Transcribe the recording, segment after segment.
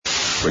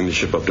Bring the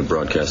ship up to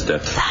broadcast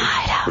depth.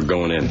 We're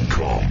going in.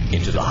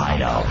 Into the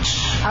hideout.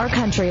 Our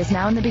country is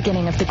now in the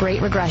beginning of the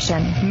Great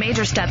Regression.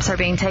 Major steps are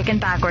being taken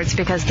backwards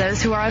because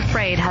those who are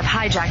afraid have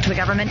hijacked the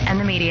government and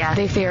the media.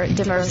 They fear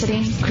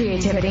diversity,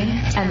 creativity,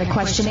 and the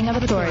questioning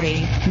of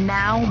authority.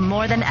 Now,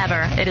 more than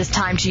ever, it is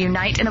time to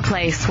unite in a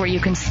place where you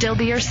can still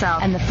be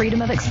yourself and the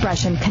freedom of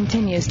expression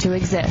continues to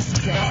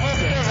exist.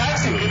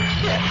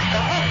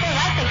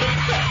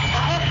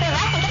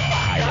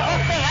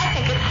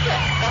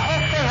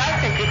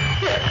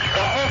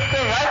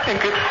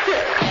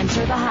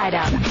 Enter the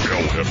hideout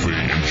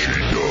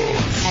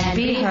and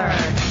be heard.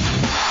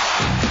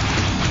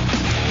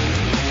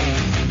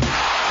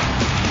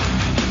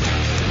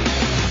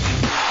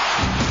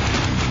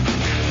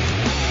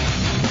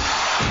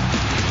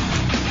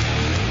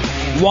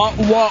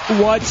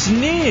 What's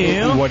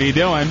new? What are you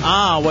doing?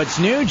 What's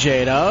new,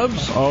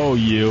 J-Dubs? Oh,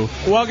 you.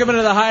 Welcome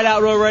into the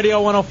Hideout, Real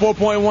Radio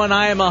 104.1.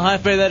 I am El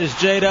Jefe, that is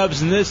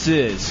J-Dubs, and this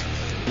is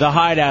the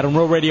Hideout on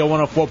Real Radio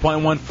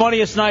 104.1.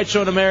 Funniest night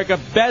show in America,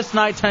 best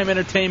nighttime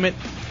entertainment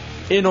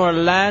in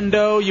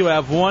Orlando. You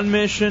have one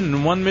mission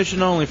and one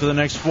mission only for the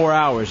next 4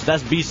 hours.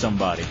 That's be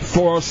somebody.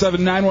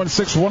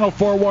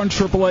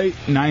 407-916-1041,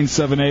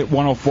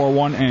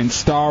 888-978-1041, and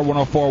star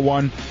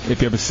 1041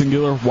 if you have a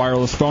singular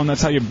wireless phone.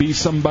 That's how you be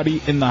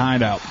somebody in the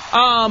Hideout.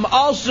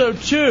 Also,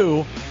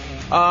 too,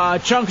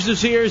 Chunks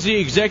is here. Is the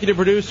executive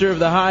producer of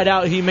the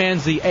Hideout. He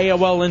mans the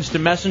AOL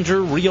Instant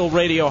Messenger, Real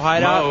Radio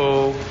Hideout.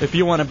 Hello. If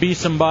you want to be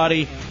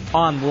somebody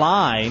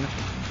online.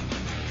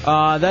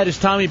 That is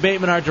Tommy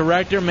Bateman, our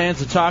director, mans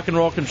the talk and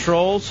roll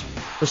controls,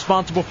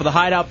 responsible for the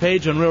Hideout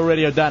page on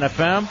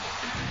RealRadio.fm.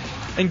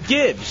 And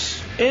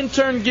Gibbs,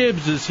 intern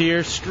Gibbs is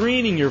here,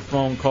 screening your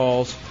phone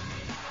calls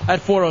at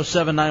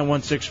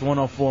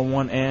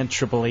 407-916-1041 and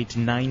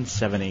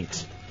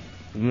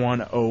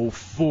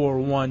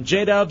 888-978-1041.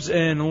 J-Dubs,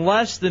 in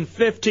less than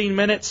 15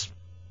 minutes,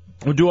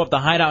 we'll do up the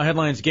Hideout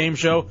Headlines game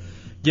show,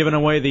 giving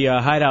away the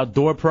Hideout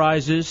door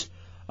prizes.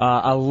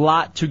 A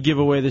lot to give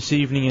away this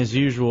evening as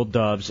usual,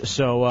 Dubs.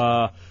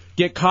 So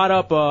get caught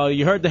up.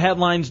 You heard the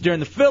headlines during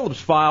the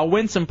Phillips File.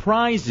 Win some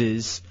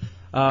prizes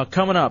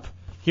coming up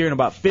here in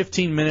about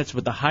 15 minutes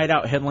with the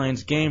Hideout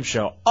Headlines game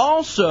show.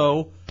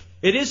 Also,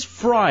 it is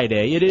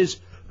Friday. It is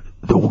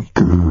the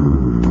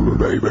weekend,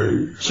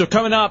 baby. So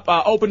coming up,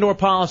 open door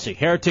policy.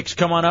 Heretics,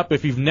 come on up.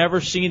 If you've never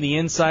seen the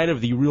inside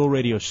of the Real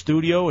Radio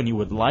studio and you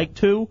would like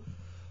to,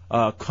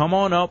 come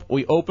on up.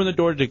 We open the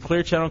door to the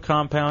Clear Channel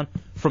compound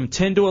from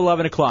 10 to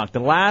 11 o'clock. The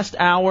last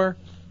hour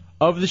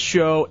of the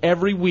show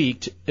every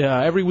week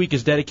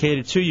is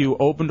dedicated to you.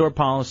 Open door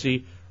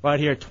policy right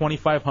here at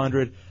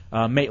 2500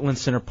 Maitland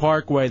Center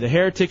Parkway. The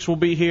Heretics will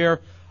be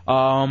here,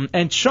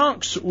 and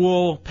Chunks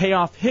will pay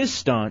off his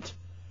stunt.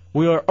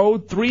 We are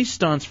owed 3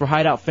 stunts for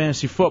Hideout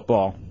Fantasy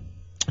Football.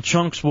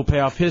 Chunks will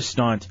pay off his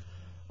stunt,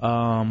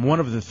 one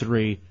of the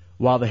 3,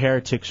 while the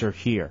Heretics are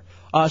here.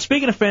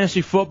 Speaking of fantasy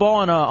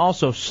football and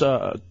also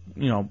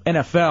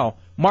NFL,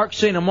 Mark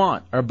St.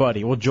 Amant, our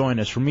buddy, will join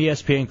us from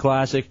ESPN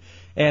Classic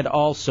and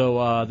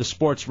also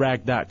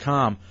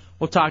thesportsrag.com.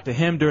 We'll talk to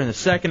him during the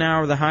second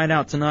hour of the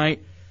Hideout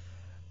tonight.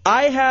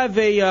 I have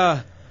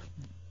a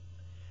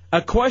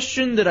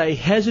question that I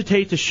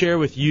hesitate to share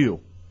with you.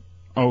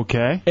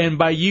 Okay. And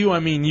by you, I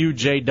mean you,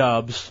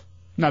 J-Dubs.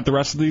 Not the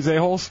rest of these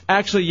a-holes?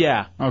 Actually,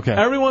 yeah. Okay.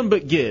 Everyone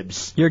but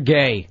Gibbs. You're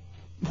gay.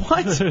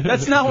 What?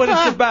 That's not what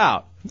it's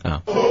about.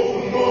 Oh.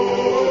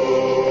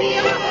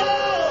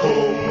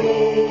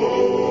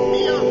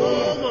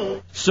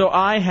 So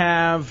I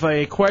have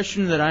a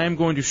question that I am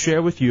going to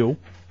share with you,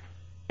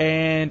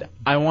 and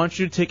I want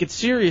you to take it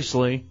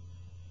seriously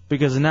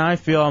because now I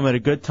feel I'm at a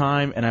good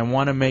time and I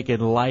want to make a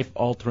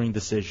life-altering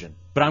decision.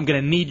 But I'm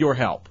going to need your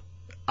help.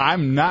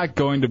 I'm not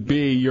going to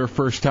be your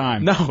first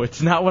time. No,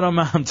 it's not what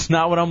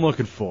I'm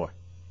looking for.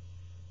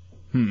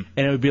 And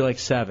it would be like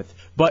 7th.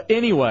 But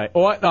anyway,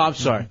 I'm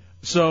sorry.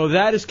 So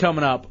that is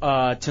coming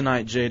up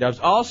tonight, J-Dubs.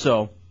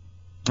 Also,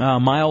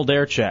 my old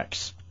air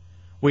checks.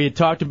 We had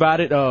talked about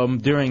it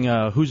during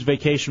Whose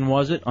Vacation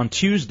Was It? On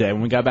Tuesday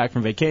when we got back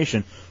from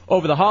vacation.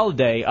 Over the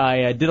holiday,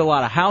 I did a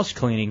lot of house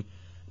cleaning,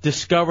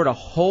 discovered a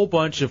whole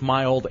bunch of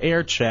my old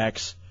air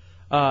checks.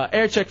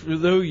 Air checks,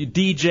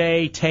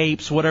 DJ,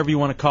 tapes, whatever you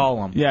want to call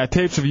them. Yeah,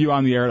 tapes of you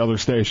on the air at other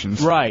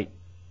stations. Right.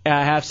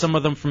 I have some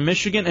of them from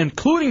Michigan,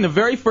 including the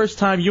very first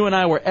time you and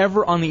I were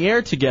ever on the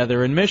air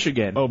together in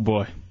Michigan. Oh,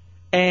 boy.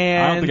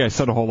 And I don't think I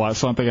said a whole lot,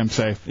 so I don't think I'm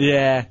safe.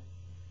 Yeah.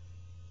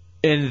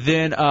 And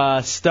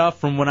then stuff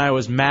from when I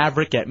was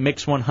Maverick at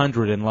Mix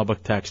 100 in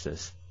Lubbock,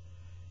 Texas.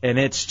 And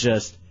it's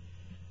just,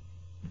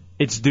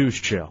 it's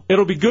douche chill.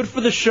 It'll be good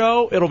for the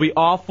show. It'll be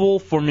awful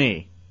for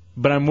me.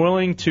 But I'm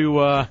willing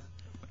to...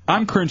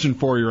 I'm cringing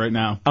for you right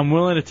now. I'm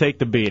willing to take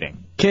the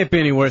beating. Can't be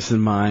any worse than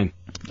mine.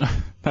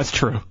 That's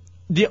true.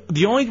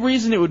 The only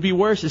reason it would be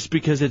worse is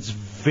because it's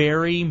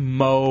very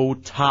Mo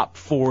top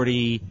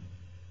 40,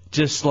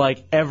 just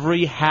like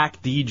every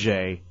hack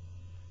DJ.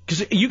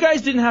 Because you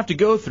guys didn't have to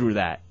go through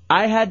that.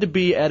 I had to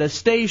be at a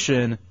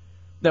station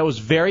that was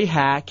very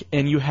hack,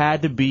 and you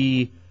had to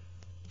be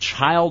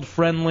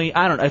child-friendly.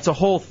 I don't know. It's a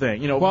whole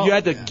thing. You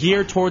had to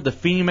gear toward the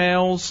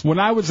females. When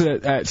I was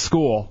at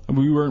school,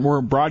 we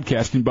weren't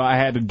broadcasting, but I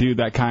had to do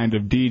that kind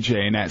of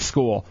DJing at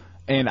school,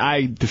 and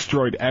I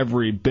destroyed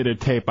every bit of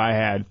tape I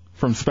had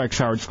from Specs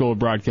Howard School of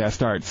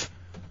Broadcast Arts.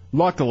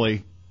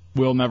 Luckily,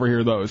 we'll never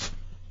hear those.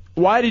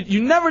 Why did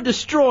you never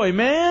destroy,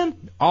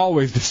 man?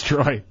 Always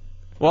destroy.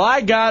 Well,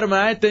 I got them,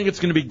 and I think it's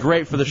going to be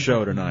great for the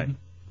show tonight.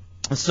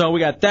 So we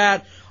got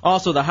that.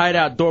 Also, the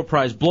Hideout Door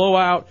Prize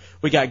Blowout.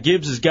 We got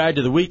Gibbs' Guide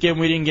to the Weekend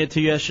we didn't get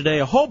to yesterday.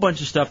 A whole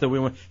bunch of stuff that we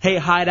went. Hey,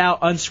 Hideout,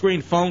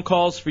 unscreened phone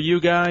calls for you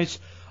guys.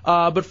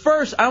 But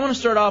first, I want to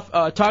start off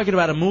talking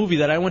about a movie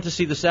that I went to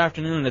see this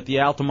afternoon at the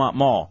Altamont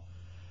Mall.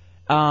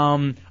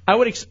 I'm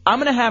going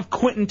to have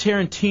Quentin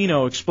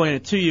Tarantino explain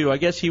it to you. I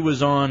guess he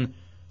was on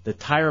the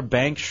Tyra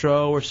Banks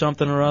show or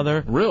something or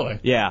other. Really?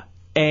 Yeah.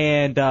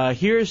 And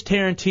here's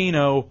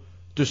Tarantino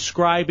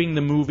describing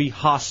the movie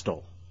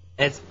Hostel.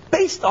 It's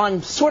based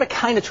on sort of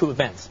kind of true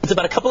events. It's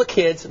about a couple of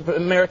kids,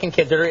 American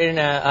kids, that are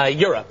in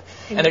Europe,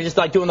 and they're just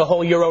like doing the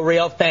whole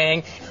Euro-rail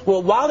thing.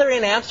 Well, while they're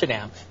in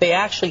Amsterdam, they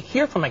actually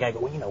hear from a guy,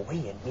 where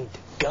you need to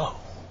go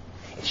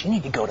is you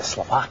need to go to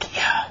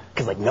Slovakia,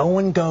 because like no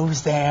one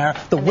goes there.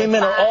 The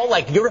women are all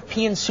like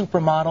European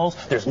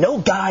supermodels. There's no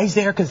guys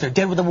there because they're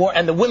dead with the war,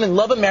 and the women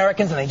love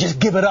Americans and they just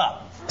give it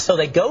up. So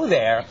they go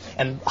there,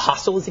 and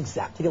Hostel is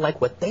exactly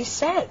like what they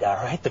said, all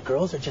right? The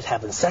girls are just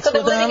having sex with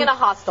them. So they're living in a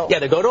hostel. Yeah,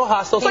 they go to a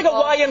hostel. It's like a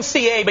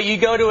YMCA, but you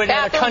go to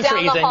another country.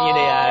 It's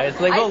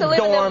like a little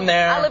dorm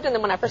there. I lived in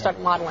them when I first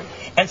started modeling.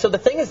 And so the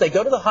thing is, they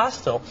go to the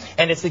hostel,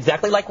 and it's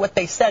exactly like what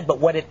they said, but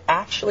what it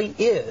actually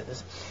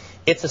is,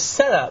 it's a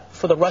setup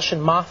for the Russian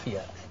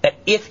mafia, that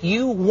if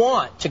you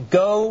want to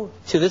go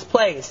to this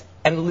place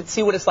and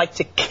see what it's like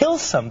to kill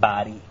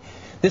somebody,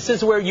 this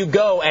is where you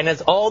go, and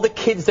it's all the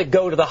kids that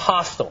go to the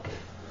hostel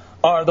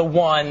are the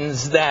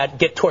ones that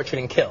get tortured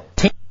and killed.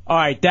 All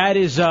right, that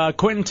is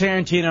Quentin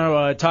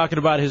Tarantino talking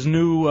about his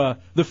new,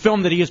 the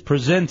film that he is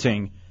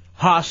presenting,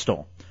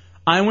 Hostel.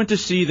 I went to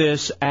see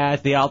this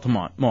at the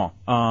Altamont Mall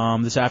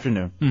this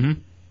afternoon.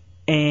 Mm-hmm.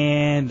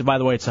 And, by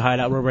the way, it's the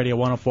Hideout Road Radio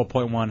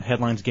 104.1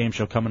 Headlines Game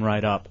Show coming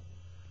right up.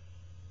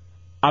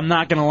 I'm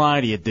not going to lie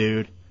to you,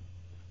 dude.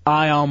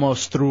 I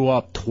almost threw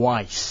up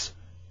twice.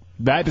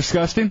 That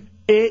disgusting?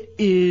 It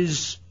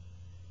is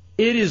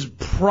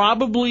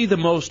probably the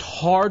most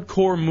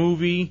hardcore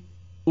movie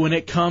when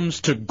it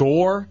comes to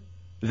gore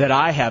that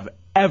I have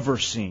ever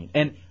seen.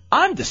 And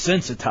I'm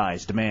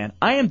desensitized, man.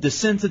 I am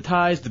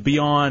desensitized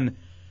beyond...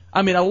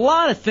 I mean, a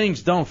lot of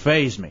things don't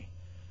faze me.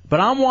 But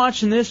I'm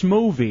watching this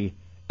movie,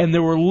 and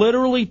there were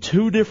literally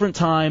 2 different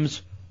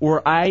times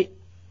where I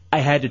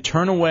had to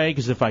turn away,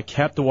 because if I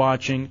kept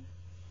watching,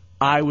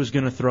 I was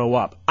going to throw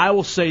up. I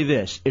will say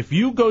this. If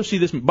you go see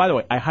this... By the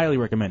way, I highly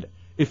recommend it.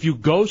 If you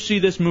go see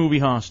this movie,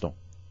 Hostel,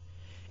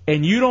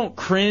 and you don't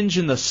cringe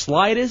in the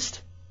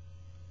slightest,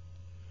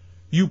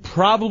 you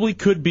probably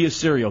could be a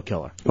serial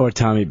killer. Or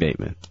Tommy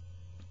Bateman.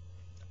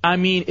 I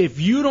mean, if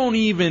you don't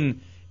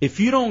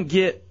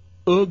get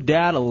ooged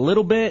out a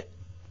little bit,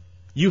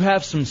 you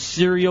have some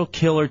serial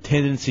killer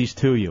tendencies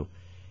to you.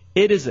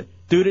 It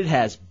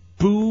has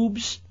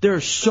boobs. There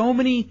are so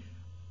many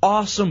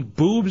awesome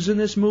boobs in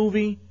this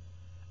movie,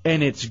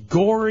 and it's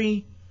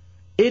gory.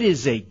 It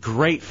is a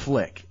great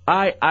flick.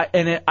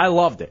 I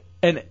loved it.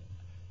 And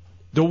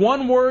the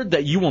one word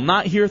that you will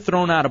not hear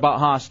thrown out about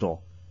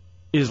Hostel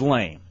is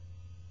lame,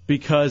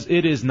 because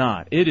it is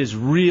not. It is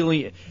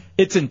really,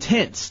 it's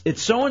intense.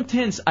 It's so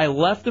intense, I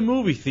left the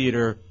movie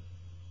theater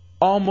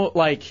almost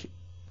like,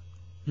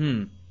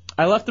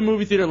 I left the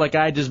movie theater like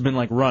I had just been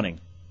like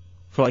running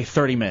for like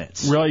 30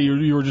 minutes. Really?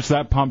 You were just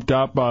that pumped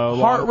up?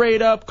 Heart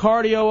rate up,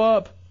 cardio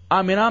up.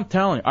 I mean, I'm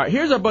telling you. All right,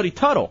 here's our buddy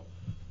Tuttle.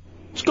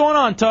 What's going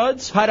on,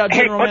 Tuds? Hideout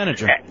General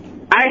Manager.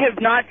 I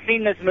have not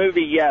seen this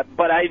movie yet,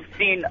 but I've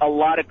seen a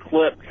lot of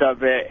clips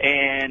of it,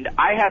 and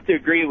I have to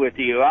agree with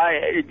you.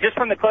 Just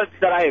from the clips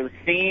that I have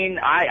seen,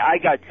 I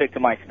got sick to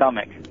my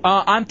stomach.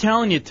 I'm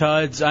telling you,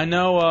 Tuds, I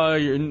know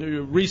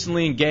you're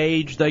recently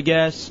engaged, I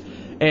guess,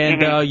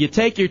 and you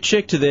take your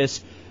chick to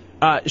this,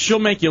 she'll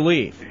make you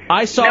leave.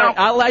 I saw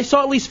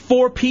at least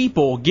 4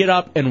 people get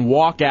up and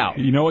walk out.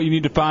 You know what you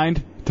need to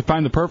find? To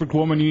find the perfect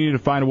woman, you need to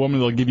find a woman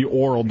that'll give you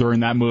oral during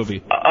that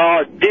movie.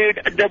 Oh,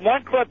 dude, the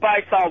one clip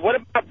I saw, what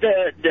about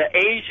the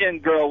Asian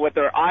girl with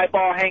her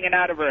eyeball hanging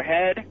out of her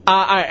head?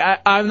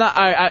 I'm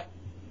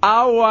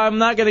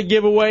not going to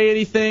give away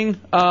anything,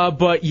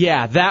 but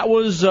yeah, that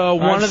was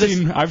one of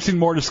the... I've seen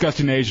more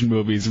disgusting Asian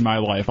movies in my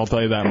life, I'll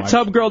tell you that much.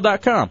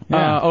 Tubgirl.com,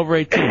 over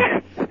 18.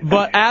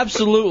 But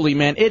absolutely,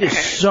 man, it is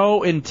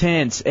so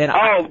intense. And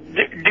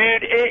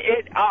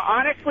dude,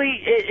 honestly,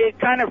 it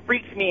kind of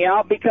freaks me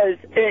out, because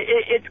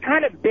it's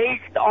kind of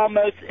based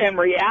almost in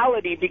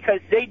reality, because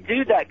they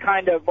do that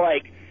kind of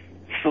like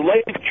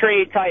slave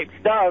trade type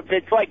stuff.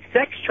 It's like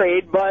sex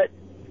trade, but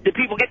the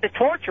people get to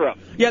torture them.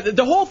 Yeah,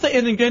 the whole thing,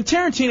 and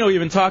Tarantino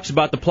even talks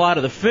about the plot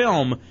of the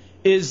film,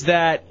 is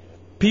that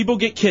people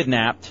get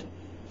kidnapped,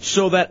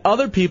 so that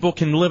other people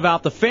can live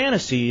out the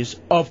fantasies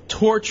of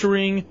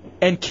torturing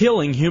and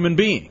killing human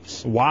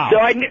beings. Wow. So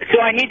I need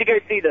to go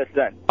see this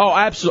then. Oh,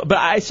 absolutely. But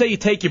I say you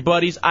take your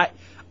buddies.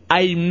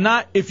 I'm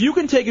not. If you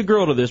can take a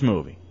girl to this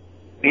movie,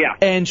 Yeah.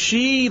 and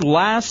she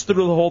lasts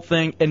through the whole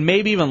thing, and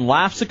maybe even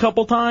laughs a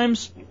couple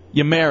times,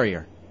 you marry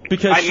her.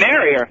 Because I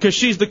marry her? Because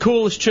she's the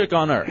coolest chick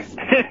on earth.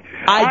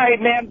 All right,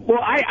 man. Well,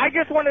 I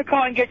just wanted to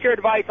call and get your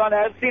advice on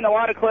that. I've seen a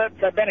lot of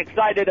clips. I've been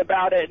excited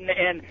about it,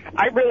 and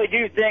I really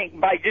do think,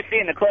 by just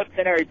seeing the clips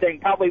and everything,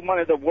 probably one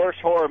of the worst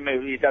horror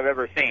movies I've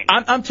ever seen.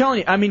 I'm telling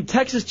you. I mean,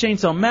 Texas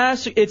Chainsaw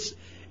Massacre.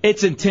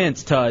 It's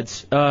intense,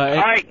 Tuds. All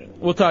right.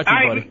 We'll talk to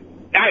you, buddy.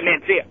 All right,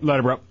 man. See ya. Let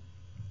it, bro.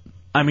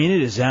 I mean,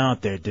 it is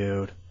out there,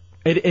 dude.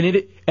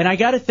 And I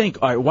got to think,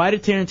 all right, why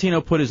did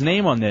Tarantino put his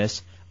name on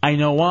this? I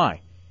know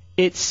why.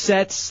 It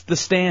sets the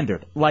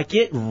standard. Like,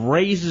 it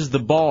raises the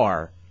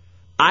bar.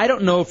 I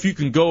don't know if you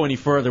can go any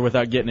further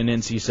without getting an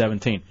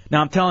NC-17.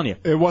 Now, I'm telling you.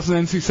 It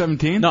wasn't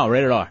NC-17? No,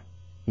 rated R.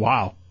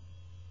 Wow.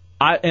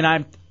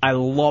 I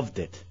loved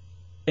it.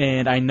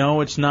 And I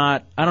know it's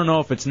not, I don't know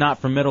if it's not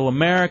for middle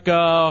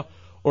America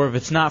or if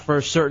it's not for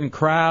a certain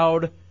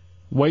crowd.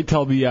 Wait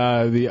till the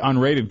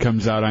unrated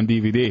comes out on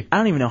DVD. I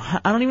don't even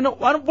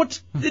know.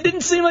 It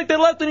didn't seem like they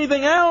left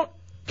anything out.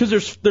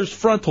 Because there's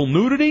frontal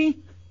nudity.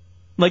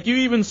 Like, you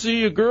even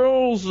see a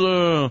girl's,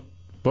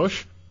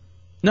 bush?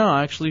 No,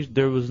 actually,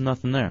 there was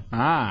nothing there.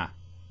 Ah.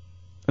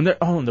 And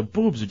the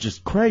boobs are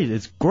just crazy.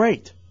 It's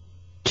great.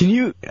 Can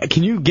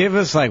you give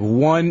us, like,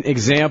 one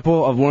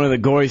example of one of the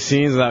gory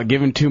scenes without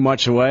giving too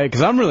much away?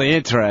 Because I'm really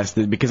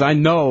interested, because I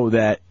know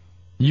that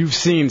you've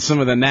seen some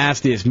of the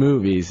nastiest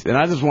movies, and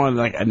I just wanted,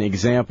 like, an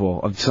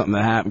example of something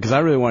that happened, because I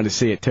really wanted to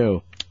see it,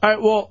 too. All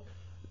right, well,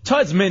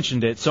 Tud's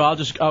mentioned it, so I'll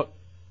just...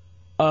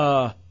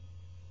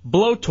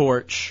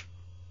 blowtorch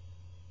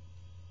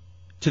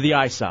to the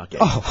eye socket.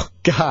 Oh,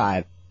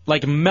 God.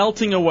 Like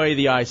melting away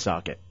the eye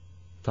socket.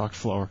 Talk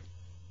slower.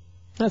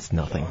 That's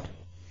nothing.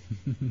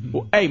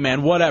 Well, hey,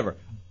 man, whatever.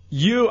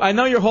 I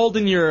know you're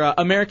holding your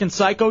American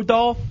Psycho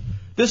doll.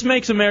 This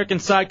makes American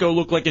Psycho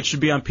look like it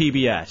should be on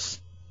PBS.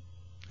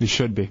 It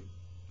should be.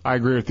 I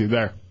agree with you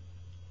there.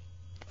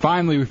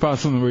 Finally, we found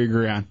something we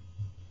agree on.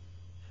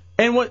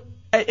 And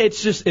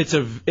it's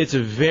a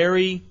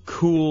very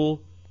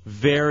cool,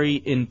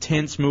 very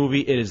intense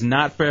movie. It is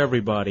not for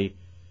everybody,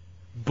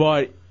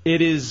 but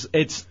is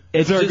there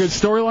a good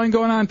storyline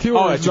going on too,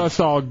 or is it just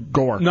all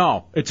gore?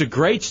 No, it's a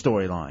great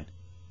storyline.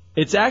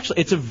 It's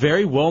a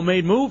very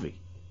well-made movie,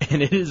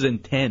 and it is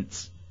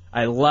intense.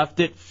 I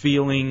left it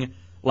feeling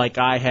like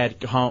I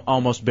had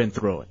almost been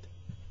through it.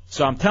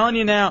 So I'm telling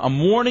you now, I'm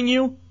warning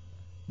you,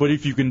 but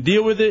if you can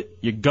deal with it,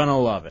 you're gonna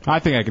love it. I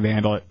think I can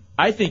handle it.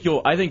 I think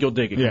you'll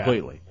dig it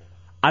completely.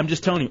 I'm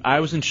just telling you, I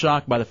was in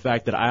shock by the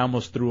fact that I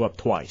almost threw up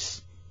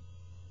twice.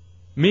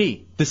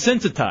 Me,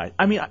 desensitized.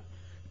 I mean,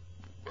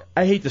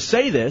 I hate to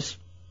say this,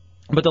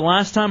 but the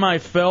last time I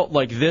felt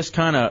like this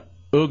kind of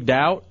ooged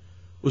out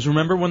was,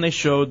 remember when they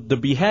showed the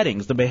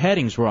beheadings? The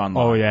beheadings were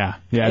online. Oh, yeah.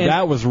 Yeah, and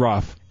that was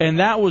rough. And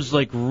that was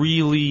like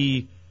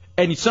really...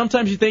 And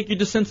sometimes you think you're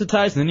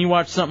desensitized, and then you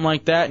watch something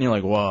like that, and you're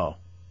like, whoa.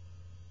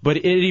 But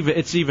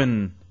it's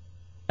even...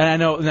 And I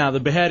know now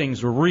the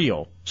beheadings were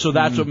real, so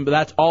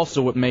that's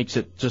also what makes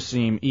it just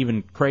seem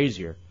even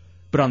crazier.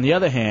 But on the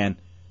other hand,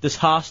 this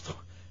hostile...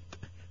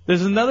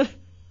 There's another...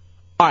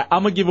 All right,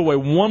 I'm going to give away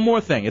one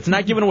more thing. It's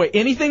not giving away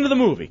anything to the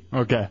movie.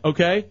 Okay.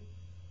 Okay?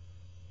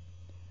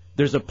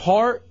 There's a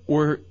part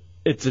where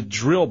it's a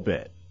drill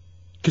bit.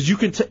 Because you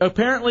can...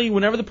 apparently,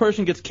 whenever the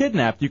person gets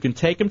kidnapped, you can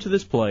take them to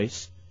this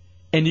place,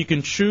 and you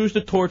can choose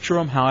to torture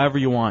them however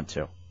you want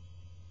to.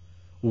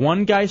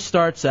 One guy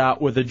starts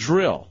out with a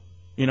drill.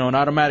 You know, an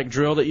automatic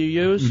drill that you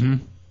use?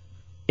 Mm-hmm.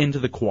 Into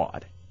the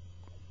quad.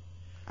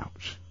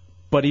 Ouch.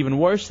 But even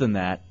worse than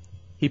that,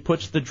 he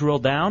puts the drill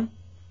down...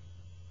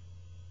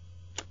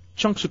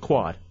 Chunks of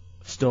quad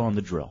still on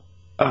the drill.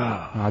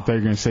 I thought you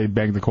were going to say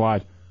bang the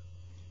quad.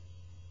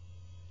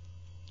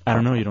 I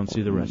don't know. You don't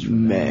see the rest.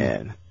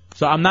 Man.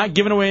 So I'm not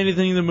giving away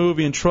anything in the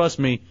movie, and trust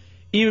me,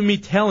 even me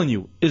telling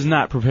you is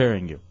not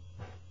preparing you.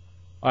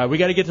 All right, we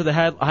got to get to the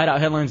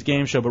Hideout Headlines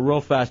game show, but real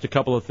fast, a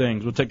couple of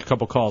things. We'll take a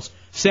couple calls.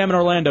 Sam in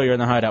Orlando, you're in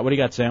the Hideout. What do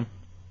you got, Sam?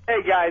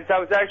 Hey, guys, I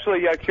was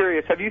actually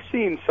curious. Have you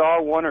seen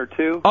Saw 1 or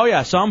 2? Oh,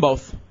 yeah, saw them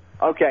both.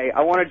 Okay,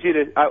 I wanted you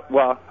to,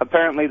 well,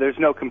 apparently there's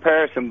no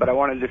comparison, but I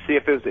wanted to see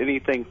if there was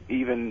anything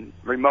even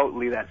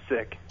remotely that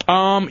sick.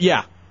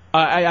 Yeah.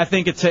 I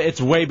think it's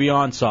way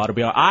beyond Saw, to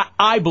be honest.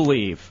 I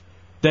believe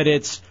that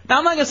it's, now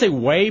I'm not going to say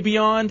way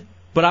beyond,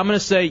 but I'm going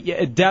to say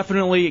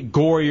definitely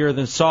gorier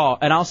than Saw,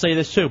 and I'll say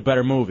this too,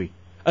 better movie.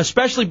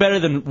 Especially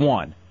better than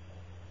 1.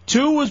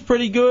 2 was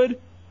pretty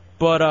good,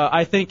 but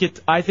I think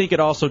it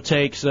also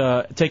takes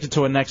it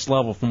to a next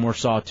level from where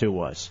Saw 2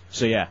 was.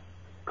 So, yeah.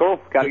 Cool.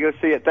 Got to go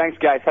see it. Thanks,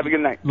 guys. Have a good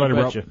night. Later,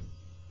 bro.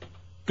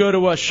 Go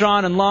to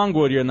Sean in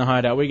Longwood. You're in the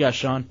Hideout. We got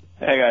Sean.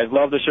 Hey, guys.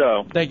 Love the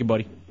show. Thank you,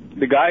 buddy.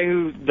 The guy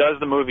who does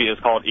the movie is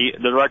called, the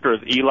director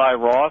is Eli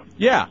Roth.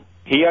 Yeah.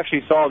 He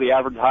actually saw the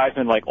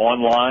advertisement, like,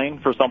 online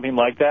for something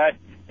like that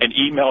and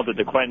emailed it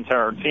to Quentin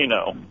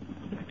Tarantino.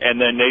 and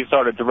then they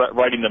started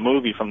writing the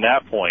movie from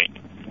that point.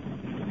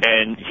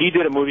 And he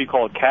did a movie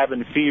called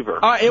Cabin Fever.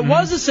 It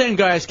was the same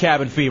guy as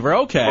Cabin Fever.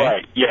 Okay.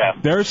 Right. Yeah.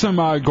 There's some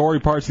gory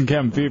parts in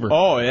Cabin Fever.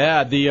 Oh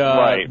yeah,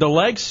 the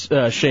legs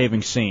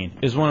shaving scene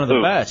is one of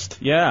the best.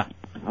 Yeah.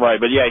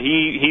 Right, but yeah,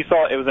 he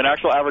saw it was an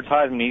actual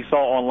advertisement he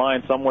saw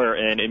online somewhere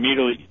and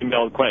immediately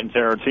emailed Quentin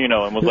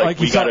Tarantino and was like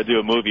we got to do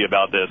a movie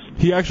about this.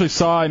 He actually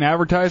saw an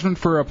advertisement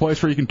for a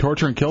place where you can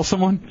torture and kill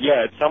someone?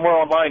 Yeah, it's somewhere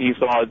online he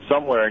saw it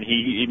somewhere and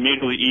he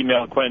immediately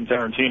emailed Quentin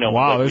Tarantino.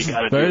 Wow, and was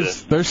like, we gotta do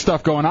this. there's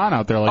stuff going on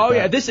out there like that. Oh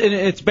yeah,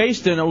 it's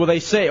based in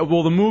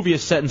the movie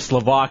is set in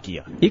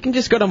Slovakia. You can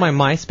just go to my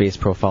MySpace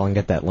profile and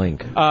get that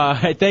link.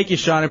 Hey, thank you,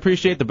 Sean. I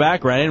appreciate the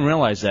background. I didn't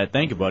realize that.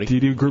 Thank you, buddy. Do you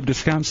do group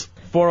discounts?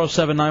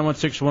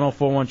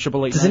 407-916-1041,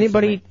 888. Does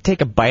anybody take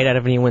a bite out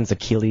of anyone's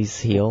Achilles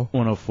heel?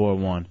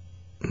 1041.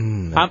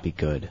 That'd be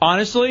good.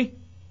 Honestly,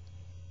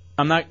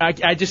 I'm not. I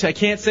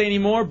can't say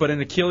anymore. But an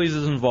Achilles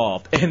is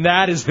involved, and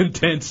that is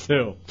intense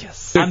too.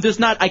 Yes. I'm just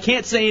not. I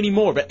can't say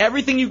anymore. But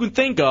everything you can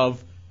think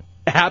of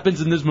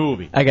happens in this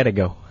movie. I gotta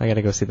go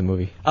see the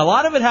movie. A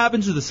lot of it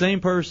happens to the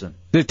same person.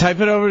 Type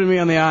it over to me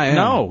on the IM.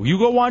 No, you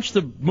go watch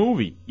the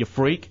movie, you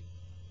freak.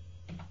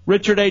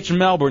 Richard H. in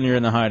Melbourne, you're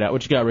in the Hideout.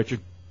 What you got, Richard?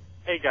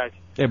 Hey, guys.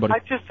 Hey, buddy. I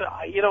just,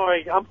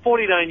 I'm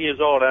 49 years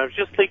old. I was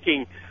just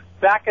thinking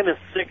back in the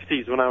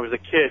 60s when I was a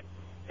kid,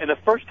 and the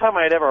first time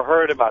I had ever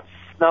heard about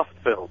snuff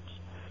films.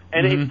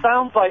 And it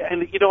sounds like,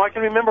 and I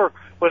can remember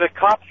when the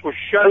cops were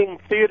shutting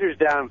theaters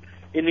down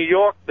in New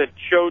York that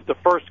showed the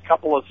first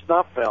couple of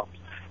snuff films,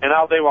 and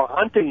how they were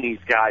hunting these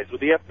guys with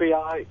the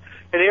FBI.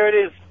 And here it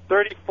is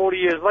 30, 40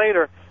 years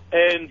later,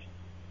 and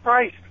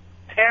Christ,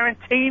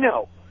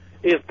 Tarantino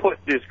is putting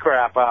this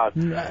crap out.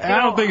 I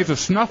don't think it's a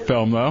snuff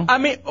film, though.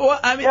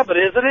 Yeah, but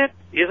isn't it?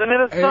 Isn't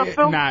it a snuff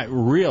film? Not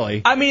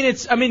really.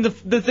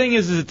 The thing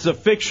is it's a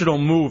fictional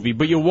movie,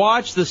 but you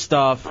watch the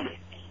stuff.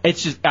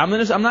 It's just I'm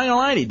not gonna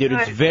lie to you, dude.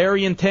 It's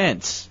very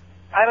intense.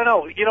 I don't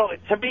know.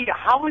 To me,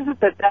 how is it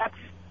that that's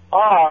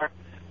R,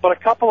 but a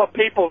couple of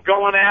people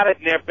going at it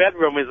in their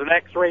bedroom is an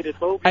X-rated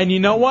movie? And you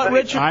know what,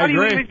 Richard? How do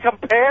you even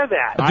compare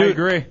that? Dude, I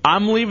agree.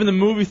 I'm leaving the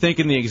movie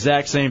thinking the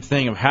exact same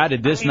thing of how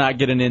did this not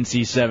get an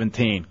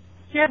NC-17?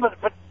 Yeah,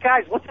 but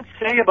guys, what's it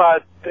say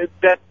about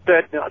that?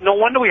 No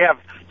wonder we have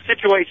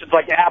situations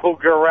like Abu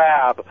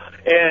Ghraib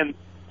and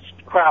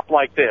crap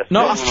like this.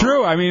 No, it's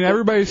true. I mean,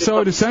 everybody's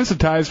so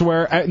desensitized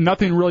where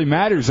nothing really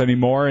matters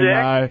anymore,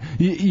 and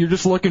you're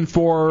just looking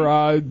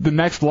for the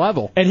next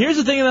level. And here's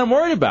the thing that I'm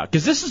worried about,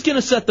 because this is going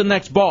to set the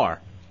next bar.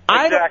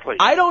 Exactly.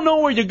 I don't know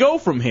where you go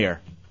from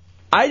here.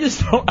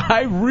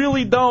 I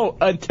really don't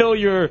until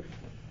you're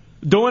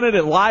doing it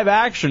at live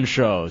action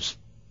shows.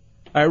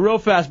 All right, real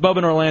fast, Bubba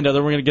in Orlando,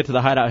 then we're going to get to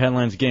the Hideout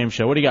Headlines game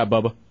show. What do you got,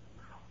 Bubba?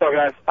 So,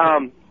 guys,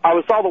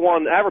 I saw the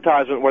one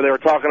advertisement where they were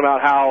talking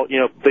about how,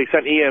 they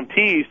sent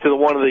EMTs to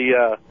one of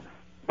the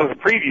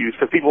previews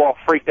because people all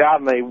freaked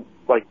out and they,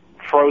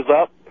 froze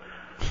up.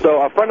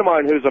 So a friend of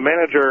mine who's a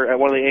manager at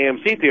one of the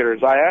AMC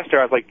theaters, I asked her,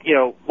 I was like,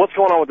 what's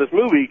going on with this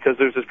movie? Because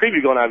there's this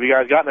preview going on. Have you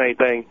guys gotten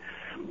anything?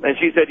 And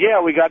she said, yeah,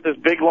 we got this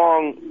big,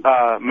 long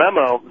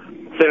memo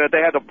saying that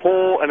they had to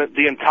pull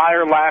the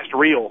entire last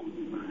reel.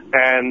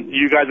 And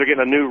you guys are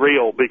getting a new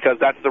reel because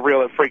that's the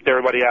reel that freaked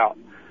everybody out.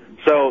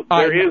 So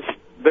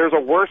there's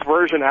a worse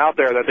version out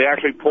there that they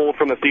actually pulled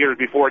from the theaters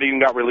before it even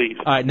got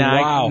released. All right,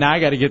 now I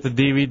got to get the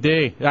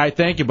DVD. All right,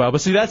 thank you, Bubba.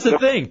 See, that's the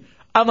thing.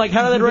 I'm like,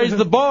 how did they raise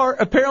the bar?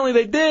 Apparently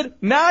they did.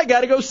 Now I got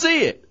to go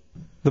see it.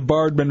 The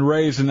bar had been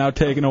raised and now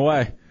taken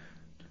away.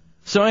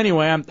 So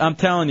anyway, I'm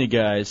telling you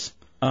guys,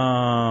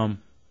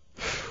 I'm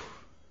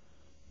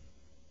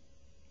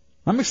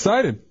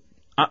excited.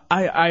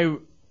 I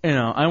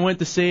went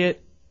to see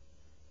it.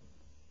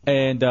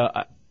 And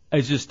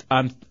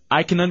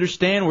I can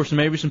understand where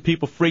maybe some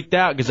people freaked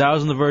out because I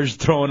was on the verge of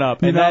throwing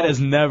up, and that has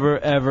never,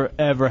 ever,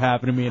 ever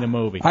happened to me in a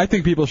movie. I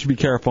think people should be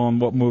careful on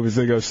what movies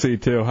they go see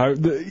too.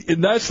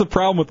 And that's the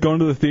problem with going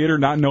to the theater,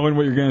 not knowing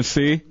what you're going to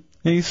see.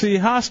 And you see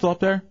Hostel up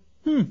there,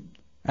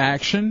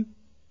 action,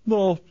 a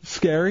little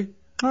scary.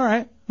 All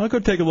right, I'll go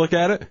take a look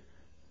at it.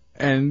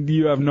 And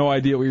you have no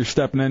idea what you're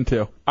stepping into.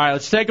 All right,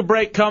 let's take a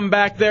break. Come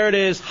back. There it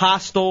is,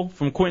 Hostel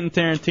from Quentin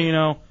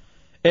Tarantino.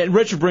 And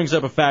Richard brings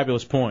up a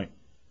fabulous point.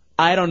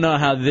 I don't know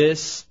how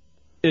this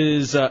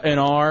is an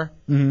R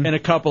and a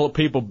couple of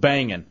people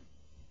banging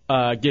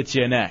gets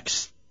you an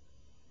X.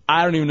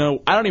 I don't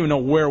even know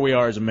where we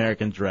are as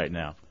Americans right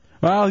now.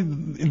 Well,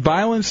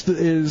 violence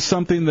is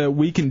something that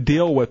we can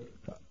deal with,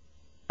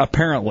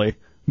 apparently,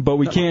 but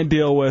we can't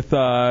deal with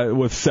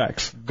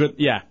sex.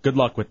 Good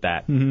luck with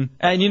that.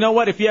 And you know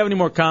what? If you have any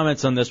more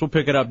comments on this, we'll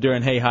pick it up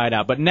during Hey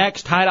Hideout. But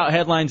next, Hideout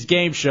Headlines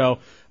game show.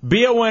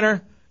 Be a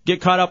winner. Get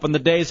caught up on the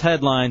day's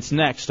headlines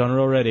next on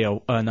Real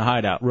Radio, in the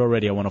Hideout, Real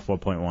Radio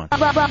 104.1.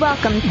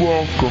 Welcome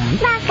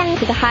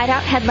to the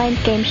Hideout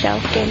Headlines Game Show.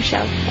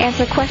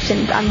 Answer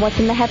questions on what's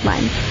in the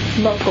headlines.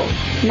 Local,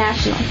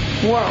 national,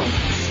 world,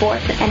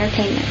 sports, and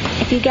entertainment.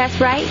 If you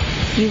guess right,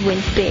 you win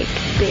big.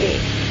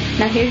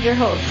 Now here's your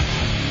host,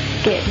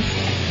 Gibbs.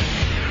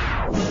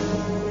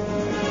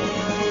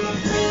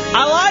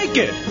 I like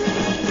it.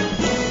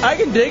 I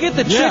can dig it.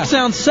 The chick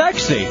sounds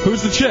sexy.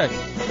 Who's the chick?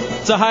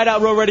 It's a Hideout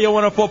Row Radio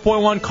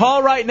 104.1.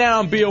 Call right now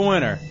and be a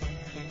winner.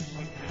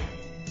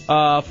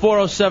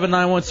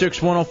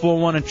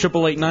 407-916-1041 and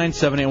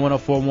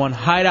 888-978-1041.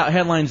 Hideout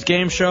Headlines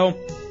Game Show.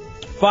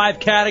 5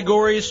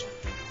 categories.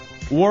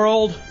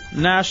 World,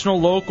 national,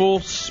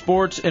 local,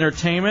 sports,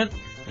 entertainment.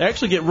 They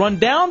actually get run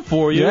down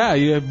for you. Yeah,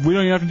 we don't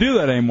even have to do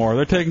that anymore.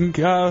 They're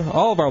taking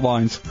all of our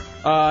lines.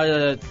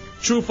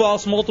 True,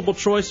 false, multiple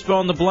choice,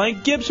 fill in the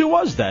blank. Gibbs, who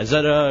was that? Is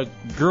that a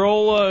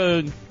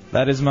girl?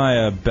 That is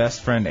my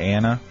best friend,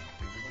 Anna.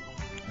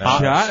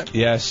 Hot?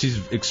 Yeah,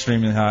 she's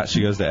extremely hot.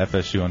 She goes to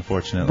FSU,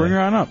 unfortunately. Bring her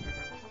on up.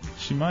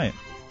 She might.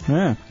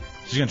 Yeah.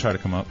 She's going to try to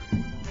come up.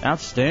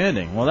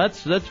 Outstanding. Well,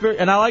 that's very...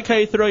 And I like how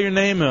you throw your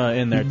name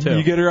in there, too.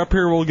 You get her up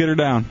here, we'll get her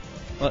down.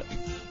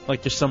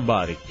 Like you're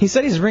somebody. He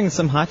said he's bringing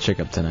some hot chick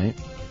up tonight.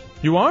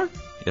 You are?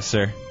 Yes,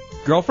 sir.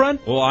 Girlfriend?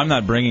 Well, I'm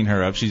not bringing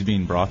her up. She's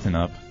being brought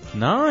up.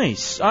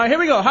 Nice. All right, here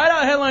we go.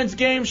 Hideout Headlines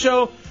Game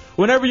Show.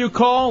 Whenever you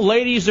call,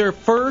 ladies are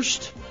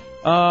first.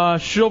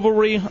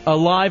 Chivalry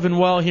alive and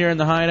well here in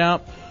the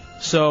Hideout.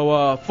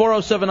 So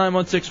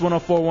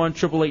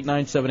 407-916-1041,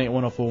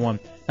 888-978-1041.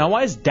 Now,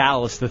 why is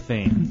Dallas the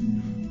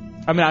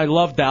theme? I mean, I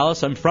love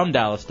Dallas. I'm from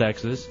Dallas,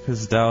 Texas.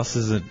 Because Dallas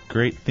is a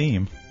great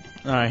theme.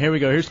 All right, here we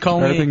go. Here's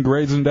Colleen. Everything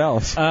grades in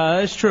Dallas.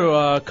 That's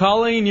true.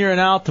 Colleen, you're in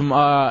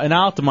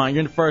Altamont.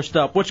 You're in first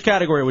up. Which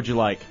category would you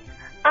like?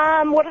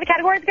 What are the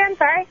categories again?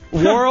 Sorry.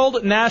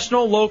 World,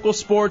 national, local,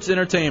 sports,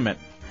 entertainment.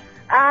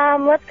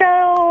 Let's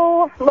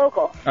go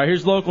local. All right,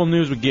 here's local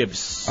news with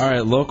Gibbs. All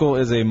right, local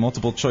is a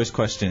multiple choice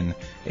question.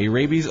 A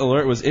rabies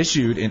alert was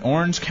issued in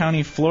Orange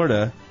County,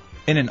 Florida,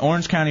 in an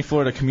Orange County,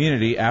 Florida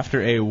community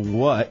after a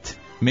what,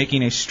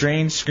 making a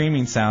strange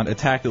screaming sound,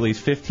 attacked at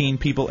least 15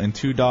 people and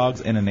 2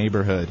 dogs in a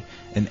neighborhood.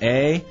 An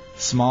A,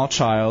 small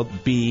child,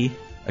 B,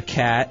 a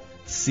cat,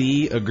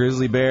 C, a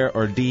grizzly bear,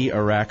 or D,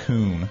 a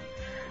raccoon.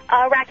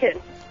 Raccoon.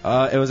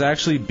 It was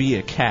actually B,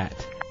 a cat.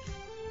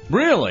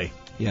 Really?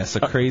 Yes,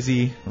 a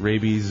crazy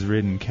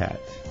rabies-ridden cat.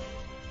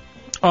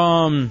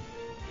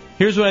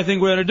 Here's what I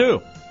think we ought to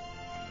do.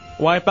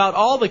 Wipe out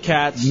all the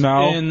cats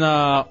in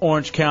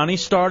Orange County,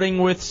 starting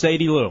with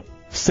Sadie Lou.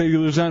 Sadie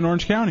Lou's not in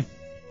Orange County.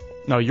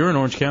 No, you're in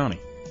Orange County.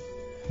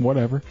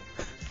 Whatever.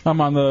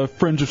 I'm on the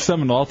fringe of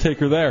Seminole. I'll take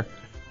her there.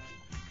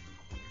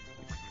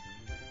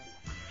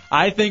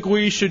 I think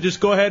we should just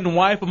go ahead and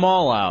wipe them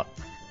all out.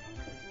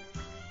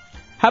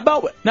 How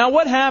about... Now,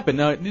 what happened?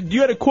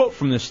 You had a quote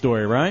from this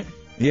story, right?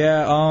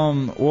 Yeah,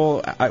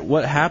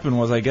 what happened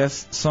was, I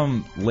guess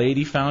some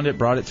lady found it,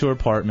 brought it to her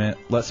apartment,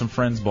 let some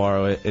friends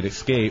borrow it, it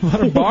escaped. Let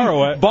them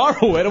borrow it?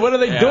 Borrow it? What are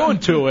they doing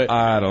to it?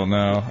 I don't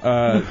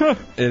know.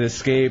 It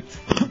escaped,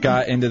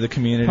 got into the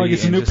community. Like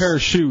it's a new pair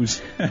of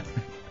shoes.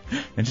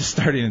 and just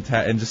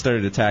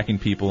started attacking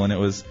people, and it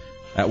was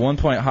at one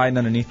point hiding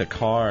underneath a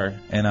car,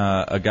 and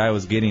a guy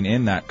was getting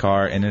in that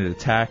car, and it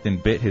attacked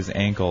and bit his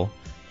ankle,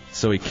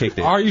 so he kicked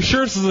it. Are you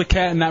sure this is a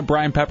cat and not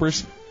Brian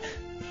Peppers?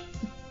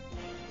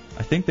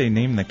 I think they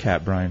named the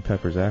cat Brian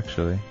Peppers,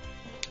 actually.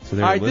 So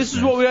all right, this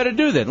is what we got to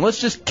do then. Let's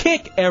just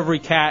kick every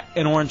cat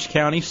in Orange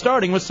County,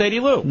 starting with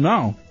Sadie Lou.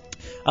 No.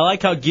 I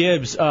like how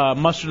Gibbs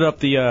mustered up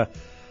the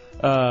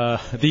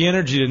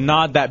energy to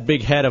nod that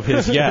big head of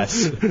his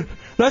yes.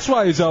 That's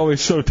why he's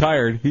always so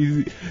tired.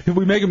 We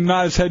make him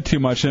nod his head too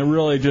much, and it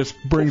really just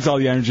brings all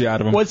the energy out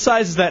of him. What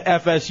size is that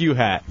FSU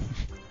hat?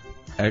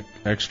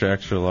 Extra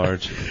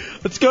large.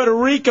 Let's go to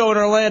Rico in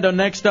Orlando.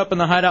 Next up in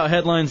the Hideout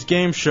Headlines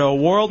Game Show.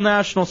 World,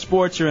 national,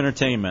 sports, or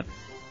entertainment?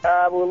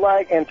 I would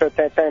like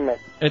entertainment.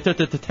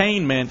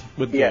 Entertainment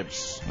with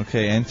Gibbs.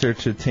 Okay,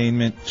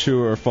 entertainment,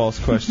 true or false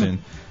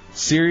question.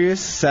 Sirius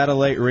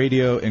Satellite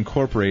Radio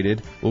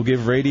Incorporated will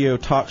give radio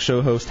talk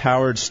show host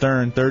Howard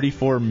Stern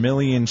 34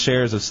 million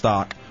shares of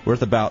stock,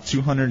 worth about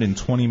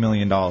 $220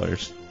 million.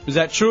 Is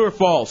that true or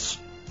false?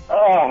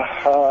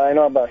 I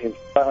know about his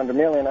 500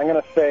 million. I'm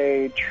going to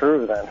say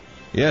true then.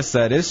 Yes,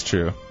 that is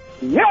true.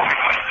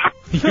 Yeah!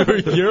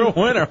 You're a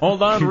winner.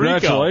 Hold on,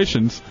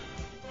 Congratulations. Rico.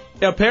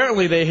 Yeah,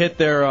 apparently they hit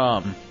their,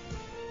 I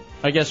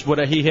guess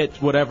he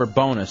hit whatever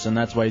bonus, and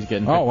that's why he's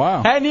getting paid. Oh,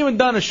 wow. Hadn't even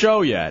done a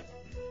show yet,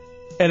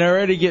 and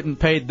already getting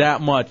paid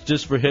that much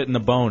just for hitting the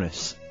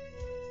bonus.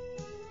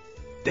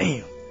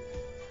 Damn.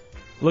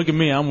 Look at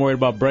me. I'm worried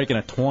about breaking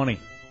a 20.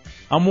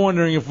 I'm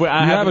wondering if you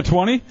have a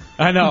 20?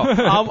 I know.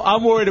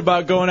 I'm worried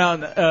about going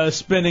out and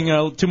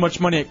spending too much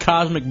money at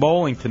Cosmic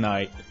Bowling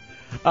tonight.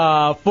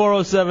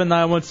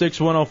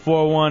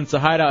 407-916-1041. It's a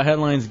Hideout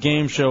Headlines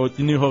game show with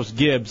the new host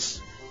Gibbs.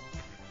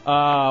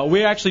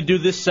 We actually do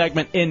this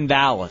segment in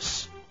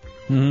Dallas.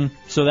 Mm-hmm.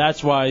 So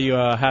that's why you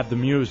have the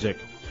music.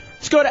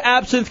 Let's go to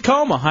Absinthe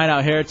Coma,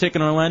 Hideout Heretic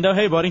in Orlando.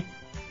 Hey, buddy.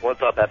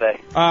 What's up,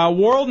 Pepe?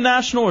 World,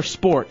 national, or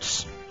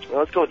sports?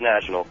 Let's go with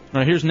national. All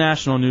right, here's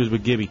national news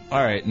with Gibby. All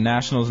right,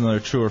 national is another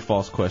true or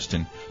false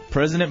question.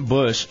 President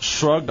Bush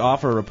shrugged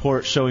off a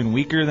report showing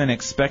weaker than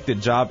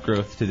expected job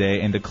growth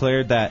today and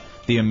declared that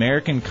the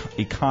American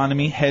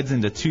economy heads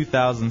into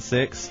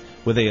 2006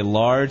 with a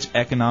large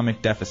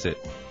economic deficit.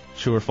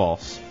 True or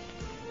false?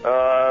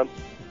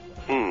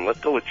 Let's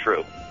go with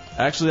true.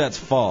 Actually, that's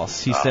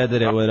false. He said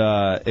that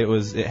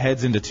it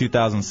heads into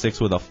 2006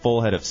 with a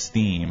full head of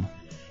steam.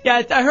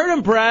 Yeah, I heard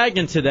him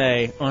bragging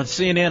today on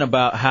CNN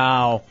about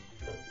how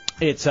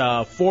it's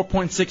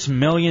 4.6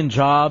 million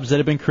jobs that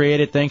have been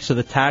created thanks to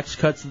the tax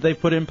cuts that they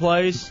put in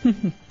place.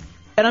 And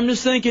I'm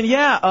just thinking,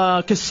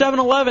 because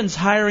 7-Eleven's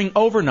hiring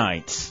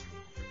overnights.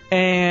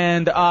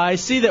 And I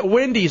see that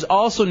Wendy's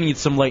also needs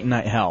some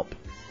late-night help.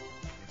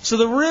 So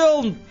the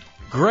real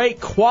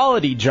great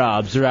quality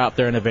jobs are out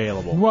there and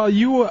available. Well,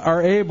 you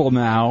are able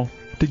now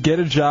to get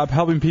a job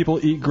helping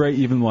people eat great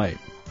even late.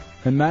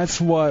 And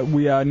that's what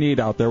we need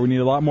out there. We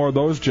need a lot more of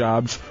those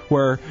jobs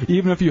where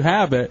even if you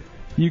have it,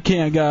 you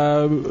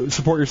can't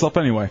support yourself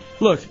anyway.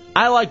 Look,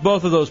 I like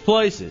both of those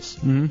places.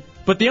 Mm-hmm.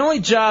 But the only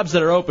jobs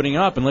that are opening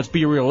up, and let's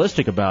be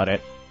realistic about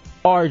it,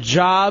 are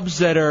jobs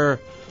that are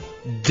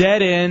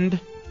dead-end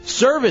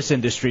service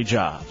industry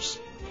jobs.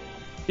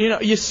 You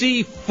know, you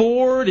see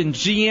Ford and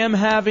GM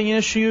having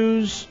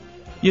issues.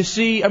 You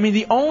see,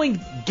 the only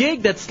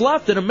gig that's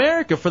left in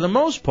America for the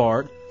most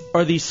part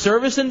are these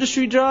service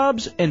industry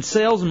jobs and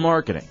sales and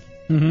marketing.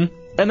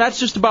 Mm-hmm. And that's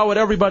just about what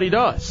everybody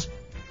does.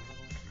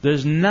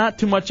 There's not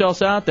too much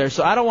else out there,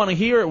 so I don't want to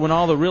hear it when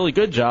all the really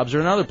good jobs are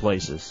in other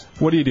places.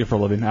 What do you do for a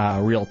living?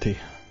 Realty.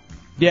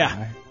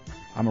 Yeah.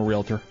 I'm a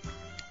realtor.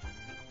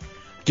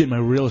 Getting my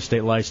real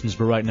estate license,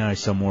 but right now I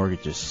sell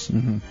mortgages.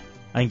 Mm-hmm.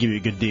 I can give you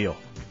a good deal.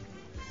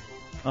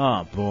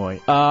 Oh, boy.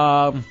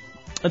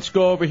 Let's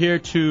go over here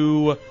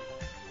to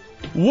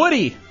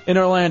Woody in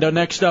Orlando,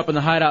 next up in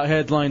the Hideout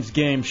Headlines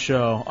game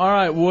show. All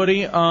right, Woody,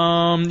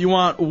 you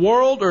want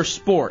world or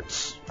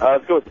sports?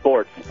 Let's go with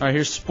sports. All right,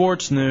 here's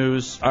sports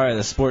news. All right,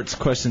 the sports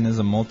question is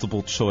a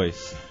multiple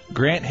choice.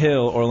 Grant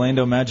Hill,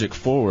 Orlando Magic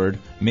forward,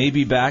 may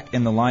be back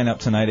in the lineup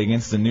tonight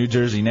against the New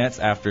Jersey Nets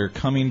after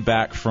coming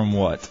back from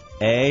what?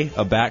 A,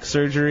 back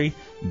surgery,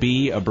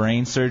 B, a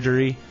brain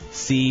surgery,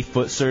 C,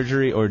 foot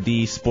surgery, or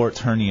D, sports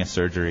hernia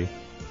surgery?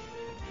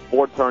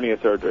 Sports hernia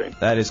surgery.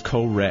 That is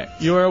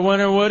correct. You're a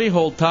winner, Woody.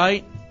 Hold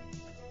tight.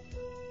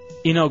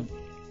 You know,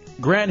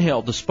 Grant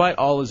Hill, despite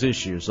all his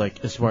issues,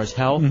 like as far as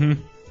health,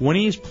 when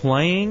he's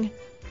playing,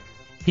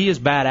 he is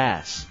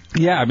badass.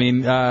 Yeah,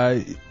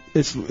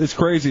 it's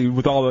crazy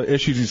with all the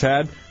issues he's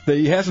had that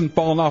he hasn't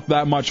fallen off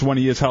that much when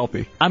he is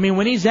healthy.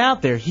 When he's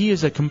out there, he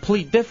is a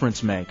complete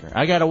difference maker.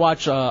 I got to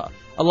watch a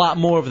lot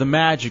more of the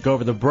Magic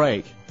over the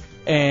break.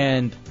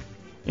 And,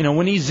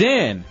 when he's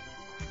in,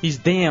 he's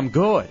damn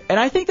good. And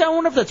I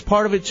wonder if that's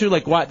part of it, too.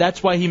 Like,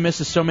 that's why he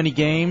misses so many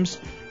games,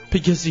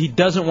 because he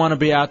doesn't want to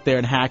be out there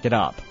and hack it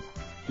up.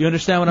 You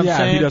understand what I'm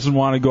saying? Yeah, he doesn't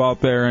want to go out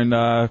there and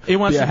be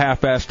a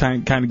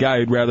half-assed kind of guy.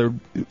 He'd rather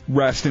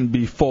rest and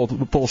be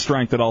full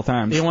strength at all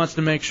times. He wants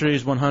to make sure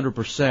he's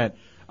 100%.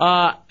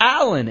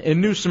 Alan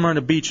in New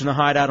Smyrna Beach in the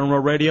Hideout on Row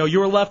Radio. You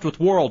were left with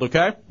World,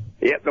 okay?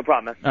 Yep, no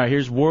problem. All right,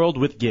 here's World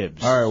with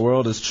Gibbs. All right,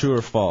 World is true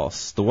or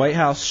false. The White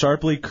House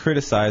sharply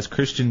criticized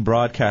Christian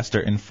broadcaster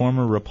and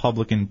former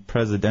Republican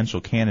presidential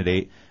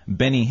candidate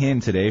Benny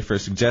Hinn today for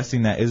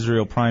suggesting that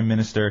Israel Prime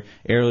Minister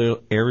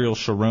Ariel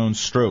Sharon's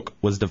stroke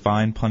was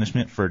divine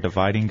punishment for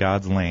dividing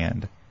God's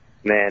land.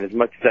 Man, as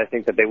much as I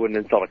think that they wouldn't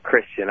insult a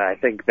Christian, I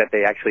think that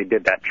they actually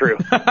did that true.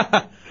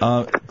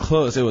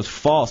 Close. It was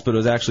false, but it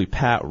was actually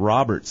Pat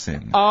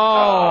Robertson.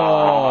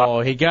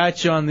 Oh, he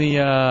got you on the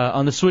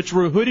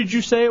switcheroo. Who did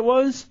you say it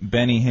was?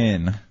 Benny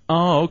Hinn.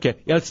 Oh, okay.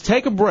 Yeah, let's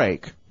take a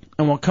break,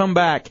 and we'll come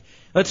back.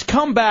 Let's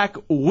come back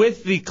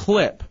with the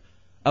clip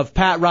of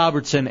Pat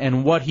Robertson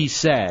and what he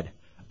said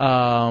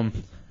about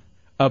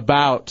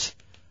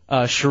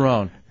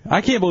Sharon.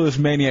 I can't believe this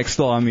maniac's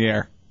still on the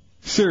air.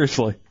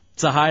 Seriously.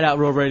 It's a Hideout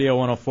Road Radio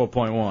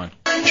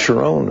 104.1.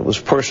 Sharon was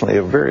personally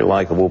a very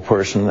likable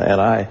person, and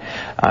I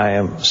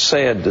am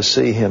sad to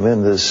see him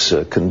in this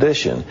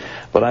condition.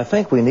 But I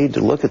think we need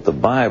to look at the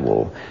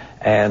Bible.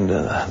 And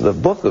the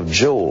book of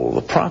Joel,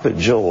 the prophet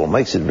Joel,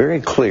 makes it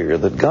very clear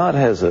that God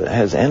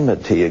has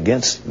enmity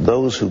against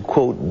those who,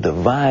 quote,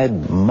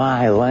 divide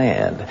my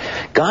land.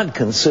 God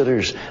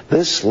considers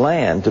this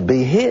land to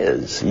be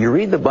his. You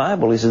read the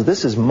Bible, he says,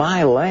 this is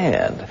my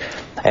land.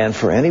 And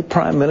for any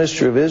prime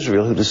minister of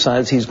Israel who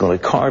decides he's going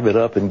to carve it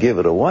up and give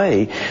it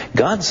away,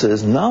 God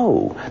says,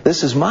 no,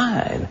 this is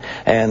mine.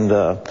 And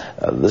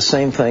the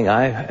same thing,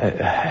 I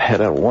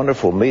had a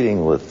wonderful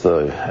meeting with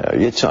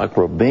Yitzhak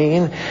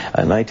Rabin in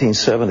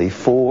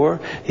 1974.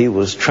 He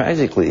was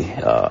tragically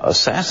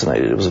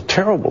assassinated. It was a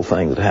terrible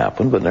thing that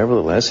happened, but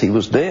nevertheless, he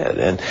was dead.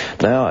 And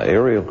now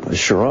Ariel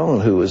Sharon,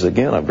 who is,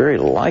 again, a very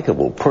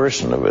likable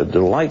person, a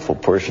delightful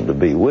person to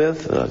be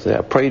with.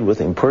 I prayed with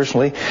him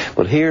personally,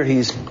 but here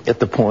he's at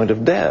the point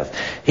of death.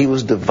 He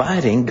was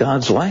dividing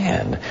God's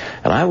land.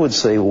 And I would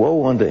say,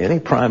 woe unto any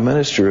prime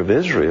minister of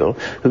Israel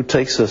who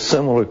takes a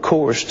similar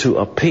course to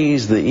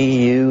appease the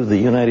EU, the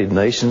United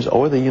Nations,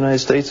 or the United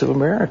States of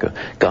America.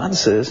 God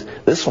says,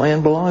 this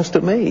land belongs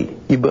to me.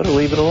 You better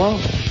leave it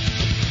alone.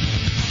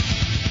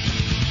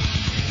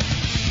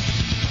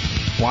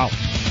 Wow.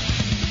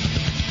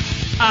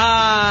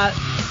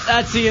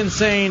 That's the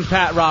insane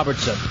Pat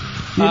Robertson.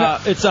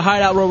 It's a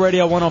Hideout Row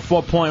Radio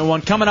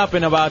 104.1. Coming up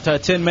in about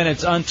 10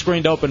 minutes,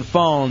 unscreened open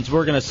phones.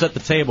 We're going to set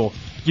the table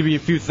give you a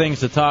few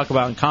things to talk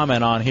about and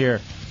comment on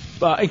here,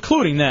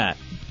 including that.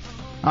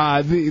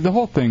 The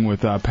whole thing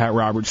with Pat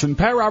Robertson.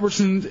 Pat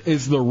Robertson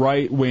is the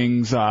right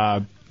wing's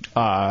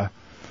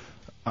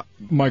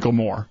Michael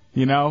Moore,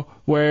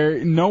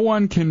 where no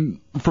one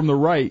from the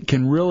right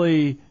can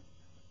really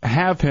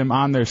have him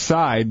on their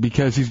side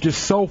because he's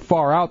just so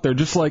far out there.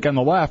 Just like on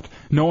the left,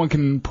 no one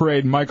can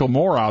parade Michael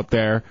Moore out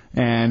there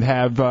and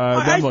have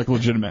them look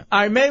legitimate.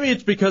 Maybe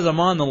it's because I'm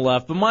on the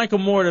left, but Michael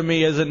Moore to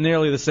me isn't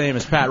nearly the same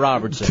as Pat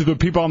Robertson. To the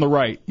people on the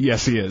right,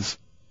 yes, he is.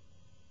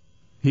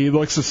 He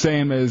looks the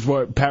same as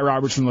what Pat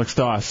Robertson looks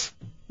to us.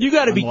 You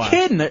got to be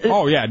kidding.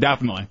 Oh, yeah,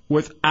 definitely.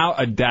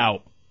 Without a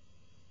doubt.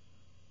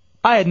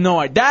 I had no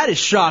idea. That is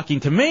shocking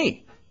to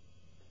me.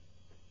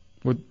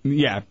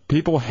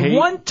 People hate...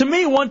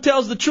 One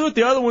tells the truth,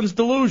 the other one's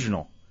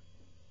delusional.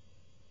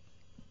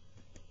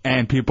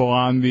 And people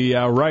on the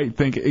right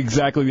think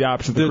exactly the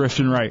opposite of the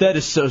Christian right. That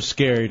is so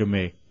scary to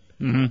me.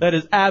 Mm-hmm. That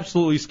is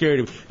absolutely scary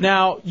to me.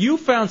 Now, you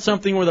found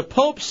something where the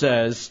Pope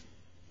says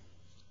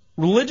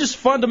religious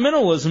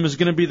fundamentalism is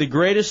going to be the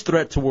greatest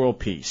threat to world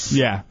peace.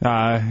 Yeah.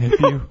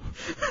 The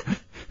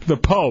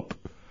Pope,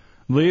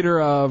 leader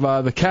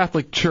of the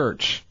Catholic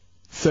Church,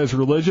 says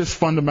religious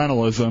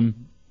fundamentalism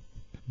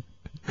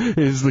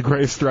is the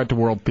greatest threat to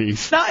world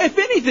peace. Now, if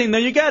anything, though,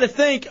 you got to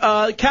think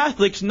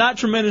Catholics not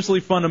tremendously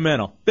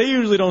fundamental. They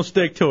usually don't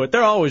stick to it.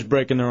 They're always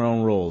breaking their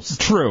own rules.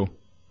 True,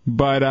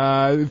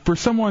 but for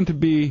someone to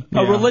be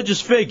a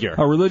religious figure,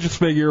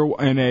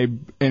 in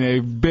a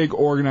big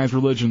organized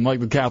religion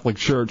like the Catholic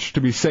Church,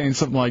 to be saying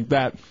something like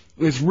that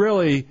is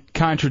really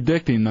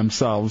contradicting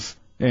themselves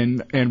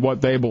in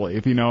what they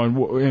believe,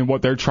 and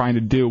what they're trying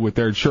to do with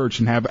their church,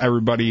 and have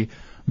everybody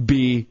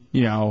be,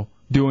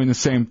 doing the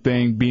same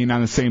thing, being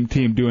on the same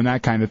team, doing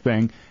that kind of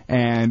thing,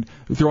 and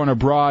throwing a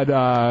broad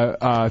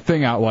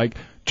thing out like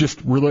just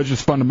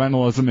religious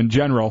fundamentalism in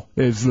general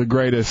is the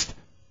greatest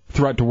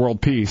threat to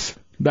world peace.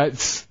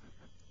 That's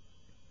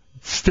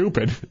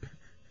stupid.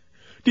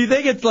 Do you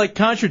think it's like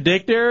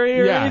contradictory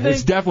or anything? Yeah,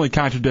 it's definitely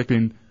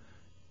contradicting.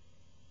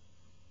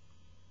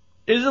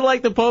 Is it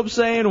like the Pope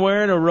saying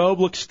wearing a robe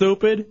looks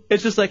stupid?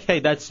 It's just like, hey,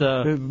 that's...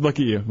 Look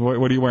at you.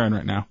 What are you wearing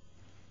right now?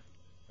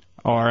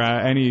 Or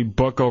any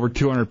book over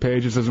 200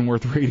 pages isn't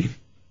worth reading.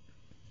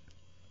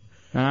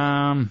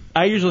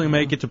 I usually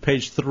make it to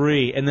page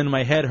 3, and then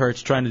my head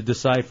hurts trying to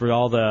decipher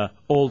all the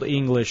Old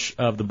English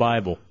of the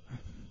Bible.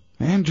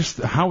 And just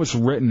how it's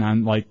written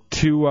on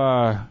two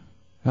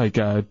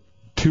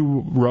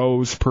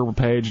rows per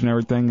page and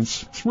everything.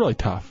 It's really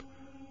tough.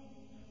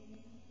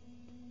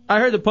 I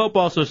heard the Pope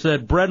also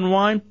said bread and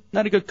wine,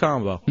 not a good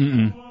combo.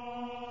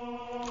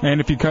 Mm-mm.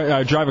 And if you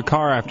drive a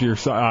car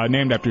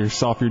named after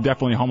yourself, you're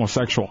definitely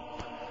homosexual.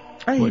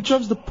 Hey, he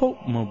drives the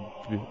Pope mobile.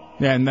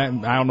 Yeah, and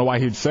I don't know why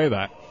he'd say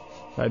that.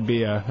 That'd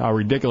be a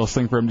ridiculous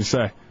thing for him to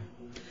say.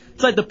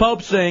 It's like the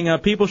Pope saying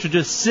people should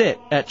just sit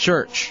at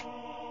church.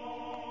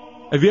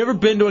 Have you ever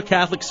been to a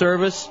Catholic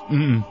service?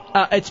 Mm-mm.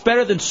 It's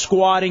better than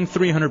squatting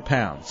 300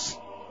 pounds.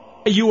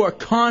 You are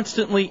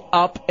constantly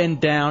up and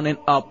down and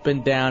up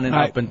and down and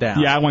up and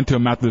down. Yeah, I went to a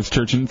Methodist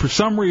church, and for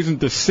some reason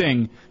to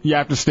sing, you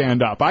have to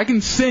stand up. I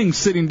can sing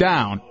sitting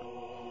down.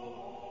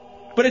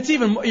 But it's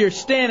you're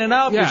standing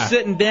up, You're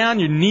sitting down,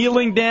 you're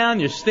kneeling down,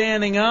 you're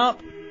standing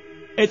up.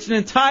 It's an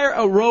entire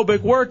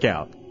aerobic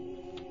workout.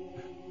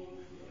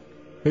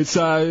 It's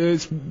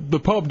the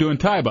Pope doing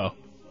Taibo.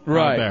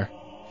 Right there.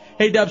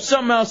 Hey, Dub,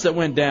 something else that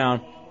went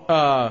down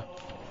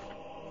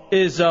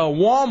is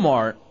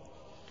Walmart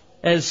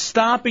as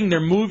stopping their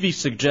movie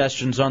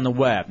suggestions on the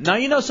web.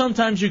 Now,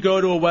 sometimes you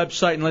go to a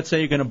website and let's say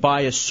you're going to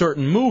buy a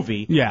certain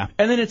movie. Yeah.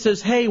 And then it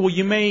says, hey, well,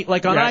 you may,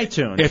 like on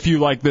iTunes. If you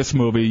like this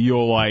movie,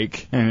 you'll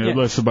like, and it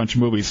lists a bunch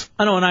of movies.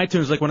 I know on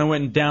iTunes, like when I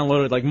went and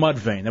downloaded like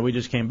Mudvayne that we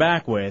just came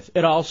back with,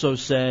 it also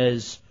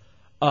says,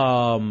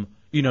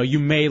 you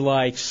may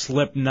like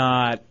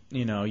Slipknot,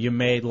 you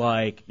may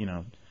like,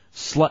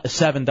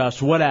 Seven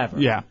Dust, whatever.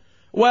 Yeah.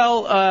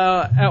 Well,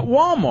 at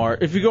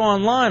Walmart, if you go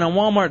online on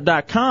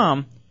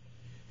Walmart.com,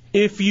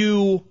 if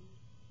you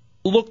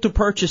look to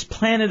purchase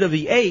Planet of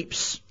the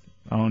Apes,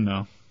 oh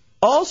no,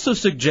 also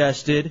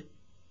suggested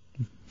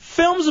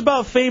films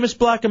about famous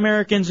black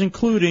Americans,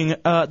 including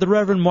the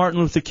Reverend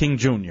Martin Luther King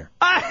Jr.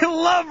 I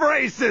love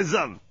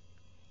racism!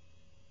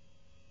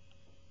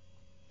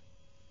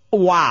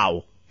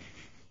 Wow.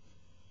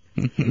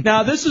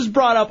 Now, this is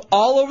brought up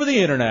all over the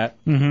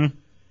internet, mm-hmm.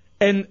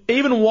 and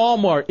even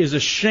Walmart is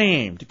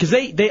ashamed, because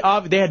they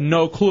had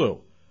no clue.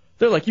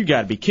 They're like, you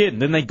got to be kidding.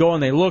 Then they go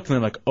and they look, and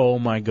they're like, oh,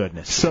 my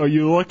goodness. So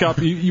you look up,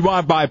 you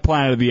want to buy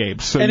Planet of the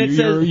Apes. So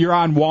you're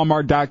on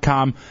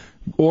Walmart.com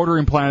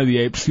ordering Planet of the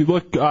Apes. You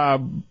look,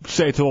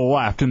 say, to the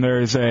left, and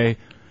there is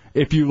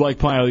if you like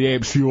Planet of the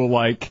Apes, you will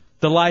like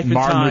the life and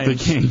Martin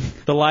Luther King.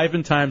 The life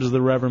and times of the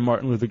Reverend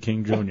Martin Luther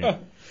King Jr.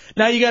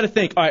 Now you got to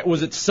think, all right,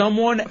 was it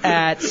someone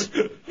at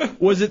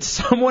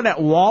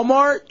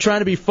Walmart trying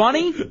to be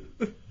funny?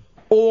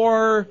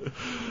 Or...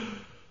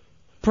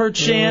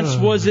 perchance,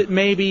 was it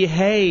maybe,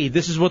 hey,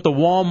 this is what the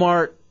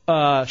Walmart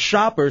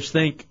shoppers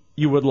think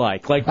you would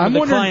like the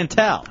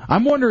clientele?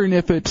 I'm wondering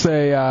if it's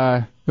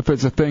If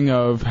it's a thing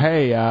of,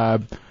 hey,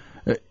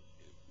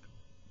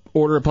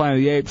 order a Planet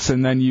of the Apes,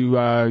 and then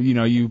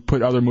you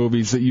put other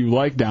movies that you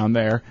like down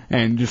there,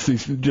 and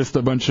just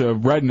a bunch of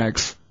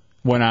rednecks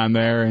went on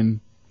there and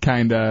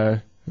kind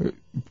of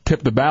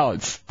tipped the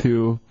ballots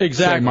to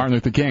say Martin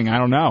Luther King. I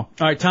don't know. All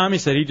right, Tommy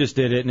said he just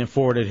did it, and it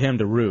forwarded him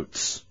to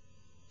Roots.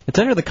 It's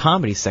under the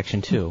comedy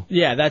section, too.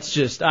 Yeah, that's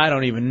just, I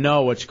don't even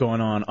know what's going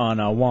on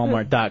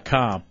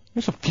Walmart.com.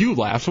 There's a few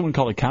laughs. I wouldn't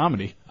call it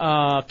comedy.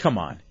 Come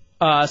on.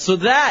 So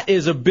that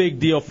is a big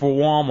deal for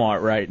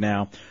Walmart right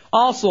now.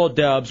 Also,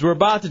 Dubs, we're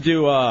about to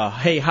do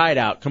Hey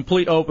Hideout,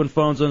 complete open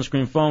phones,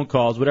 on-screen phone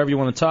calls, whatever you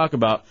want to talk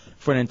about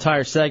for an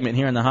entire segment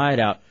here in the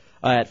Hideout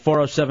at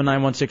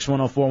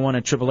 407-916-1041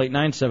 and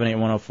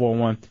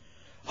 888-978-1041.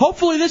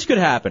 Hopefully this could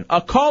happen.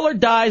 A caller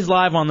dies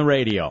live on the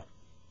radio.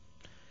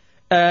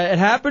 It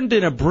happened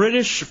in a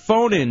British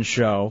phone-in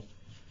show.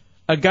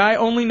 A guy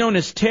only known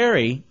as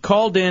Terry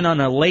called in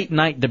on a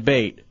late-night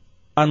debate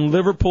on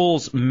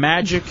Liverpool's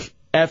Magic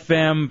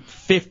FM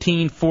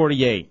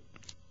 1548.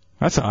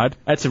 That's odd.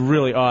 That's a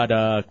really odd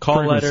call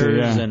frequency,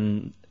 letters yeah.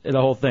 and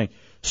the whole thing.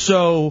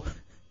 So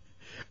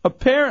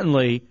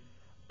apparently,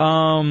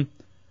 the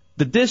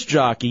disc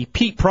jockey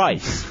Pete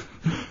Price.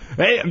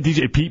 Hey, I'm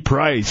DJ Pete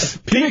Price.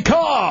 Give me a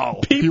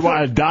call. You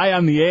want to die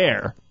on the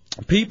air?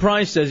 Pete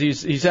Price says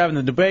he's having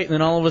the debate, and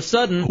then all of a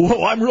sudden,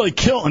 whoa, I'm really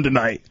killing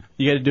tonight.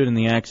 You got to do it in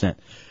the accent.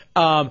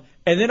 And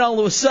then all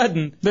of a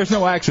sudden, there's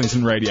no accents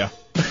in radio.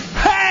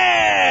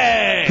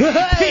 Hey,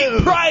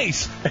 Pete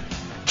Price.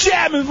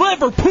 Jamming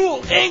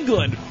Liverpool,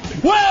 England.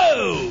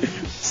 Whoa!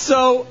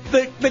 So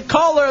the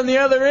caller on the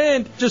other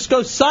end just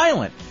goes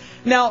silent.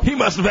 Now he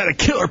must have had a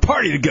killer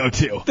party to go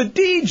to. The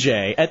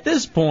DJ at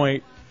this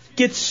point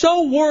gets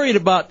so worried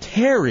about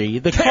Terry,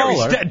 the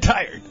caller, dead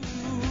tired,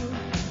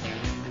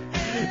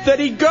 that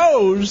he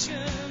goes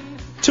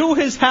to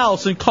his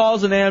house and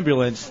calls an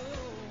ambulance,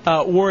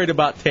 worried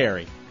about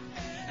Terry.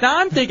 Now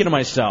I'm thinking to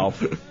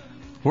myself,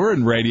 we're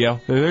in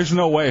radio. There's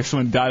no way if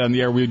someone died on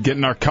the air, we'd get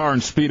in our car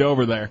and speed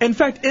over there. In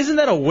fact, isn't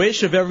that a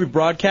wish of every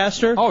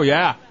broadcaster? Oh,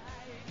 yeah.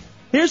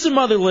 Here's some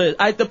other list.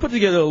 I put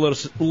together a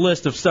little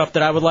list of stuff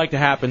that I would like to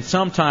happen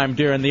sometime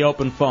during the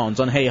open phones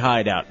on Hey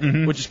Hideout,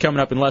 which is coming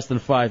up in less than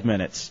 5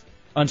 minutes.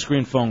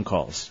 Unscreened phone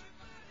calls.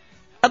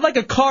 I'd like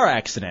a car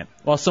accident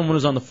while someone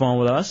is on the phone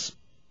with us.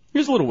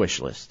 Here's a little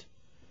wish list.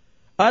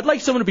 I'd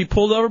like someone to be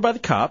pulled over by the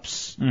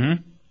cops.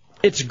 Mm-hmm.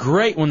 It's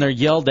great when they're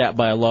yelled at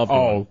by a loved one.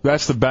 Oh,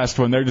 that's the best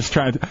one. They're just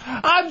trying to...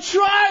 I'm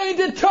trying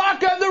to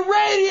talk on the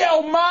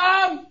radio,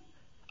 Mom!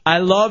 I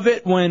love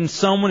it when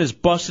someone is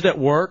busted at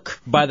work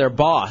by their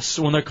boss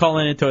when they're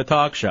calling into a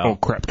talk show. Oh,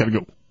 crap. Gotta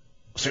go.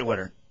 See you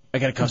later. I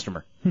got a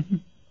customer.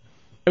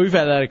 We've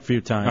had that a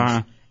few times.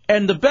 Uh-huh.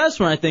 And the best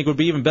one, I think, would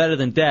be even better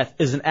than death,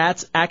 is an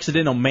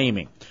accidental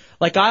maiming.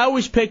 Like, I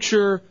always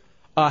picture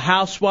a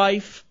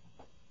housewife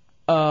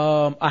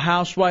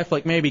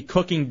like maybe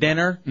cooking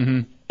dinner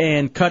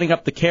and cutting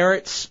up the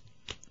carrots.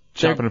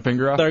 Chopping a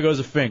finger off? There goes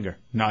a finger.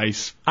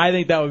 Nice. I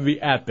think that would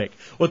be epic.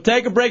 We'll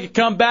take a break and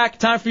come back.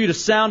 Time for you to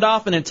sound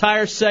off an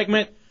entire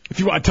segment. If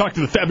you want to talk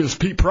to the fabulous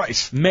Pete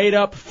Price. Made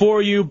up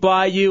for you,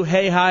 by you.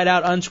 Hey,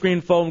 Hideout,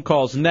 unscreened phone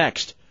calls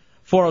next.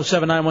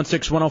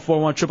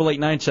 407-916-1041,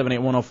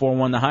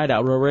 888-978-1041, the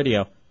Hideout, Real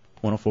Radio,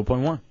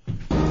 104.1.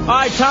 All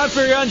right, time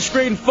for your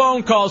unscreened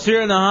phone calls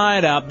here in the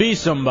Hideout. Be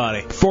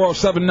somebody.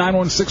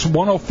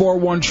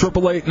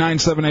 407-916-1041,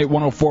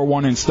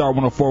 888-978-1041, and star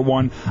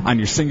 1041 on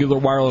your singular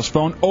wireless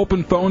phone.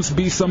 Open phones,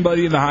 be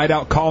somebody in the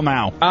Hideout. Call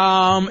now.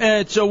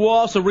 And so we'll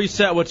also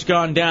reset what's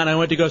gone down. I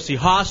went to go see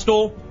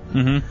Hostel.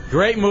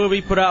 Great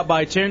movie put out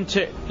by Quentin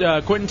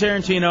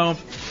Tarantino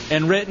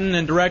and written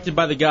and directed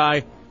by the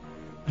guy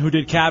who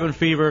did Cabin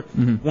Fever.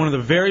 One of the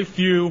very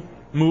few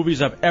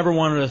movies I've ever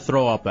wanted to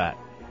throw up at.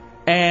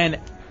 And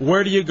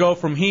where do you go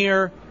from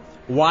here?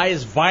 Why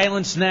is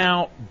violence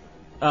now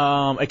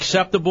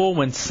acceptable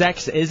when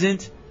sex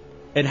isn't?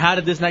 And how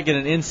did this not get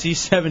an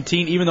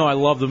NC-17, even though I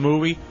love the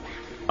movie?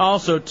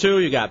 Also, too,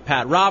 you got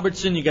Pat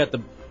Robertson, you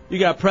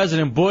got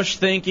President Bush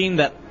thinking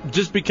that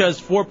just because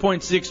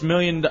 4.6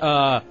 million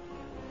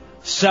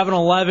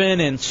 7-Eleven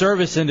and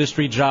service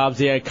industry jobs,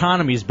 the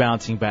economy's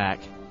bouncing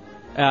back.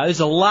 There's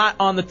a lot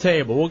on the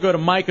table. We'll go to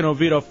Mike and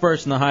Oviedo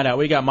first in the Hideout.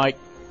 We got Mike.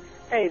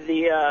 Hey,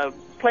 the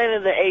Planet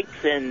of the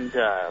Apes and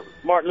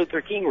Martin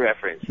Luther King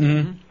reference.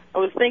 I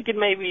was thinking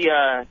maybe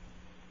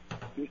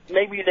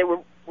they were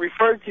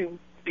referred to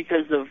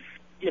because of,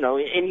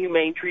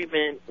 inhumane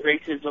treatment,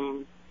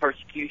 racism,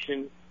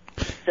 persecution,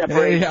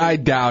 separation. I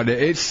doubt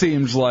it. It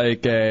seems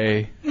like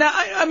a... No,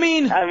 I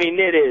mean,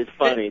 it is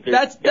funny.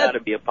 There's got to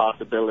be a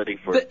possibility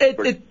for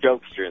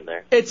jokester in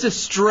there. It's a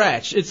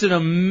stretch. It's an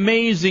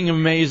amazing,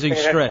 amazing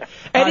stretch.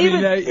 And you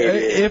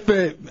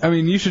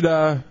should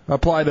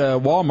apply to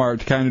Walmart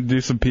to kind of do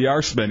some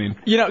PR spinning.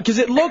 Because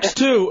it looks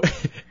too.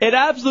 It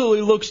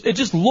absolutely looks. It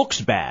just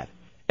looks bad.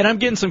 And I'm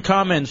getting some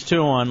comments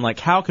too on like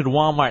how could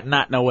Walmart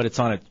not know what's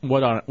on its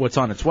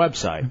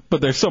website?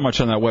 But there's so much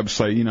on that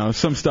website.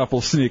 Some stuff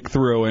will sneak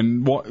through,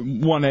 and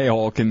one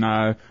a-hole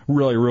can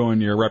really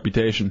ruin your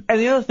reputation. And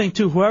the other thing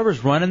too,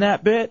 whoever's running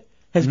that bit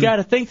has got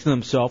to think to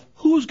themselves,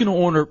 who's going to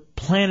order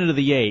Planet of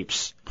the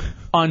Apes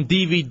on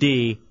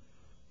DVD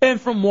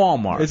and from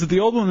Walmart? Is it the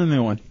old one or the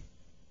new one?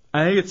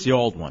 I think it's the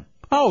old one.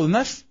 Oh, then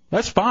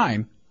that's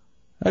fine.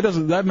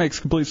 That makes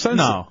complete sense.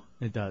 No,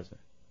 it doesn't.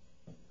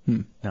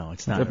 No,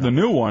 it's not. If the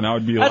new one, I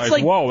would be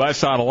like, whoa,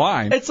 that's out of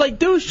line. It's like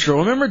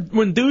Dustro. Remember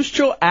when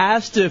Dustro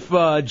asked if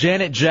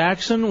Janet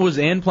Jackson was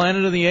in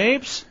Planet of the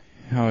Apes?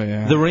 Oh,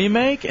 yeah. The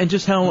remake, and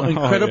just how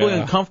incredibly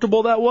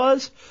uncomfortable that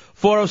was?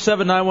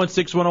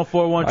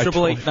 407-916-1041. I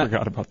totally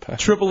forgot about that.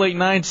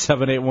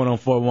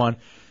 888-978-1041.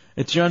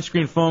 It's your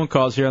on-screen phone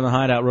calls here on the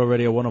Hideout, Row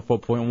Radio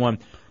 104.1.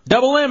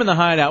 Double M in the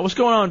Hideout. What's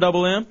going on,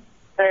 Double M?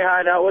 Hey,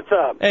 Hideout, what's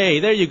up? Hey,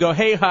 there you go.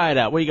 Hey,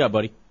 Hideout. What you got,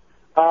 buddy?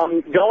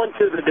 Going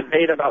to the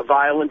debate about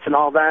violence and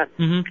all that,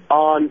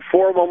 on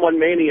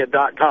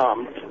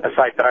 411mania.com, a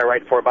site that I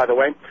write for, by the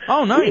way.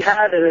 Oh, nice. We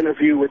had an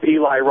interview with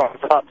Eli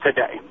Roth up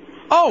today.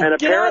 Oh, and get out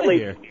of apparently,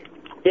 here.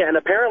 Yeah, and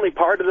apparently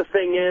part of the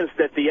thing is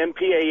that the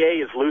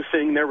MPAA is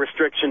loosening their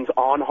restrictions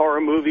on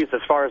horror movies as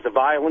far as the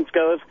violence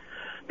goes,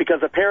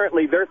 because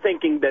apparently they're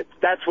thinking that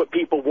that's what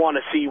people want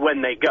to see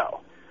when they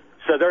go.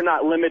 So they're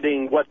not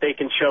limiting what they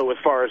can show as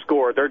far as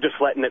gore. They're just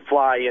letting it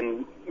fly,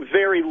 and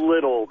very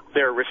little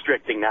they're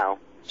restricting now.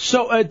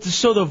 So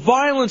the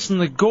violence and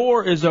the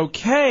gore is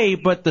okay,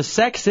 but the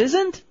sex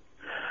isn't?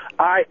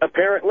 I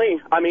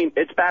mean,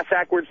 it's bass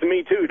backwards to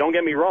me, too. Don't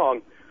get me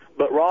wrong.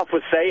 But Roth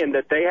was saying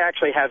that they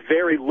actually have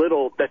very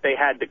little that they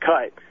had to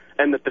cut,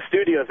 and that the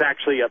studio is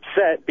actually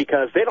upset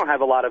because they don't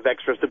have a lot of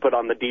extras to put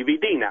on the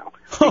DVD now,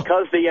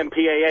 because the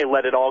MPAA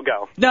let it all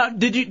go. Now,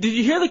 did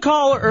you hear the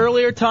caller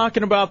earlier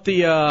talking about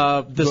the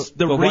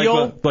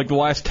reel? Like the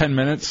last 10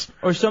 minutes?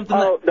 Or something?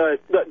 Oh, the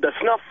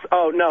snuff,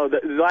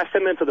 the last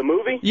 10 minutes of the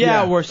movie?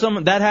 Yeah, where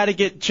that had to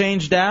get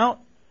changed out?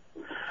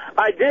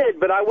 I did,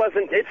 but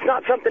it's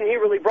not something he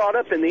really brought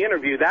up in the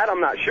interview. That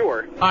I'm not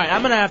sure. All right,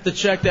 I'm going to have to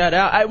check that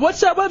out. What's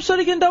that website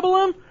again, Double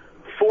M?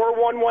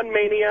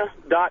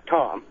 411mania.com.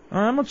 All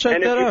right, I'm going to check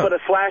that out. And if you put a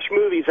slash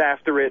movies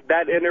after it,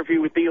 that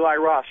interview with Eli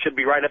Roth should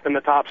be right up in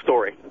the top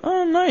story.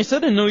 Oh, nice. I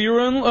didn't know you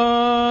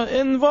were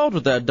involved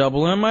with that,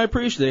 Double M. I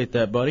appreciate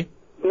that, buddy.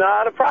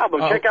 Not a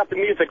problem. Check out the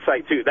music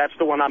site, too. That's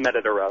the one I'm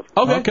editor of.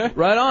 Okay.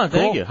 Right on.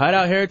 Thank you.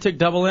 Hideout Heretic,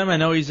 Double M. I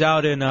know he's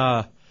out in,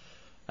 I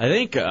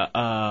think,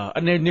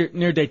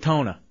 near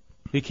Daytona.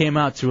 He came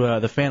out to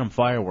the Phantom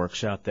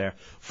Fireworks out there.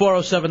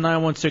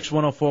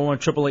 407-916-1041,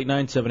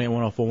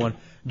 888-978-1041.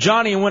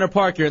 Johnny in Winter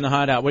Park, you're in the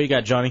Hideout. What you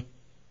got, Johnny?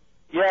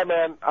 Yeah,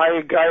 man,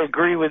 I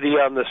agree with you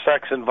on the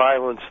sex and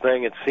violence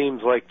thing. It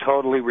seems like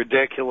totally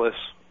ridiculous.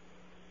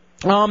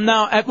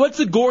 Now, what's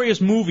the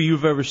goriest movie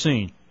you've ever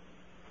seen?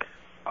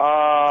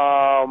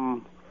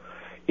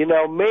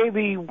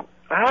 Maybe,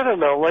 I don't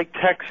know, like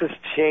Texas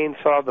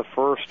Chainsaw, the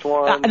first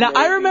one. Now,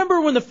 I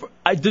remember when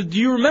do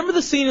you remember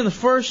the scene in the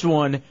first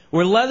one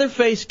where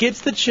Leatherface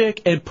gets the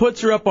chick and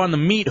puts her up on the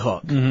meat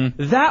hook?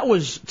 Mm-hmm. That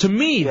was, to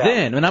me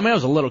then, and I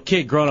was a little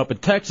kid growing up in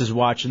Texas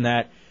watching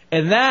that,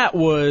 and that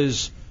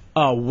was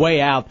way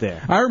out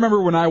there. I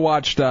remember when I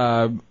watched,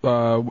 I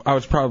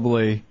was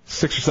probably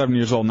 6 or 7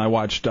 years old, and I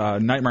watched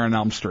Nightmare on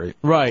Elm Street.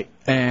 Right.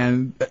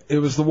 And it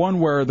was the one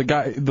where it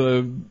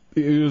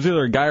was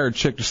either a guy or a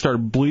chick just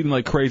started bleeding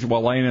like crazy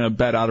while laying in a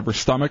bed out of her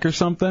stomach or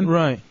something.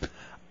 Right.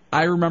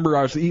 I remember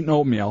I was eating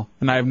oatmeal,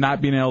 and I have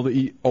not been able to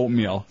eat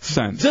oatmeal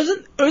since.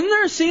 Isn't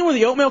there a scene where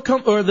the oatmeal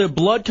or the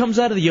blood comes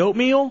out of the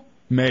oatmeal?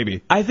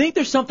 Maybe. I think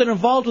there's something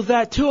involved with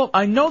that, too.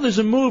 I know there's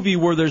a movie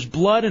where there's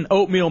blood and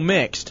oatmeal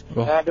mixed.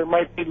 There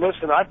might be.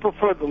 Listen, I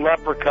prefer the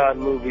Leprechaun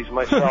movies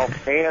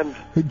myself. And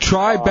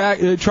try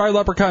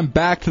Leprechaun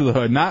Back to the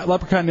Hood. Not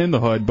Leprechaun in the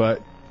Hood,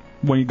 but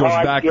when he goes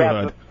back to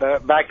the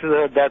Hood. Back to the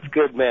Hood, that's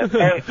good, man.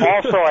 Hey,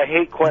 also, I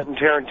hate Quentin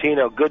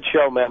Tarantino. Good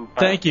show, man.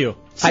 Thank you.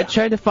 I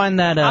tried to find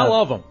that. I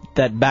love him.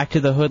 That Back to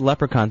the Hood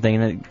Leprechaun thing,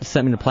 and it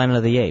sent me to Planet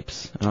of the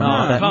Apes. I don't know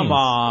what that come means.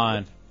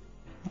 on.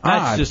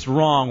 That's just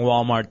wrong,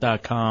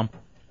 Walmart.com.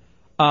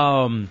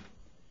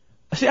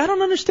 See, I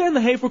don't understand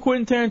the hate for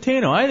Quentin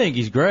Tarantino. I think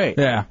he's great.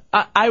 Yeah.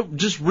 I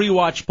just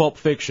rewatched Pulp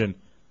Fiction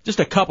just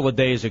a couple of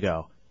days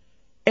ago,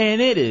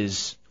 and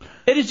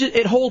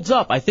it holds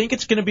up. I think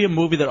it's going to be a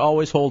movie that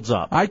always holds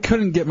up. I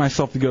couldn't get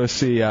myself to go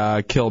see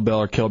Kill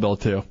Bill or Kill Bill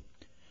 2.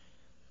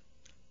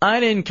 I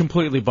didn't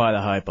completely buy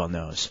the hype on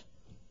those.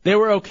 They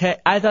were okay.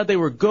 I thought they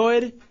were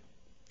good.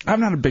 I'm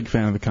not a big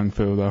fan of the Kung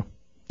Fu, though.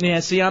 Yeah,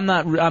 see, I'm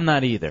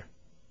not either.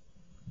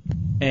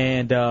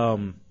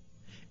 And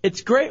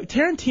it's great.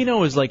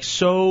 Tarantino is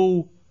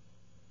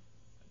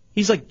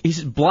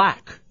he's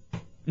black.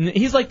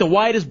 He's like the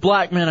whitest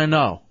black man I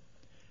know.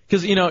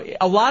 Because,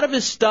 a lot of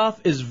his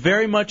stuff is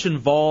very much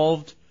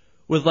involved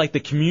with, like, the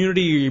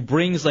community. He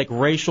brings, like,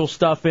 racial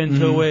stuff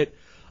into it.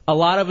 A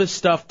lot of his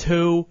stuff,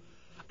 too.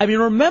 I mean,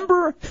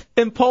 remember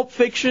in Pulp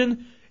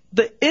Fiction,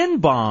 the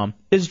N-bomb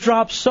is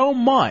dropped so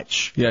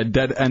much. Yeah,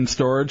 dead end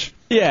storage.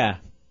 Yeah.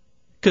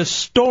 Because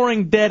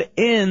storing dead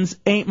ends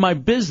ain't my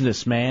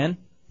business, man.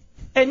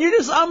 And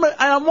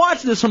I'm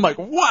watching this, I'm like,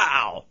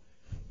 wow.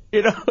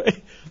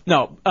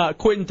 No,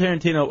 Quentin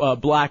Tarantino,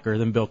 blacker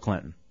than Bill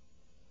Clinton.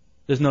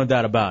 There's no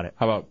doubt about it.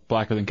 How about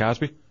blacker than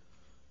Cosby?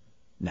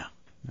 No.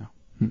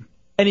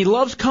 And he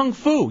loves kung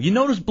fu. You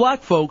notice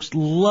black folks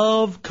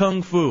love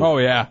kung fu. Oh,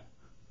 yeah.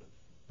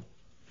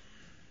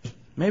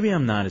 Maybe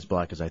I'm not as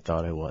black as I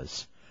thought I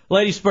was.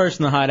 Ladies first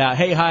in the Hideout.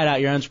 Hey,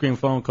 Hideout, your unscreened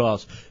phone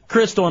calls.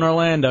 Crystal in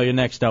Orlando, you're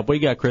next up. What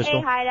you got, Crystal?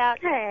 Hey, Hideout.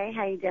 Hey,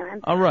 how you doing?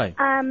 All right.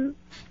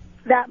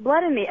 That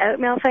blood in the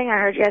oatmeal thing, I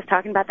heard you guys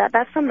talking about that.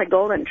 That's from The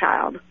Golden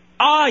Child.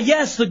 Ah,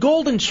 yes, The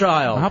Golden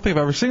Child. I don't think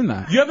I've ever seen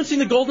that. You haven't seen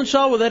The Golden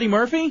Child with Eddie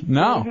Murphy?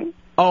 No. Mm-hmm.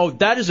 Oh,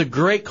 that is a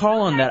great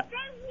call on that.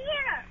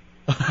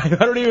 I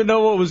don't even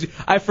know what was.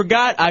 I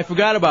forgot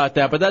about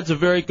that, but that's a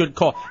very good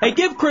call. Hey,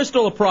 give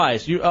Crystal a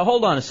prize. You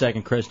hold on a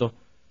second, Crystal.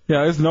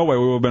 Yeah, there's no way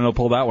we would have been able to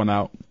pull that one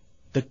out.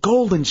 The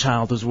Golden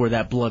Child is where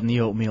that blood in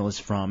the oatmeal is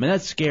from, and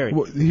that's scary.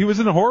 He was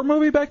in a horror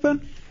movie back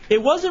then?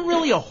 It wasn't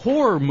really a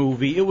horror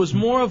movie. It was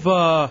more of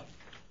a.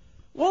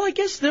 Well, I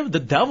guess the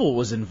devil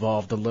was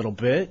involved a little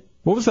bit.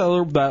 What was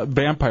that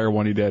vampire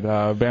one he did?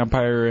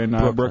 Vampire in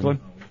Brooklyn?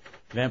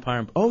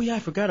 Vampire. Oh, yeah, I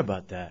forgot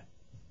about that.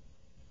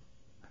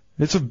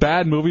 It's a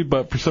bad movie,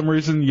 but for some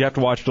reason you have to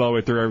watch it all the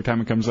way through every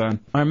time it comes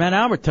on. Our man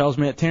Albert tells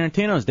me that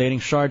Tarantino's dating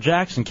Shar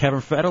Jackson, Kevin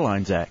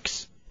Federline's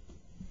ex.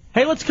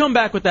 Hey, let's come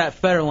back with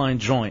that Federline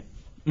joint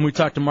when we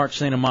talk to Mark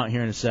St. Amant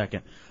here in a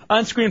second.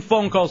 Unscreened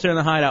phone calls here in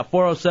the Hideout,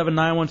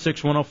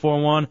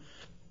 407-916-1041.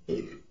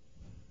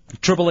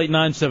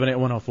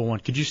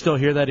 888-978-1041. Could you still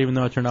hear that even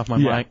though I turned off my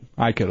mic?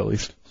 I could at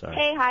least. Sorry.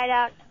 Hey,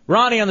 Hideout.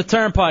 Ronnie on the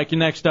Turnpike, you're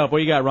next up. What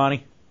you got,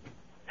 Ronnie?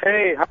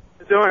 Hey, how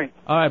you doing?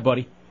 All right,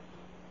 buddy.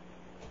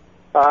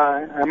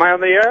 Am I on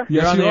the air?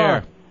 You're on the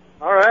air.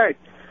 All right.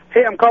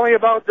 Hey, I'm calling you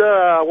about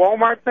the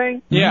Walmart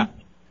thing. Yeah.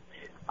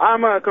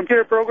 I'm a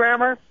computer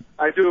programmer.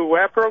 I do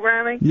web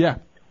programming. Yeah.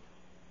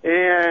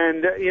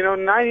 And,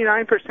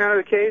 99% of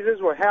the cases,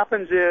 what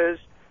happens is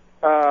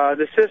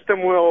the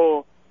system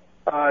will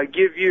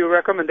give you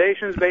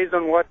recommendations based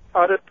on what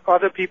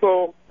other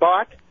people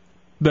bought.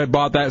 That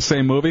bought that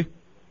same movie?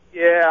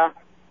 Yeah.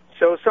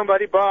 So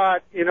somebody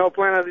bought,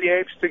 Planet of the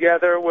Apes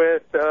together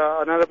with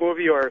another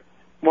movie or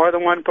more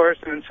than one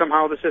person, and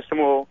somehow the system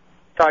will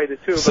tie the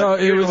two. So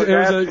but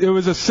it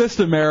was a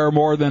system error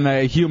more than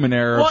a human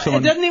error. Well,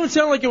 it doesn't even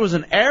sound like it was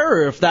an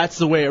error if that's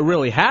the way it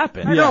really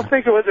happened. I don't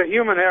think it was a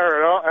human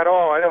error at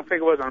all. I don't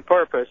think it was on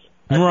purpose.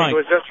 I think it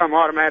was just some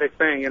automatic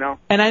thing,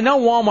 And I know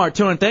Walmart,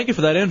 too, and thank you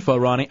for that info,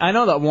 Ronnie. I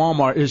know that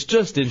Walmart is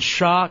just in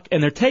shock,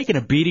 and they're taking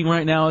a beating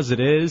right now as it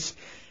is,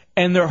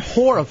 and they're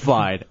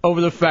horrified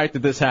over the fact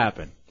that this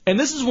happened. And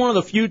this is one of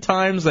the few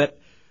times that,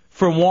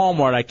 for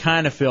Walmart, I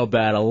kind of feel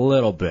bad a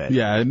little bit.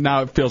 Yeah,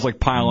 now it feels like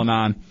piling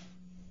on.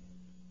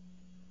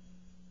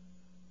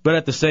 But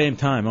at the same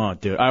time, oh,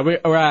 dude,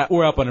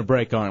 we're up on a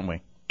break, aren't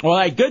we? All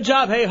right, good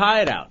job, hey,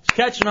 Hideout. It's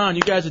catching on.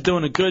 You guys are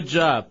doing a good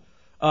job.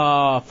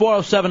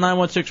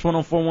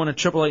 407-916-1041 and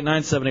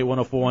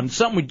 888-978-1041.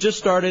 Something we just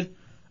started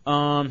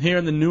here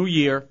in the new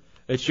year.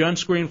 It's your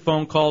unscreened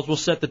phone calls. We'll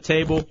set the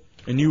table,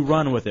 and you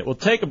run with it. We'll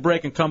take a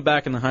break and come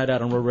back in the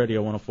Hideout on Road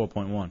Radio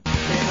 104.1. All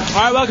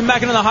right, welcome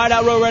back into the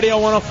Hideout Road Radio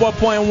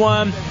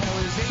 104.1.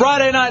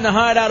 Friday night in the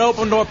Hideout,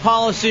 open door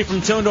policy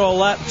from 10 to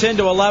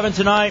 11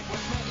 tonight.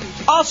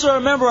 Also,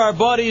 remember our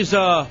buddies,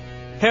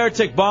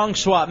 Heretic Bong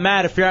Swap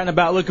Matt, if you're out and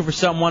about looking for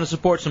something, want to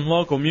support some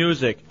local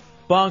music.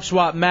 Bong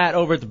Swap Matt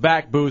over at the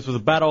back booth with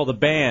about all the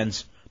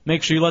bands.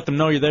 Make sure you let them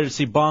know you're there to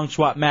see Bong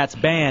Swap Matt's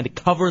band,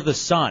 Cover the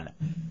Sun.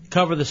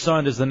 Cover the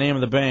Sun is the name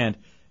of the band,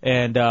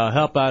 and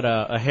help out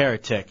a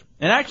heretic.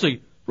 And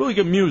actually, really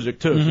good music,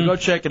 too, so go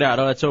check it out.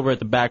 Oh, that's over at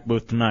the back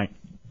booth tonight.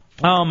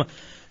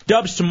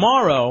 Dubs,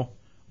 tomorrow,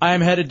 I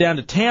am headed down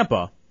to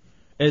Tampa,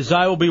 as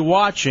I will be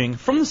watching,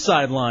 from the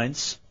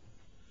sidelines,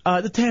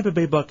 the Tampa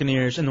Bay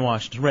Buccaneers and the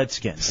Washington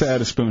Redskins.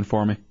 Add a spoon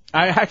for me.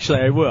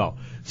 I will.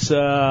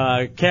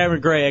 So, Cameron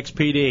Gray,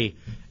 XPD,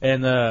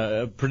 and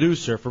the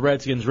producer for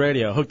Redskins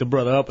Radio hooked the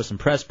brother up with some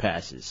press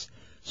passes.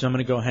 So I'm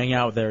going to go hang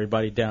out with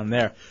everybody down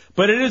there.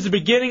 But it is the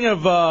beginning of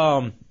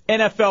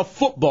NFL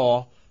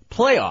football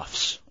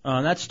playoffs.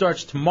 That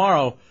starts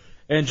tomorrow.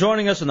 And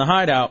joining us in the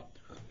Hideout,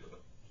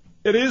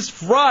 it is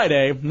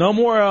Friday. No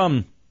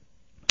more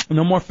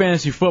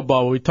fantasy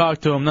football. But we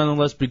talked to him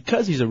nonetheless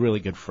because he's a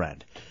really good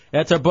friend.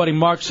 That's our buddy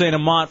Mark St.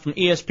 Amant from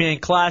ESPN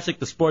Classic,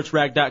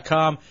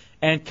 thesportsrag.com,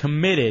 and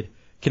Committed,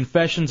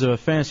 Confessions of a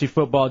Fantasy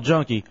Football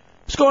Junkie.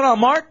 What's going on,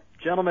 Mark?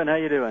 Gentlemen, how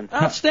you doing?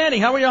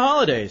 Outstanding. How were your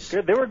holidays?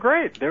 Good. They were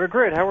great.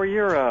 How were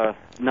your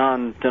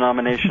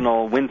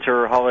non-denominational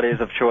winter holidays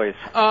of choice?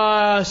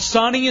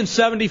 Sunny and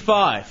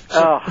 75.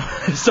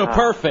 So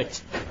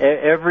perfect.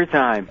 Every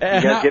time. You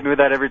guys get me with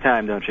that every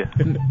time, don't you?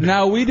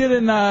 Now, we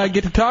didn't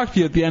get to talk to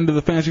you at the end of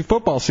the fantasy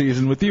football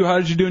season with you. How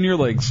did you do in your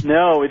leagues?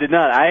 No, we did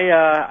not.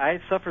 I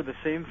suffered the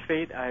same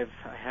fate I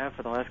have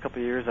for the last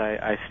couple of years.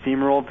 I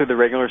steamrolled through the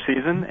regular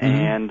season,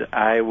 and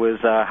I was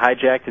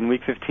hijacked in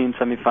Week 15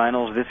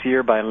 semifinals this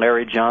year by Larry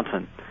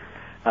Johnson.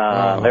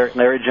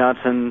 Larry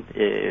Johnson,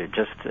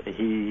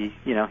 he's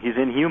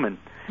inhuman.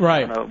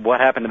 Right. I don't know what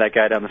happened to that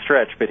guy down the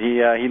stretch, but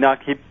he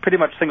pretty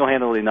much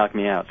single-handedly knocked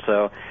me out.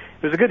 So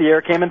it was a good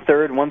year. Came in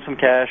third, won some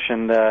cash,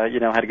 and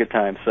had a good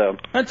time. So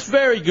that's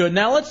very good.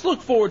 Now let's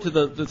look forward to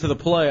the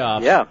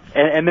playoffs. Yeah,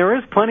 and there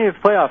is plenty of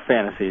playoff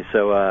fantasy.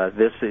 So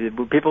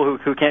people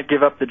who can't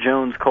give up the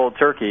Jones cold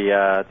turkey,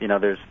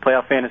 there's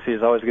playoff fantasy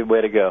is always a good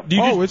way to go.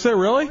 Is there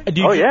really?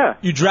 Yeah.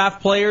 You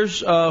draft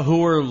players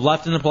who are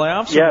left in the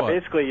playoffs? Yeah,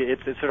 basically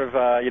it's sort of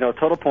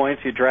total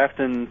points. You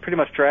pretty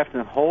much draft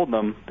and hold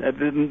them.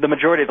 The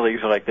majority of the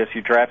leagues are like this.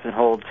 You draft and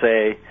hold,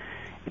 say,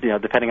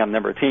 depending on the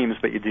number of teams,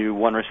 but you do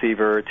one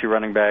receiver, two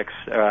running backs.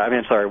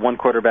 One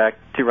quarterback,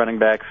 two running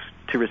backs,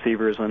 two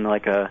receivers, and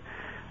like a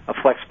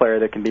flex player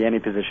that can be any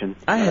position.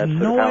 I had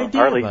no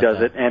idea. Our league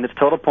does it, and it's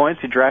total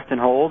points. You draft and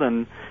hold,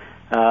 and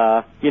you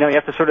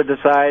have to sort of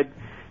decide: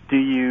 do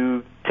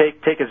you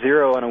take a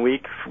zero on a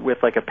week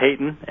with like a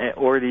Peyton,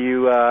 or do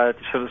you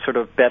sort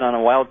of bet on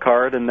a wild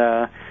card and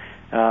that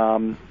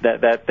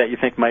you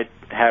think might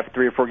have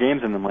 3 or 4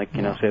 games in them, like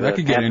say that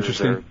could get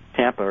Panthers interesting. or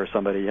Tampa or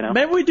somebody,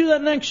 Maybe we do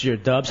that next year,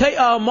 Dubs. Hey,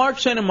 Mark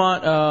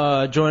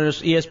Santamont joined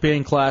us,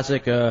 ESPN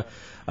Classic,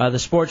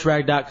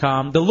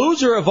 thesportsrag.com. The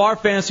loser of our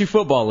fantasy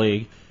football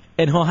league,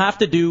 and he'll have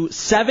to do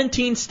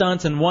 17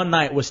 stunts in one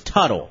night, was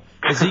Tuttle,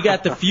 because he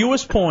got the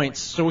fewest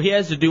points, so he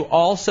has to do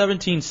all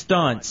 17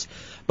 stunts.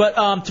 But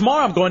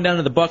tomorrow I'm going down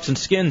to the Bucks and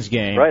Skins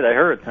game. Right, I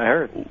heard.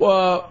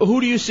 Who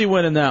do you see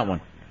winning that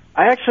one?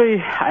 I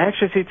actually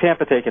see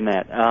Tampa taking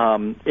that.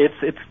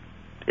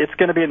 It's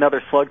going to be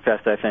another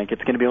slugfest, I think.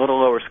 It's going to be a little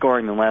lower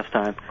scoring than last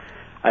time,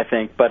 I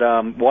think. But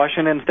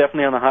Washington's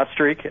definitely on the hot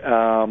streak,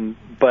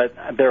 but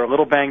they're a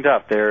little banged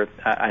up.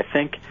 I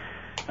think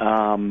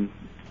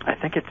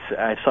it's.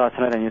 I saw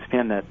tonight on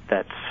ESPN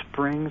that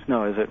Springs.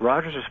 No, is it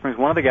Rogers or Springs?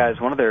 One of the guys,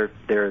 one of their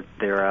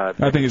I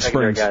think it's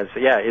Springs. Guys,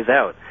 is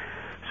out.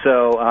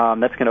 So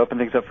that's going to open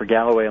things up for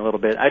Galloway a little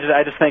bit.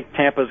 I just think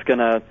Tampa's going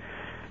to.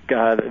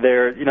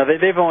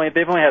 They've only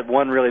had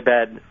one really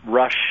bad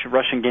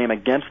rushing game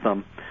against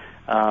them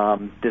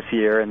this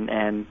year,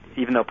 and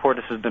even though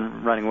Portis has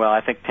been running well,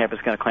 I think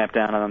Tampa's going to clamp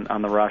down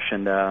on the rush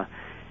and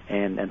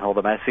hold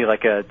them. I see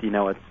like a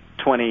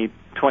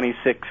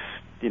 26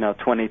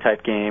 20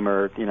 type game,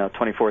 or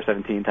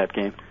 24-17 type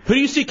game. Who do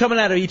you see coming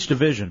out of each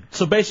division?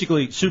 So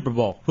basically Super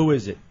Bowl. Who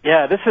is it?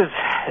 Yeah, the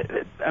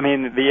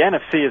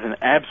NFC is an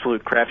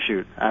absolute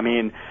crapshoot.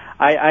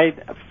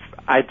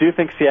 I do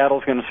think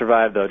Seattle's going to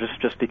survive, though,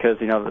 just because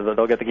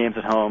they'll get the games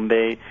at home.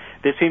 They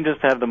seem just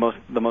to have the most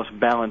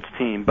balanced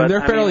team. But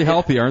they're fairly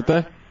healthy, aren't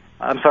they?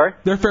 I'm sorry?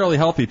 They're fairly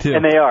healthy too.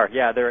 And they are.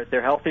 Yeah,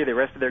 they're healthy. They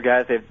rested their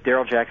guys. They have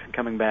Darryl Jackson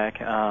coming back.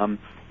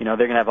 They're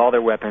going to have all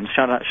their weapons.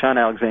 Sean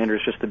Alexander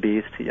is just a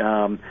beast.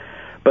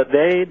 But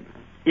they,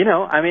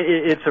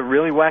 it's a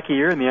really wacky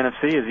year in the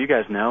NFC, as you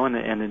guys know,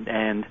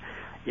 and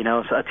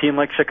so a team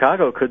like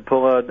Chicago could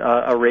pull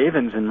a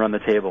Ravens and run the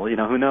table.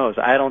 Who knows?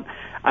 I don't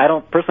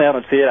personally. I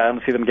don't see it. I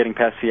don't see them getting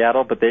past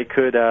Seattle, but they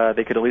could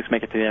at least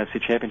make it to the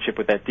NFC Championship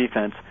with that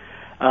defense.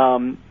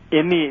 In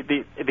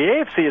the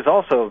AFC is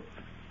also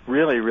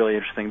really, really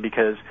interesting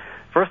because,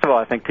 first of all,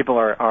 I think people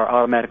are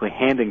automatically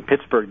handing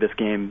Pittsburgh this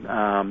game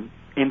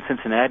in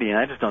Cincinnati, and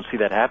I just don't see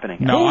that happening.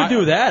 Who would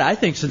do that? I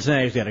think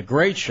Cincinnati's got a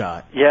great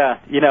shot. Yeah,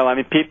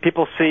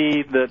 people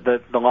see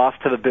the loss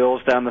to the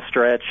Bills down the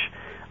stretch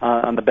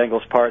on the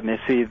Bengals' part, and they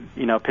see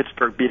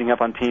Pittsburgh beating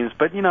up on teams.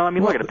 But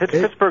look at it.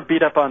 Pittsburgh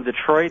beat up on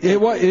Detroit.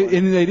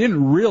 And they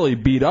didn't really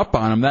beat up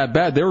on them that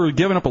bad. They were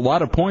giving up a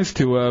lot of points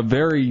to a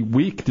very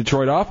weak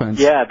Detroit offense.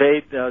 Yeah,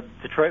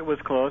 Detroit was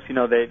close.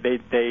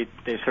 They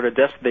sort of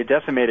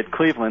decimated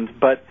Cleveland.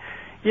 But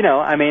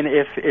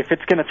if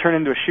it's going to turn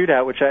into a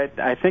shootout, which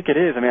I think it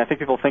is. I think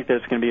people think that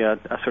it's going to be a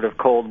sort of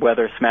cold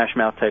weather smash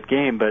mouth type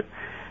game, but.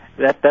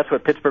 That's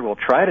what Pittsburgh will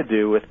try to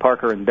do with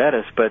Parker and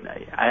Bettis, but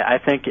I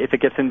think if it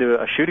gets into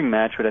a shooting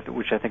match,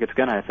 which I think it's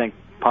going to, I think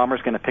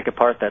Palmer's going to pick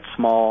apart that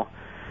small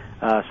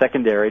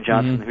secondary.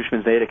 Johnson,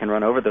 Hushman, Zeta can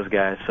run over those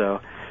guys. So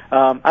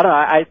I don't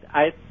know.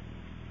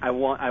 I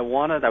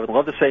would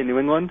love to say New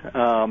England,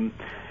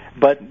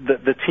 but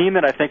the team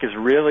that I think is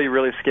really,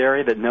 really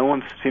scary that no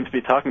one seems to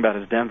be talking about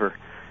is Denver.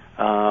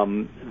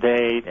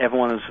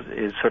 Everyone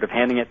is sort of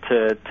handing it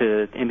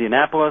to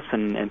Indianapolis,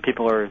 and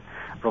people are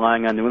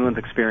relying on New England's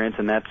experience,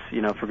 and that's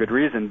for good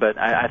reason. But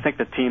I think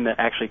the team that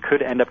actually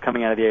could end up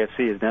coming out of the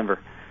AFC is Denver.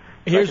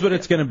 Here's what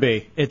it's going to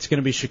be. It's going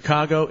to be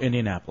Chicago,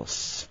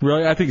 Indianapolis.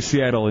 Really? I think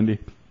Seattle, Indy.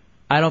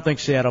 I don't think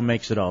Seattle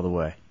makes it all the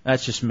way.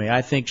 That's just me.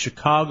 I think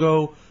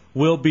Chicago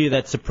will be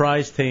that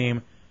surprise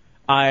team.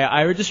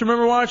 I just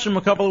remember watching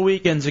them a couple of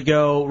weekends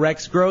ago.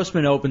 Rex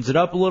Grossman opens it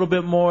up a little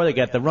bit more. They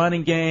got the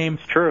running game.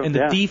 It's true, and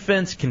the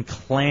defense can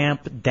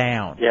clamp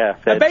down. Yeah.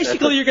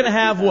 Basically, you're going to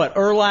have,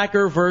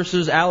 Urlacher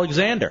versus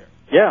Alexander.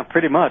 Yeah,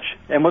 pretty much.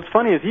 And what's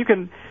funny is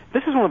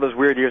this is one of those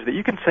weird years that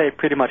you can say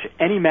pretty much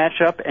any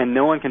matchup and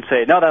no one can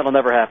say, no, that'll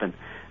never happen.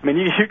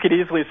 You could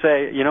easily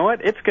say, you know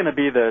what, it's going to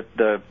be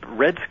the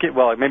Redskins,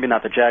 well, maybe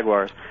not the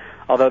Jaguars,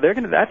 although I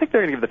think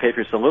they're going to give the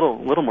Patriots a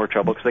little more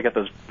trouble because they got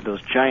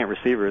those giant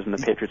receivers and the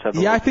Patriots have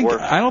the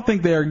worst. I don't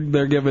think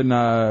they're giving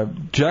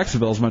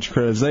Jacksonville as much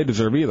credit as they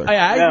deserve either.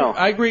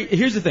 I agree.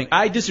 Here's the thing.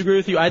 I disagree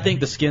with you. I think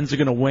the Skins are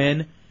going to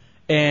win,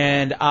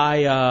 and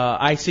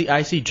I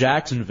see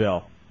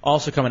Jacksonville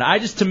also coming.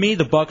 To me,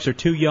 the Bucks are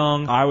too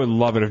young. I would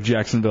love it if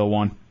Jacksonville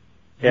won.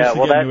 Yeah, Just to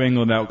well, get that- New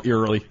England out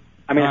early.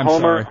 I mean, I'm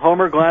Homer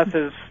sorry.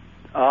 glasses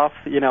off.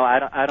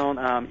 I don't.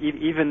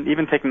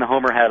 Even taking the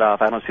Homer hat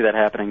off, I don't see that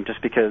happening.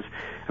 Just because,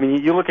 I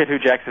mean, you look at who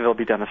Jacksonville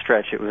beat down the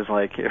stretch. It was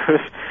like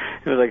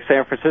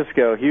San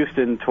Francisco,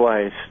 Houston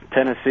twice,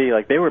 Tennessee.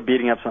 Like they were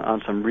beating up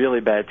on some really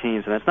bad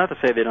teams. And that's not to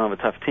say they don't have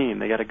a tough team.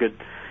 They got a good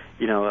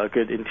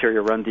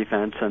interior run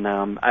defense. And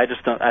I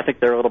think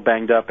they're a little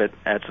banged up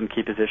at some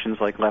key positions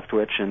like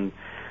Leftwich, and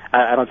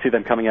I don't see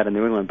them coming out of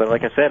New England. But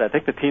like I said, I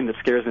think the team that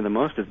scares me the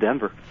most is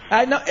Denver.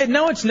 I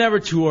know it's never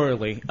too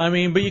early. I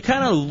mean, but you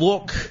kind of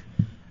look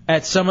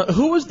at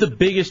who was the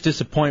biggest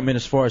disappointment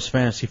as far as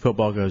fantasy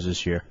football goes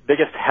this year?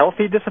 Biggest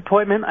healthy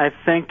disappointment, I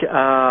think.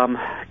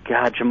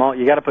 Jamal.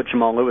 You got to put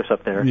Jamal Lewis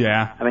up there.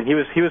 Yeah. I mean, he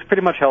was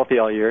pretty much healthy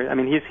all year. I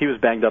mean, he was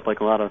banged up like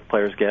a lot of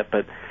players get,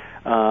 but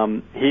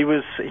he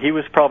was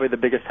probably the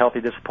biggest healthy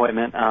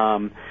disappointment.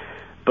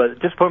 But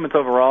disappointments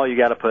overall, you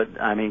got to put.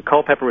 I mean,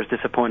 Culpepper was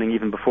disappointing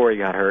even before he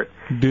got hurt.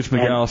 Deuce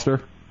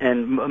McAllister.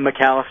 And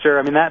McAllister,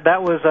 I mean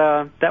that was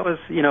a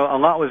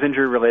lot was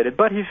injury related,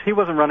 but he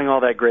wasn't running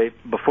all that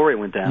great before he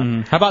went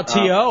down. How about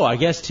T.O.? I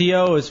guess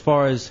T.O. as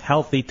far as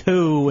healthy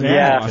too.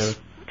 Yeah.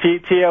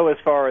 T.O. as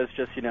far as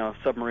just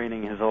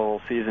submarining his whole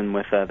season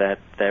with that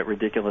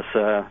ridiculous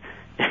it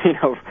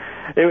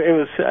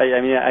was.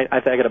 I mean,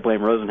 I got to blame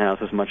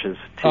Rosenhaus as much as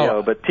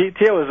T.O. But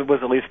T.O. was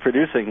at least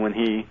producing when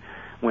he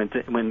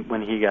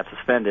when he got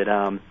suspended.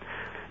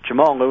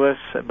 Jamal Lewis,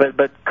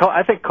 but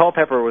I think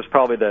Culpepper was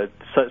probably the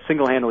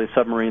single-handedly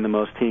submarine the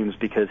most teams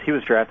because he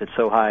was drafted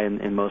so high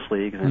in most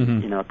leagues,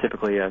 and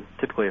typically a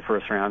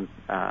first round,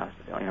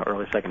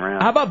 early second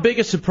round. How about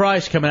biggest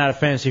surprise coming out of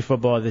fantasy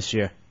football this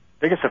year?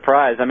 Biggest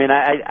surprise. I mean,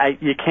 I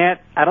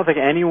don't think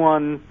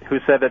anyone who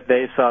said that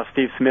they saw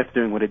Steve Smith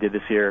doing what he did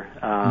this year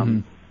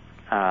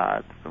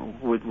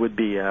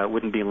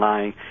wouldn't be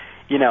lying.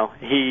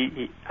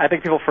 I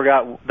think people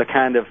forgot the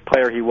kind of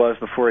player he was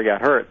before he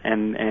got hurt,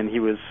 and he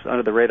was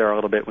under the radar a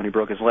little bit when he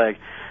broke his leg.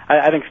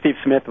 I think Steve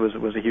Smith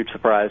was a huge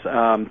surprise.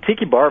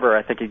 Tiki Barber,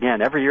 I think,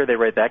 again, every year they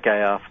write that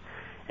guy off,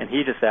 and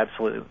he just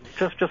absolutely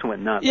just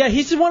went nuts. Yeah,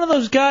 he's one of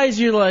those guys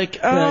you're like,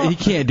 oh. He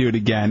can't do it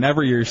again.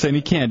 Every year you're saying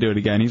he can't do it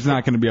again. He's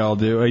not going to be able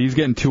to do it. He's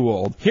getting too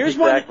old. Here's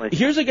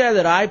a guy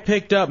that I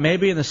picked up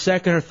maybe in the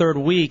second or third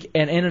week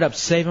and ended up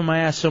saving my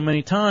ass so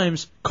many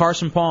times,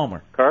 Carson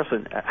Palmer.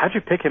 Carson, how'd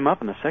you pick him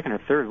up in the second or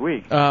third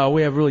week?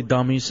 We have really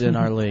dummies in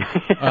our league.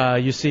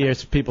 You see,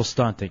 it's people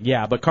stunting.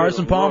 Yeah, but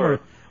Carson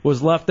Palmer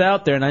was left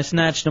out there, and I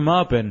snatched him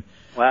up. And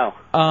wow.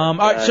 All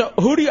right, so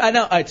who do you? I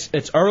know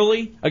it's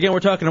early. Again,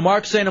 we're talking to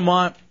Mark St.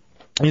 Amant.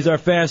 He's our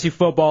fantasy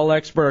football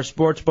expert, our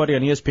sports buddy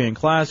on ESPN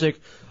Classic.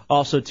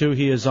 Also, too,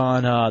 he is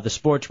on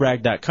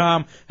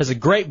thesportsrag.com. Has a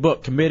great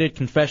book, Committed: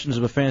 Confessions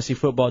of a Fantasy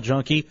Football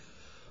Junkie.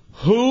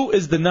 Who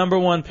is the number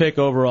one pick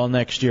overall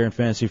next year in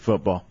fantasy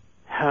football?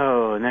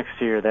 Oh, next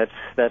year.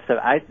 That's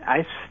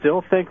I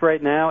still think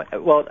right now.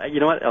 Well, you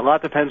know what? A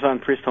lot depends on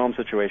Priest Holmes'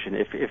 situation.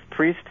 If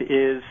Priest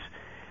is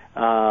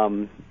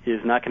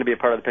not going to be a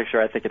part of the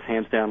picture, I think it's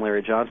hands down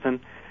Larry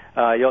Johnson.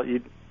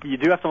 You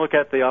do have to look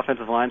at the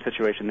offensive line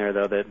situation there,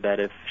 though,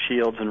 that if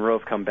Shields and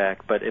Rove come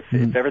back. But if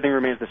everything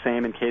remains the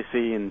same in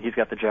KC and he's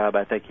got the job,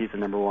 I think he's the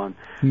number one.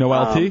 No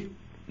LT?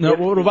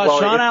 What about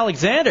Sean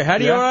Alexander? How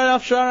do you write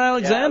off Sean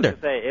Alexander?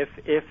 Yeah, I was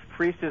gonna say, if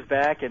Priest is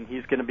back and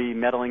he's going to be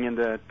meddling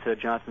into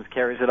Johnson's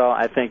carries at all,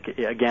 I think,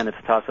 again, it's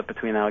a toss-up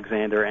between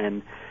Alexander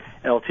and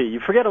LT.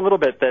 You forget a little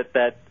bit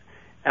that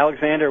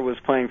Alexander was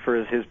playing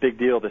for his big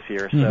deal this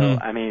year, so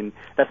I mean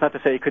that's not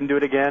to say he couldn't do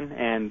it again.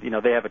 And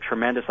they have a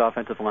tremendous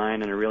offensive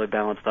line and a really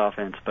balanced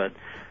offense, but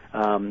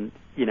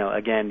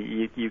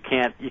again you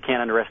can't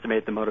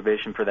underestimate the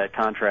motivation for that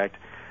contract.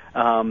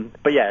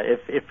 But yeah,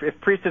 if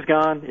Priest is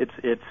gone,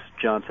 it's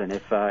Johnson.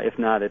 If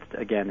not, it's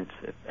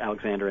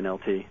Alexander and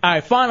LT. All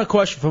right, final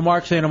question for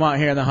Mark St. Amant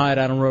here in the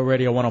Hideout on Road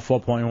Radio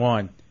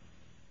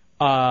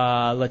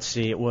 104.1. Let's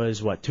see, it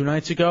was 2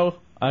 nights ago?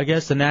 I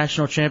guess the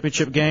national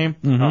championship game.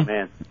 Oh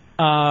man!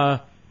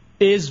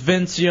 Is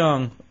Vince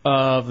Young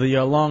of the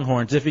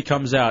Longhorns, if he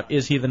comes out,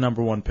 is he the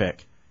number one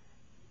pick?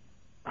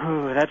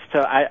 Oh, that's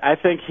tough. I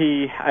think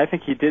he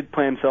did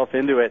play himself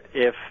into it.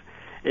 If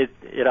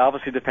it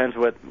obviously depends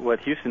what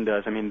Houston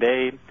does. I mean,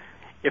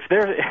 if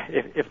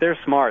they're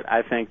smart,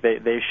 I think they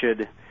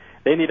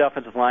need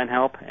offensive line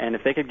help, and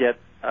if they could get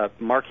a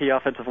marquee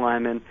offensive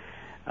lineman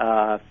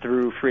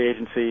through free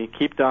agency,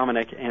 keep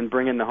Dominic, and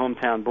bring in the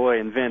hometown boy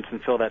and Vince and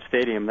fill that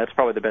stadium, that's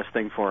probably the best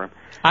thing for him.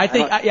 I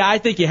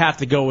think you have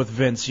to go with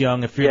Vince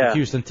Young if you're the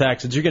Houston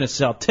Texans. You're going to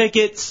sell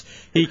tickets.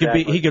 He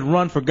could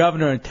run for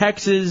governor in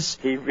Texas.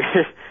 He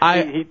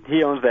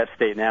owns that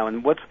state now,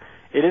 and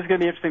it is going to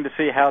be interesting to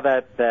see how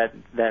that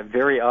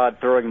very odd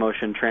throwing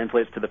motion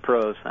translates to the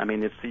pros. I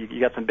mean, you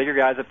got some bigger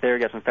guys up there,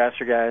 you got some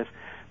faster guys.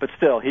 But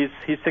still, he's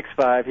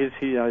 6'5".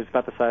 He's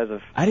about the size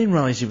of. I didn't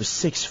realize he was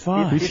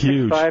 6'5". He's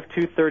huge. 6'5",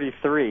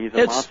 233. He's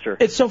a monster.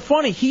 It's so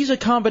funny. He's a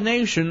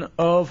combination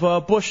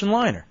of Bush and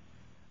Liner.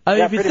 I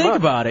mean, if you think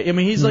about it, I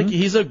mean, he's like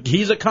he's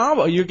a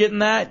combo. You're getting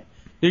that.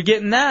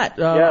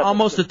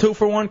 Almost a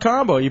 2-for-1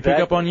 combo. You pick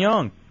up on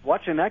Young.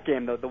 watching that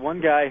game, though, the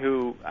one guy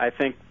who I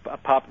think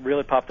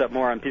really popped up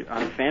more on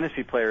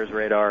fantasy players'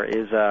 radar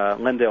is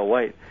Lendale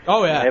White.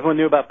 Oh, yeah. Everyone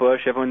knew about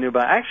Bush. Everyone knew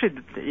about...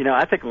 Actually,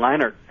 I think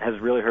Leinart has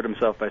really hurt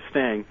himself by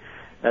staying.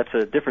 That's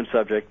a different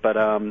subject, but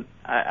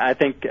I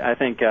think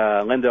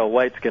Lendale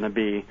White's going to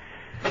be...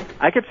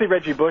 I could see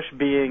Reggie Bush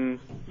being,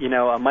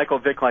 a Michael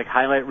Vick-like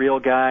highlight reel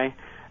guy,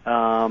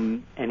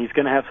 and he's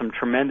going to have some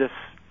tremendous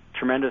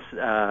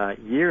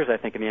years, I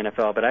think, in the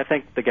NFL. But I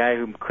think the guy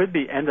who could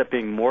end up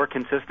being more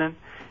consistent,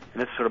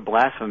 and this is sort of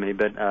blasphemy,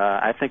 but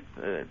I think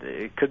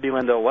it could be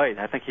Lendale White.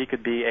 I think he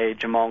could be a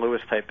Jamal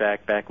Lewis type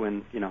back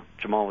when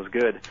Jamal was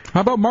good.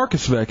 How about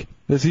Marcus Vick?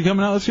 Is he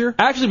coming out this year?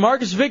 Actually,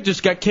 Marcus Vick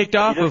just got kicked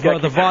off of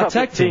the Vaugh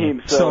Tech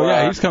team. So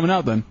yeah, he's coming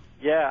out then.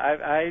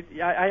 Yeah,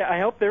 I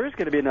hope there is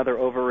going to be another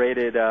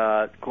overrated,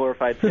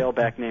 glorified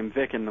tailback named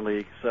Vic in the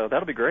league. So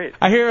that'll be great.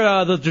 I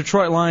hear the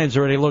Detroit Lions are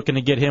already looking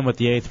to get him with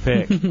the 8th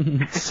pick.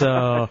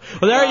 So,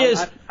 there he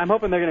is. I'm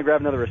hoping they're going to grab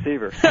another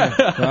receiver.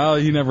 Well,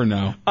 you never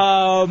know.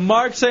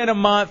 Mark St.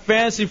 Amant,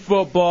 fantasy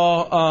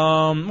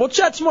football. We'll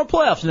chat some more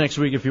playoffs next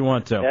week if you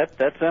want to.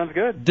 That sounds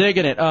good.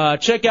 Digging it.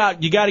 Check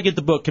out, you got to get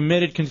the book,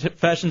 Committed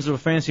Confessions of a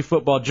Fantasy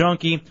Football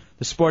Junkie,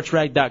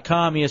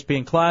 thesportsrag.com,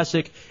 ESPN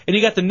Classic. And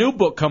you got the new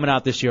book coming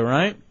out this year,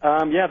 right?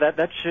 Yeah,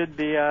 that should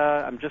be.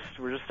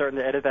 We're just starting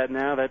to edit that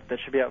now. That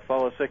should be out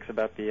fall 6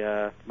 about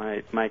the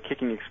my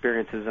kicking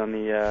experiences on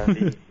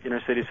the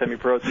inner city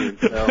semi-pro team.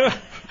 So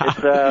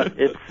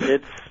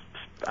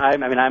I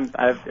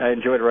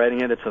enjoyed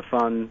writing it. It's a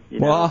fun.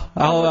 Well,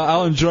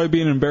 I'll enjoy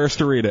being embarrassed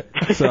to read it.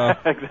 So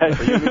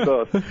exactly, you and me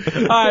both. All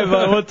right,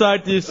 bud. We'll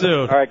talk to you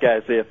soon. All right,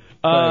 guys. See you.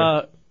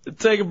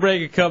 Take a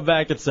break and come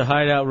back. It's the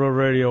Hideout Road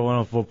Radio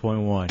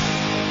 104.1.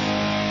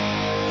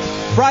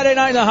 Friday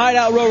night in the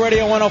Hideout Road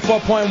Radio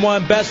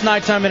 104.1. Best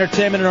nighttime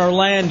entertainment in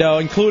Orlando,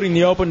 including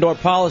the open door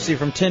policy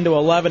from 10 to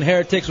 11.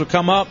 Heretics will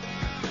come up,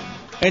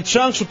 and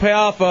Chunks will pay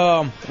off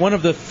one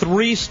of the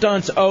 3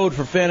 stunts owed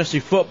for fantasy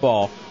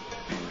football.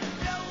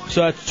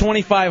 So it's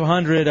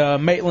 2500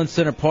 Maitland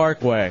Center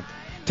Parkway.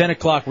 10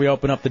 o'clock we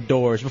open up the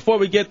doors. Before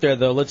we get there,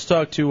 though, let's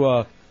talk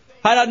to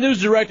Hideout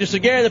News Director, Sir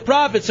Gary the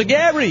Prophet. Sir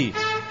Gary!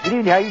 Good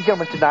evening. How you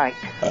doing tonight?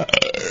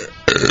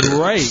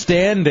 Great.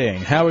 Standing.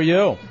 How are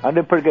you? I'm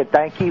doing pretty good,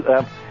 thank you.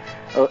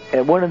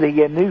 One of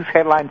the news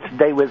headlines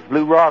today was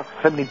Lou Rawls,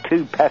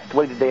 72, passed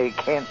away today of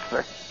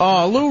cancer.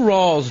 Oh, Lou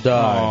Rawls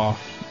died.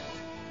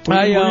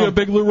 Were you a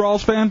big Lou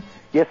Rawls fan?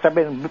 Yes, I've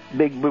been a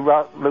big Lou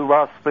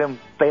Rawls fan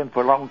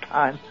for a long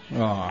time.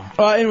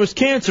 It was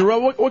cancer.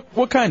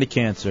 What kind of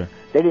cancer?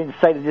 They didn't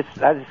say.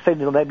 I just said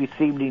on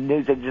ABC Evening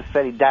News. They just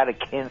said he died of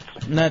cancer.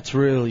 That's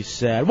really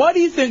sad. Why do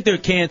you think there are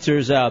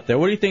cancers out there?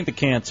 What do you think the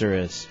cancer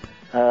is?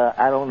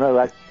 I don't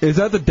know. Is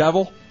that the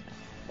devil?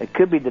 It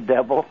could be the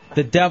devil.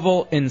 The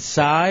devil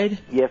inside?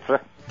 Yes,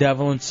 sir.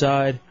 Devil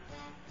inside?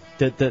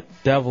 The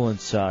devil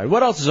inside.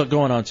 What else is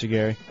going on, Sir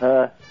Gary?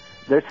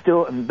 They're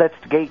still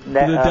investigating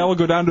that. Did the devil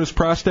go down to his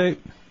prostate?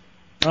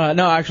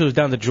 No, actually it was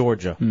down to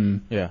Georgia.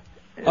 Yeah.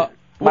 The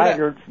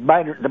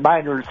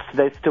miners,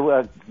 they're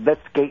still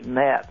investigating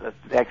that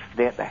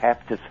accident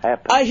that just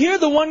happened. I hear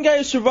the one guy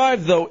who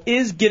survived, though,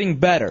 is getting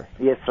better.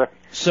 Yes, sir.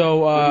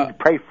 So we need to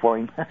pray for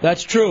him.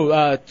 That's true.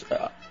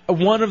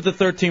 One of the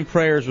 13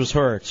 prayers was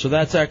heard, so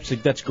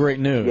that's great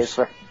news. Yes,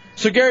 sir.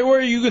 So, Gary, where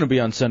are you going to be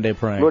on Sunday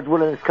praying? Lord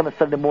willing, it's coming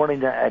Sunday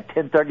morning at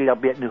 10:30. I'll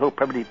be at New Hope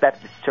Primitive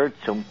Baptist Church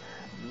on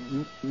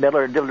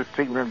Miller and Dillard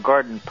Street, Winter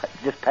Garden,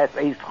 just past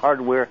Ace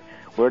Hardware,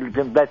 where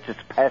Jim Betts is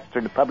pastor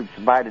and the public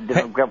divided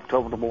different Grump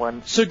 12 to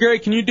 1. So, Gary,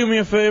 can you do me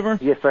a favor?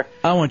 Yes, sir.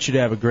 I want you to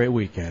have a great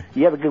weekend.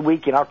 You have a good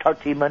weekend. I'll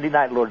talk to you Monday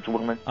night, Lord's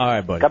willing. All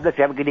right, buddy. God bless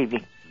you. Have a good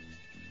evening.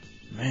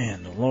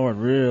 Man, the Lord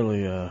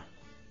really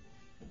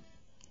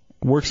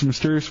works in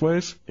mysterious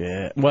ways?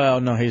 Yeah.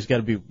 Well, no, he's got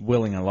to be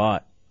willing a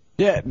lot.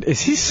 Yeah,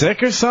 is he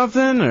sick or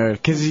something? Or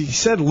because he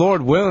said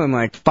Lord willing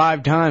like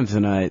 5 times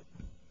tonight.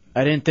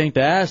 I didn't think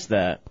to ask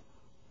that.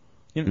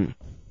 Now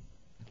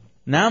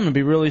I'm going to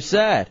be really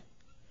sad.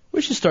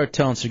 We should start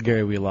telling Sir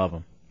Gary we love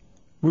him.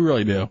 We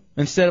really do.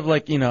 Instead of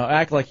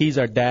act like he's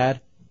our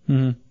dad.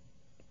 Mm-hmm.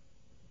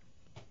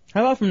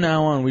 How about from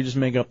now on we just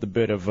make up the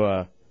bit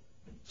of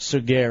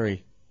Sir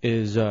Gary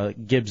is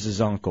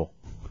Gibbs' uncle.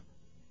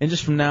 And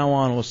just from now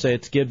on we'll say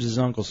it's Gibbs'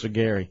 uncle, Sir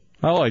Gary.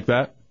 I like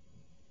that.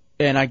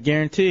 And I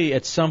guarantee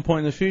at some point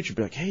in the future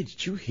be like, hey,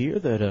 did you hear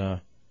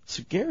that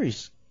Sir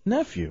Gary's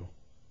nephew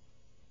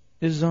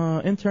is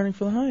interning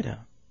for the Hideout?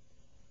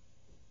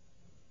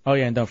 Oh,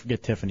 yeah, and don't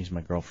forget Tiffany's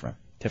my girlfriend.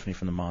 Tiffany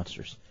from the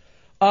Monsters.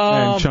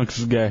 And Chunks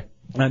is gay.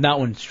 And that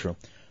one's true.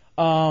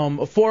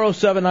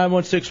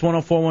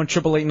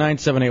 407-916-1041,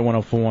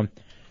 888-978-1041.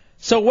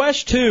 So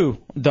West 2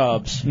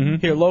 Dubs,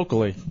 here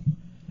locally,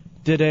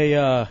 did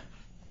a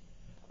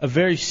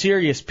very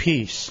serious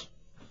piece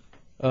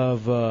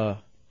of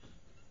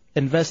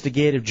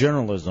investigative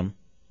journalism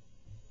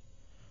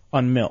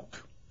on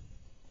milk.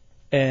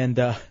 And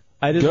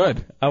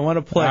Good. I want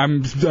to play.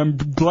 I'm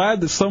glad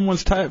that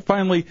someone's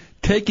finally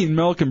taking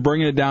milk and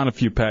bringing it down a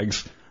few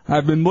pegs.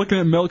 I've been looking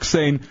at milk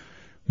saying,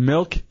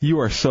 milk,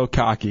 you are so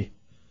cocky.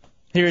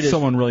 Here it is.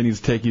 Someone really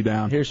needs to take you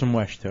down. Here's some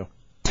West 2.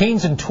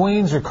 Teens and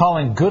tweens are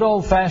calling good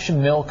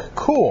old-fashioned milk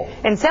cool.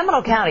 In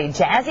Seminole County,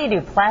 jazzy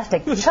new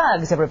plastic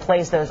chugs have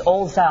replaced those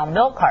old-style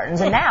milk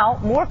cartons, and now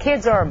more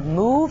kids are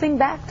moving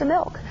back to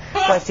milk.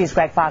 West 2's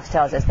Greg Fox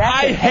tells us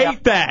that. I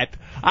hate that.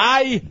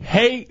 I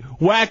hate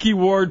wacky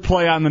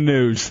wordplay on the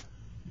news.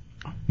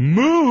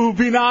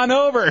 Moving on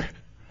over.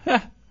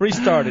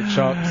 Restart it,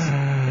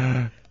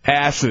 Chunks.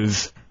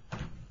 Asses.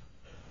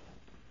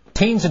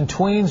 Teens and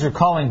tweens are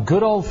calling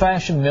good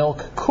old-fashioned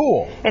milk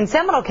cool. In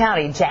Seminole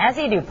County,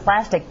 jazzy new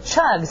plastic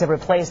chugs have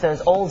replaced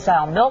those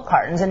old-style milk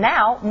cartons, and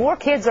now more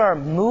kids are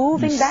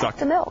moving back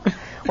to milk.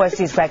 West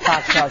 2's Greg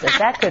Fox tells us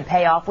that could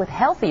pay off with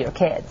healthier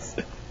kids.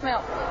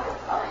 Milk.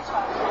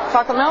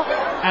 Chocolate milk?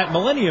 At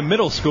Millennium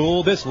Middle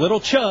School, this little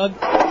chug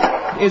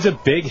is a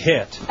big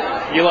hit.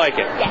 You like it?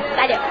 Yes,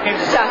 I do.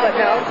 Chocolate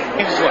milk.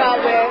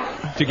 Strawberry.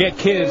 To get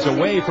kids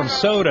away from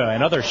soda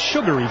and other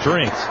sugary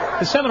drinks,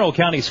 the Seminole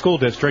County School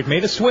District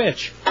made a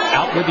switch.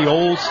 Out with the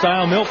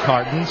old-style milk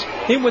cartons,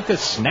 in with the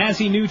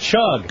snazzy new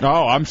chug.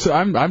 Oh, I'm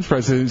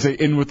surprised they didn't say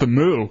in with the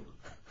moo.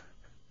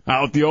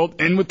 Out with the old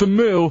in with the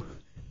moo.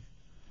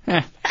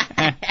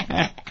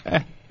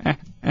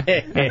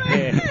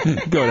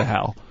 Go to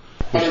hell.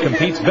 Which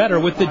competes better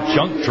with the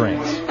junk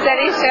drinks.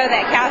 Studies show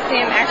that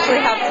calcium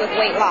actually helps with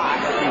weight loss.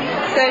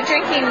 So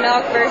drinking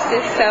milk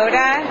versus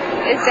soda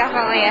is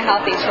definitely a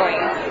healthy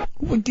choice.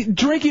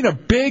 Drinking a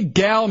big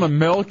gallon of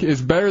milk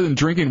is better than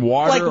drinking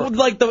water. Isn't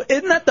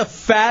that the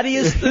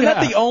fattiest? Isn't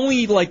that the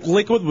only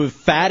liquid with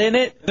fat in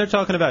it? They're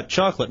talking about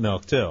chocolate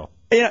milk too.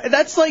 Yeah,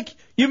 that's like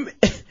you.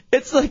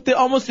 It's like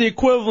almost the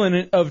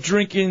equivalent of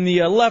drinking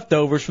the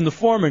leftovers from the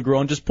Foreman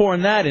grill and just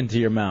pouring that into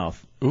your mouth.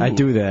 Ooh. I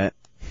do that.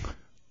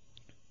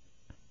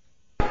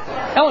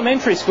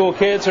 Elementary school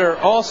kids are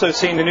also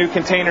seeing the new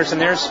containers in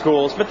their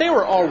schools, but they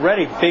were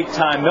already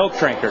big-time milk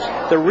drinkers.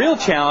 The real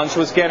challenge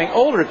was getting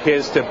older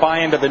kids to buy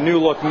into the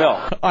new-look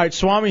milk. All right,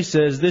 Swami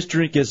says this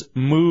drink is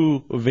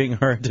moving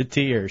her to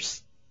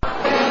tears.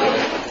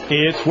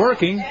 It's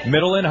working.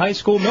 Middle and high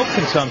school milk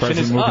consumption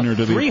is up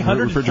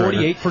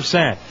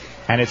 348%,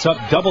 and it's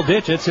up double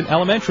digits in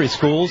elementary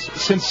schools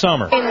since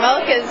summer.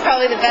 Milk is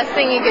probably the best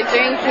thing you could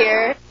drink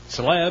here.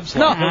 Celebs.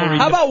 No,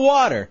 how about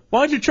water? Why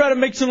don't you try to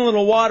mix in a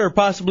little water,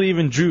 possibly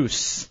even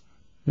juice?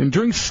 And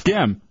drink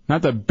skim,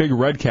 not that big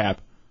red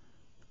cap.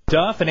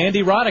 Duff and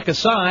Andy Roddick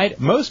aside,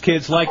 most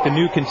kids like the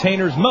new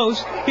containers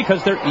most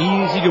because they're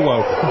easy to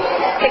open.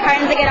 The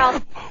cartons get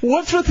all...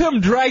 What's with him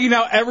dragging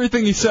out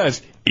everything he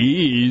says?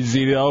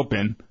 Easy to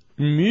open.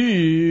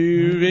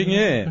 Moving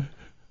in.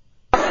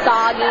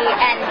 Soggy,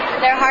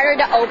 and they're harder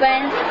to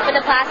open, but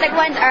the plastic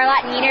ones are a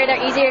lot neater.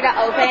 They're easier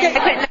to open.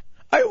 Okay.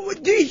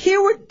 Do you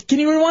hear what? Can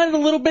you rewind it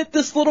a little bit?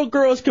 This little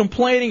girl is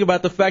complaining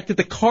about the fact that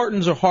the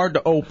cartons are hard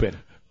to open.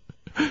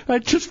 I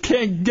just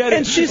can't get it.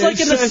 And she's like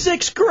in the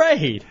 6th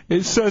grade.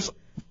 It says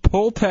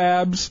pull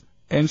tabs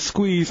and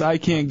squeeze. I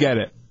can't get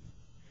it.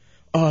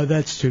 Oh,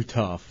 that's too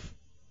tough.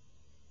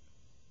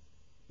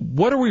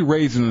 What are we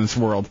raising in this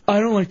world? I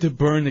don't like to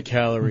burn the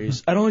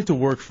calories. I don't like to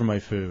work for my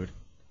food.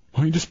 Why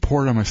don't you just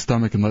pour it on my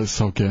stomach and let it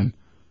soak in?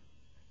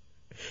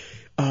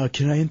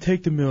 Can I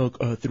intake the milk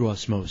through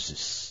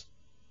osmosis?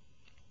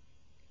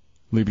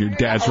 Leave your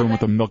dad's room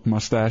with a milk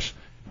mustache.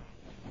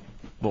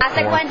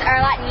 Plastic ones are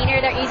a lot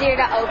neater. They're easier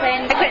to open.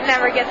 I could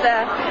never get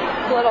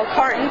the little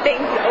carton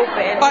things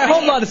open. All right,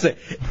 hold on a second.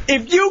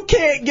 If you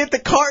can't get the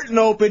carton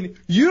open,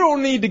 you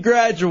don't need to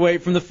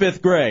graduate from the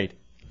 5th grade.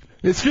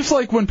 It's just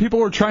like when people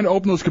were trying to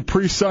open those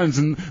Capri Suns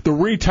and the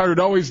retard would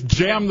always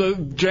jam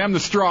the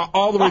straw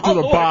all the way to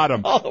the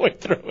bottom. All the way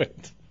through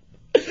it.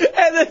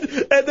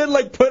 And then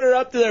like put it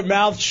up to their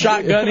mouth,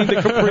 shotgunning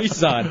the Capri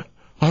Sun.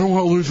 I don't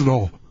want to lose it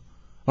all.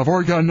 I've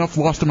already got enough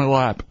lost in my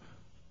lap.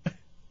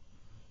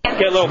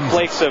 Get little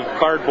flakes of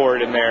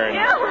cardboard in there. And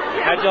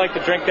how'd you like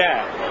to drink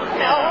that?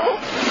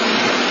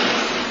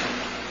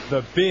 No.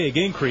 The big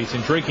increase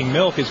in drinking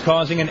milk is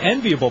causing an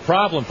enviable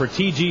problem for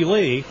T.G.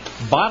 Lee,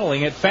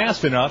 bottling it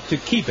fast enough to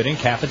keep it in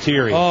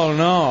cafeterias. Oh,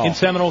 no. In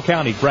Seminole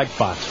County, Greg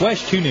Fox,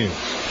 West 2 News.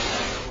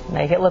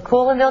 Make it look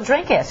cool and they'll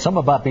drink it. Something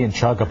about being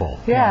chuggable.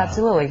 Yeah,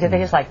 absolutely. They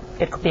just like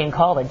it being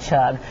called a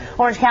chug.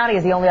 Orange County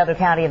is the only other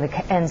county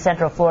in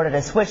Central Florida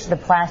to switch to the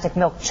plastic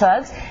milk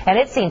chugs, and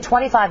it's seen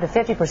 25 to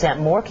 50%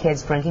 more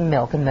kids drinking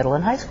milk in middle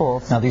and high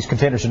schools. Now, these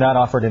containers are not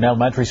offered in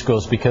elementary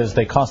schools because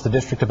they cost the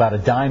district about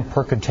 $0.10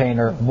 per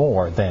container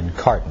more than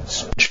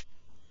cartons.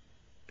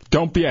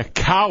 Don't be a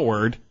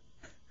coward.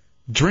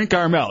 Drink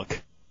our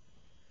milk.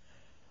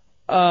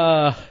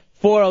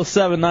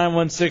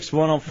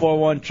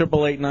 407-916-1041,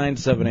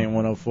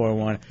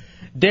 888-978-1041.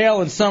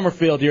 Dale in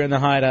Summerfield, you're in the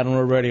Hideout on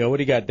Road Radio. What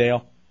do you got,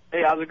 Dale?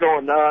 Hey, how's it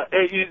going?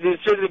 Hey, you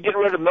said they're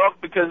getting rid of milk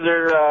because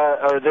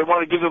they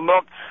want to give them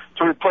milk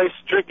to replace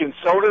drinking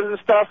sodas and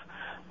stuff.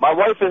 My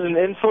wife is an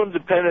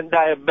insulin-dependent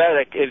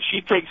diabetic, and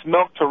she takes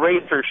milk to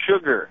raise her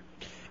sugar.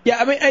 Yeah,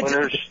 I mean, when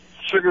her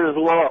sugar is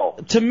low.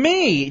 To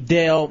me,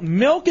 Dale,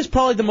 milk is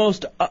probably the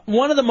most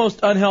one of the most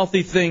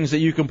unhealthy things that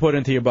you can put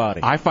into your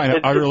body. I find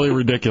it utterly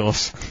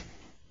ridiculous.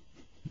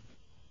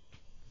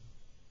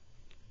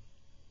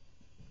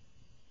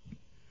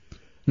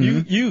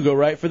 You go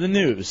right for the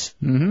news.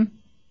 Mm-hmm.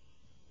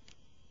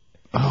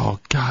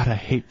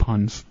 hate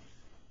puns,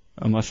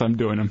 unless I'm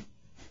doing them.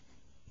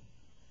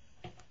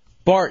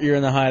 Bart, you're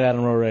in the Hideout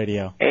on Row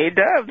Radio. Hey,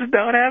 Dubs,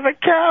 don't have a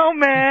cow,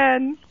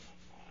 man.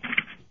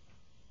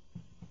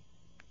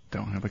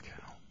 Don't have a cow.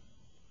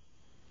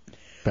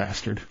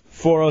 Bastard.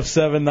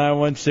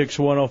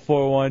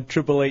 407-916-1041,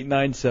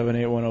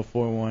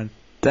 888-978-1041.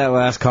 That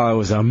last caller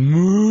was a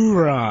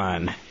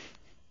moron.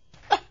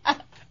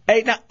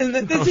 Hey, now,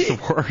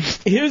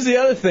 here's the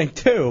other thing,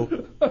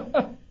 too.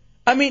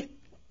 I mean,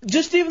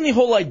 just even the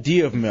whole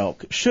idea of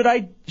milk.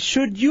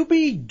 Should you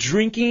be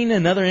drinking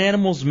another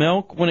animal's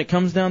milk when it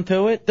comes down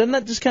to it? Doesn't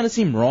that just kind of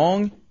seem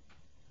wrong?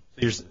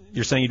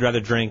 You're saying you'd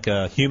rather drink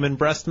human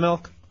breast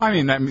milk? I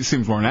mean, that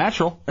seems more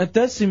natural. It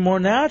does seem more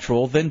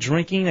natural than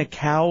drinking a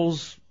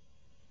cow's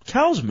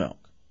milk,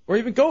 or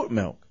even goat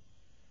milk,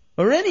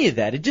 or any of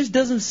that. It just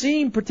doesn't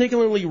seem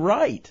particularly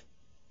right.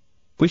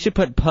 We should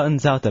put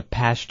puns out to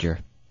pasture.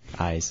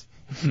 Eyes.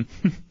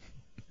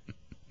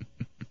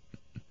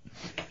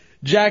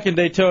 Jack and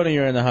Daytona,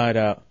 you're in the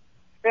Hideout.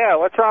 Yeah,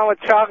 what's wrong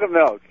with chocolate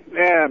milk?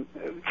 Man,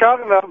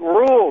 chocolate milk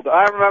ruled.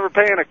 I remember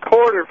paying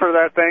 $0.25 for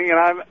that thing,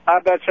 and I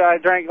bet you I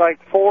drank like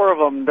 4 of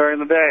them during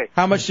the day.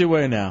 How much do you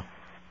weigh now?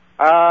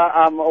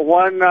 I'm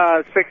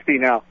 160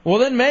 now. Well,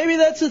 then maybe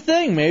that's the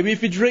thing. Maybe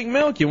if you drink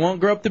milk, you won't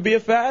grow up to be a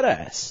fat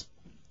ass.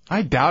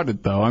 I doubt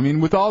it, though. I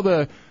mean, with all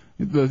the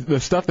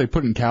stuff they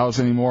put in cows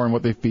anymore and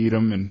what they feed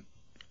them,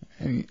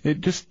 and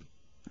it just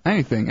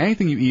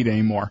anything you eat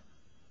anymore.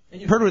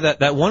 You heard what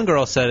that one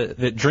girl said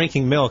that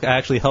drinking milk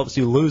actually helps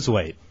you lose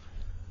weight.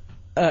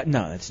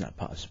 No, that's not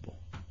possible.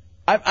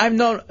 I've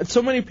known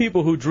so many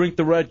people who drink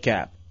the Red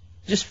Cap,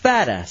 just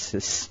fat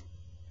asses,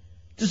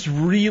 just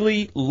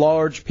really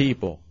large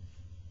people.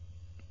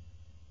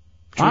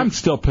 I'm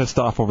still pissed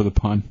off over the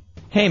pun.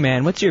 Hey,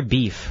 man, what's your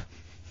beef?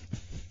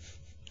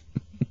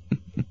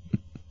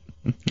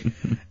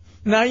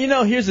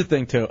 Now, here's the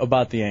thing, too,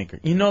 about the anchor.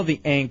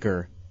 The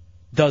anchor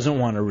doesn't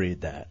want to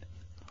read that.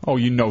 Oh,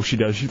 she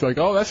does. She's like,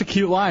 oh, that's a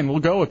cute line. We'll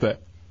go with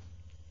it.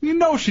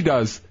 She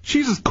does.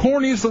 She's as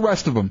corny as the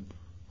rest of them.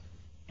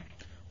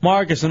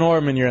 Marcus and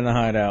Orman, you're in the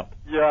Hideout.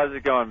 Yo, how's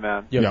it going,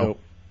 man? Yo.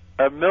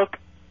 Milk,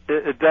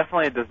 it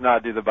definitely does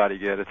not do the body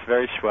good. It's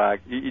very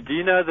swag. Do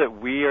you know that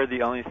we are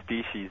the only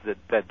species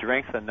that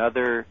drinks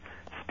another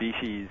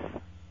species'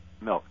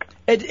 milk?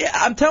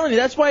 I'm telling you,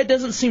 that's why it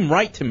doesn't seem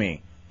right to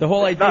me, the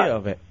whole idea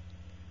of it.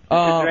 You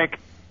could drink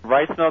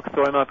rice milk,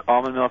 soy milk,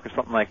 almond milk, or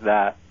something like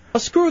that.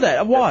 Screw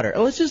that, water.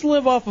 Let's just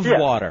live off of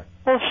water.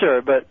 Well,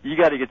 sure, but you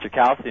got to get your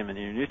calcium and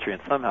your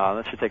nutrients somehow,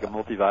 unless you take a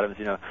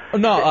multivitamins,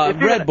 No,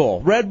 Red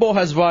Bull. Red Bull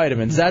has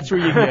vitamins. That's where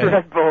you get it.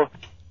 Red Bull.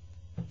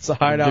 It's a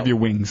Hideout. Give you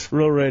wings.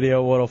 Real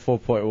Radio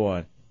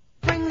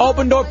 104.1.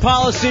 Open door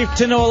policy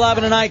 10 to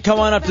 11 tonight. Come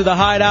on up to the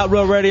Hideout.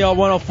 Real Radio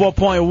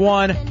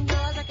 104.1.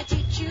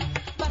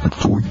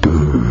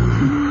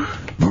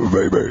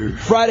 Baby.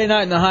 Friday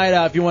night in the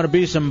Hideout if you want to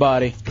be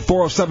somebody.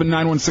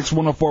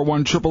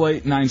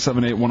 407-916-1041,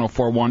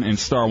 888-978-1041, and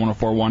star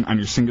 1041 on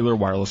your singular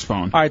wireless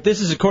phone. All right,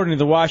 this is according to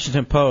the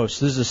Washington Post.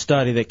 This is a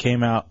study that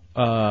came out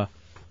about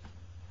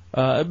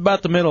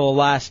the middle of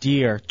last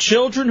year.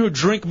 Children who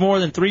drink more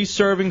than 3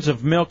 servings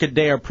of milk a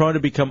day are prone to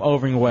become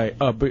overweight,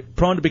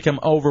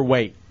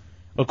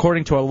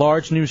 according to a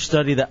large new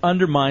study that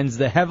undermines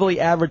the heavily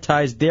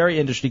advertised dairy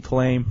industry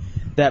claim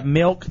that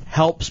milk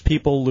helps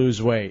people lose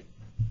weight.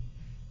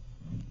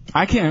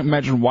 I can't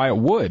imagine why it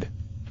would.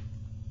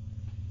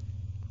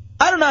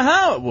 I don't know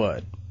how it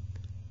would.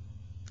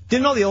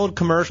 Didn't all the old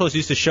commercials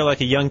used to show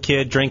like a young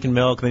kid drinking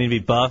milk and then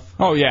he'd be buff?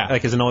 Oh, yeah.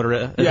 Like as an older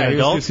an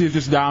adult? He was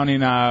just downing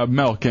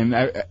milk,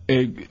 and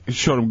it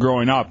showed him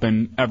growing up,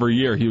 and every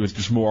year he was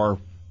just more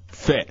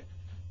fit.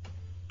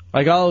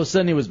 Like all of a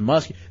sudden he was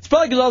musky. It's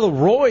probably because all the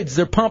roids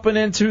they're pumping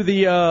into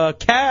the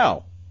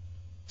cow.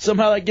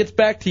 Somehow that gets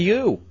back to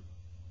you.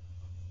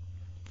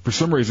 For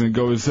some reason, it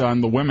goes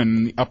on the women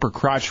in the upper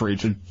crotch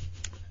region.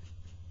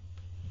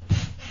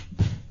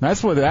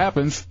 That's what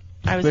happens.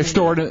 They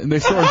store it.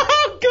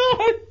 Oh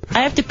God!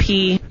 I have to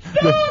pee.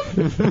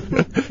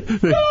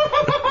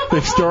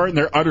 They store it in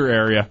their udder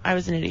area. I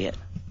was an idiot.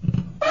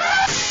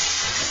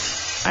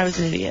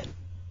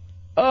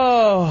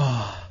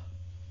 Oh.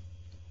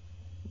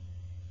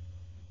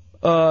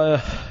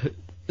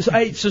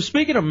 So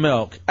speaking of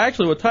milk,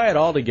 actually, we'll tie it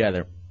all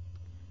together.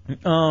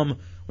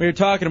 We were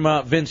talking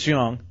about Vince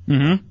Young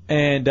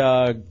and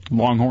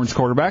Longhorns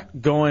quarterback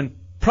going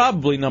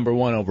probably number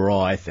 1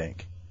 overall, I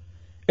think.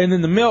 And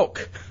then the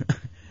milk,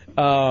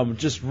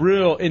 just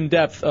real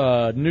in-depth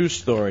news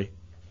story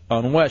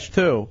on West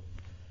 2.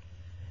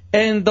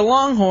 And the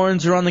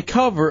Longhorns are on the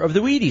cover of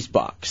the Wheaties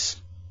box.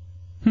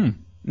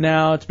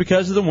 Now, it's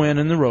because of the win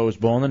in the Rose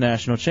Bowl and the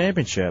national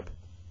championship.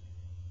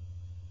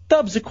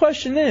 Dubs, the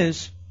question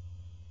is,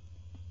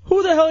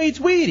 who the hell eats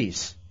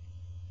Wheaties?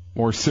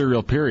 Or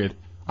cereal, period.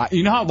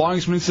 You know how long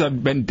it's been since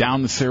I've been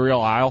down the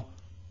cereal aisle?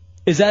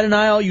 Is that an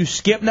aisle you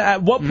skip?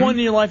 At what point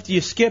in your life do you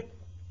skip?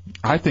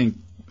 I think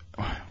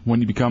when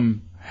you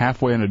become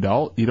halfway an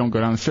adult, you don't go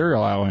down the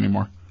cereal aisle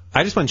anymore.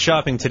 I just went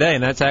shopping today,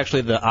 and that's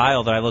actually the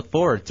aisle that I look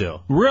forward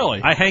to.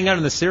 Really? I hang out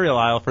in the cereal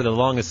aisle for the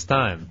longest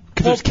time.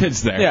 because there's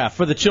kids there. Yeah,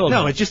 for the children.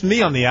 No, it's just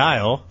me on the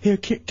aisle. Here,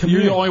 come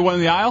You're here. the only one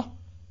in the aisle?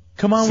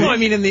 Come on. No, I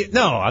mean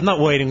I'm not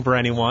waiting for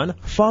anyone.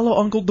 Follow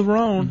Uncle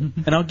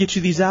Daron, and I'll get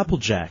you these Apple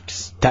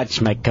Jacks.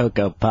 Touch my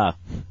Cocoa Puff.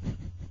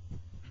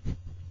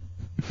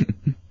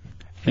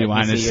 You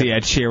want to see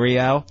a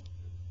Cheerio?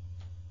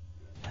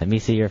 Let me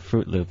see your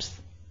Fruit Loops.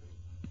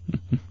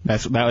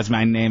 That was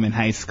my name in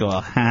high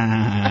school.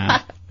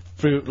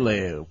 Fruit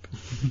Loop.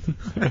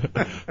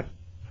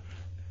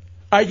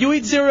 You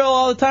eat cereal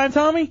all the time,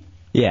 Tommy?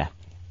 Yeah.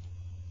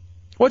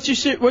 What's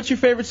your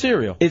favorite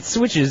cereal? It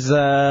switches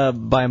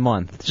by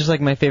month. It's just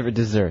like my favorite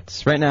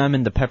desserts. Right now I'm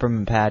into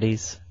peppermint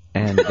patties.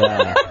 And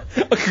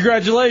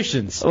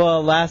congratulations.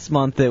 Well, last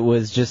month it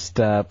was just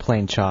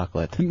plain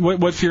chocolate.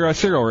 What's your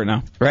cereal right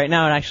now? Right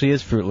now it actually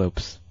is Fruit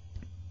Loops.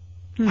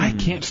 I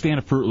can't stand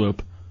a Fruit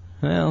Loop.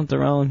 Well,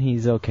 Daron,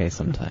 he's okay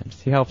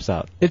sometimes. He helps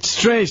out. It's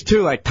strange,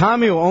 too. Like,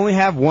 Tommy will only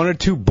have 1 or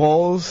 2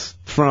 bowls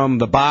from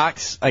the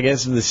box, I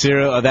guess, of the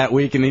cereal of that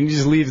week, and then he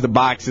just leaves the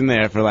box in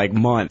there for, like,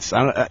 months.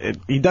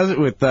 He does it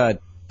with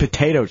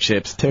potato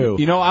chips, too.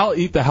 You know, I'll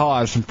eat the hell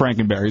out of some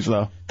Frankenberries,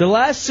 though. The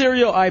last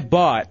cereal I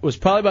bought was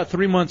probably about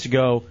 3 months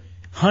ago,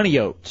 Honey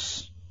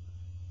Oats.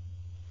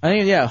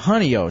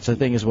 Honey Oats, I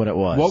think is what it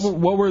was.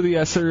 What were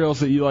the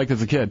cereals that you liked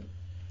as a kid?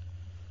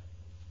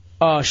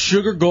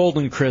 Sugar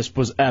Golden Crisp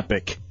was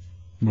epic.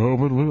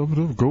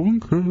 Golden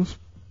Crisp.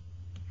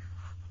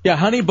 Yeah,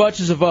 Honey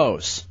Bunches of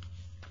O's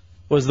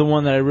was the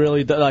one that I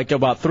really, like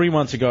about 3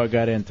 months ago I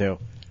got into.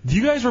 Do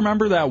you guys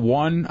remember that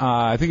one,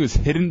 I think it was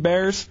Hidden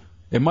Bears?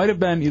 It might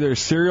have been either a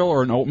cereal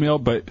or an oatmeal,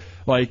 but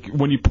like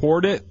when you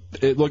poured it,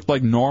 it looked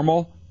like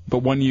normal. But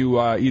when you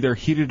either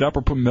heated it up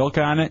or put milk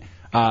on it,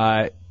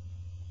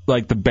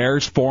 like the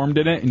bears formed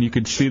in it, and you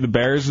could see the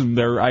bears, and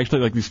they're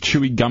actually like these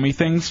chewy gummy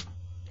things.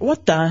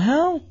 What the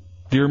hell?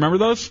 Do you remember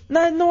those?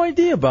 I had no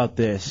idea about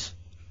this.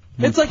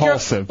 It's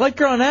Repulsive. like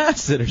you're on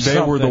acid or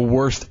something. They were the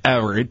worst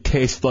ever. It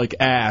tastes like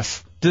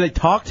ass. Do they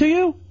talk to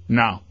you?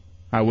 No.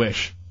 I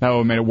wish. That would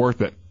have made it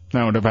worth it.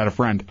 Then I would have had a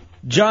friend.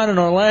 John in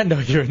Orlando,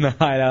 you're in the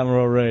Hideout on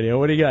Roll Radio.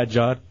 What do you got,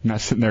 John? I'm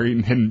not sitting there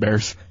eating Hidden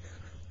Bears.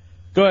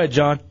 Go ahead,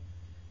 John.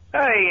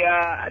 Hey,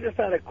 I just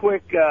had a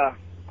quick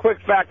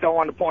fact I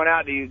wanted to point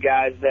out to you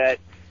guys, that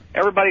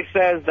everybody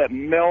says that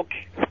milk,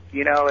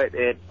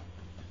 it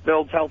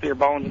builds healthier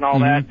bones and all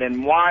that.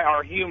 Then why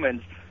are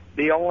humans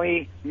the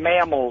only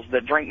mammals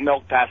that drink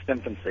milk past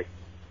infancy?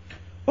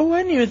 Oh,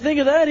 I didn't even think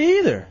of that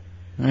either.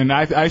 And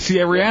I see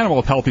every animal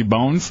with healthy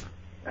bones.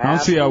 I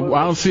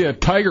don't see a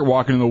tiger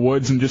walking in the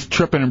woods and just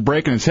tripping and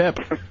breaking his hip.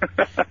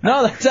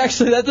 No,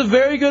 that's a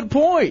very good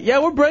point. Yeah,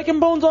 we're breaking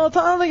bones all the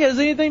time. I don't think it has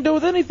anything to do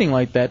with anything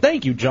like that.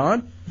 Thank you,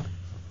 John.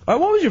 All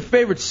right, what was your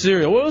favorite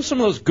cereal? What were some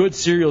of those good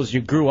cereals you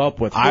grew up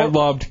with? I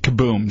loved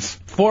Kabooms.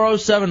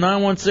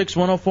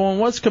 407-916-1041.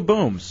 What's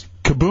Kabooms?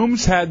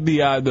 Kabooms had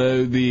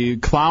the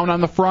clown on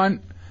the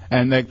front,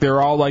 and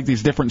they're all like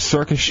these different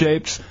circus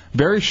shapes.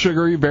 Very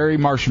sugary, very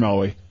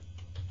marshmallowy.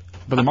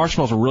 But the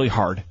marshmallows are really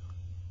hard.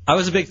 I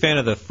was a big fan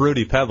of the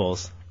Fruity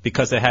Pebbles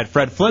because they had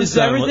Fred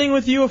Flintstone. Is everything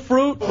with you a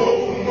fruit? They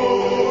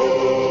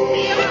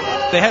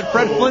had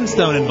Fred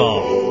Flintstone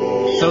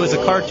involved, so it was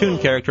a cartoon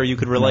character you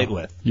could relate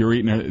with. You were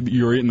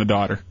eating the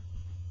daughter.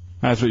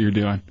 That's what you're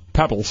doing.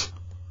 Pebbles.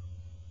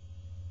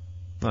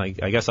 I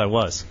guess I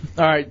was.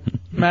 All right.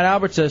 Matt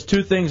Albert says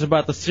 2 things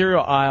about the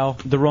cereal aisle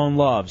Daron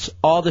loves.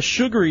 All the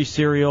sugary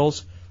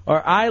cereals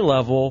are eye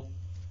level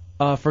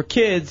for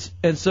kids,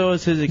 and so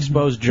is his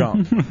exposed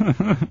junk.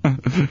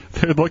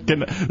 They're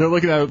looking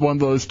at one of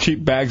those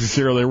cheap bags of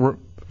cereal.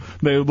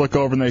 They look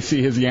over and they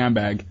see his yam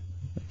bag.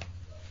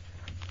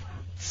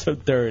 So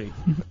dirty.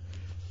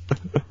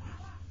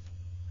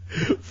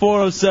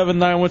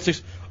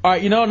 407-916. All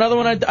right, another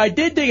one. I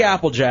did dig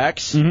Apple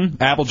Jacks.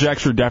 Apple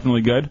Jacks are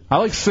definitely good. I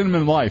like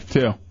Cinnamon Life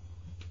too.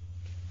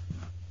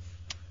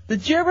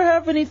 Did you ever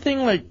have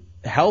anything like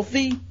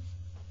healthy?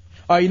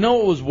 You know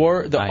what was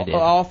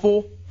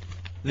awful?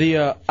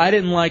 I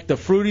didn't like the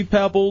Fruity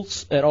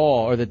Pebbles at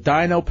all, or the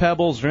Dino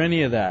Pebbles, or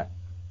any of that.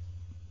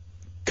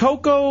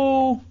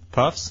 Cocoa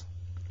Puffs?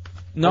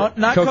 Not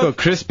Cocoa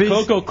Krispies?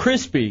 Cocoa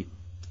Crispy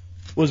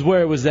was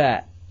where it was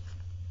at.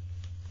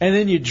 And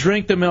then you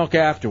drink the milk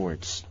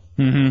afterwards.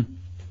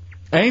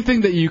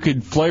 Anything that you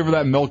could flavor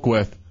that milk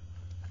with.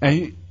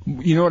 And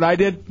you know what I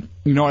did?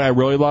 You know what I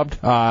really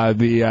loved?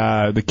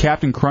 The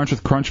Captain Crunch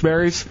with Crunch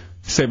Berries.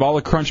 Save all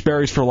the Crunch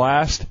Berries for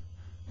last.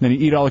 Then you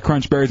eat all the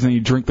Crunch Berries and then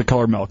you drink the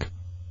colored milk.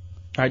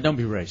 All right, don't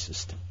be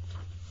racist.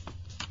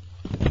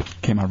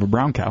 Came out of a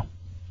brown cow.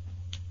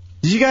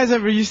 Did you guys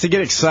ever used to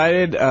get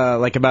excited,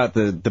 about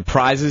the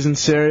prizes in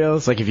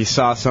cereals? Like if you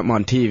saw something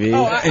on TV?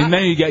 And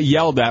then you get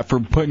yelled at for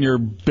putting your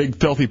big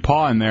filthy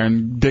paw in there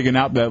and digging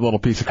out that little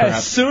piece of crap.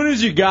 As soon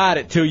as you got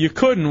it, too, you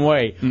couldn't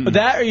wait.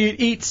 That or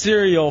you'd eat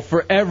cereal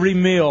for every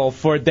meal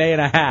for a day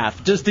and a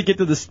half just to get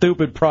to the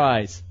stupid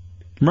prize.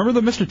 Remember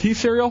the Mr. T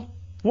cereal?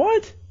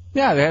 What?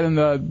 Yeah, they had in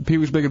the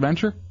Pee-wee's Big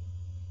Adventure.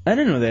 I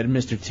didn't know they had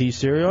Mr. T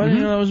cereal. I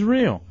didn't know that was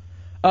real.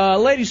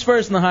 Ladies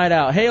first in the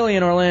Hideout. Haley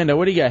in Orlando.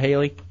 What do you got,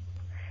 Haley?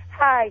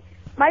 Hi.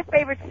 My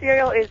favorite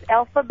cereal is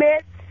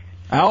Alphabet.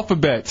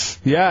 Alphabets,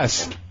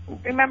 yes.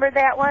 Remember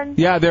that one?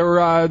 Yeah, they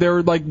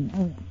were like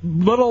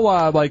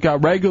little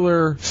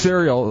regular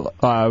cereal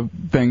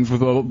things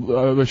with a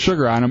little with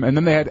sugar on them, and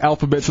then they had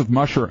alphabets with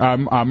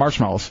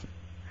marshmallows.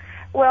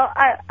 Well,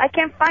 I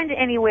can't find it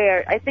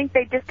anywhere. I think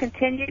they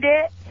discontinued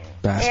it.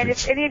 Bastards. And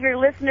if any of your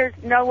listeners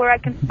know where I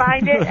can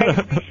find it, I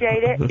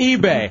appreciate it.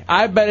 eBay.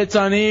 I bet it's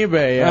on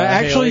eBay.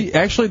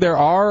 Actually, there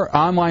are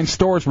online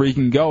stores where you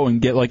can go and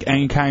get like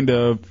any kind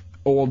of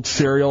old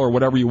cereal or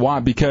whatever you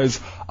want, because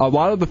a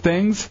lot of the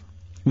things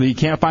that you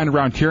can't find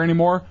around here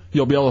anymore,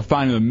 you'll be able to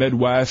find in the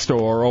Midwest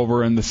or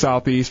over in the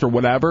Southeast or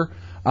whatever.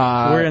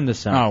 We're in the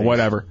Southeast. Oh,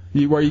 whatever.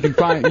 Where you can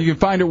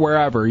find it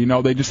wherever. You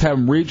know, they just have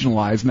them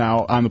regionalized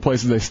now on the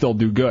places they still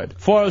do good.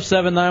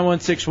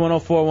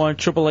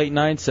 407-916-1041,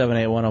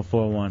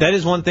 888-978-1041. That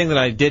is one thing that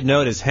I did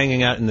notice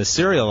hanging out in the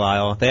cereal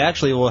aisle. They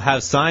actually will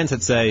have signs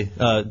that say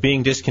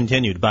being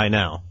discontinued by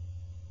now.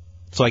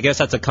 So I guess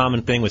that's a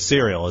common thing with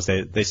cereal, is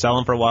they sell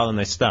them for a while and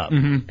they stop.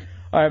 Mm-hmm.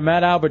 All right,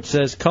 Matt Albert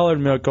says colored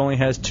milk only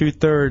has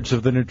 2/3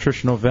 of the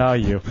nutritional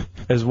value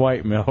as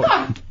white milk.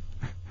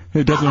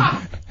 It doesn't...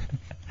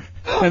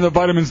 And the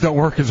vitamins don't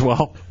work as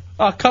well.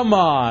 Oh, come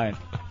on.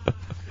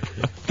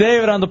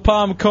 David on the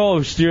Palm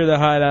Coast, you're the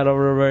Hideout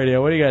over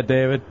radio. What do you got,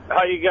 David?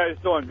 How you guys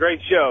doing? Great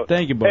show.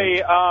 Thank you, buddy.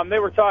 Hey, they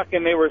were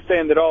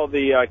saying that all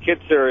the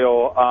kids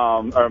cereal,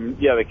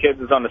 the kids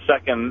is on the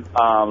second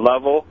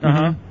level.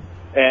 Uh-huh.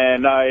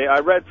 And I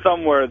read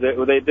somewhere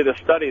that they did a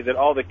study that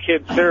all the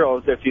kids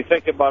cereals, if you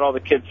think about all the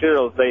kids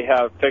cereals, they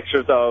have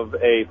pictures of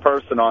a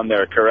person on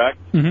there, correct?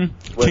 Mm-hmm.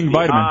 With King the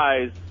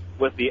Vitamin.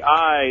 with the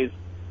eyes.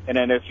 And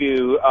then if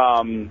you,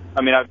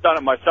 I've done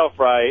it myself,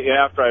 right?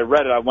 After I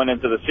read it, I went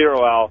into the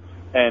cereal aisle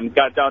and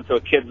got down to a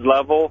kid's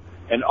level,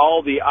 and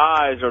all the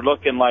eyes are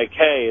looking like,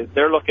 hey,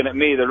 they're looking at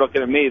me,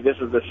 this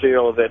is the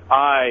cereal that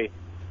I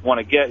want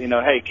to get. You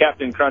know, hey,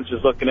 Captain Crunch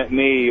is looking at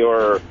me,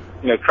 or,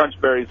 Crunch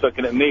Berry's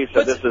looking at me,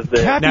 so this is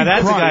the... Now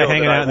that's the guy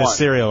hanging out in the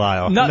cereal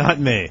aisle, not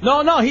me.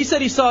 No, he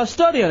said he saw a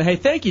study on it. Hey,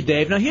 thank you,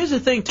 Dave. Now, here's the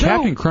thing, too.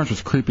 Captain Crunch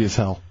was creepy as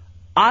hell.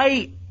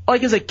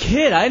 As a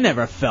kid, I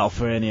never fell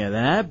for any of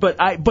that,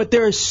 but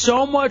there is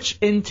so much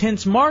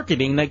intense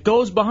marketing that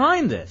goes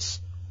behind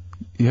this.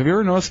 Have you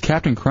ever noticed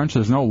Captain Crunch,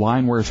 there's no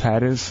line where his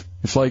hat is?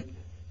 It's like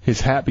his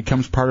hat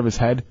becomes part of his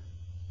head.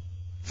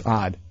 It's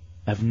odd.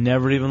 I've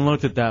never even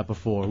looked at that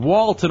before.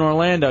 Walt in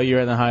Orlando,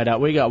 you're in the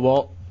Hideout. What you got,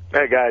 Walt?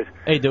 Hey, guys.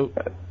 Hey, dude.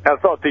 I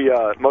thought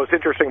the most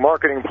interesting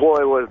marketing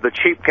ploy was the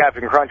cheap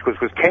Captain Crunch,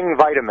 which was King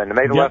Vitamin. It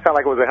made it sound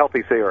like it was a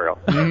healthy cereal.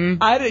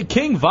 Mm-hmm. I did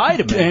King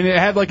Vitamin. And it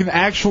had like an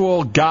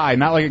actual guy,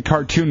 not like a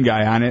cartoon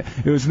guy on it.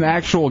 It was an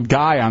actual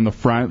guy on the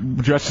front,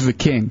 dressed as a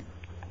king.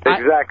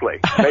 Exactly.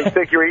 They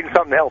think you're eating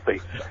something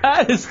healthy.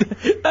 That is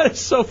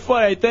so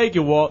funny. Thank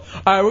you, Walt.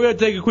 All right, we're going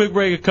to take a quick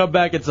break and come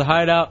back. It's the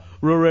Hideout,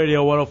 Real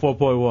Radio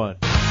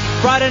 104.1.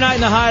 Friday night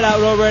in the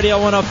Hideout, Real Radio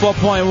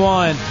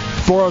 104.1.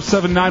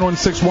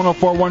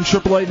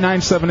 407-916-1041,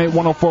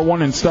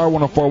 888-978-1041, and star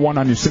 1041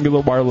 on your singular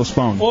wireless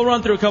phone. We'll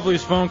run through a couple of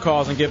these phone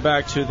calls and get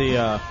back to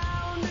the...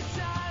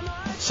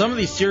 some of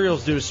these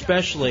cereals do,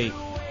 especially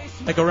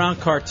like around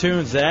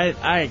cartoons, that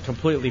I had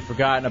completely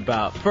forgotten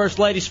about. First,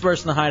 ladies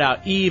first in the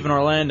Hideout, Eve in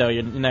Orlando,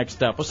 you're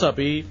next up. What's up,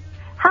 Eve?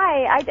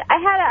 Hi, I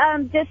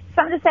had just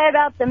something to say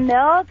about the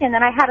milk, and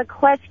then I had a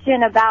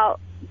question about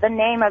the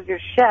name of your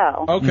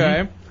show.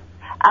 Okay.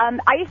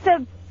 I used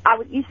to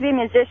be a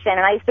musician, and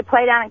I used to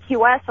play down in Key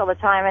West all the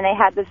time, and they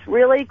had this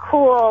really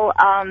cool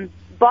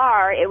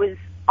bar. It was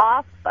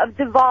off of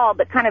Duval,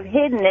 but kind of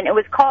hidden, and it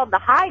was called the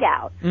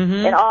Hideout.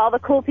 Mm-hmm. And all the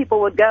cool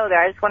people would go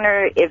there. I just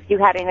wonder if you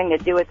had anything to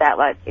do with that,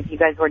 like if you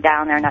guys were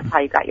down there and that's how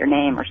you got your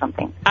name or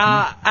something.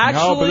 Actually,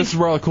 no, but this is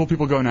where all the cool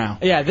people go now.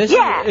 Yeah,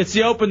 it's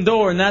the open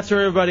door, and that's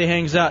where everybody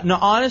hangs out. No,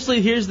 honestly,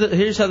 here's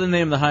how the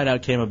name of the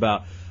Hideout came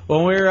about.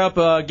 When we were up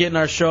getting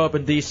our show up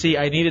in D.C.,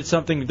 I needed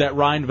something that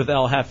rhymed with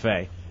El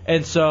Jefe.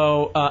 And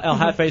so El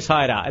Jefe's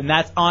Hideout, and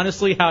that's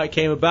honestly how it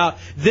came about.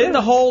 Then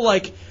the whole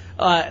like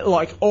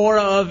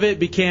aura of it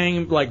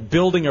became like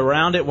building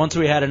around it once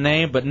we had a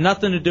name, but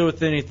nothing to do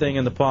with anything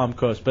in the Palm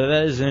Coast. But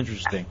that is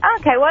interesting.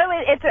 Okay, well,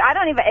 I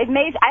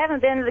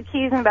haven't been to the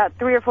Keys in about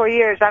 3 or 4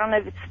 years. I don't know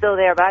if it's still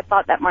there, but I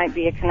thought that might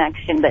be a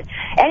connection. But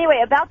anyway,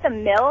 about the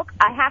milk,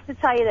 I have to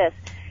tell you this.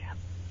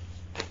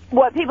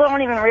 What people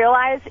don't even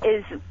realize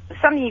is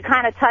something you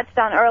kind of touched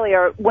on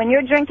earlier. When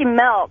you're drinking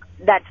milk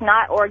that's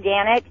not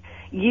organic,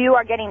 you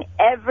are getting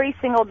every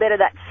single bit of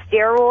that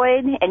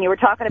steroid, and you were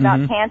talking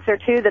about cancer,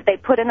 too, that they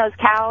put in those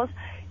cows.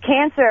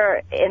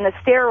 Cancer and the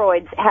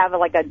steroids have,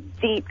 like, a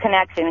deep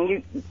connection,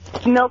 and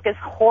milk is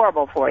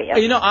horrible for you.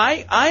 You know,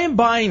 I am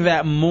buying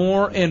that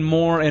more and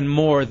more and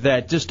more,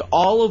 that just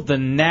all of the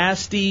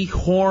nasty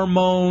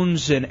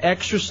hormones and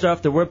extra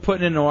stuff that we're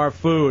putting into our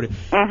food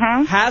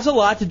has a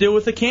lot to do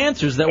with the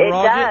cancers that we're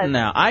all getting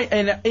now.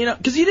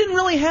 Because you didn't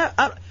really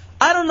have...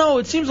 I don't know,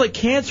 it seems like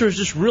cancer is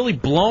just really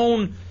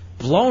blown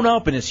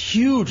up and is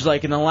huge,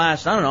 like in the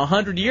last,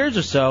 100 years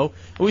or so,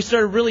 we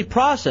started really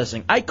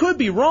processing. I could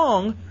be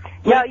wrong,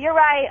 No, you're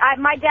right.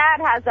 My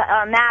dad has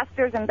a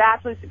master's and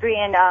bachelor's degree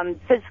in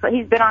physical.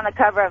 He's been on the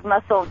cover of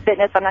Muscle and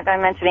Fitness. I'm not going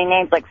to mention any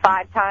names, like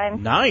 5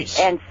 times. Nice.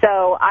 And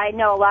so I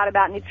know a lot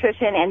about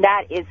nutrition, and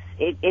that is,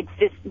 it's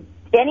just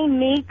any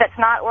meat that's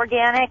not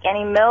organic,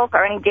 any milk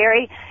or any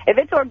dairy. If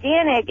it's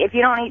organic, if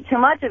you don't eat too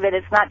much of it,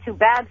 it's not too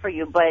bad for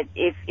you. But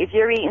if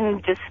you're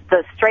eating just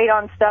the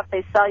straight-on stuff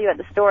they sell you at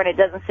the store and it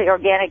doesn't say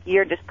organic,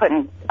 you're just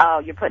putting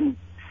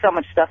so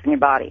much stuff in your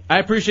body. I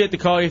appreciate the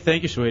call.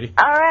 Thank you, sweetie.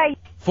 All right.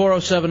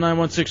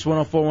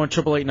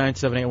 407-916-1041,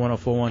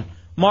 888-978-1041.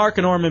 Mark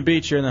and Ormond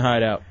Beach, you're in the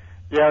Hideout.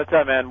 Yeah, what's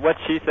up, man? What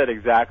she said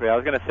exactly. I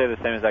was going to say the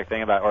same exact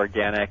thing about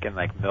organic and,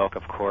 like, milk,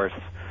 of course.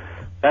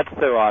 That's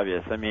so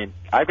obvious. I mean,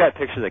 I've got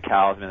pictures of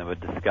cows, man, that would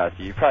disgust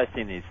you. You've probably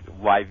seen these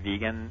Why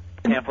Vegan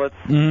pamphlets.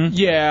 Mm-hmm.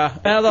 Yeah,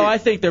 although I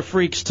think they're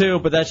freaks, too,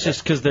 but that's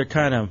just because they're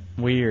kind of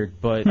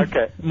weird. But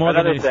okay, more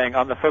another than thing,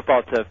 on the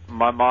football tip,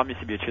 my mom used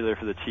to be a cheerleader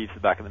for the Chiefs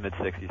back in the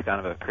mid-'60s, kind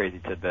of a crazy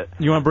tidbit.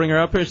 You want to bring her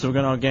up here so we're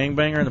going to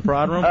gangbang her in the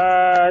prod room?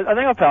 I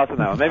think I'll pass on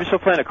that one. Maybe she'll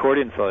play an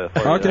accordion solo for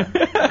you. Okay.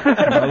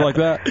 I like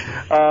that.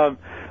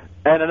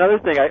 And another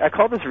thing, I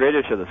called this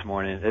radio show this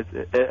morning.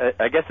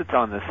 I guess it's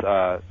on this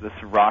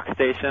rock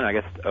station. I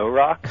guess it's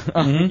O-Rock.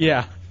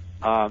 Yeah.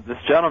 This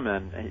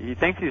gentleman, he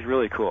thinks he's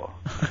really cool.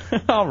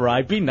 All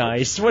right, be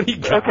nice. What do you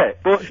got? Okay,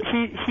 well,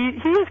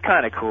 he is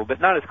kind of cool, but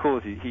not as cool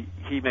as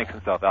he makes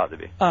himself out to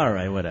be. All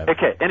right, whatever.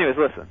 Okay, anyways,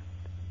 listen.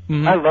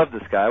 Mm-hmm. I love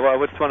this guy.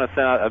 Well, I just want to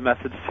send out a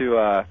message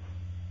to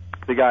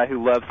the guy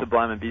who loves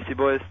Sublime and Beastie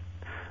Boys,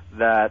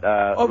 that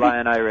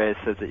Ryan Irae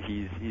says that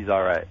he's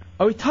all right.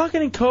 Are we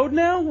talking in code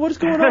now? What is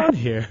going on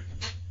here?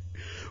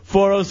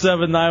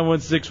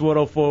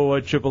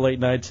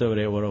 407-916-1041,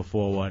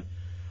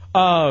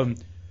 888-978-1041.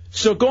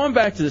 So going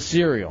back to the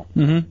cereal,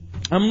 I'm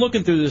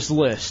looking through this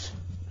list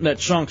that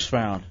Chunks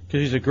found,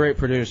 because he's a great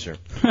producer.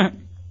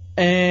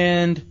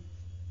 And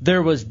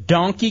there was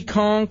Donkey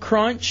Kong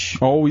Crunch.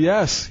 Oh,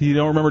 yes. You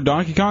don't remember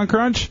Donkey Kong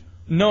Crunch?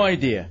 No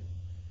idea.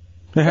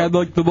 They had,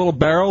 like, the little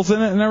barrels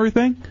in it and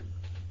everything?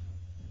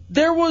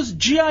 There was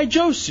G.I.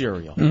 Joe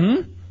cereal.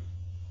 Mm-hmm.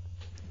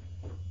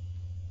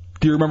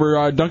 Do you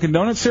remember Dunkin'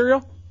 Donuts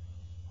cereal?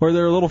 Where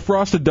there were little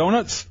frosted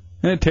donuts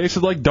and it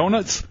tasted like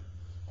donuts?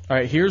 All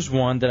right, here's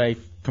one that I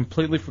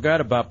completely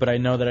forgot about, but I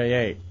know that I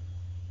ate.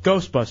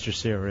 Ghostbuster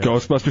cereal.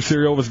 Ghostbuster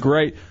cereal was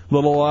great.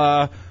 Little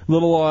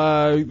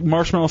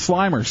marshmallow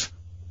Slimers.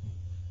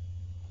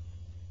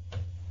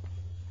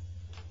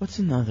 What's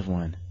another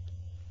one?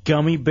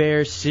 Gummy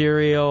bear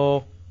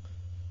cereal.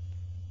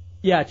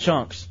 Yeah,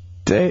 Chunks.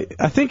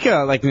 I think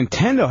like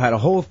Nintendo had a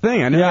whole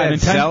thing. I know they had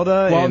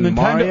Zelda and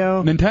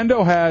Mario.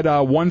 Nintendo had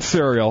one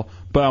cereal,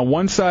 but on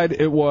one side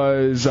it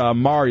was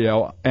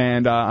Mario,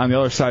 and on the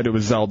other side it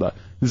was Zelda.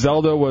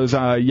 Zelda was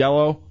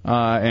yellow,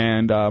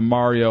 and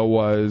Mario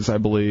was, I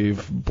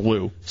believe,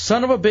 blue.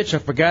 Son of a bitch, I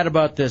forgot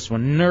about this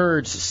one.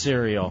 Nerds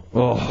cereal.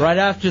 Oh. Right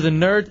after the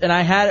Nerds, and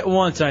I had it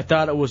once, and I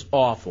thought it was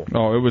awful.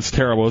 Oh, it was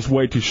terrible. It was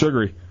way too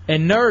sugary.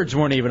 And Nerds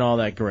weren't even all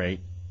that great.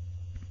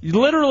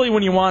 Literally,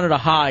 when you wanted a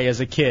high as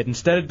a kid,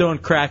 instead of doing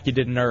crack, you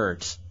did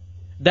Nerds.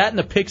 That and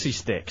the Pixie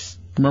Sticks.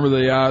 Remember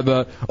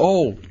the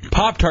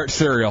Pop-Tart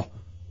cereal?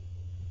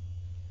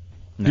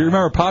 No. Do you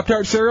remember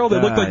Pop-Tart cereal? They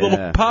looked like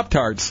little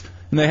Pop-Tarts.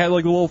 And they had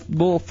like a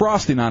little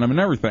frosting on them and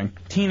everything.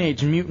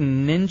 Teenage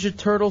Mutant Ninja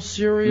Turtle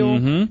cereal.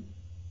 Mm-hmm.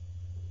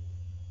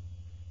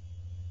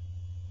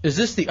 Is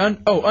this the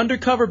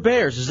Undercover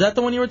Bears? Is that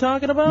the one you were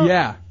talking about?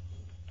 Yeah.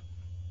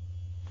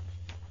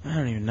 I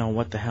don't even know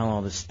what the hell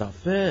all this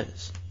stuff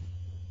is.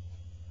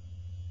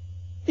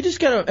 You just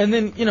gotta, and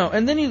then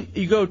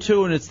you go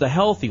to and it's the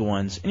healthy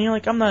ones, and you're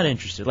like, I'm not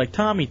interested. Like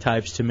Tommy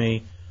types to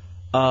me,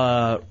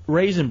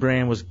 Raisin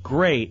Bran was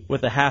great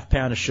with a half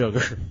pound of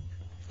sugar.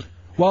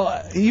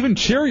 Well, even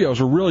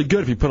Cheerios are really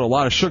good if you put a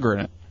lot of sugar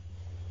in it.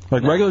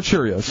 Like regular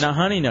Cheerios. Now,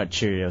 Honey Nut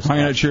Cheerios.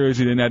 Honey Nut Cheerios,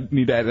 you didn't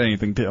need to add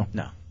anything to.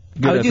 No.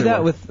 I would do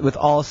that with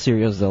all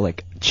cereals, though,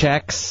 like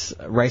Chex,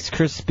 Rice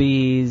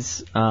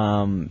Krispies,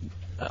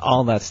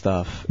 all that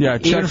stuff. Yeah,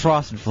 even Chex.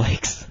 Frosted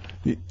Flakes.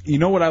 You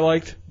know what I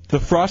liked? The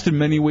Frosted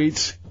Mini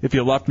Wheats, if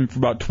you left them for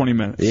about 20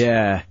 minutes.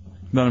 Yeah.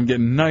 Then I'm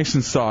getting nice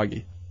and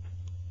soggy.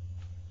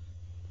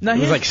 Now, it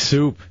was like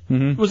soup.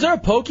 Mm-hmm. Was there a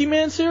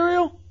Pokemon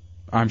cereal?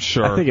 I'm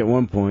sure. I think at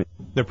one point.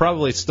 There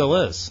probably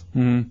still is.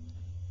 Mm-hmm.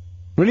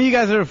 When are you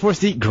guys ever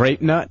forced to eat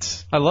grape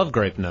nuts? I love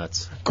grape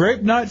nuts.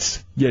 Grape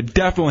nuts, you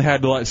definitely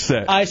had to let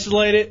sit.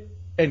 Isolate it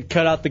and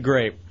cut out the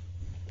grape.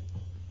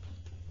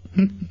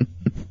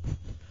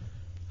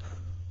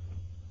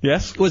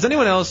 Yes? Was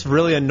anyone else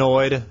really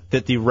annoyed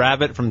that the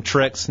rabbit from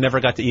Trix never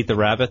got to eat the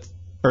rabbit?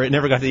 Or it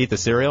never got to eat the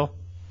cereal?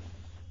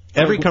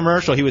 Every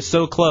commercial, he was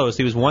so close,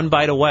 he was one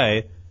bite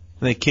away,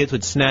 and the kids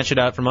would snatch it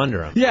out from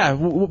under him. Yeah,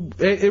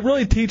 it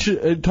really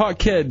taught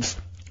kids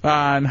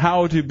on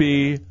how to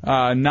be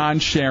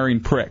non-sharing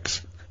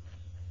pricks.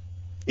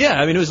 Yeah,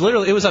 I mean,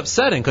 it was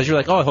upsetting, because you're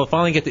like, oh, he'll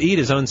finally get to eat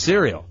his own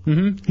cereal.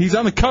 Mm-hmm. He's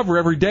on the cover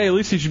every day. At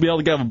least he should be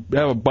able to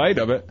have a bite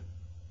of it.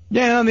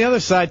 Yeah, and on the other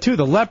side, too,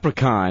 the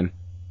leprechaun.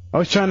 I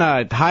was trying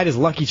to hide his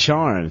Lucky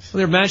Charms.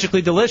 They're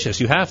magically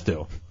delicious. You have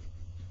to.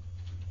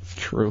 It's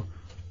true.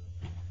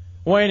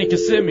 Wayne and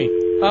Kissimmee.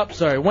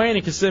 Wayne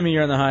and Kissimmee,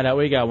 you're in the Hideout.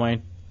 What you got,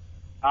 Wayne?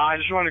 I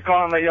just wanted to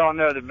call and let y'all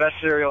know the best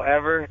cereal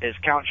ever is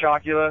Count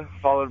Chocula,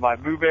 followed by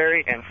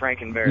Blueberry and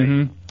Frankenberry.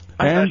 Mm-hmm.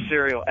 Best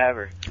cereal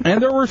ever.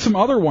 And there were some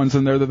other ones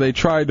in there that they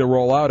tried to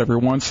roll out every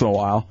once in a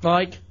while.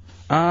 Like?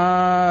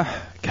 God,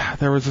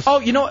 there was this... Oh,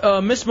 you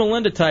know, Miss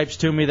Melinda types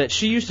to me that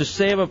she used to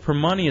save up her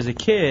money as a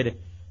kid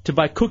to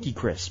buy Cookie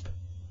Crisp.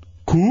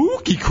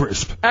 Cookie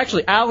Crisp?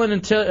 Actually, Alan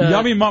and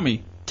Yummy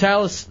Mummy.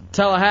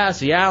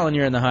 Tallahassee. Alan,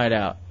 you're in the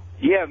Hideout.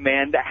 Yeah,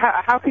 man.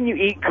 How can you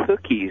eat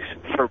cookies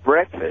for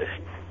breakfast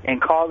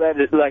and call that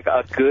like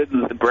a good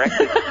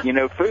breakfast,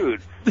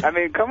 food? I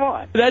mean, come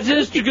on. That's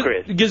just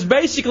because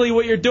basically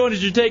what you're doing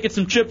is you're taking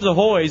some Chips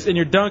Ahoy's and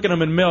you're dunking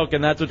them in milk,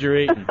 and that's what you're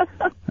eating.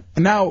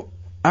 Now,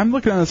 I'm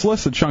looking at this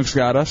list that Chunks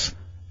got us,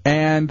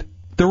 and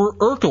there were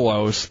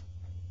Urkelos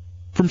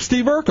from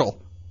Steve Urkel.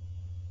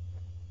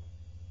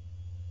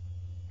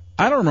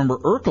 I don't remember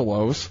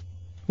Urkelos.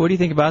 What do you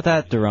think about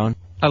that, Daron?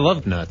 I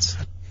loved nuts.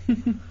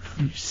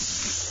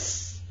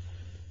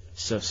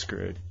 So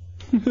screwed.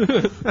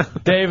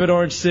 Dave at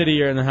Orange City,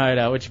 you're in the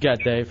Hideout. What you got,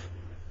 Dave?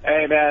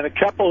 Hey, man, a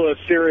couple of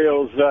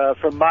cereals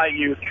from my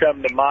youth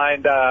come to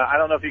mind. I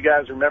don't know if you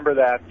guys remember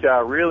that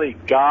really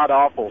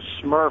god-awful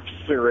Smurf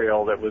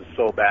cereal that was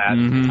so bad.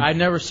 Mm-hmm. I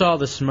never saw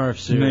the Smurf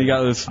cereal. And then you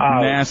got this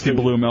nasty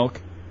blue milk.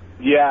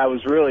 Yeah, it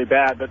was really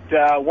bad.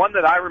 But one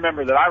that I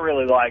remember that I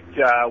really liked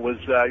was,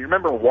 you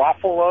remember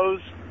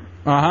Waffle-O's?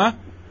 Uh-huh.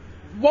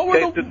 What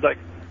were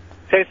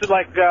Tasted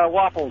like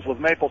waffles with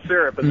maple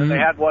syrup, and then they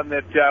had one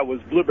that was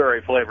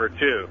blueberry flavored,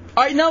 too.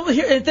 All right, now,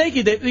 here, and thank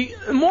you,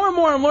 Dave. More and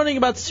more I'm learning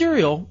about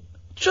cereal.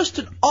 Just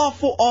an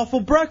awful,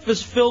 awful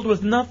breakfast filled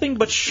with nothing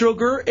but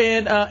sugar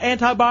and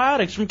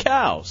antibiotics from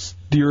cows.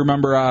 Do you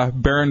remember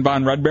Baron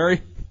von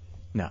Redberry?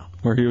 No.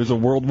 Where he was a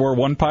World War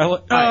I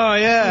pilot? Oh,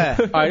 yeah.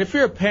 All right, if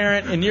you're a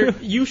parent and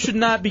you should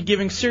not be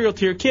giving cereal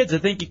to your kids, I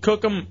think you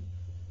cook them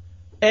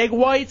egg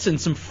whites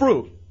and some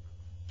fruit.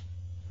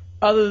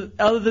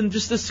 Other than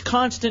just this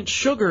constant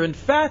sugar and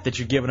fat that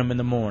you're giving them in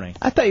the morning.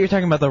 I thought you were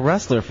talking about the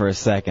wrestler for a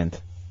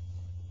second.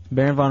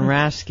 Baron von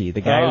Raschke,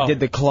 the guy who did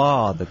the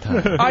claw all the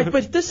time. All right,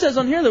 but this says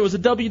on here there was a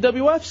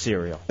WWF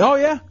cereal. Oh,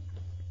 yeah.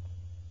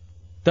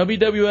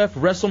 WWF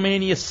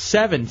WrestleMania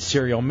 7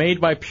 cereal made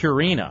by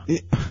Purina.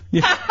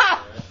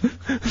 Yeah.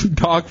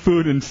 Dog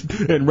food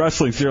and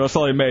wrestling cereal, that's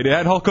all they made. It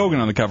had Hulk Hogan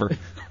on the cover.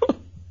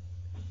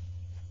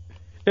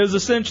 It was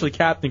essentially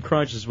Captain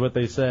Crunch is what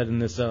they said in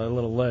this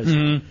little list.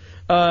 Mm-hmm.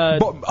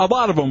 But a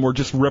lot of them were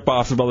just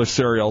rip-offs of other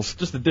cereals.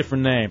 Just a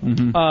different name.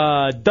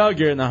 Mm-hmm. Doug,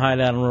 you're in the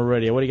Hideout on Real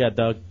Radio. What do you got,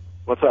 Doug?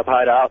 What's up,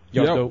 Hideout?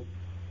 Yo.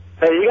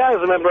 Hey, you guys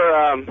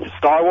remember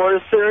Star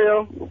Wars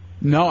cereal?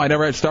 No, I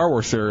never had Star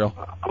Wars cereal.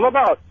 I think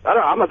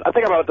I'm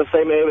about the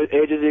same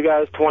age as you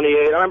guys, 28.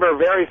 I remember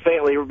very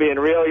faintly being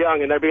real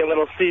young and there being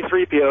little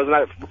C-3POs,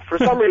 and for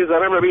some reason I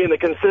remember being the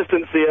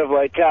consistency of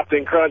like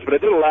Captain Crunch, but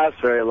it didn't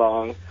last very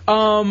long.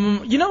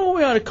 You know what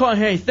we ought to call?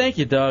 Hey, thank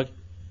you, Doug.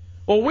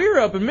 Well, we were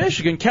up in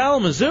Michigan,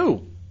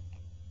 Kalamazoo.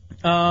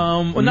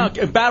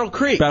 Battle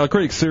Creek. Battle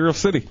Creek, Cereal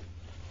City.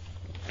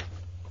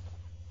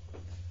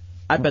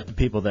 I bet the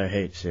people there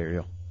hate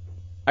cereal.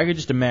 I could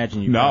just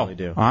imagine you probably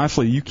do.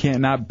 Honestly, you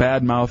can't not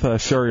badmouth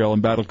cereal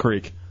in Battle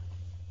Creek.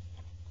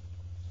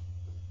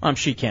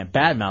 She can't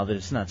badmouth it.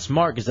 It's not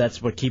smart because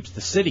that's what keeps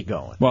the city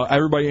going. Well,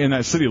 everybody in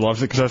that city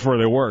loves it because that's where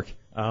they work.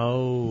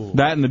 Oh.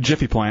 That and the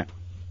Jiffy plant.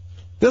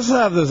 They also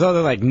have those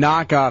other like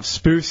knockoff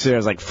spoof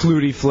cereals like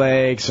Flutie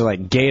Flakes or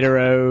like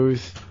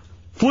Gatoros.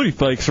 Flutie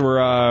Flakes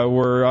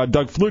were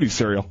Doug Flutie's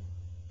cereal.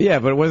 Yeah,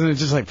 but wasn't it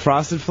just like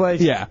Frosted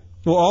Flakes? Yeah.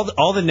 Well,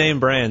 all the name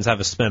brands have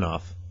a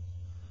spinoff.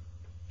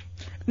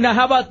 Now,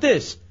 how about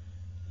this?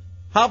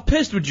 How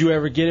pissed would you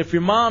ever get if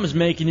your mom's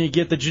making you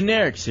get the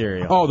generic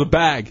cereal? Oh, the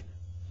bag.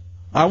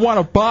 I want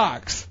a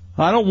box.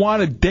 I don't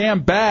want a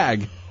damn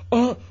bag.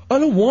 I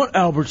don't want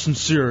Albertson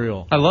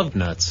cereal. I loved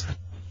nuts.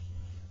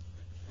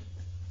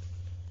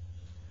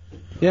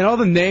 Yeah, and all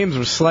the names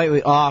were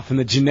slightly off in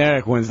the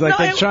generic ones. Like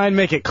they try and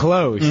make it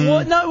close.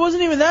 Well, no, it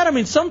wasn't even that. I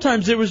mean,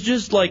 sometimes it was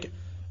just like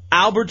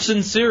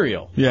Albertson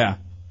cereal. Yeah.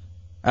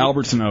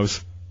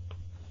 Albertson-O's.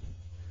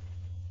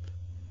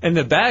 And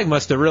the bag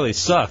must have really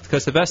sucked,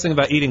 because the best thing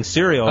about eating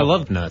cereal... I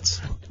loved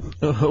nuts.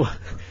 The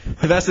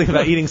best thing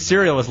about eating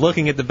cereal was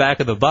looking at the back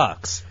of the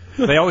box.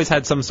 They always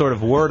had some sort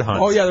of word hunt.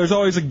 Oh, yeah, there's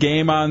always a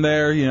game on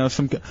there. You know,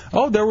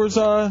 there was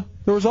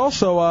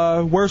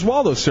also Where's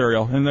Waldo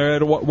cereal, and there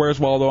had Where's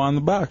Waldo on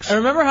the box. I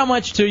remember how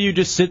much, too, you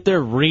just sit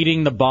there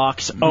reading the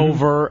box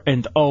over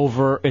and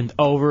over and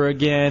over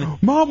again.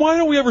 Mom, why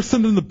don't we ever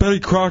send them the Betty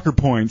Crocker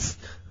points?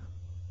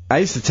 I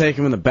used to take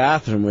them in the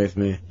bathroom with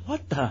me.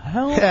 What the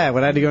hell? Yeah,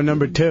 when I had to go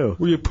number 2.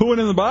 Were you pooing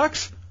in the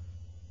box?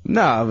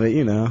 No, but,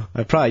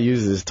 I probably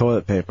used it as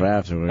toilet paper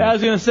afterwards. I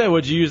was going to say,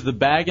 would you use the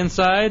bag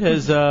inside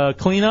as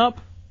cleanup?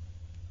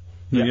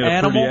 You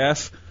animal?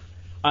 Ass?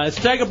 Let's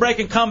take a break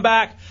and come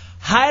back.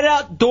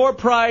 Hideout door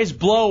prize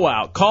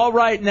blowout. Call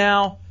right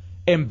now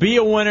and be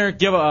a winner.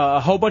 Give a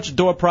whole bunch of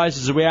door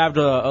prizes that we have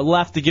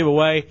left to give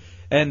away.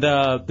 And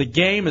the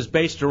game is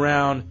based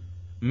around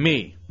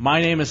Me.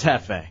 My name is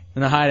Hefe.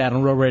 In the Hideout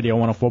on Real Radio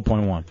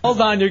 104.1.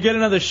 Hold on, you'll get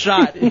another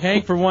shot.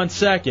 Hang for 1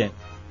 second.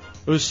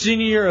 It was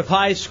senior year of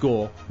high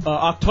school,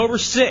 October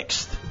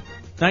 6th,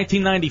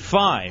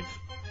 1995.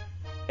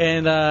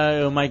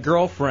 And my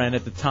girlfriend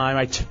at the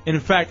time, in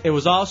fact, it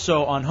was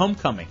also on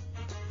homecoming.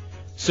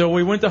 So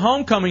we went to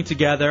homecoming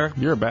together.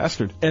 You're a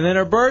bastard. And then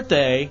her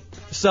birthday,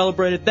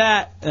 celebrated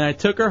that, and I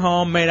took her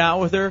home, made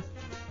out with her,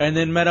 and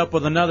then met up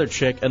with another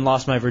chick and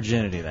lost my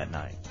virginity that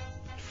night.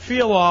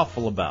 Feel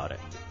awful about it.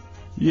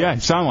 Yeah,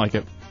 you sound like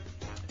it.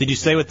 Did you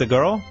stay with the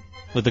girl?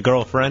 With the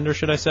girlfriend, or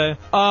should I say?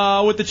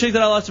 With the chick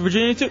that I lost the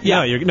virginity to?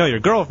 Yeah. No, your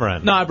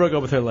girlfriend. No, I broke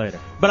up with her later.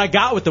 But I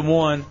got with the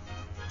one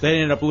that I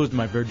ended up losing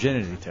my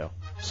virginity to.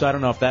 So I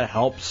don't know if that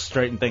helps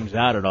straighten things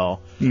out at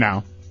all.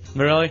 No.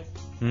 Really?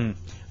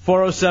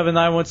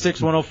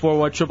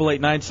 407-916-1041,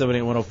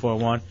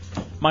 888-978-1041.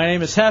 My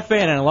name is Hefe,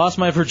 and I lost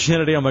my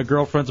virginity on my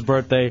girlfriend's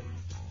birthday,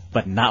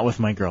 but not with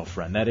my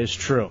girlfriend. That is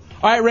true.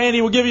 All right,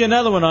 Randy, we'll give you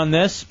another one on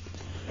this.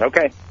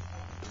 Okay.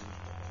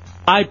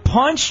 I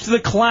punched the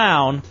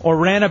clown, or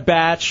ran a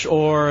batch,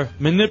 or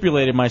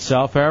manipulated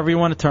myself, however you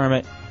want to term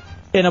it,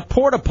 in a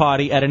porta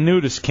potty at a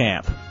nudist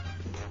camp.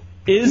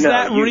 Is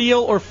that real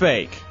or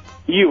fake?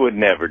 You would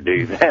never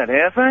do that,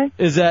 Hefe.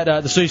 Is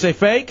that, so you say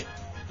fake?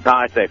 No,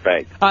 I say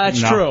fake.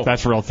 That's true.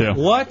 That's real, too.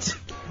 What?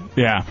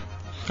 Yeah.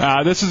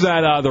 This is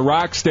at the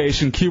rock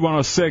station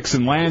Q106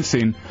 in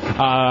Lansing.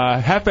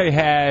 Hefe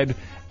had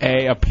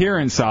a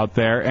appearance out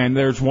there, and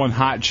there's one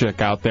hot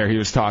chick out there he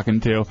was talking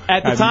to.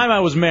 At the time,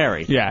 I was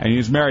married. Yeah, and he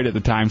was married at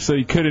the time, so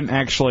he couldn't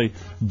actually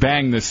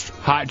bang this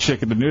hot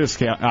chick at the nudist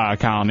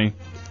colony.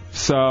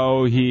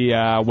 So he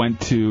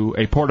went to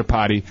a porta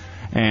potty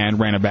and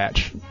ran a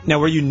batch. Now,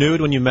 were you nude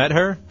when you met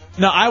her?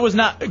 No, I was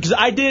not, because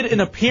I did an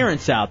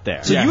appearance out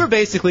there. So you were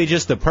basically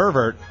just a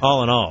pervert,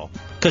 all in all,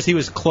 because he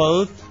was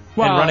clothed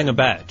and running a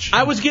batch.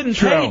 I was getting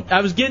paid.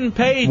 I was getting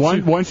paid.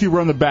 Once you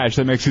run the batch,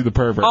 that makes you the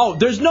pervert. Oh,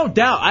 there's no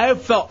doubt. I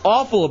have felt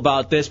awful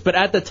about this, but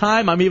at the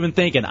time, I'm even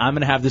thinking, I'm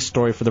going to have this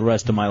story for the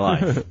rest of my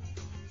life.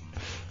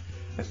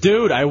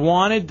 Dude, I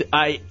wanted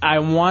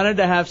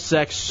to have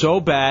sex so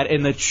bad,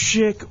 and the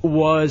chick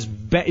was,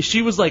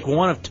 she was like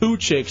one of two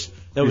chicks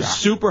that was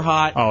super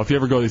hot. Oh, if you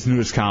ever go to these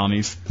nudist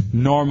colonies,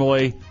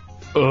 normally,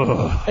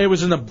 ugh. It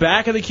was in the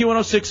back of the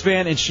Q106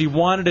 van, and she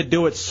wanted to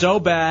do it so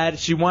bad.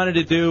 She wanted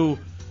to do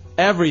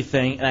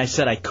everything, and I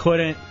said I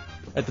couldn't.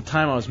 At the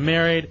time, I was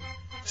married,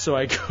 so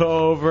I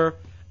go over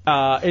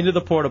into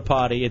the porta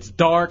potty. It's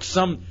dark.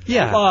 Some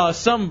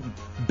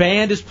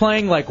band is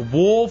playing, like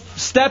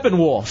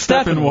Steppenwolf.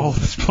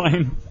 Steppenwolf is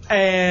playing.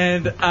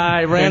 And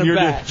I ran a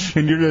batch.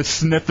 And you're just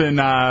sniffing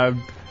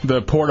the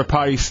porta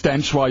potty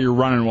stench while you're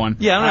running one.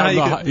 Yeah, I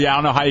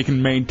don't know how you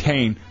can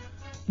maintain.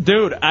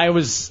 Dude, I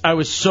was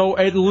so,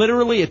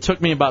 it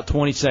took me about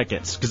 20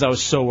 seconds because I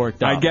was so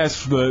worked up. I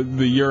guess the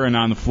urine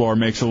on the floor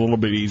makes it a little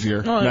bit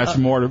easier. That's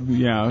more to,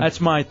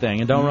 That's my thing,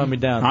 and don't run me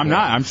down.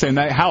 I'm saying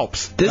that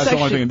helps. That's the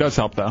only thing that does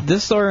help, though.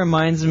 This story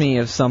reminds me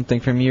of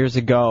something from years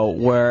ago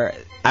where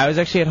I was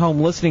actually at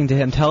home listening to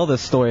him tell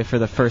this story for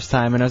the first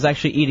time, and I was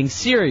actually eating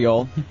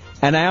cereal,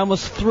 and I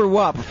almost threw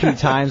up a few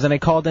times, and I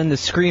called in to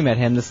scream at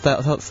him to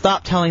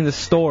stop telling the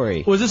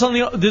story. Was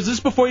this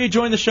before you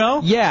joined the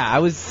show? Yeah, I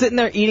was sitting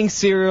there eating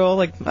cereal,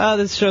 like, oh,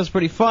 this show's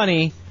pretty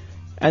funny,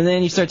 and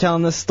then you start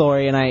telling this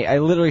story, and I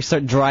literally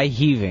start dry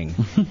heaving.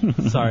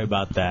 Sorry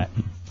about that.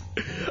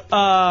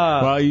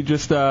 Well, you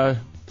just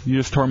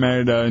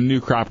tormented a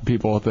new crop of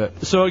people with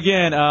it. So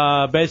again,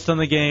 based on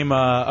the game,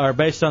 or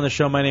based on the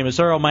show, my name is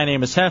Earl, my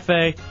name is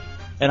Hefe,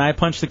 and I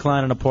punched the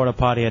clown in a porta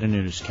potty at a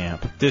nudist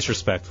camp.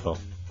 Disrespectful.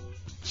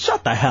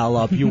 Shut the hell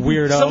up, you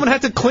weirdo. Someone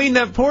had to clean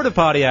that porta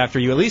potty after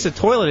you. At least a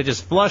toilet, it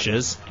just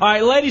flushes. All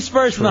right, ladies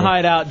first in the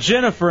Hideout.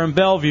 Jennifer in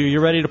Bellevue, you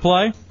ready to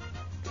play?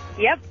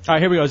 Yep. All right,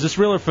 here we go. Is this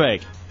real or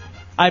fake?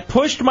 I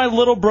pushed my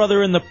little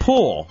brother in the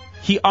pool.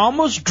 He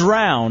almost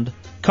drowned,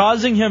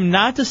 causing him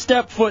not to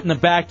step foot in the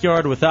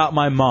backyard without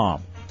my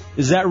mom.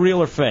 Is that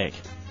real or fake?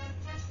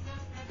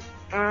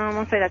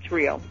 I'll say that's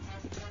real.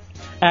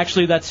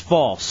 Actually, that's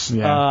false.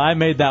 Yeah. I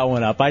made that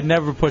one up. I'd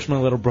never push my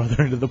little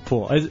brother into the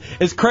pool.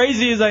 As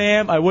crazy as I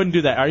am, I wouldn't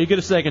do that. All right, you get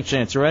a second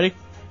chance. You ready?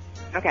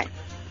 Okay.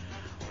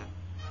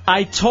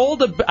 I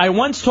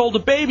once told a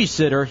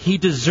babysitter he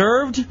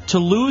deserved to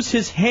lose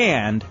his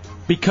hand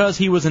because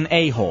he was an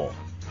a-hole.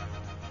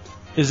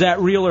 Is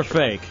that real or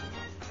fake?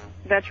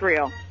 That's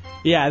real.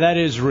 Yeah, that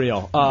is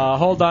real.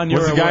 Hold on.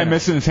 Was the guy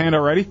missing his hand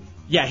already?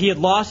 Yeah, he had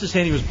lost his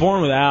hand. He was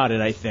born without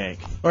it, I think.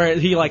 Or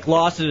he,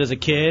 lost it as a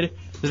kid.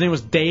 His name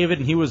was David,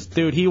 and he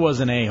was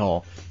an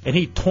a-hole. And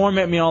he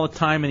tormented me all the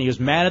time, and he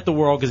was mad at the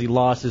world because he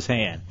lost his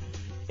hand.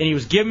 And he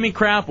was giving me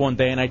crap one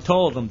day, and I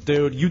told him,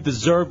 dude, you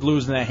deserved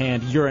losing that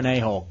hand. You're an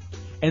a-hole.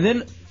 And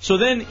then,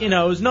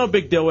 it was no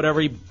big deal, whatever.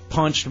 He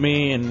punched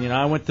me, and,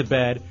 I went to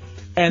bed.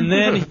 And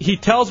then he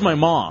tells my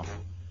mom.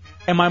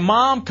 And my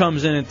mom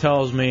comes in and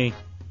tells me,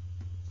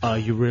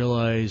 you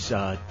realize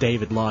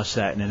David lost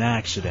that in an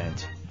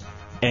accident,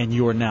 and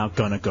you are now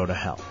going to go to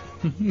hell.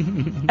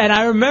 And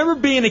I remember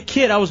being a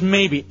kid, I was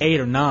maybe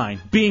 8 or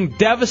 9, being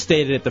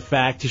devastated at the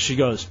fact that she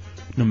goes,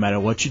 no matter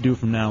what you do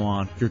from now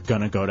on, you're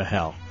going to go to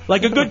hell.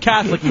 Like a good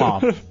Catholic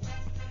mom.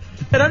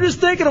 And I'm just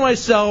thinking to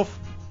myself,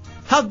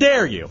 how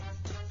dare you?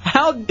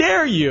 How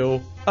dare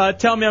you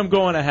tell me I'm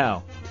going to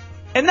hell?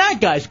 And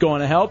that guy's going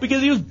to hell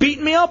because he was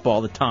beating me up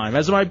all the time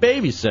as my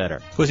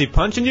babysitter. Was he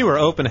punching you or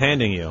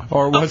open-handing you?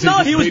 Or was he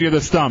just beating you with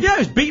a stump? Yeah, he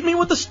was beating me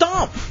with the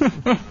stump.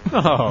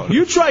 Oh.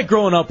 You try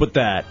growing up with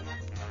that.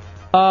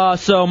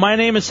 So my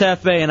name is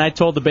Hefe, and I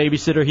told the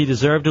babysitter he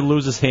deserved to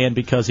lose his hand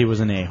because he was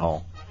an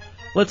a-hole.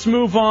 Let's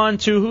move on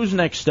to who's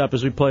next up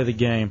as we play the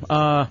game.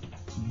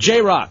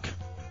 J-Rock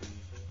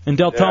in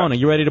Deltona.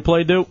 You ready to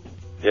play, Duke?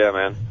 Yeah,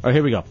 man. All right,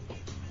 here we go.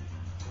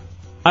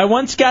 I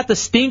once got the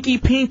stinky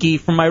pinky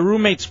from my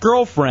roommate's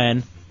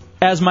girlfriend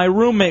as my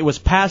roommate was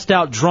passed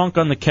out drunk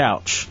on the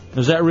couch.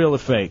 Is that real or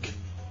fake?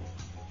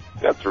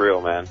 That's real,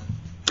 man.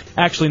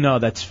 Actually, no,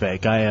 that's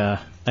fake. I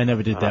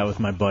never did that with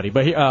my buddy,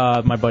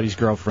 but my buddy's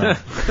girlfriend.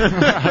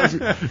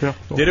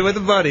 Did it with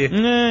a buddy.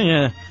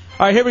 Yeah.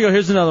 All right, here we go.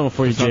 Here's another one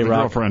for you,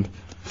 J-Rock. Girlfriend.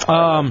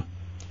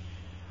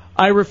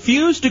 I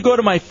refused to go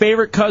to my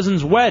favorite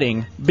cousin's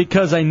wedding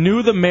because I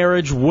knew the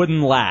marriage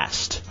wouldn't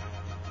last.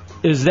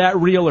 Is that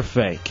real or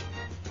fake?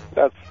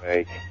 That's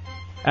fake.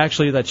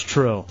 Actually, that's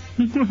true.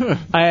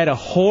 I had a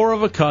whore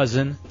of a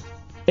cousin,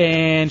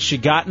 and she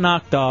got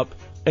knocked up,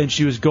 and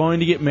she was going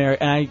to get married.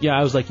 And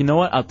I was like, you know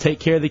what? I'll take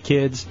care of the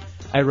kids.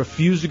 I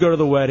refuse to go to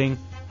the wedding.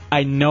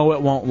 I know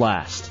it won't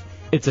last.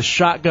 It's a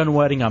shotgun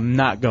wedding. I'm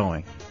not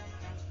going.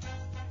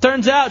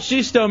 Turns out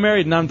she's still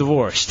married and I'm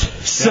divorced.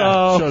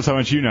 So shows how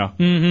much you know.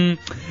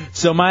 Mm-hmm.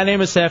 So my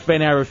name is Hefe,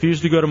 and I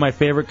refused to go to my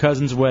favorite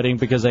cousin's wedding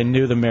because I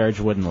knew the marriage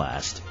wouldn't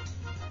last.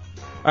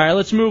 All right,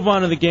 let's move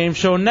on to the game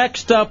show.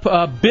 Next up,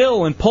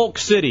 Bill in Polk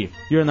City.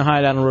 You're in the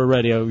Hideout on Road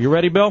Radio. You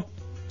ready, Bill?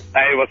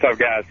 Hey, what's up,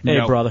 guys? Hey,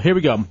 brother. Here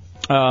we go.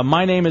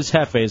 My name is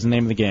Hefe is the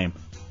name of the game.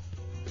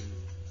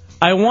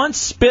 I once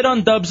spit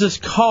on Dubs'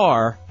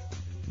 car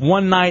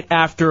one night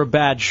after a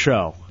bad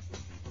show.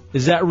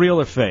 Is that real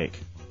or fake?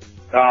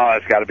 Oh,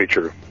 it's got to be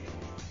true.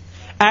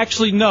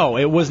 Actually, no.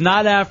 It was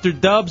not after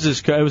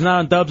Dubs' car. It was not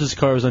on Dubs'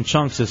 car. It was on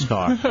Chunks'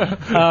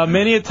 car.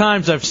 Many a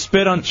times I've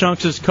spit on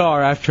Chunks'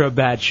 car after a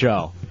bad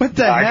show. What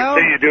the I hell?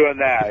 can see you doing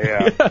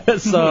that, yeah.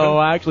 So,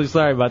 actually,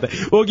 sorry about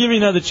that. We'll give you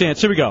another chance.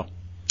 Here we go. All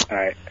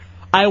right.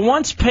 I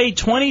once paid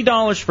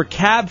 $20 for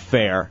cab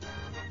fare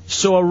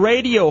so a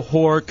radio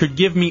whore could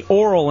give me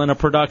oral in a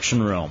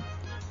production room.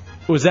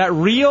 Was that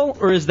real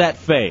or is that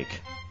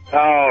fake?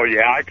 Oh,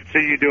 yeah, I can see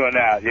you doing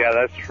that. Yeah,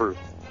 that's true.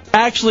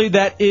 Actually,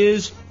 that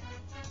is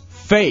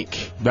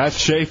fake. That's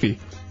Shafee.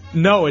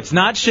 No, it's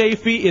not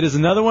Shafee. It is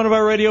another one of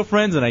our radio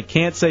friends, and I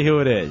can't say who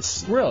it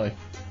is. Really?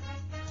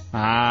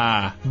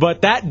 Ah.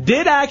 But that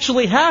did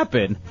actually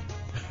happen.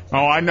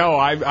 Oh, I know.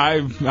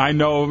 I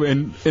know.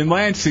 In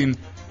Lansing,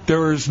 there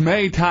was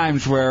many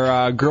times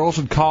where girls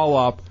would call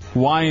up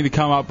wanting to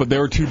come up, but they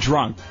were too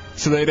drunk.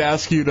 So they'd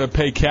ask you to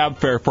pay cab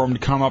fare for them to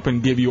come up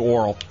and give you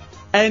oral.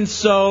 And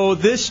so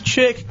this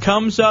chick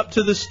comes up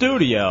to the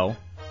studio,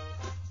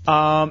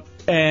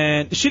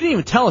 and she didn't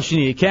even tell us she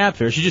needed cab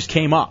fare. She just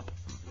came up.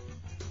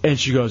 And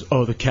she goes,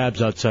 oh, the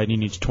cab's outside and he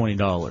needs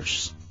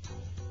 $20.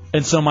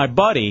 And so my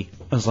buddy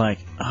was like,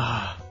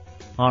 all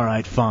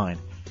right, fine.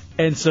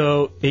 And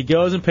so he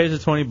goes and pays the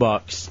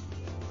 $20,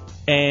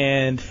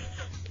 and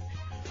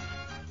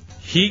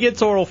he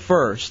gets oral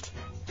first.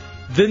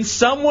 Then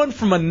someone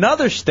from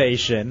another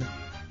station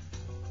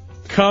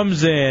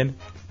comes in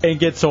and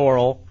gets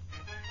oral.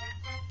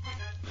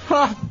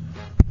 But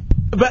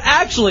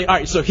actually, all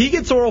right, so he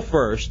gets oral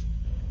first,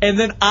 and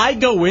then I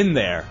go in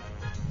there.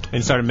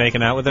 And started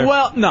making out with her?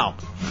 Well, no.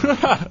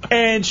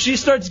 And she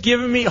starts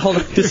giving me... Hold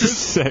on, this is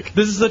sick.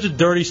 This is such a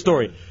dirty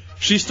story.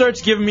 She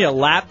starts giving me a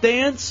lap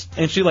dance,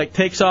 and she,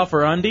 takes off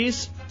her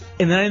undies,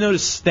 and then I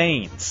notice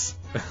stains.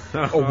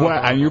 What,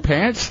 on your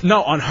pants?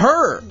 No, on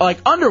her,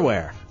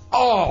 underwear.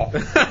 Oh.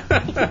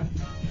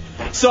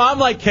 So I'm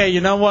like, hey,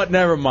 you know what?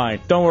 Never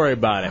mind. Don't worry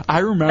about it. I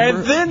remember.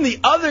 And then the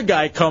other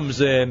guy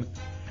comes in,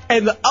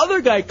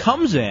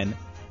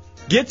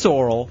 gets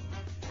oral,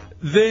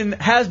 then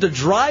has to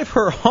drive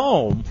her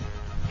home,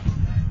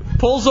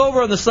 pulls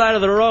over on the side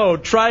of the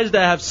road, tries to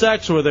have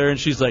sex with her, and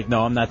she's like,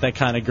 no, I'm not that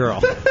kind of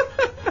girl.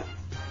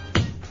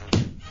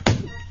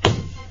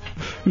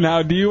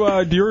 Now, do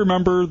you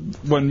remember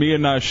when me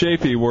and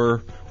Shafee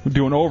were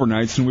doing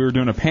overnights and we were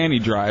doing a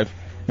panty drive,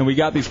 and we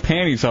got these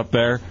panties up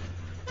there,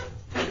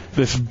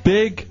 this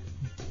big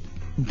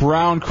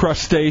brown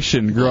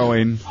crustacean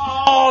growing.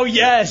 Oh,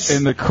 yes.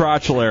 In the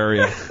crotchal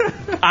area.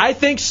 I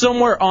think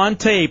somewhere on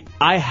tape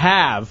I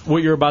have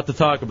what you're about to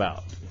talk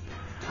about.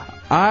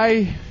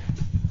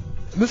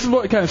 This is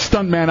what kind of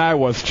stuntman I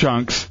was,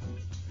 Chunks.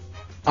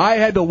 I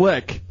had to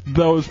lick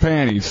those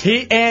panties.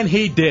 He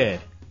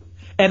did.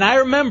 And I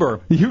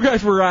remember... You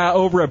guys were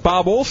over at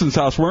Bob Olson's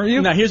house, weren't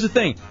you? Now, here's the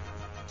thing.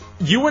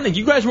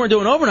 You guys weren't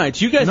doing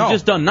overnights. You guys had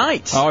just done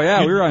nights. Oh,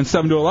 yeah, we were on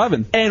 7 to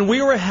 11. And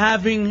we were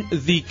having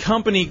the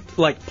company,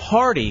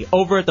 party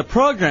over at the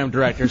program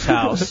director's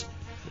house.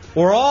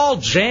 We're all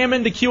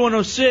jamming to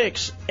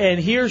Q106, and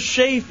here's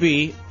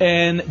Shafee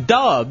and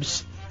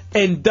Dubs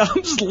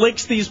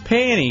licks these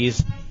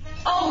panties,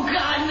 Oh,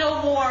 God,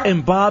 no more.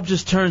 And Bob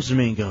just turns to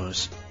me and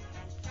goes,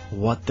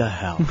 what the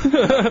hell?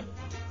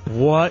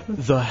 What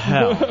the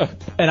hell?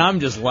 And I'm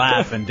just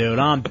laughing, dude.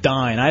 I'm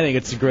dying. I think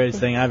it's the greatest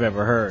thing I've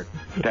ever heard.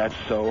 That's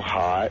so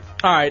hot.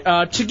 All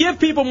right, to give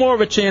people more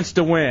of a chance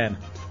to win,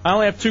 I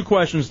only have 2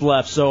 questions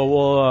left, so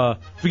we'll,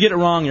 if we get it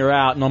wrong, you're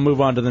out, and I'll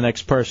move on to the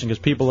next person because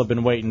people have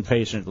been waiting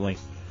patiently.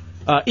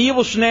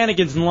 Evil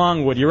Shenanigans in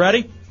Longwood, you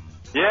ready?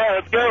 Yeah,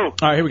 let's go. All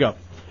right, here we go.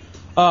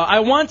 I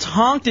once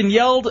honked and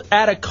yelled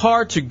at a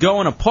car to go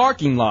in a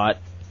parking lot.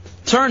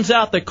 Turns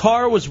out the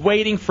car was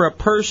waiting for a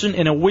person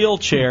in a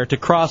wheelchair to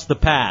cross the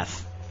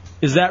path.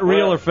 Is that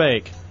real or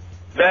fake?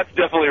 That's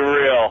definitely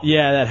real.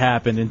 Yeah, that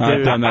happened. And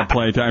I've done that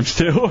plenty of times,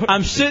 too.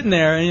 I'm sitting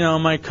there,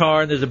 in my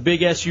car, and there's a big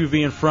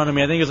SUV in front of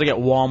me. I think it's like at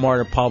Walmart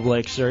or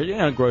Publix or,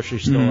 a grocery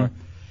store.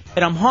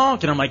 And I'm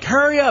honking. I'm like,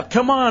 hurry up.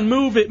 Come on,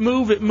 move it,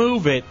 move it,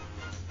 move it.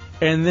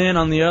 And then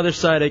on the other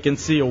side, I can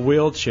see a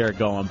wheelchair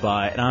going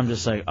by. And I'm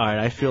just like, all right,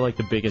 I feel like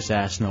the biggest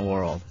ass in the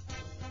world.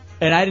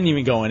 And I didn't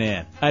even go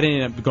in. I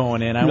didn't end up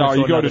going in. No,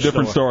 you go to a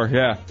different store,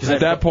 yeah. At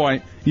that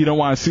point, you don't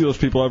want to see those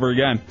people ever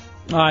again.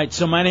 All right,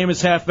 so my name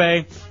is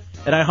Hefe,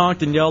 and I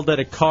honked and yelled at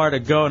a car to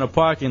go in a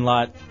parking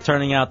lot.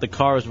 Turning out the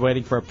car was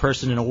waiting for a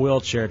person in a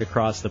wheelchair to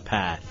cross the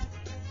path.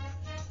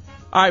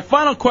 All right,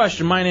 final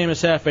question. My name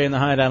is Hefe in the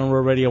Hideout on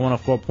Rural Radio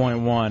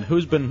 104.1.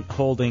 Who's been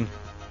holding?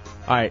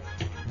 All right,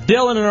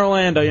 Dylan in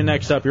Orlando, you're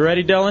next up. You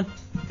ready, Dylan?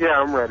 Yeah,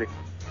 I'm ready.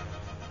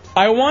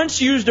 I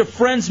once used a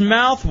friend's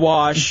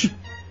mouthwash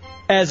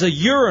as a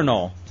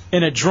urinal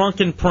in a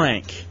drunken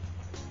prank.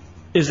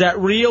 Is that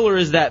real or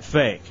is that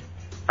fake?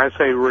 I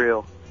say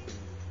real.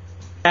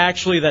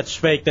 Actually, that's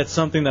fake. That's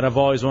something that I've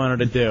always wanted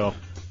to do.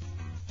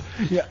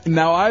 Yeah.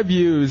 Now, I've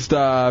used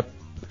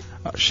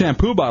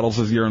shampoo bottles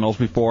as urinals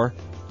before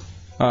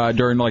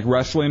during,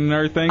 wrestling and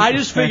everything. I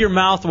just figure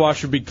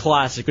mouthwash would be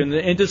classic.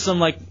 Into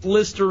some,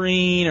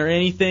 Listerine or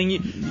anything.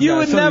 You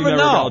would never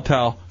know.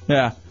 Tell.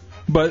 Yeah.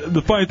 But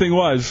the funny thing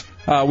was,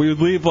 we would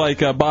leave,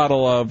 a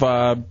bottle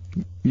of...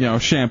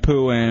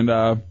 shampoo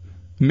and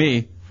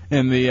me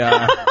in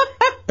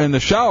the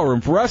shower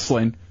room for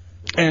wrestling,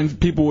 and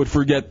people would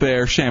forget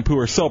their shampoo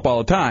or soap all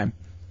the time.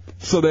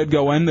 So they'd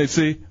go in, they'd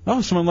see,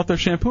 oh, someone left their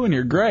shampoo in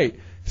here, great.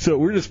 So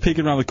we're just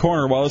peeking around the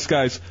corner while this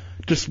guy's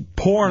just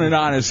pouring it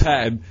on his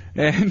head,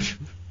 and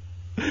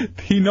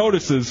he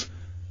notices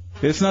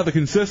it's not the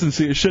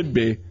consistency it should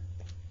be.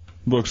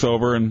 Looks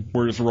over, and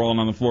we're just rolling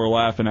on the floor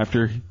laughing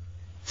after.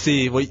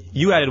 See, well,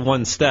 you added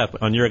one step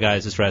on your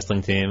guys'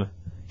 wrestling team.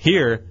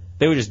 Here,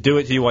 they would just do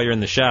it to you while you're in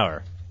the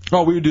shower.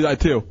 Oh, we would do that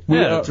too.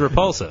 It's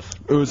repulsive.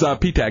 It was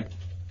P-tag.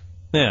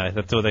 Yeah,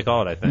 that's what they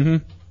call it, I think.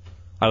 Mm-hmm.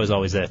 I was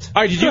always it.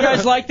 All right, did you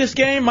guys like this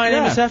game? My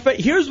name is Hefe.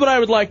 Here's what I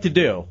would like to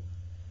do.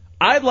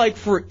 I'd like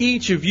for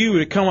each of you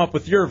to come up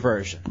with your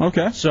version.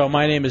 Okay. So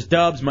my name is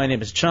Dubs, my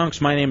name is Chunks,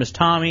 my name is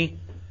Tommy,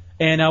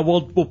 and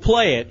we'll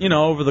play it,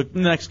 over the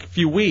next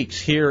few weeks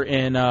here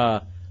in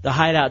the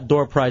Hideout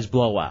Door Prize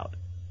Blowout.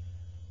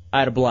 I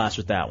had a blast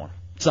with that one.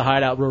 It's the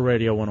Hideout Real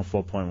Radio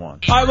 104.1. All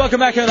right,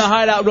 welcome back to the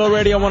Hideout Real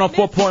Radio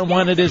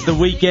 104.1. It is the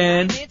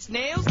weekend.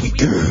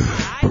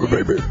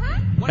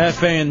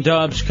 Hefe and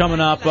Dubs coming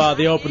up,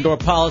 the open door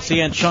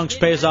policy, and Chunks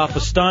pays off a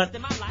stunt.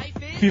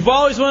 If you've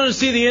always wanted to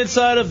see the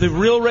inside of the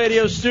Real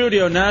Radio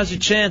studio, now's your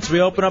chance.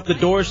 We open up the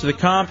doors to the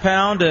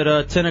compound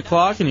at 10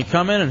 o'clock, and you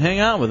come in and hang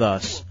out with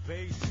us.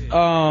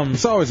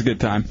 It's always a good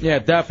time. Yeah,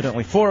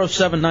 definitely.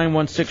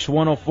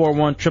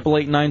 407-916-1041,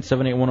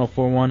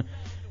 888-978-1041.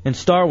 And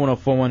star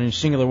 1041 in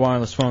singular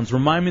wireless phones.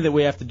 Remind me that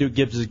we have to do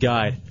Gibbs'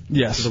 guide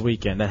for the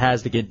weekend. That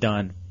has to get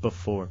done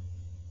before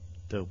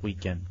the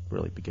weekend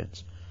really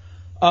begins.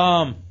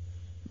 All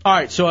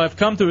right, so I've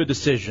come to a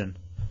decision,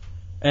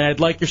 and I'd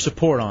like your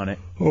support on it.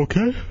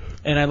 Okay.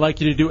 And I'd like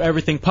you to do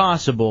everything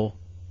possible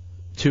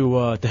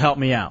to help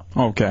me out.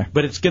 Okay.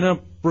 But it's going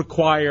to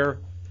require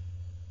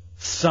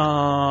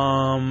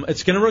some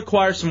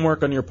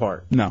work on your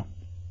part. No.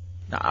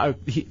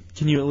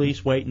 Can you at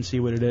least wait and see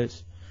what it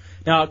is?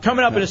 Now,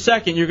 coming up in a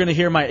second, you're going to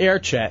hear my air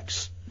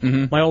checks,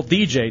 my old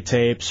DJ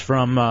tapes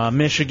from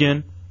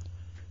Michigan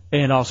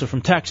and also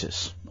from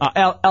Texas.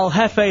 El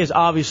Jefe is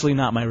obviously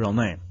not my real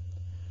name.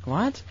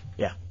 What?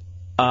 Yeah.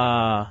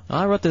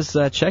 I wrote this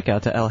check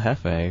out to El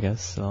Jefe, I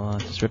guess. So I'll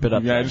just rip it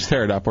up. Yeah, just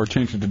tear it up or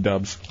change it to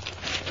Dubs.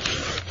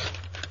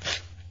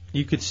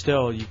 You could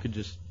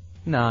just...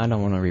 No, I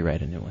don't want to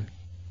rewrite a new one.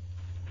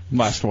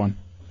 Last one.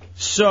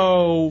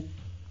 So,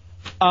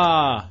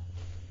 my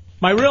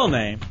real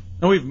name,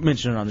 and we've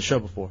mentioned it on the show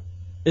before,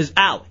 is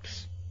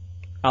Alex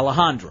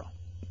Alejandro.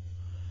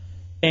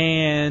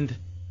 And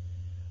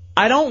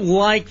I don't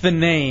like the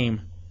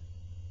name.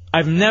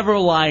 I've never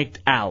liked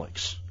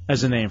Alex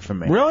as a name for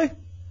me. Really?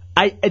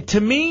 To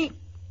me,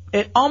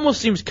 it almost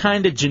seems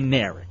kind of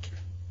generic.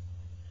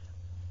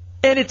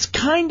 And it's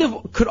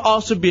could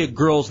also be a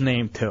girl's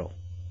name, too.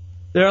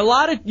 There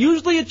are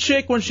usually a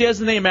chick when she has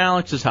the name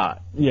Alex is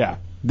hot. Yeah,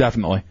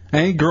 definitely.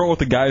 Any girl with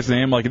a guy's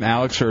name like an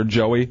Alex or a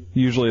Joey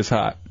usually is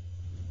hot.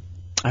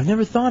 I've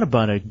never thought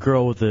about a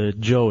girl with a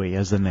Joey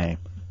as the name.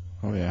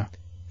 Oh, yeah.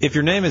 If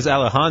your name is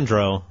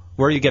Alejandro,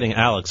 Where are you getting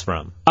Alex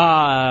from?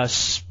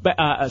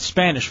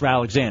 Spanish for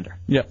Alexander.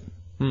 Yep.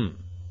 And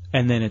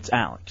then it's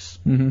Alex.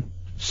 Mm-hmm.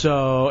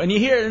 So, and you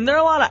hear, and there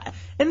are a lot of,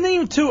 and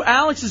then too,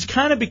 Alex is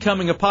kind of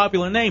becoming a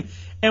popular name.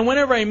 And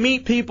whenever I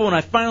meet people and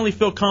I finally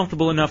feel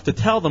comfortable enough to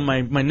tell them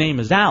my name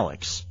is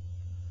Alex,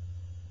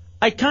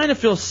 I kind of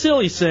feel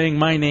silly saying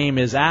my name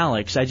is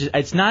Alex.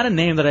 It's not a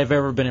name that I've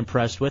ever been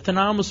impressed with, and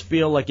I almost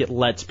feel like it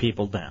lets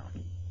people down.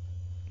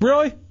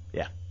 Really?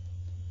 Yeah.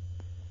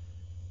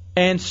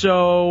 And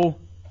so,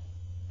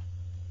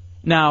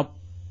 now,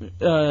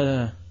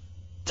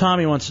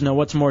 Tommy wants to know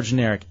what's more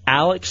generic,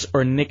 Alex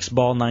or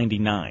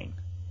Knicksball99?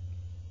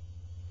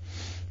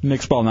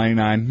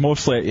 Knicksball99,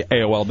 mostly at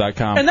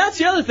AOL.com. And that's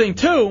the other thing,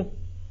 too.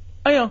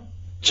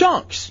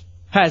 Chunks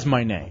has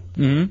my name.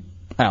 Mm-hmm.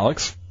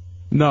 Alex?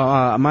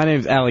 No, my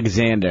name's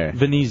Alexander.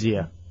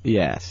 Venezia.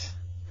 Yes.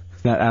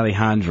 It's not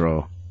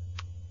Alejandro.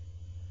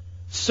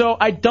 So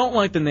I don't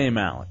like the name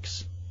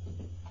Alex.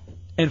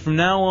 And from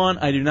now on,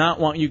 I do not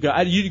want you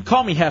guys... You can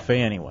call me Hefe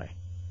anyway.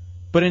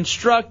 But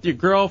instruct your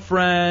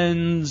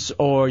girlfriends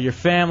or your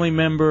family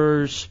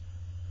members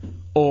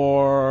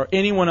or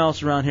anyone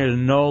else around here to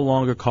no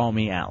longer call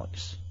me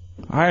Alex.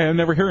 I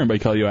never hear anybody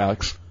call you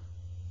Alex.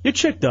 Your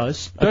chick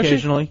does Does she?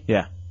 occasionally.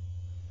 Yeah.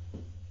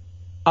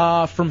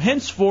 From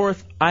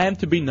henceforth, I am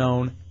to be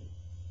known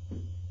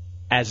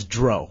as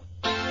Dro.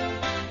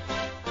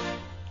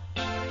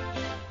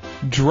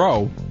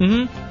 Dro?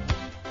 Mm-hmm.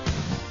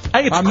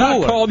 I think it's I'm cooler.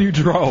 not calling you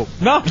Dro.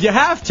 No, you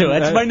have to.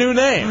 That's my new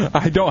name.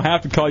 I don't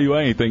have to call you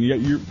anything.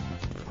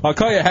 I'll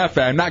call you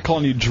Hefe. I'm not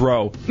calling you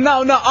Dro.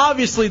 No,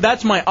 obviously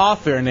that's my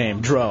off-air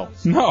name, Dro.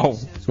 No.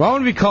 Why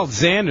wouldn't it be called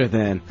Xander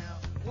then?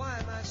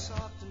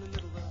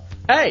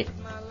 Hey,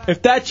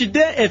 if that's your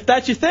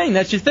thing,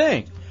 that's your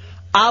thing.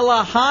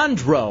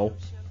 Alejandro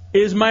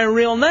is my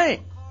real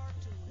name.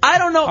 I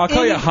don't know. I'll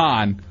call you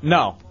Han.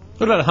 No.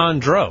 What about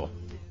Hondro?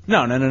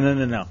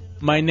 No.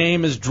 My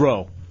name is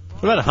Dro.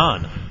 What about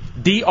Han?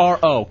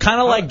 D-R-O.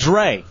 Kind of like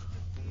Dre.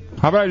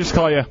 How about I just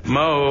call you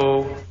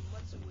Mo?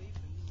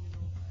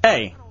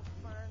 Hey.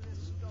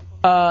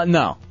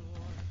 No.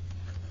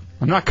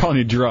 I'm not calling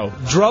you Dro.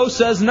 Dro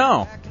says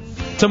no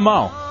to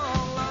Mo.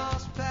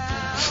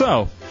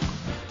 So,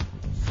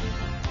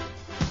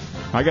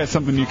 I got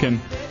something you can...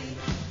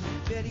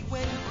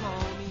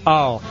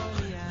 Oh.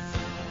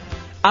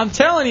 I'm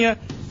telling you,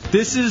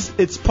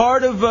 it's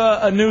part of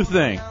a new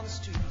thing.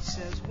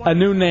 A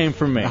new name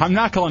for me. I'm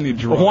not calling you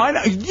Dro. Why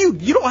not?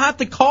 You don't have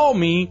to call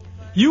me.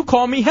 You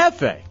call me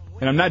Hefe.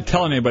 And I'm not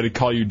telling anybody to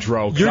call you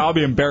Dro, because I'll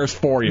be embarrassed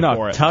for you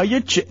for it. Tell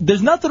your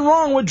there's nothing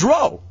wrong with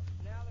Dro.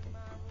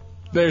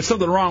 There's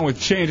something wrong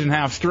with changing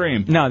half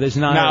stream. No, there's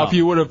not. Now, if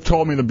you would have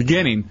told me in the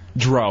beginning,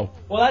 Dro.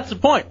 Well, that's the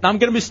point. I'm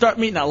going to start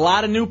meeting a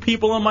lot of new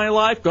people in my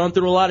life, going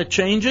through a lot of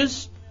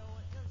changes.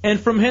 And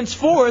from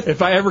henceforth...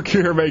 If I ever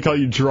hear anybody call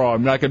you Dro,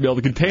 I'm not going to be able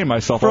to contain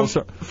myself.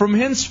 From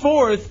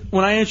henceforth,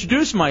 when I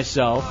introduce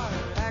myself,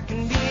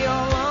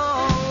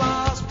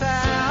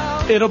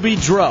 it'll be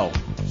Dro.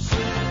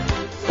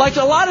 Like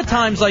a lot of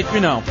times,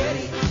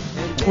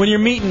 when you're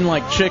meeting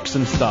like chicks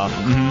and stuff.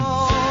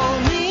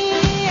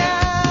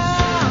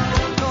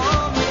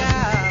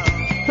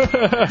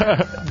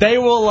 They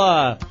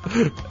will.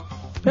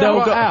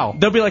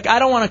 They'll be like, I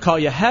don't want to call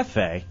you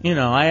Hefe.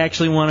 I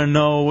actually want to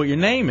know what your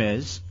name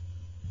is.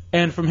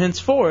 And from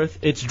henceforth,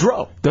 it's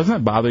Dro. Doesn't it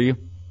bother you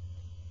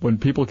when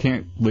people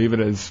can't leave it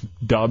as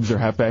Dubs or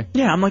Hefe?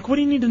 Yeah, I'm like, what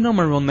do you need to know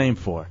my real name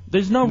for?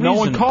 There's no reason. No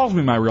one calls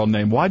me my real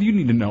name. Why do you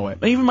need to know it?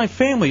 Even my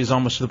family is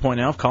almost to the point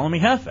now of calling me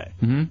Hefe.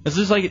 Mm-hmm. It's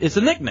just like, it's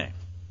a nickname.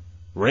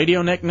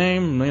 Radio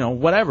nickname,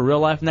 whatever.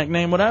 Real life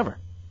nickname, whatever.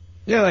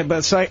 Yeah, but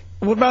it's like,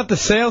 what about the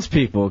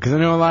salespeople? Because I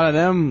know a lot of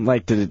them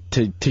like to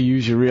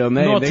use your real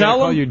name. They tell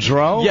call them, you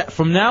Dro? Yeah,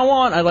 from now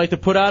on, I'd like to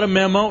put out a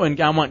memo,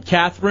 and I want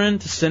Catherine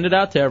to send it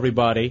out to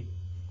everybody.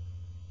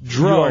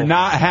 Dro. You are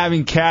not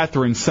having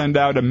Catherine send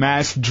out a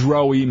mass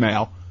Dro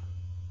email.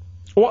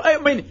 Well, I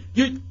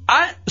mean,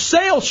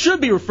 sales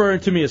should be referring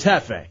to me as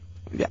Hefe.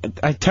 Yeah,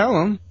 I tell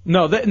them.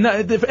 No,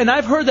 and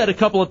I've heard that a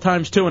couple of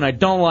times, too, and I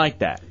don't like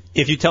that.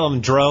 If you tell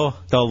them Dro,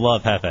 they'll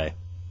love Hefe.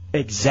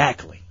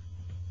 Exactly.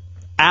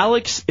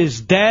 Alex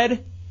is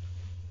dead.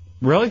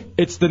 Really?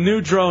 It's the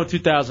new Dro in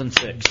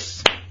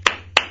 2006.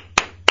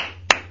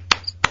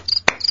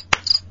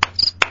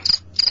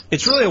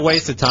 It's really a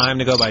waste of time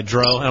to go by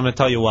Dro, and I'm going to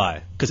tell you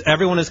why. Because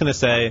everyone is going to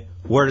say,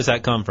 where does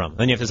that come from?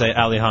 Then you have to say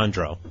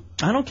Alejandro.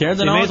 I don't care.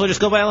 So you may as well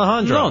just go by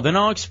Alejandro. No, then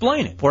I'll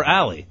explain it. Or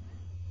Ali.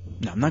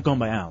 No, I'm not going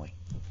by Ali.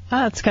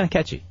 It's kind of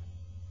catchy.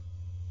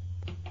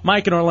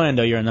 Mike in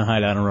Orlando, you're in the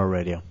Hideout on Row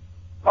Radio.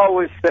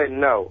 Always say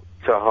no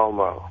to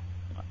homo.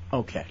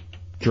 Okay.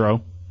 Dro.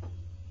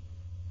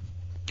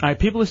 All right,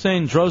 people are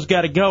saying Dro's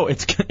got to go.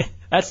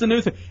 That's the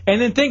new thing.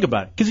 And then think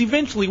about it, because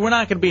eventually we're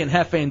not going to be in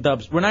Hefe and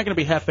Dubs. We're not going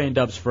to be Hefe and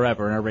Dubs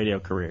forever in our radio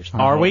careers,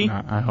 are we?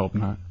 I hope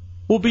not.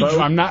 We'll be.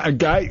 I'm not a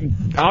guy.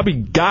 I'll be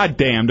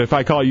goddamned if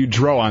I call you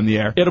Dro on the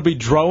air. It'll be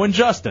Dro and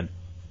Justin.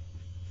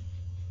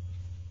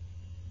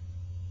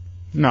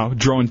 No,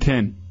 Dro and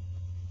Tin.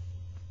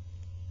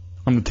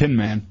 I'm the Tin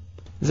Man.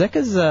 Is that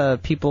because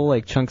people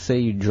like Chunk say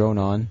you drone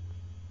on?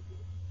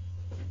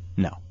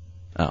 No.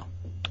 Oh.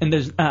 And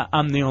there's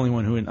I'm the only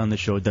one who on the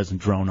show doesn't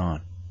drone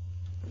on.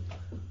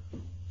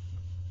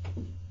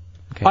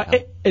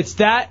 Okay. It's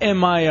that and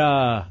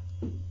my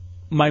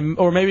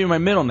or maybe my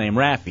middle name,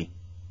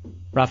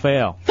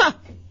 Raphael.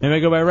 Maybe I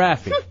go by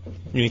Raffy.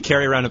 You gonna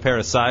carry around a pair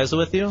of size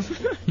with you?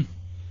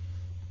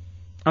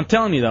 I'm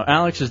telling you though,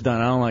 Alex is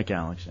done. I don't like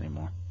Alex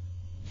anymore.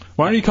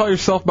 Why don't you call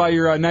yourself by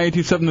your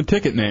 927 The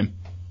Ticket name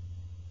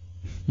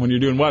when you're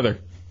doing weather?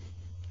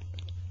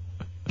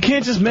 You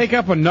can't just make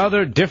up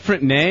another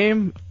different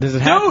name. Does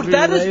it have to Dude, be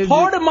that related? is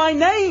part of my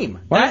name.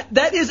 What?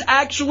 That is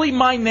actually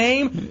my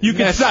name. You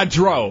can That's not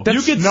Dro.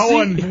 You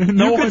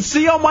can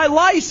see on my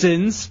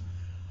license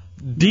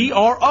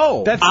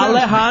DRO. That's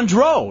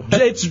Alejandro.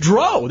 It's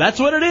Dro. That's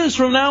what it is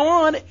from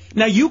now on.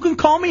 Now you can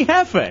call me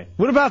Jefe.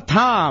 What about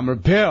Tom or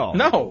Bill?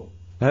 No.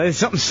 It's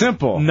something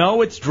simple.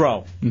 No, it's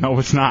Dro. No,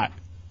 it's not.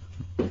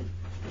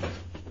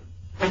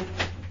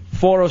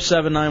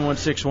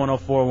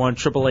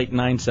 407-916-1041,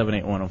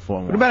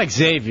 888-978-1041. What about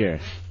Xavier?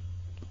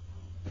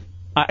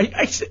 How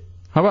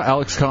about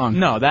Alex Kong?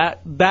 No,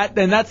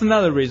 and that's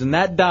another reason.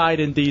 That died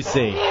in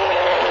D.C.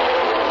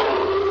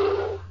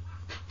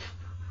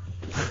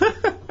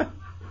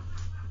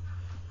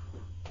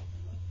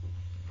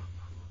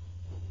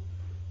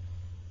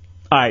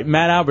 All right,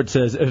 Matt Albert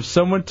says, if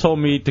someone told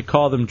me to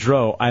call them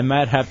Dro, I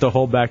might have to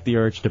hold back the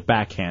urge to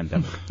backhand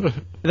them.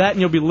 That and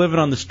you'll be living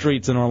on the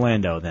streets in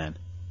Orlando then.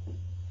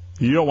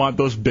 You don't want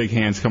those big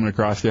hands coming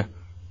across you.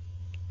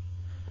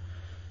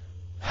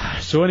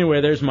 So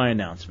anyway, there's my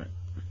announcement.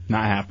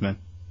 Not happening.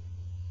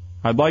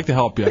 I'd like to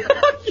help you.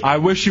 I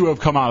wish you would have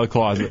come out of the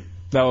closet.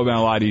 That would have been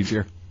a lot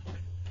easier.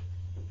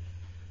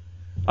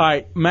 All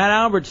right, Matt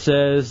Albert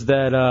says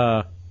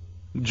that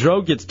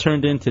Dro gets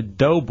turned into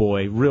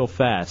Doughboy real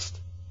fast.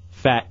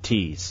 Fat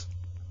tease.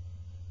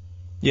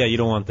 Yeah, you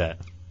don't want that.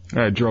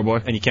 All right, Dro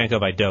boy. And you can't go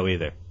by Doe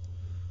either.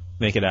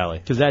 Make it Allie.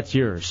 Because that's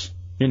yours.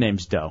 Your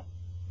name's Doe.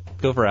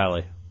 Go for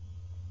Allie.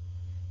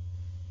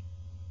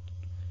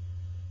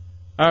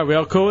 All right, we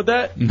all cool with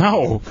that?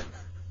 No.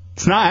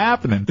 It's not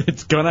happening.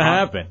 It's going to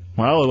happen.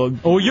 Well,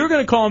 you're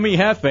going to call me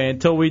Hefe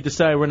until we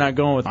decide we're not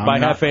going with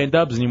Hefe and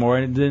Dubs anymore,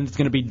 and then it's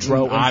going to be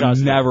Dro and I'm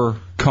Justin. never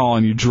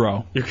calling you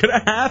Dro. You're going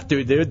to have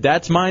to, dude.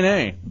 That's my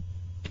name.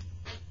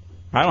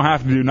 I don't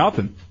have to do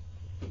nothing.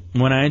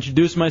 When I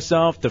introduce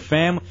myself to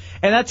family,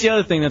 and that's the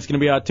other thing that's going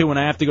to be out too, when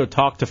I have to go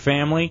talk to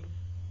family,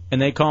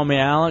 and they call me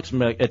Alex, I'm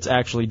like, it's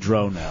actually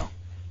Dro now.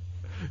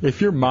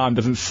 If your mom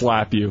doesn't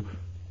slap you.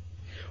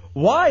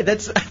 Why?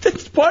 That's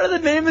part of the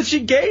name that she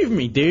gave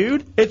me,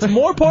 dude. It's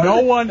more part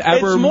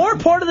It's more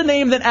part of the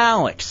name than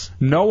Alex.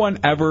 No one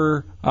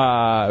ever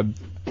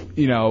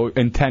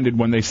intended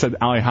when they said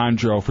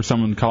Alejandro for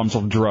someone to call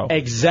himself Dro.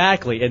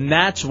 Exactly, and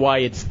that's why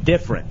it's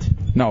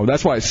different. No,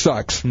 that's why it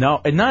sucks. No,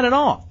 and not at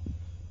all.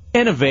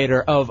 Innovator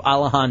of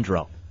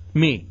Alejandro.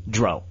 Me,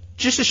 Dro.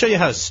 Just to show you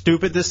how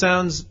stupid this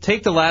sounds,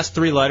 take the last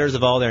three letters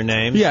of all their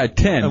names. Yeah,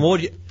 10. And what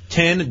would you...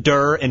 10,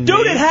 Dur, and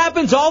Dude, me. it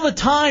happens all the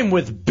time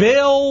with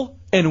Bill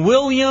and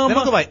William. They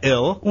don't go by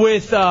ill.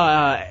 With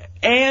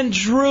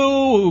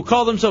Andrew, who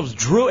call themselves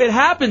Drew. It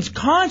happens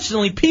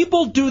constantly.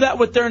 People do that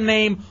with their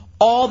name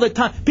all the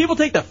time. People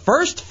take the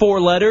first four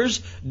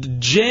letters.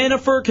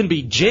 Jennifer can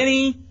be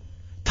Jenny.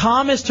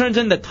 Thomas turns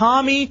into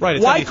Tommy.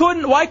 Right, Why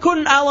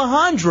couldn't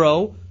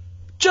Alejandro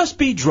just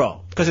be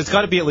Dro? Because it's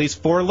got to be at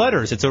least four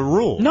letters. It's a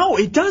rule. No,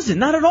 it doesn't.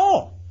 Not at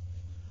all.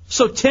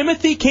 So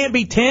Timothy can't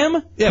be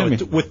Tim? Yeah,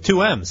 with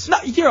two M's. No,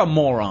 you're a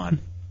moron.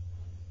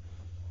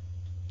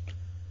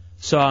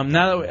 So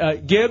now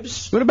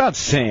Gibbs. What about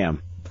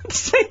Sam?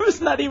 Sam is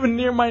not even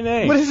near my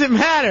name. What does it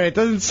matter? It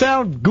doesn't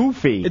sound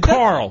goofy.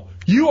 Carl.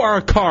 You are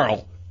a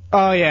Carl.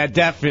 Oh, yeah,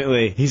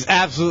 definitely. He's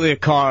absolutely a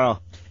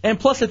Carl. And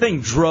plus, I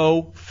think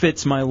Dro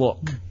fits my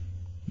look.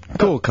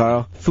 Cool,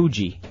 Carl.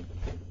 Fuji.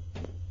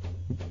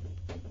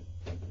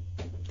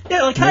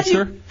 Yeah, like how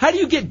do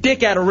you get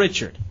Dick out of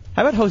Richard?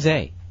 How about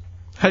Jose?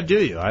 How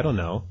do you? I don't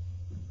know.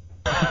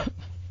 All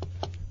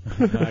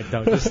right,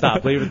 don't. Just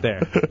stop. Leave it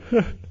there.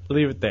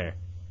 Leave it there.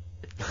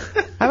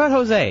 How about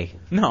Jose?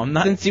 No, I'm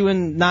not. Since you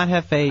and not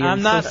Hefe, you're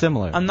I'm not so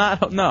similar. I'm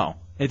not. No,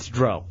 it's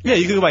Dro. Yeah,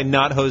 you can go by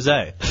not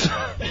Jose.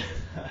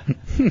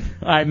 All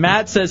right,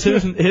 Matt says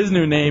his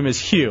new name is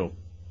Hugh.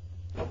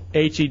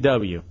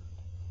 H-E-W.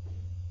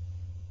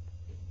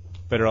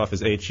 Better off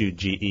as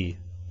H-U-G-E.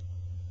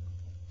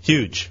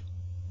 Huge.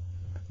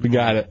 We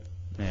got it.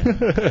 Man,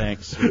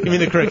 thanks. Give me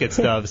the crickets,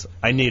 Dubs.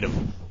 I need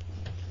them.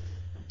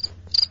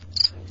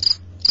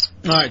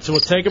 All right, so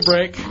we'll take a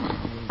break.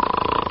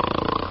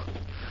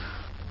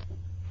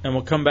 And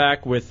we'll come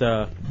back with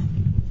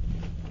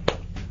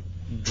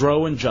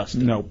Dro and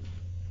Justin. Nope.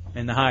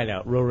 And the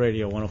Hideout, Real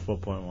Radio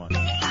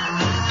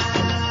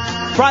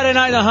 104.1. Friday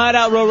night in the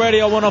Hideout, Real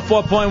Radio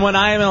 104.1.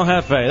 I am El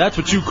Jefe. That's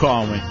what you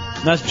call me.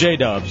 That's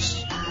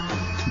J-Dubs.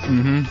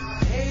 Mm-hmm.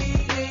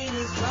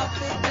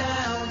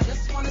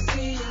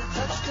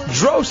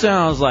 Dro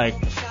sounds like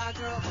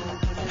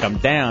I'm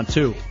down,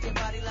 too.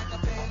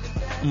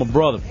 I'm a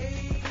brother.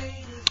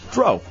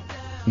 Dro.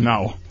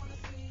 No.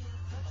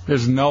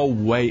 There's no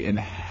way in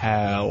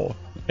hell.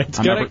 It's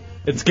I'm gonna never-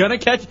 It's gonna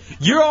catch.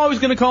 You're always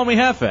gonna call me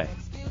Hefe.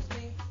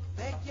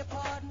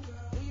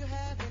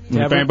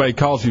 If anybody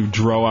calls you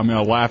Dro, I'm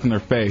going to laugh in their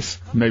face.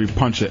 Maybe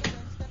punch it.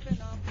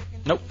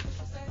 Nope.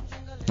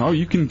 Oh,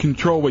 you can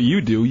control what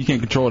you do. You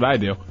can't control what I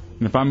do.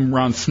 And if I'm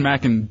around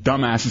smacking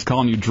dumbasses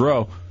calling you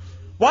Dro.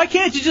 Why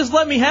can't you just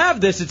let me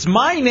have this? It's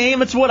my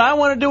name. It's what I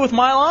want to do with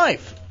my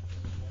life.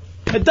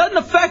 It doesn't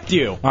affect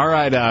you. All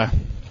right,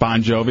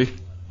 Bon Jovi.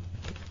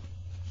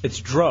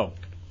 It's Dro.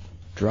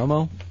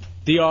 Dromo?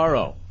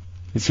 D-R-O.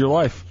 It's your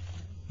life.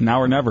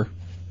 Now or never.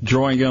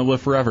 Dro ain't going to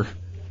live forever.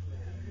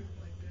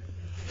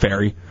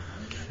 Fairy.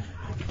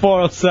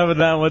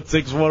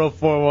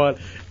 407-916-1041,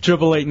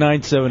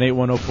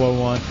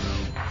 888-978-1041,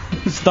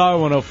 star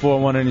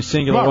 1041 on your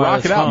singular Come on,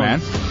 wireless rock it out, phone. man.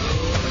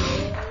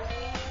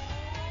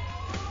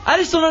 I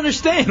just don't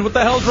understand what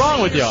the hell's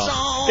wrong with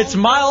y'all. It's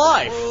my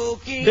life.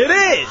 It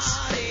is.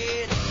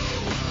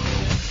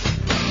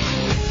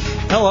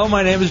 Hello,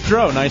 my name is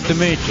Dro. Nice to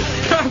meet you.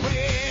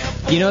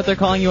 You know what they're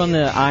calling you on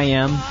the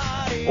IM?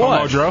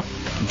 What? Dro?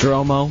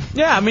 Dromo.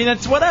 Yeah, I mean,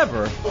 that's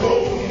whatever.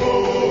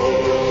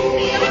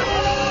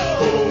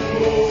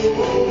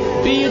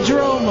 Be a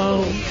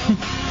Dromo.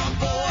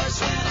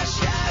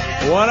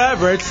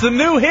 Whatever. It's the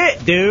new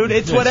hit, dude.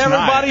 It's what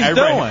everybody's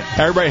doing.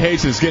 Everybody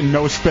hates it. It's getting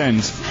no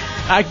spins.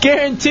 I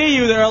guarantee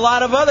you there are a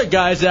lot of other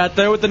guys out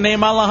there with the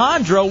name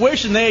Alejandro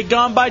wishing they had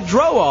gone by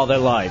Dro all their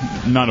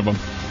life. None of them.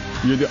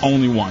 You're the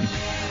only one.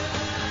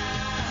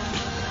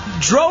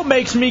 Dro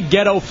makes me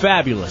ghetto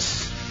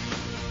fabulous.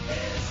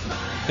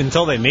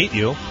 Until they meet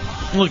you.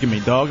 Look at me,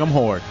 dog. I'm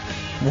Horde.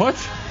 What?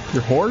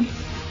 You're Horde?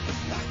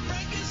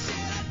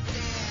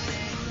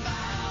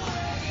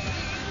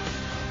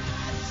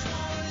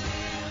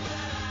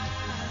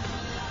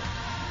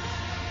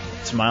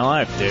 It's my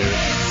life, dude.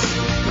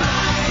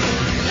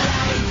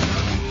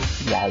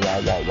 Wow,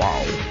 wow, wow,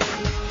 wow.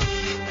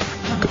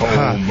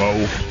 Go,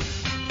 Mo.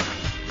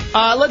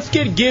 Let's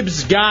get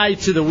Gibbs' guide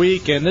to the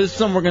weekend. This is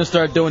something we're going to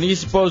start doing. He's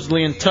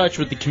supposedly in touch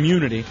with the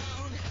community.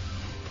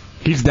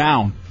 He's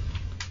down.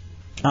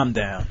 I'm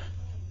down.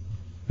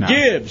 No.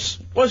 Gibbs,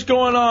 what's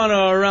going on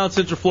around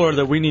Central Florida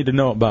that we need to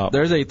know about?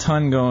 There's a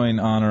ton going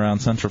on around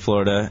Central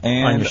Florida,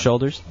 and On your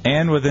shoulders?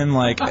 and within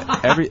like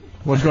every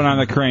What's going on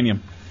in the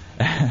cranium?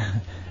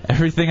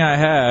 everything I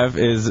have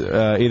is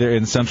either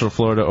in Central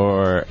Florida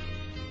or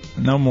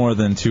no more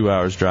than 2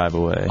 hours drive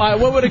away. All right,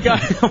 what would a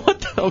guy...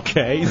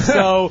 Okay,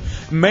 so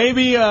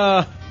maybe...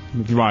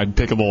 If you want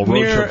to take a little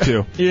road trip,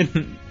 too.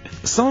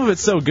 Some of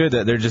it's so good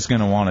that they're just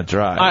going to want to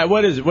drive. All right,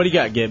 what is it? What do you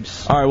got,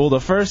 Gibbs? All right, well, the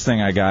first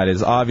thing I got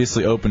is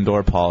obviously open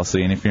door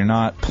policy, and if you're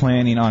not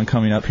planning on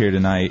coming up here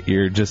tonight,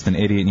 you're just an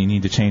idiot and you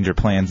need to change your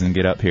plans and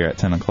get up here at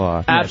 10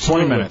 o'clock.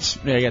 Absolutely. 20 minutes.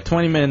 Yeah, you got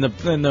 20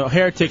 minutes, and the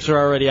heretics are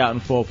already out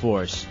in full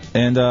force.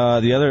 And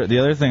the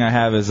other thing I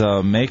have is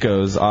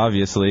Mako's.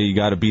 Obviously, you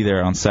got to be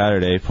there on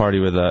Saturday. Party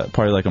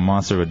like a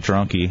monster with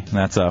Drunky. And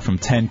that's from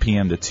 10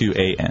 p.m. to 2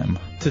 a.m.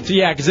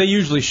 Yeah, because they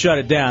usually shut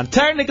it down.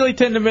 Technically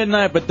 10 to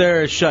midnight, but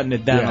they're shutting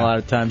it down a lot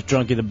of times.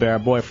 Drunky the Bear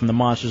Boy from the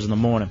Monsters in the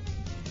Morning.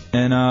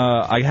 And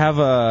I have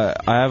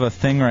a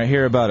thing right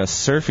here about a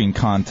surfing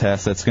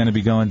contest that's going to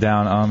be going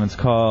down. It's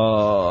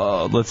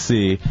called, let's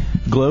see,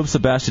 Globe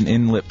Sebastian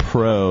Inlet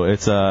Pro.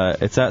 It's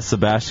at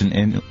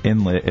Sebastian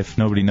Inlet. If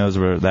nobody knows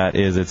where that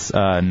is, it's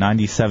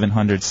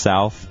 9700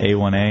 South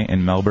A1A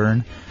in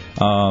Melbourne.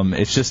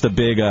 It's just a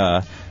big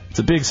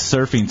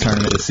surfing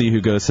tournament to see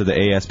who goes to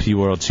the ASP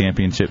World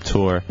Championship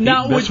Tour.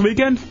 Now, this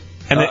weekend?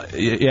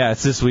 Yeah,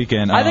 it's this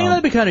weekend. I think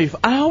that'd be kind of...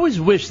 I always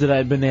wish that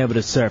I'd been able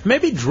to surf.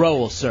 Maybe Dro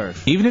will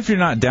surf. Even if you're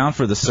not down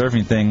for the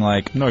surfing thing,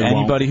 like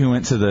anybody who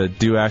went to the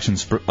Do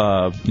Actions,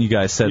 you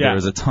guys said there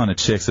was a ton of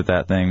chicks at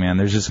that thing, man.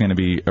 There's just going to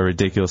be a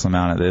ridiculous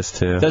amount of this,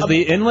 too. Does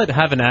the inlet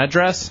have an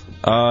address?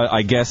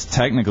 I guess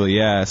technically,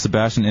 yeah.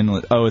 Sebastian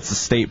Inlet. Oh, it's a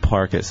state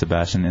park at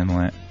Sebastian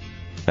Inlet.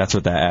 That's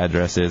what that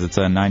address is. It's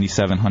a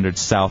 9700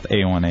 South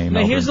A1A. Now,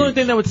 Melbourne here's the only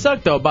Beach. thing that would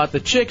suck, though, about the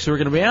chicks who are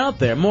going to be out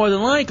there. More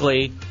than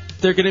likely,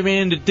 they're going to be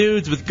into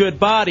dudes with good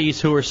bodies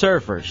who are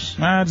surfers.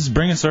 Just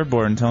bring a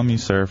surfboard and tell them you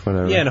surf,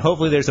 whatever. Yeah, and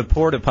hopefully there's a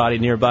porta potty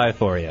nearby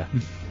for you.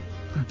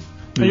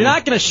 You're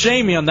not going to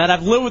shame me on that.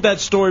 I've lived with that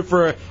story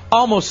for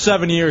almost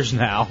 7 years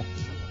now.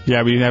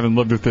 Yeah, but you haven't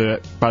lived with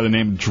it by the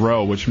name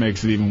Dro, which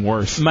makes it even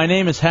worse. My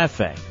name is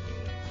Hefe.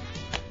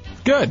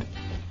 Good.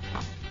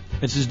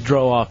 It's just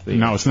Dro off the...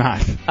 No, it's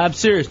not. I'm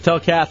serious. Tell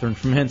Catherine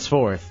from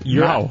henceforth.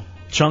 No.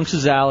 Chunks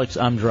is Alex.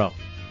 I'm Dro.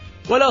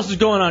 What else is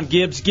going on,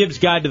 Gibbs? Gibbs'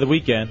 Guide to the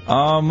Weekend.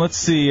 Let's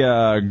see.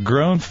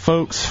 Grown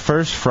Folks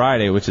First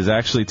Friday, which is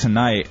actually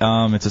tonight.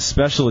 It's a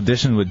special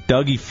edition with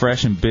Dougie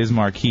Fresh and Biz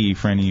Marquee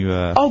for any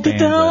get the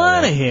hell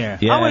out of here.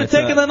 Yeah, I would have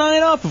taken the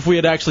night off if we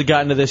had actually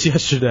gotten to this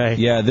yesterday.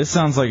 Yeah, this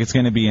sounds like it's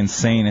going to be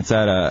insane. It's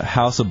at a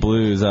House of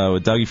Blues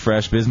with Dougie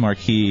Fresh, Biz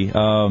Marquee.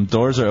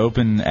 Doors are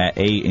open at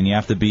 8, and you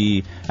have to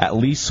be at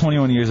least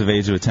 21 years of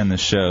age to attend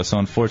this show. So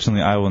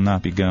unfortunately, I will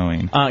not be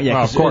going.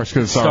 Yeah, of course,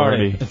 because it's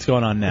already... It's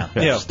going on now.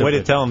 Yeah, way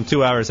to tell them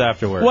 2 hours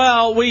afterwards.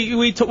 Well, we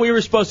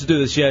were supposed to do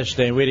this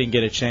yesterday, and we didn't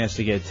get a chance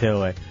to get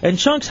to it. And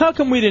Chunks, how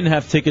come we didn't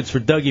have tickets for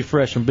Dougie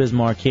Fresh and Biz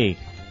Marquee?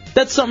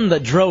 That's something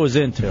that Dro is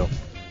into.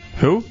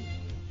 Who?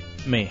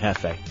 Me,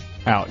 Hefe.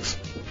 Alex.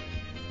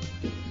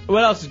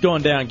 What else is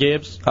going down,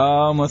 Gibbs?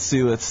 Let's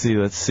see.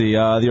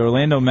 The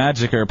Orlando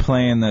Magic are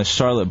playing the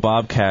Charlotte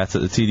Bobcats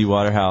at the TD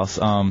Waterhouse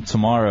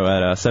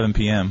tomorrow at 7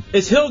 p.m.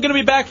 Is Hill going to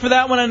be back for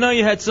that one? I know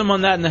you had some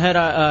on that in the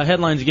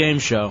headlines game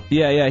show.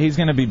 Yeah, he's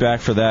going to be back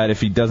for that if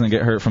he doesn't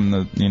get hurt from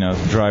the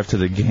drive to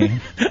the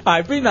game.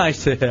 I'd be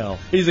nice to Hill.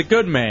 He's a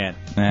good man.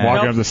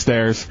 Walking up the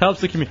stairs.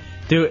 Helps the community.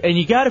 Dude, and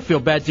you got to feel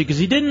bad, too, because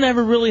he didn't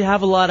ever really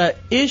have a lot of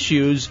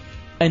issues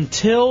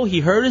until he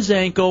hurt his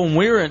ankle, and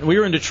we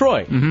were in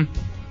Detroit. Mm-hmm.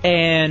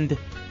 And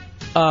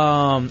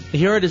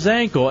he hurt his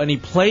ankle, and he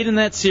played in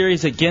that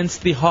series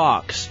against the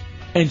Hawks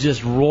and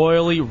just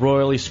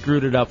royally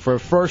screwed it up for a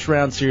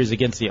first-round series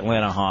against the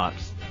Atlanta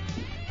Hawks.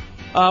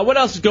 What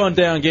else is going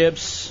down,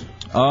 Gibbs?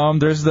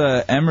 There's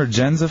the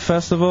Emergenza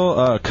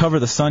Festival. Cover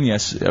the Sun, we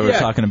were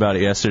talking about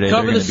it yesterday.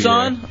 Cover the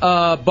Sun,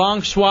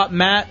 Bong Swap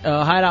Matt,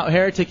 Hideout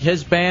Heretic,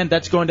 his band,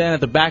 that's going down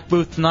at the back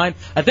booth tonight.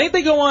 I think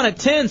they go on at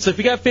 10, so if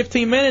you got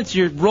 15 minutes,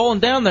 you're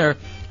rolling down there.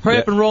 Hurry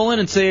up and roll in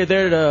and say you're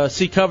there to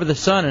see Cover the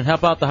Sun and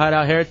help out the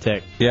Hideout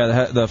Heretic.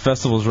 Yeah, the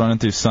festival's running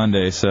through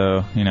Sunday,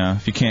 so,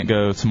 if you can't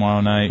go tomorrow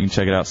night, you can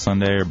check it out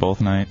Sunday or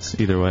both nights,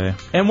 either way.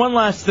 And one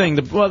last thing,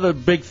 the other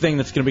big thing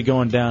that's going to be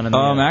going down in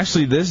the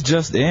actually, this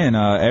just in,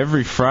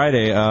 every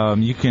Friday,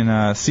 you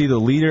can see the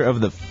leader of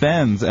the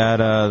Femmes at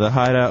the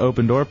Hideout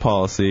Open Door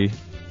Policy.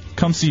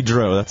 Come see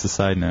Dro, that's a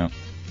side note.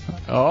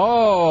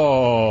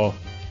 Oh.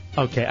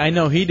 Okay, I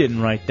know he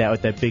didn't write that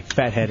with that big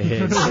fat head of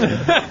his.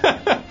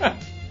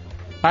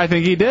 I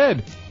think he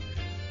did.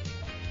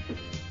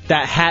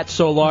 That hat's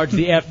so large,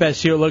 the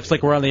FSU, it looks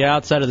like we're on the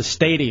outside of the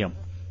stadium.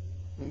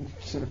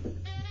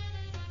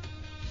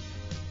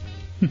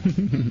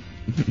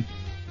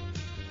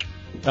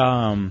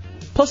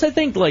 Plus, I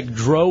think,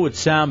 Dro would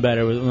sound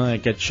better when,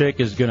 a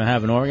chick is going to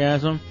have an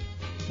orgasm.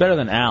 Better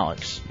than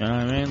Alex. You know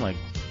what I mean?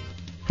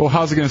 Well,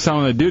 how's it going to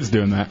sound when the dude's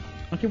doing that?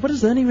 Okay, what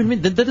does that even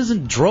mean?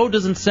 Dro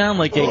doesn't sound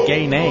like a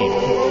gay name.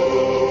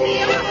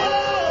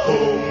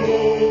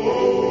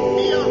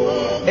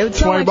 It would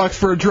 $20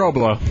 for a Dro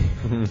blow.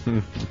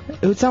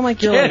 It would sound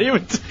like you're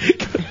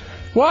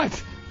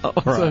What?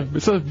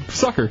 It's a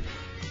sucker.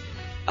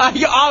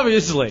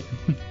 Obviously.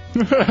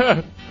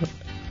 With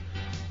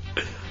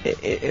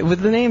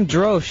the name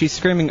Dro, she's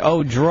screaming,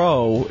 "Oh,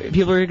 Dro!"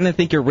 People are gonna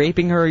think you're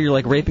raping her. Or you're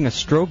like raping a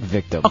stroke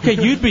victim. Okay,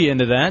 you'd be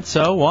into that.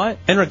 So what?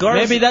 And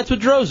regardless, maybe that's what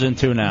Dro's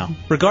into now.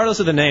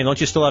 Regardless of the name,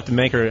 don't you still have to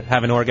make her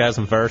have an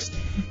orgasm first?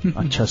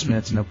 Trust me,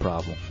 that's no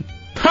problem.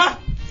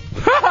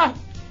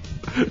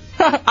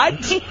 Look,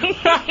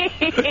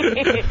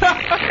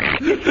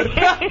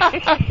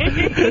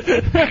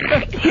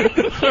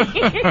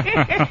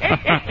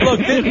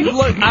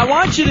 I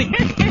want you to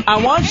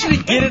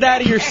get it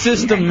out of your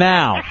system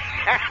now,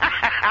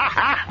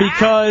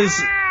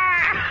 because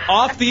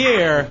off the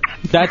air,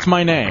 that's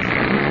my name,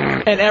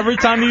 and every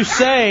time you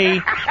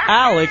say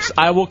Alex,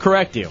 I will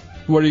correct you.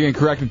 What are you going to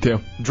correct it to?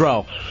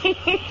 Dro.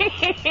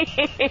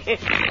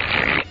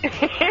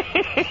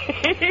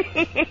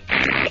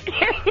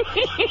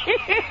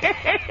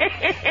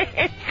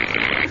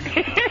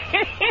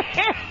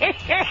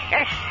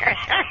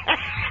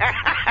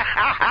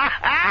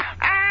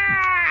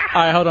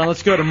 All right, hold on.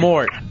 Let's go to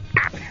Mort.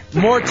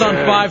 Mort's on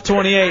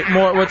 528.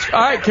 Mort,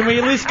 all right, can we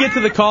at least get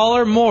to the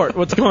caller? Mort,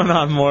 what's going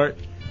on, Mort?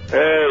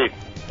 Hey.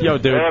 Yo,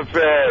 dude.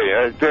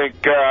 F.A., I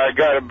think I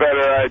got a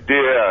better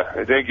idea.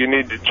 I think you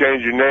need to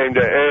change your name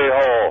to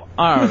A-hole.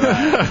 All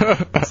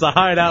right. It's the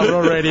Hideout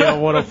Road Radio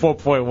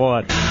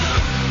 104.1.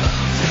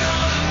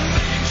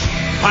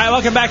 All right,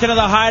 welcome back into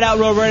the Hideout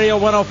Road Radio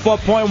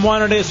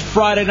 104.1. It is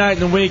Friday night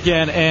in the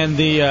weekend, and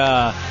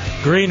the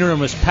green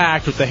room is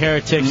packed with the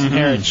heretics and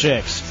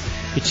heretics.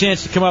 Your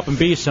chance to come up and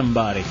be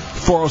somebody.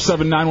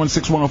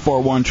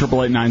 407-916-1041,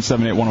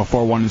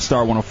 888-978-1041, and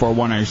star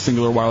 1041 on your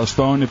singular wireless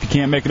phone. If you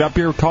can't make it up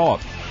here, call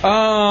up.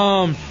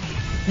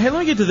 Hey, let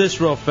me get to this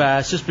real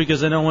fast, just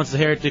because I know once the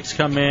heretics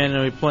come in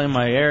and we play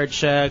my air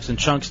checks and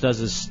Chunks does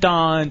his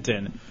stunt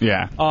and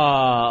a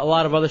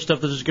lot of other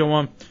stuff that just go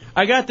on.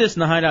 I got this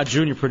in the Hideout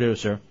Junior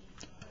producer.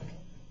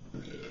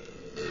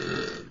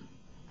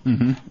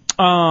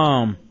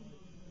 Mm-hmm.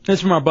 This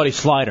is from our buddy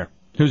Slider,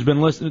 who's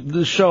been listening to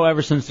the show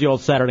ever since the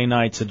old Saturday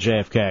nights at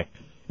JFK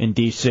in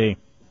D.C.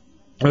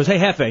 It was, hey,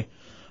 Hefe,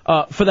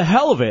 for the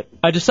hell of it,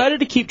 I decided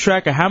to keep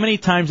track of how many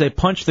times I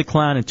punched the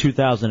clown in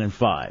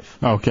 2005.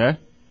 Okay.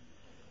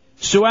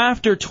 So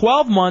after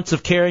 12 months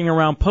of carrying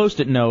around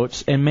Post-it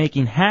notes and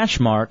making hash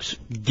marks,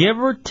 give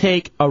or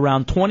take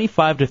around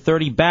 25 to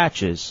 30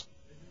 batches,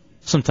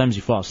 sometimes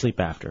you fall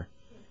asleep after,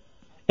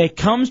 it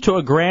comes to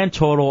a grand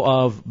total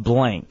of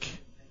blank.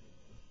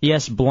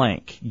 Yes,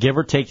 blank. Give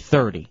or take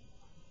 30.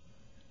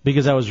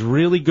 Because I was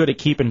really good at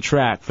keeping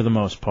track for the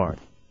most part.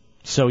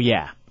 So,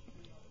 yeah.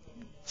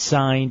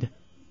 Signed,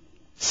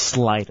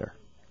 Slider.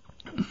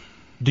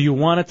 Do you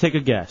want to take a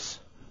guess?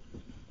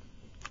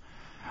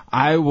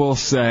 I will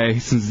say,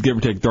 since it's give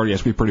or take 30,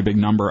 that's a pretty big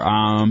number.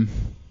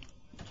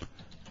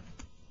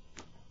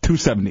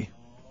 270.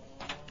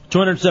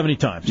 270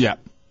 times? Yeah.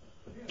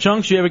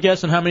 Chunks, you have a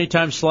guess on how many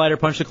times Slider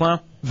punched the clown?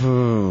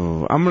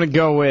 Ooh, I'm going to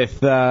go with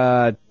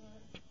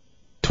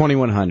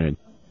 2,100.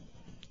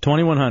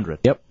 2,100.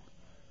 Yep.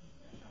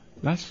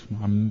 That's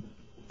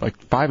like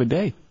 5 a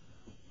day.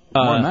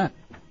 More than that.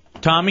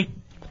 Tommy?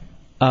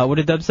 What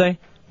did Dub say?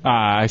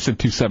 I said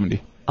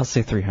 270. I'll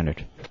say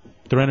 300.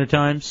 300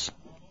 times?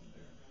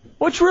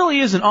 Which really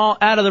isn't all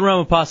out of the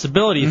realm of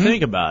possibility. You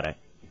think about it.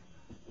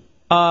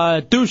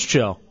 Deuce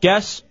Chill.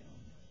 Guess?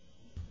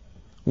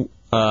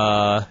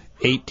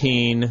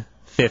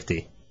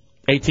 1850.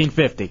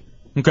 1850.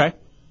 Okay.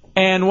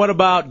 And what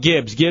about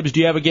Gibbs? Gibbs, do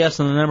you have a guess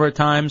on the number of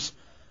times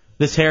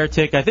this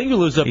heretic? I think he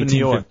lives up in New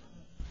York.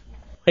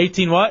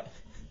 18 what?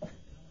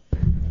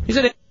 He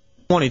said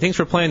 20. He thinks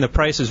we're playing The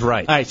Price is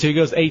Right. All right, so he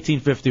goes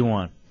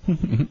 1851.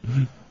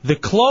 The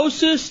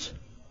closest,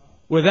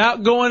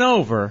 without going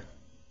over,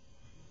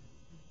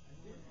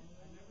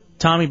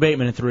 Tommy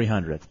Bateman at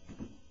 300.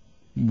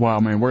 Wow,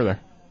 man, where are they?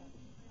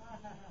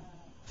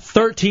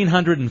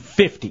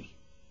 1,350.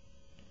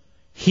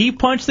 He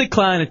punched the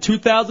clown in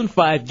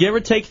 2005, give or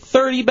take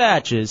 30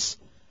 batches,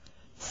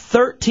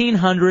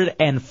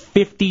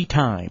 1,350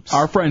 times.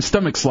 Our friend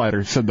Stomach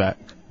Slider said that.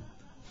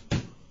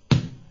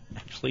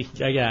 Actually,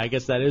 yeah, I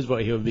guess that is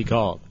what he would be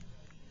called.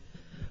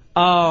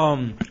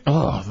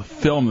 The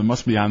film that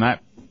must be on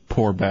that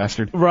poor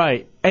bastard.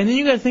 Right. And then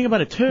you got to think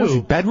about it, too. Was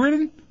he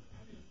bedridden?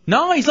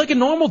 No, he's like a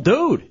normal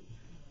dude.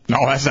 No,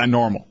 that's not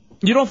normal.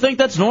 You don't think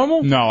that's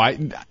normal? No, I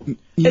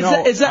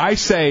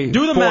say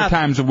do the 4 math.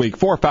 times a week,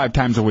 4 or 5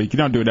 times a week. You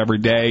don't do it every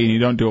day, and you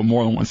don't do it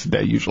more than once a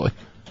day usually.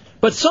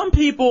 But some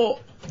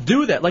people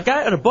do that. Like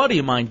I had a buddy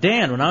of mine,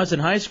 Dan, when I was in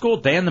high school,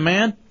 Dan the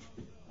Man.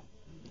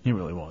 He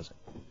really wasn't.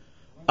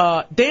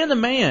 Dan the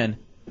Man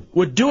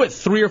would do it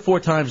 3 or 4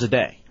 times a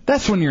day.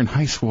 That's when you're in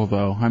high school,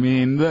 though. I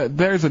mean,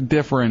 there's a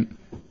different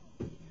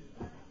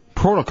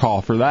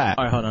protocol for that.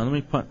 All right, hold on. Let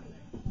me put.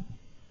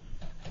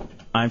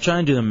 I'm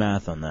trying to do the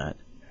math on that.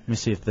 Let me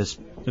see if this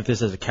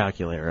has a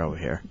calculator over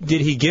here.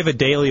 Did he give a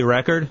daily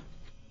record?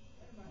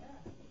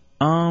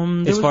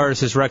 As far as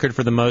his record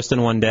for the most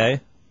in one day?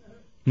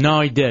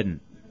 No, he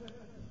didn't.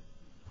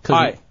 All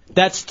right,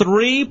 that's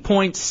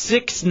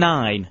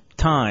 3.69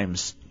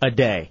 times a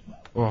day.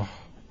 Oh.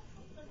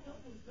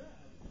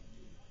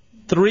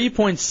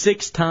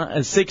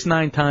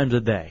 3.69 times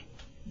a day.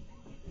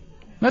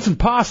 That's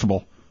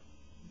impossible.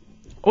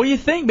 What do you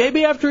think?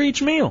 Maybe after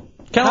each meal.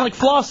 Kind of like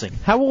flossing.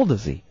 How old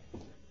is he?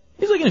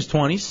 He's like in his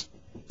 20s.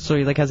 So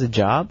he like has a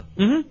job?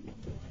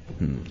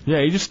 Mm-hmm. Yeah,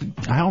 I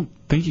don't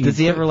think he... Does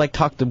he ever like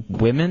talk to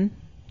women?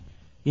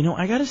 You know,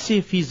 I got to see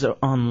if he's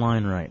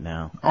online right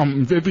now.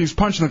 If he's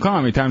punching the clown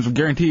how many times, I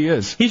guarantee he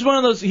is. He's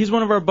one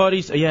of our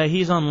buddies. Yeah,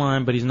 he's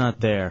online, but he's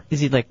not there. Is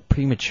he like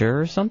premature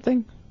or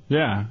something?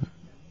 Yeah.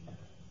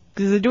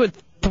 Because they do it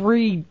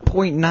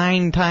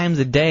 3.9 times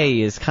a day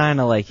is kind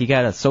of like you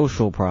got a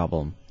social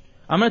problem.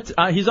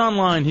 He's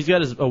online. He's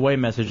got his away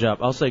message up.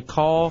 I'll say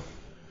call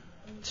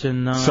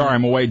tonight. Sorry,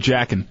 I'm away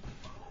jacking.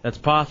 That's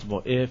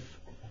possible if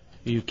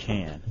you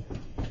can.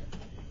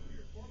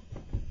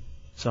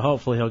 So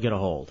hopefully he'll get a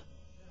hold.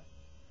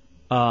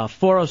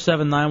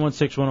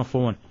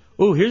 407-916-1041.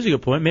 Ooh, here's a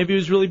good point. Maybe he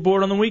was really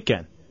bored on the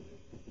weekend.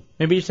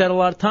 Maybe he just had a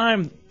lot of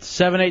time,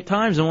 7-8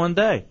 times in one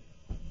day.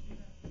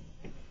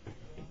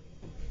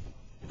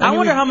 I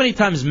wonder how many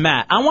times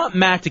I want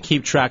Matt to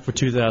keep track for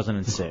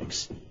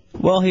 2006.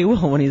 Well, he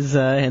will when he's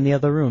in the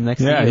other room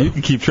next to you. Yeah, you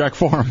can keep track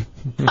for him.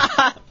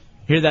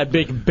 Hear that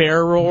big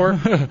bear roar?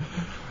 That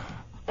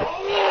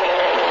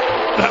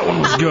one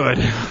was good.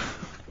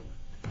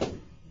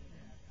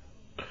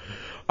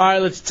 All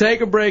right, let's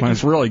take a break.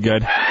 It's really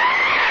good.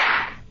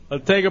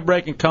 Let's take a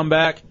break and come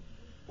back.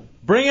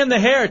 Bring in the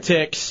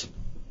heretics.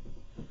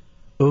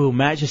 Ooh,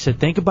 Matt just said,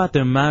 think about the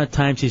amount of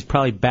times he's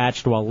probably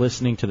batched while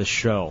listening to the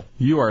show.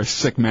 You are a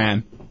sick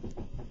man.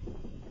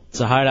 It's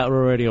a Hideout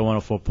Real Radio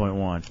 104.1.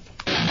 All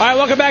right,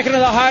 welcome back into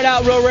the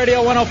Hideout Real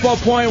Radio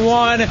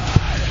 104.1.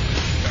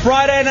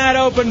 Friday night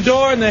open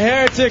door, and the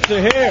heretics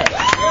are here.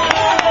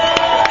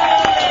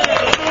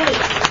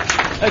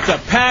 It's a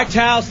packed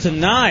house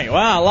tonight.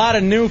 Wow, a lot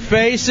of new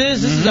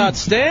faces. This is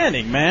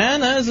outstanding,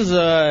 man. This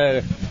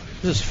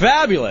is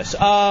fabulous.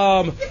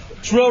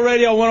 It's Real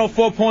Radio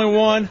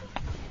 104.1.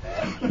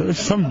 There's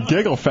some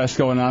giggle fest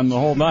going on the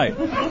whole night.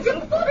 All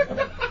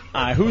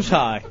right, who's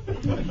high?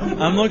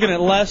 I'm looking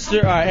at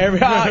Lester. All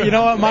right, you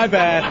know what? My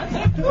bad.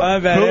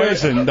 Who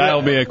isn't?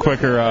 That'll be a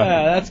quicker...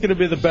 Yeah, that's going to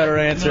be the better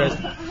answer. All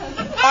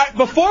right,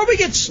 before we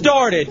get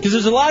started, because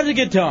there's a lot to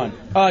get done,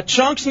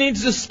 Chunks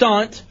needs to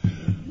stunt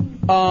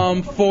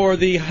for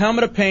the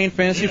Helmet of Pain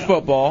Fantasy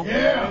Football.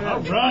 Yeah, all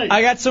right.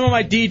 I got some of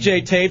my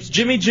DJ tapes.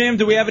 Jimmy Jim,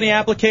 do we have any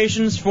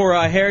applications for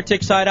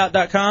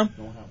hereticshideout.com?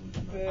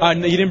 You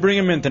didn't bring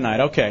him in tonight.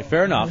 Okay,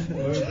 fair enough.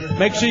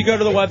 Make sure you go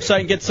to the website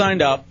and get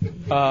signed up.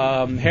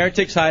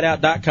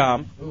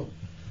 hereticshideout.com.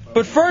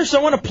 But first, I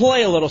want to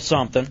play a little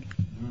something.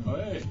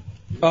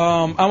 I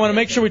want to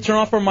make sure we turn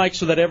off our mics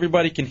so that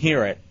everybody can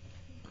hear it.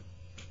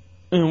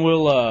 And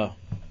we'll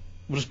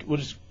just play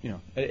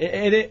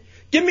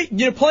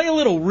a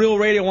little Real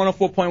Radio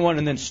 104.1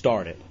 and then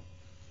start it.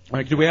 All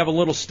right, do we have a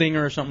little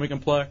stinger or something we can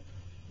play?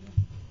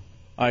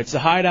 All right, it's the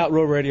Hideout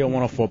Real Radio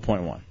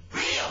 104.1.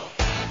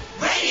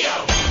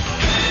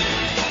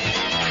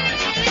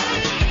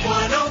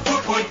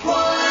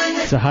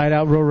 It's a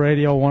Hideout Real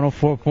Radio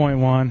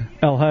 104.1.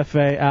 El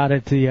Jefe out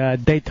at the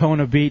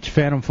Daytona Beach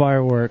Phantom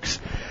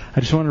Fireworks. I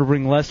just wanted to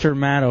bring Lester and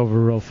Matt over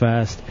real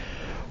fast.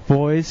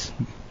 Boys,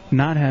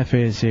 not Jefe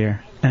is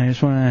here. And I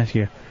just want to ask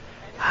you,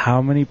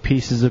 how many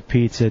pieces of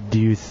pizza do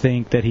you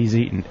think that he's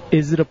eaten?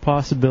 Is it a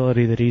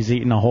possibility that he's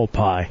eaten a whole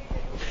pie?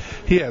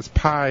 He has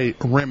pie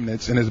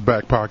remnants in his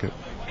back pocket.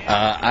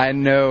 I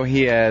know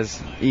he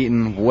has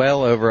eaten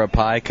well over a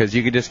pie because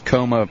you could just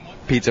comb a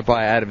pizza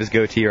pie out of his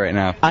goatee right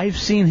now. I've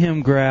seen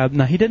him grab...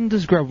 Now, he didn't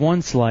just grab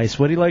one slice.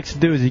 What he likes to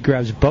do is he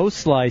grabs both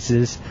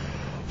slices,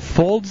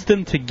 folds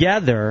them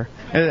together...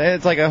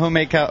 It's like a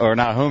homemade or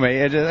not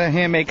homemade, it's a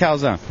handmade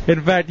calzone.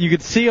 In fact, you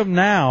can see him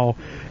now,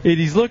 and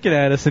he's looking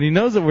at us, and he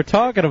knows that we're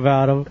talking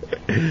about him,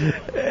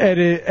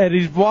 and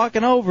he's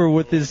walking over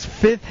with his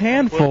fifth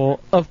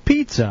handful of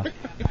pizza.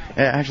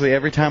 Actually,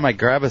 every time I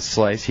grab a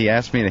slice, he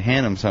asks me to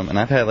hand him some, and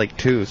I've had like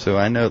 2, so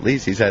I know at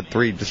least he's had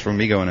 3 just from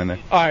me going in there.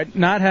 All right,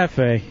 not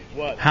Jefe.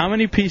 What? How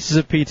many pieces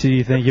of pizza do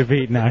you think you've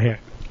eaten out here?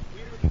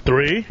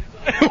 3?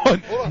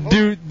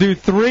 do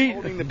 3?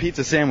 Holding the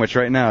pizza sandwich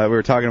right now that we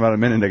were talking about a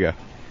minute ago.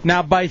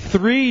 Now, by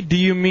 3, do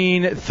you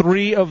mean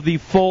 3 of the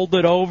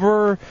folded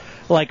over,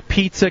 like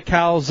pizza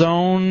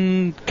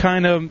calzone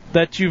kind of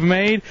that you've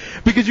made?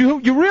 Because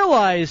you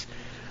realize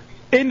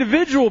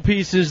individual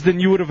pieces, then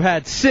you would have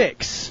had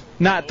 6,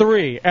 not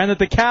 3, and that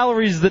the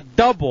calories that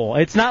double.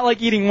 It's not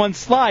like eating one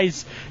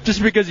slice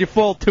just because you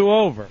fold 2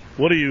 over.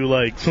 What are you,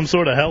 like, some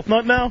sort of health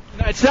nut now?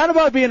 It's not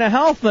about being a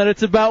health nut.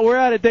 It's about we're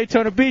out at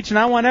Daytona Beach, and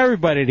I want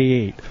everybody to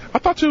eat. I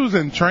thought you was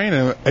in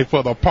training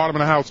for the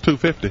Apartment House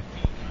 250.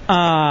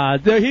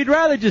 He'd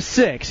rather just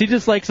 6. He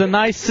just likes a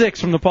nice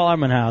 6 from the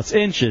Parliament House.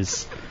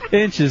 Inches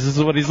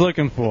is what he's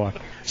looking for.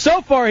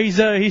 So far,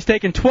 he's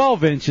taken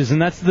 12 inches,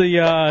 and that's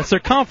the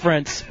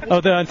circumference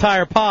of the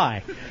entire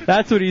pie.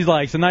 That's what he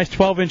likes, a nice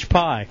 12-inch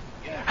pie.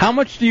 How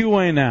much do you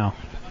weigh now?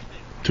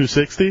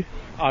 260.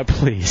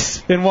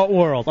 Please. In what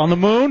world? On the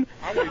moon?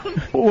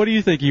 What do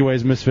you think he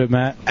weighs, Misfit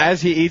Matt?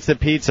 As he eats the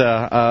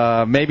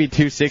pizza, maybe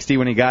 260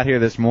 when he got here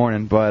this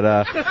morning, but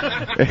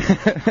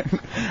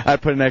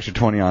I'd put an extra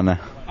 20 on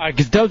that.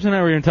 Because Dubs and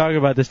I were going to talk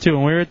about this, too.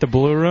 When we were at the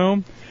Blue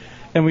Room,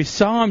 and we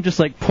saw him just,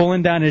 like,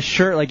 pulling down his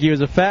shirt like he was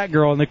a fat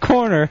girl in the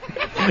corner,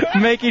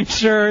 making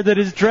sure that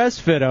his dress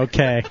fit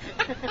okay.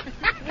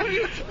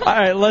 All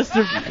right,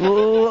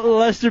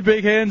 Lester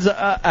Big Hands,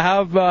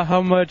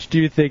 how much do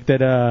you think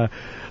that...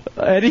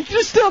 And he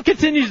just still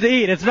continues to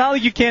eat. It's not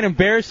like you can't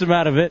embarrass him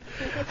out of it.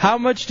 How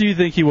much do you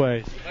think he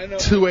weighs?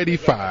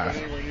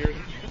 285.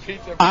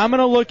 I'm going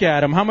to look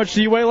at him. How much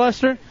do you weigh,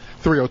 Lester?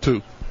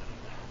 302.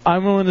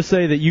 I'm willing to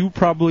say that you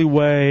probably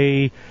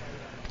weigh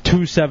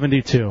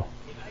 272.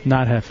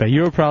 Not Jefe.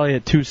 You were probably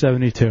at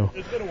 272.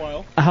 It's been a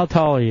while. How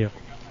tall are you?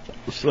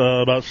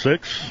 About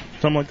 6,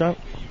 something like that.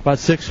 About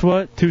 6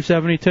 foot,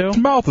 272?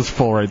 Mouth is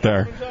full right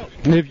there.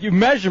 If you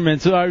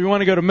measurements, you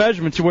want to go to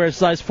measurements, you wear a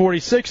size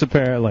 46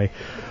 apparently.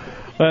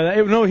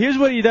 No, here's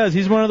what he does.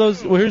 He's one of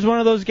those. Here's one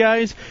of those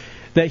guys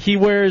that he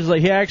wears.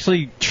 Like he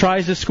actually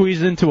tries to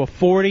squeeze it into a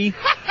 40,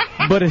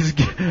 but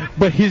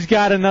he's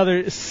got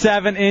another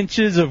 7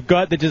 inches of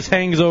gut that just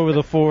hangs over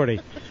the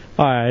 40.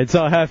 All right, it's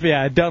all half.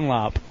 Yeah,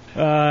 Dunlop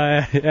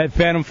at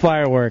Phantom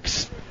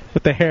Fireworks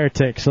with the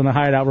Heretics on the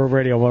Hideout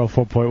Radio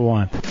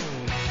 104.1.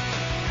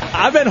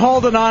 I've been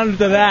holding on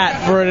to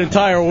that for an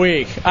entire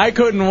week. I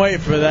couldn't wait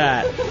for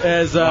that.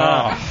 As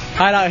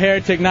Hideout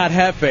Heretic, not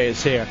Jefe,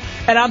 is here.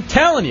 And I'm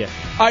telling you,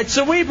 all right,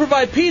 so we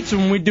provide pizza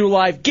when we do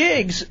live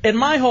gigs, and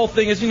my whole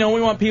thing is, we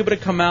want people to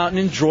come out and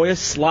enjoy a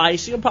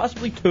slice,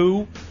 possibly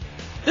 2.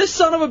 This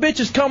son of a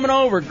bitch is coming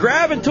over,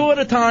 grabbing 2 at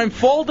a time,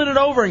 folding it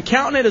over, and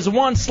counting it as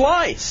 1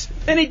 slice.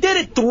 And he did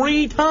it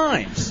 3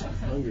 times.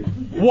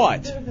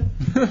 What?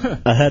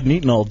 I hadn't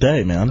eaten all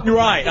day, man. You're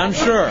right, I'm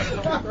sure.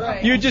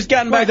 You had just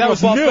gotten back from a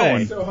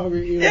buffet.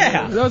 Noon.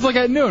 Yeah. That was like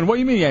at noon. What do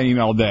you mean you hadn't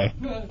eaten all day?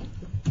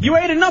 You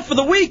ate enough for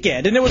the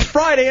weekend, and it was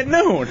Friday at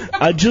noon.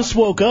 I just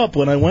woke up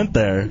when I went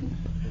there.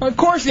 Of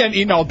course you hadn't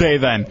eaten all day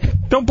then.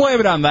 Don't blame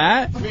it on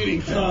that.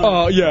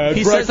 Oh, yeah.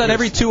 He says that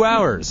every 2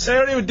 hours. They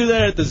don't even do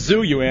that at the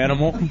zoo, you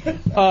animal.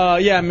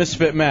 Yeah,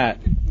 Misfit Matt.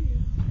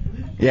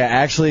 Yeah,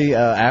 actually,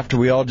 after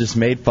we all just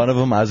made fun of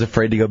him, I was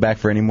afraid to go back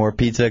for any more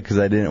pizza because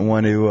I didn't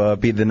want to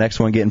be the next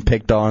one getting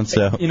picked on.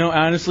 So,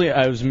 honestly,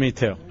 it was me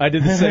too. I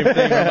did the same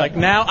thing. I'm like,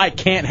 now I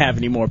can't have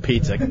any more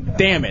pizza.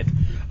 Damn it.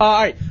 All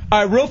right,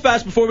 real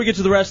fast before we get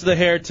to the rest of the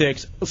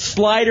Heretics,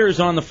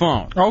 Slider's on the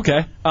phone.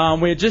 Okay.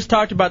 We had just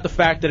talked about the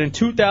fact that in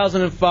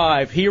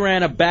 2005 he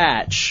ran a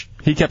batch.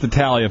 He kept a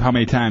tally of how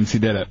many times he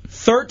did it.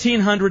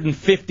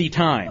 1,350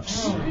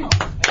 times.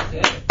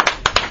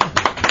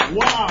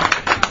 Wow.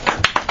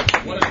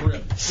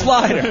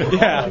 Slider,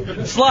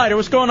 yeah. Slider,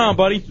 what's going on,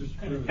 buddy?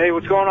 Hey,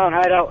 what's going on,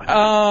 Hideout?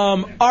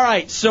 All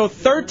right, so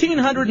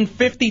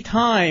 1,350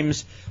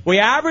 times. We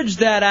averaged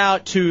that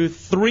out to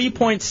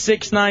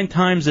 3.69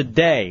 times a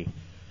day.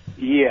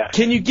 Yeah.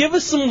 Can you give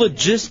us some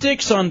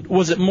logistics on,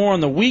 was it more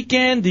on the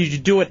weekend? Did you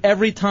do it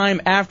every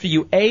time after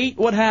you ate?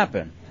 What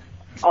happened?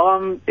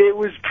 It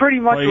was pretty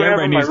much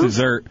whenever everybody my needs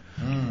dessert.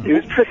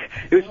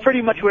 It was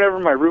pretty much whenever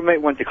my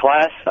roommate went to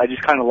class. I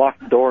just kind of locked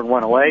the door and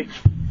went away.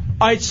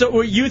 All right, so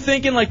were you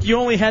thinking like you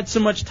only had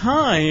so much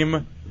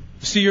time,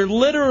 so you're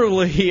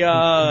literally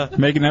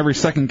making every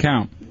second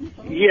count?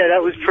 Yeah,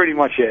 that was pretty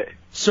much it.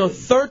 So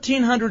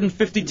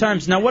 1,350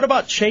 times. Now, what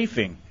about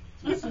chafing?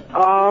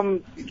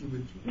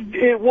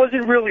 It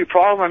wasn't really a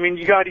problem. I mean,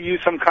 you got to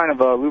use some kind of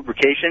a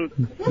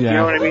lubrication. Yeah. You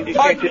know what I mean? You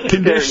can't just sit there and,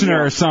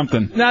 Conditioner or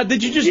something. Now,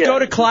 did you just go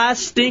to class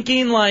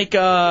stinking like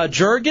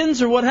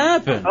Jergens, or what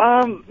happened?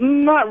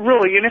 Not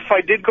really. And if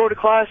I did go to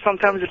class,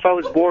 sometimes if I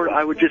was bored,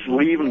 I would just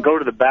leave and go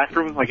to the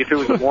bathroom, like if it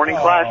was a morning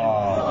class,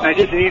 and I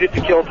just needed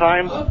to kill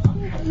time.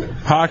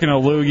 Hawking a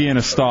loogie in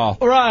a stall.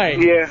 Right.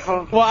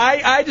 Yeah. Well,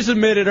 I just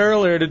admitted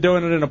earlier to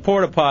doing it in a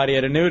porta potty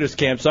at a nudist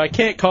camp, so I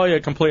can't call you a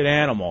complete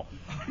animal.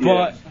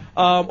 But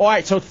all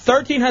right, so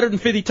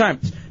 1,350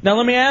 times. Now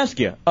let me ask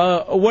you,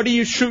 what are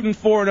you shooting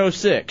for in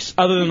 06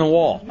 other than the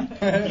wall?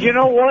 You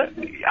know what?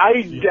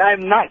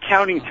 I'm not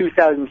counting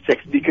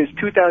 2006 because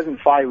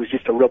 2005 was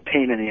just a real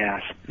pain in the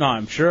ass. No,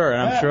 I'm sure.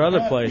 I'm sure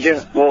other places.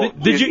 Yeah. Well,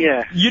 did you?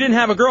 Yeah. You didn't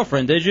have a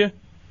girlfriend, did you?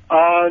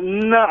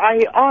 No,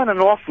 I on and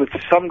off with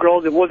some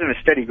girls. It wasn't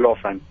a steady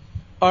girlfriend.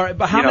 All right,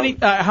 but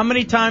how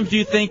many times do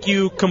you think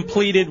you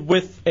completed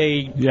with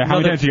a? Yeah, how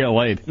many times did you get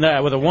laid?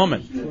 Nah, with a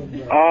woman.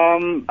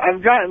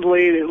 I've gotten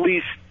laid at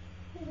least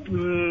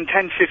 10,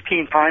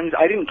 15 times.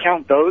 I didn't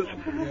count those.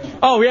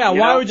 Oh yeah,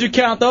 why know? would you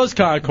count those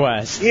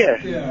conquests?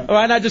 Yeah.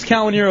 Why not just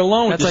count when you're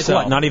alone That's with like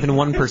yourself? what? Not even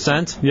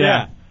 1%?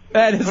 Yeah.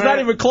 And it's not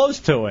even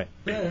close to it.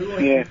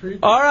 Yeah.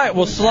 All right,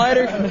 well,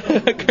 Slider,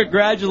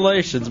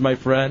 congratulations, my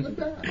friend.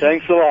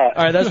 Thanks a lot.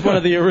 All right, that's one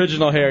of the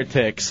original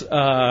heretics.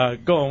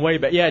 Going way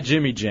back. Yeah,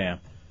 Jimmy Jam.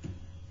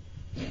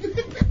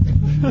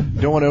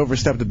 Don't want to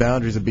overstep the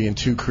boundaries of being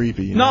too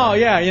creepy. You know? No,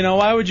 yeah,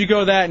 why would you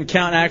go that and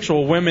count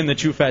actual women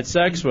that you've had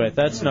sex with?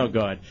 That's no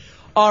good.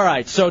 All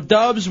right, so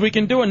Dubs, we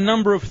can do a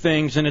number of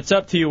things, and it's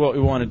up to you what we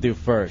want to do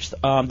first.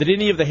 Did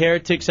any of the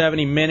heretics have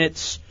any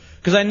minutes?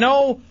 Because I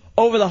know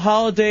over the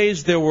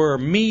holidays there were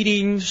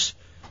meetings,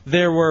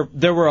 there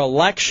were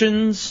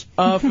elections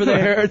for the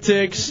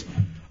heretics.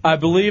 I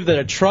believe that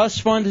a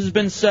trust fund has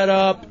been set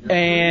up,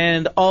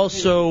 and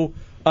also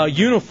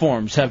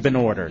uniforms have been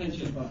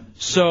ordered.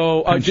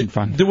 So, pension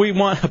fund. Do we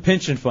want a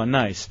pension fund?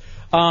 Nice.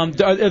 Are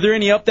there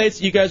any updates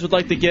that you guys would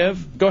like to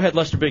give? Go ahead,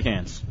 Lester Big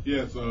Hands.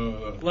 Yes.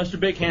 Lester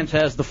Big Hands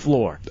has the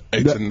floor.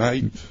 Hey,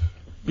 tonight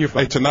we're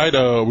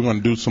going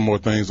to do some more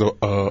things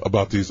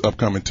about these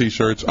upcoming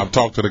T-shirts. I've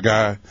talked to the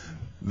guy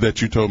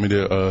that you told me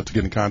to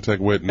get in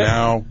contact with.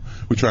 Now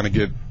we're trying to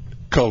get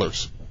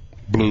colors.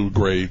 Blue,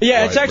 gray. Yeah,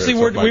 white, it's actually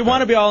red, we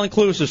want to be all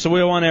inclusive, so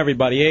we want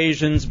everybody: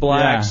 Asians,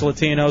 blacks,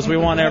 Latinos. We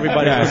want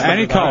everybody.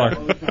 Any color.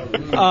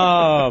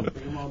 All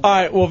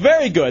right. Well,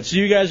 very good. So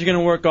you guys are going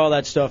to work all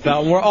that stuff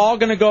out, and we're all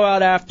going to go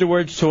out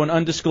afterwards to an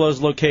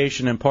undisclosed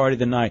location and party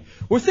the night.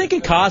 We're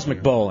thinking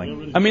cosmic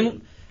bowling. I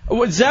mean,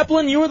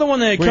 Zeppelin, you were the one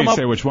that We come didn't up.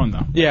 say which one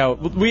though. Yeah,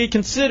 we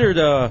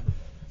considered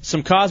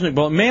some cosmic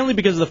bowling, mainly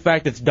because of the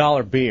fact it's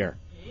dollar beer.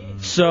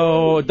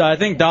 So I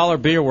think dollar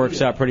beer works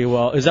out pretty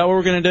well. Is that what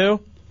we're going to do?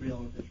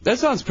 That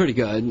sounds pretty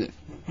good.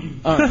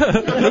 All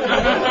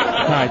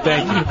right,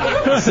 thank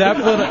you.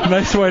 Zeppelin,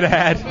 nice way to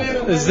add.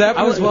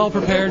 Zeppelin, I was well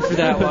prepared for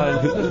that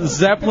one.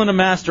 Zeppelin, a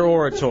master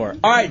orator.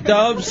 All right,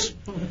 Dubs,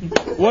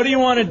 what do you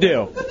want to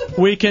do?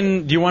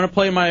 Do you want to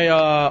play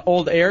my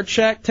old air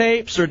check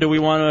tapes, or do we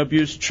want to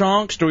abuse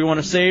Chunks? Do we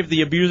want to save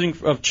the abusing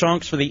of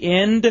Chunks for the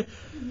end?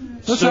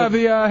 Let's have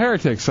the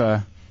heretics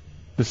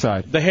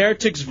decide. The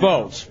heretics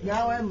vote.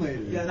 Now and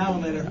later. Yeah, now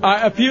and later.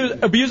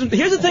 Abuse him.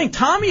 Here's the thing.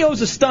 Tommy owes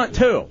a stunt,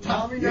 too.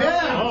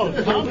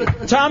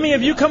 Tommy,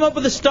 have you come up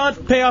with a stunt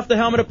to pay off the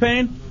helmet of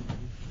pain?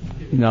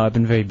 No, I've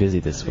been very busy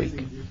this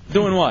week.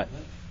 Doing what?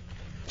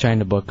 Trying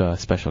to book a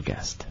special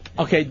guest.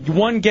 Okay,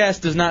 one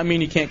guest does not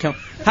mean you can't come.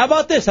 How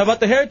about this? How about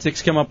the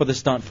heretics come up with a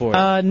stunt for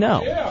it?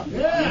 No.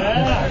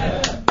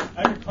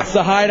 It's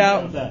the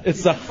Hideout.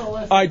 It's the.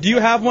 All right, do you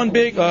have one,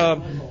 Big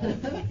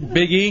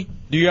E?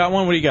 Do you got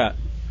one? What do you got?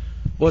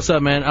 What's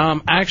up,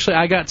 man? Actually,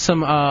 I got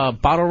some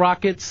bottle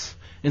rockets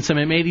and some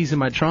M80s in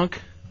my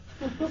trunk.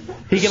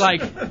 He could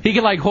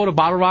like hold a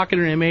bottle rocket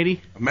or an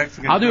M80.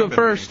 I'll do it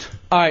first.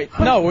 All right,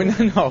 no, we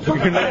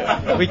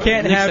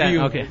can't have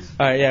you. Okay.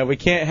 All right, yeah, we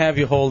can't have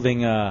you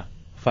holding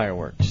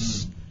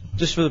fireworks.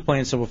 Just for the plain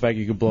and simple fact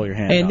you could blow your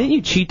hand. And off. didn't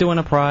you cheat to win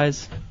a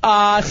prize?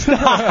 Stop!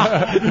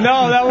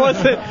 No,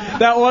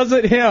 that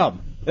wasn't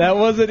him. That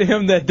wasn't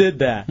him that did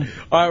that. All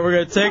right, we're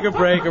going to take a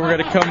break, and we're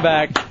going to come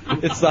back.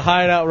 It's the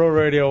Hideout Road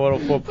Radio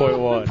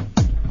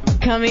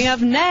 104.1. Coming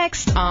up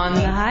next on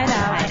the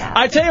Hideout.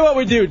 I tell you what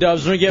we do,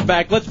 Dubs, when we get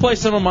back. Let's play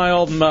some of my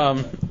old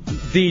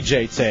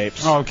DJ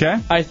tapes. Okay.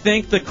 I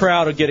think the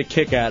crowd will get a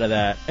kick out of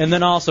that. And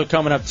then also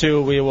coming up,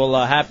 too, we will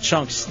have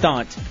Chunks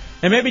stunt.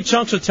 And maybe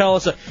Chunks will tell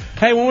us,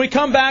 hey, when we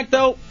come back,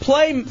 though,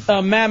 play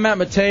Mad Matt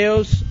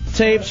Mateo's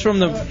tapes from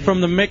the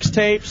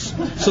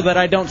mixtapes so that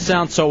I don't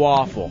sound so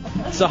awful.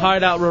 It's the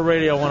Hideout Real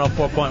Radio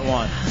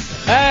 104.1.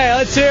 Hey,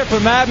 let's hear it for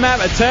Mad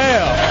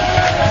Mateo.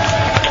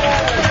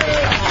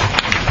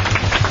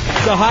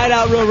 It's the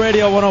Hideout Real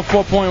Radio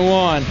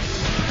 104.1.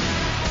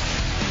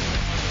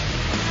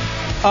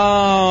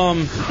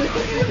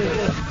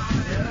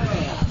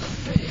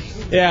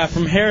 Yeah,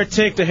 from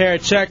heretic to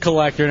heretic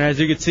collector, and as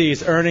you can see,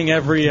 he's earning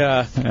every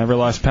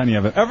last penny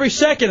of it. Every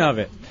second of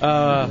it.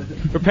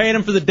 We're paying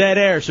him for the dead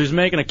air, so he's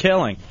making a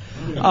killing.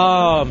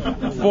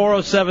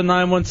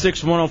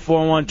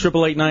 407-916-1041,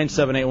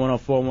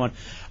 888-978-1041.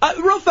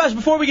 Real fast,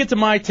 before we get to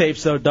my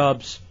tapes, though,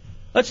 Dubs,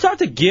 let's talk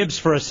to Gibbs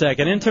for a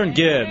second. Intern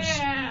Gibbs.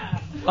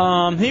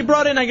 He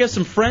brought in, I guess,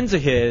 some friends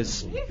of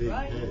his.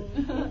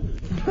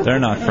 They're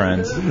not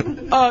friends.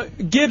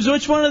 Gibbs,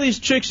 which one of these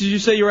chicks did you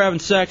say you were having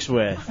sex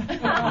with?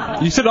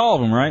 You said all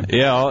of them, right?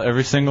 Yeah,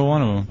 every single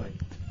one of them.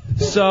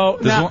 So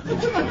now,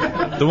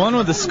 the one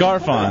with the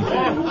scarf on.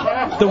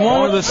 The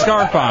one with the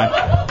scarf on.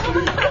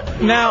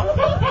 Now,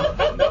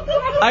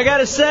 I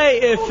gotta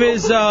say, if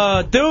his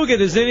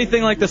Dugan is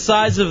anything like the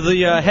size of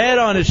the head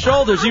on his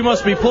shoulders, you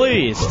must be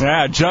pleased.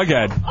 Yeah,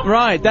 Jughead.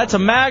 Right, that's a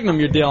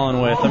Magnum you're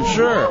dealing with, I'm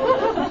sure.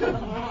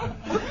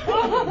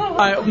 All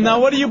right, now,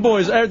 what are you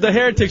boys? The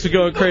heretics are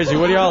going crazy.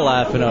 What are y'all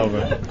laughing over?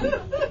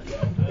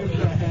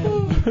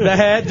 The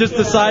head, just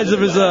the size of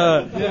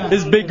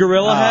his big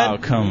gorilla head? Oh,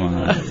 come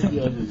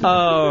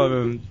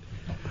on.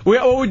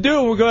 What we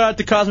do, we go out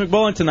to Cosmic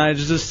Bowling tonight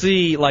just to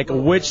see like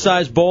which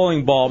size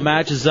bowling ball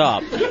matches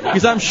up.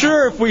 Because I'm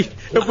sure if we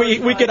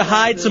could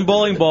hide some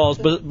bowling balls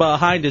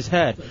behind his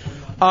head.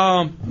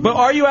 But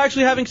are you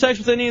actually having sex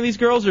with any of these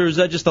girls, or is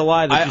that just a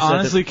lie that I you said?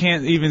 honestly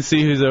can't even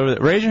see who's over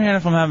there. Raise your hand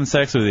if I'm having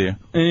sex with you.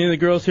 Any of the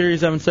girls here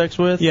he's having sex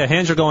with? Yeah,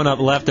 hands are going up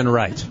left and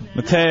right.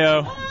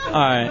 Mateo. All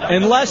right.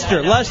 And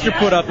Lester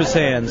put up his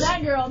hands.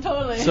 That girl,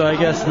 totally. So I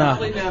guess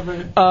not.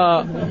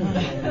 All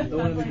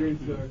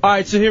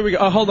right, so here we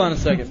go. Hold on a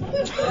second.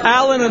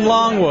 Alan and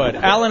Longwood,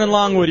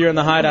 you're in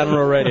the Hideout on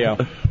Real Radio.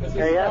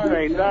 Hey, that's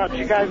right, Doc.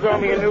 You guys owe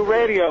me a new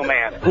radio,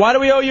 man. Why do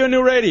we owe you a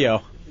new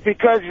radio?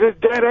 Because it's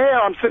dead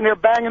air. I'm sitting there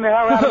banging the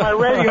hell out of my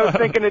radio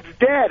thinking it's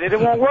dead. It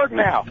won't work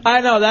now.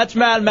 I know, that's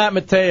Mad Matt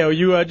Mateo.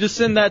 You just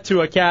send that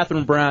to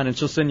Catherine Brown, and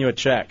she'll send you a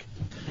check.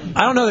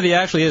 I don't know that he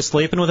actually is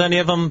sleeping with any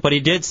of them, but he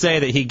did say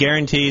that he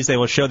guarantees they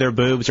will show their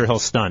boobs or he'll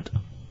stunt.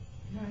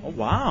 Oh,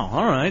 wow.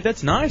 All right,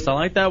 that's nice. I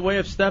like that way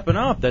of stepping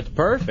up. That's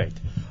perfect.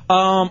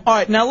 All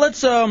right, now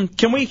let's.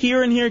 Can we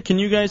hear in here? Can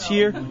you guys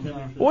hear?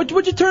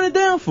 What'd you turn it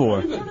down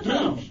for?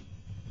 You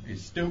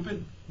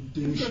stupid.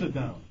 Shut it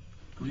down.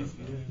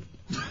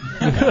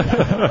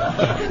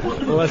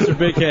 Lester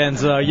Big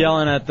Hands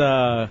yelling at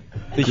the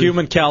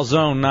human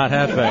calzone, not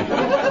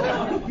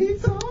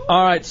Hefe.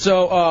 All right,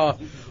 so all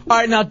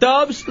right, now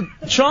Dubs,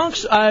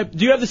 Chunks,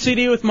 do you have the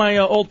CD with my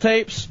old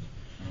tapes?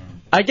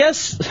 I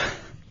guess.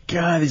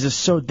 God, these are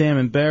so damn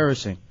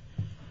embarrassing.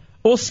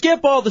 We'll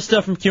skip all the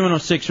stuff from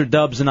Q106 where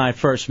Dubs and I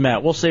first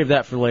met. We'll save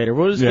that for later.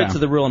 We'll just get to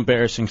the real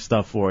embarrassing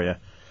stuff for you.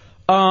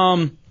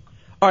 All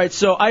right,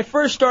 so I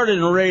first started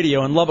in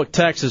radio in Lubbock,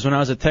 Texas, when I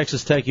was at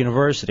Texas Tech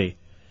University.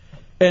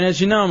 And as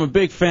you know, I'm a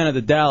big fan of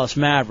the Dallas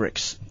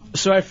Mavericks.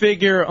 So I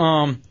figure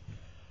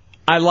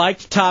I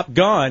liked Top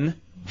Gun.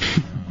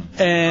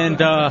 And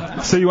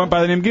so you went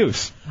by the name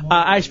Goose.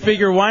 I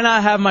figure why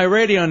not have my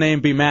radio name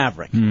be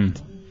Maverick?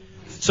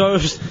 So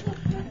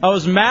I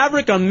was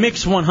Maverick on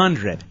Mix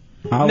 100.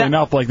 Oddly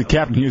enough, like the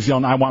captain, he was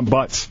yelling, "I want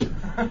butts."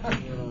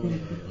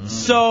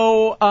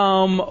 So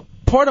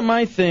part of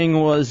my thing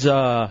was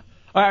all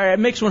right, at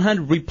Mix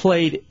 100 we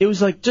played. It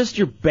was like just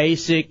your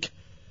basic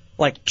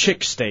like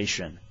chick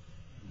station.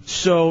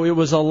 So it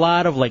was a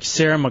lot of like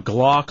Sarah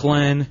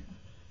McLachlan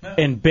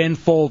and Ben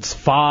Folds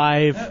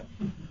 5.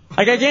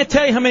 Like I can't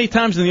tell you how many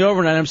times in the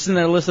overnight I'm sitting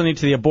there listening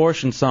to the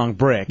abortion song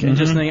Brick and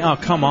just thinking, oh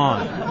come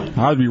on.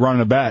 I'd be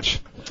running a batch.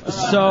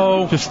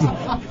 So just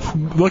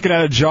looking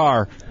at a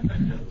jar,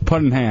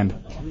 put in hand.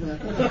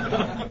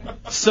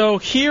 So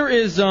here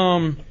is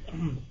now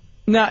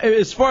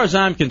as far as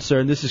I'm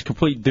concerned, this is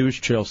complete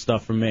douche chill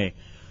stuff for me.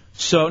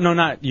 So no,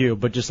 not you,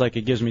 but just like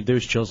it gives me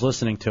douche chills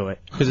listening to it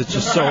because it's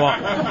just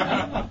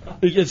so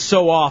it's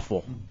so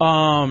awful.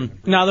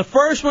 Now the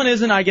first one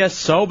isn't, I guess,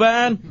 so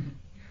bad.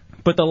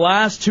 But the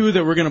last two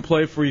that we're going to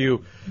play for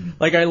you,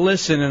 like I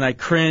listen and I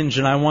cringe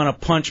and I want to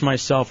punch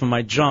myself in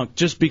my junk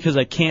just because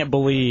I can't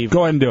believe.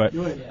 Go ahead and do it.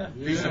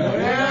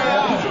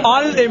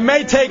 It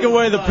may take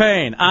away the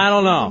pain. I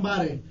don't know.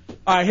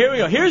 All right, here we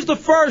go. Here's the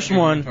first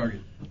one.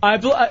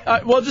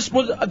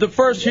 The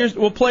first.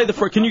 We'll play the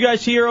first. Can you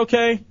guys hear?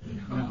 Okay.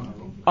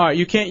 All right.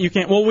 You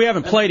can't. Well, we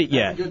haven't played it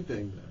yet.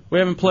 We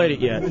haven't played it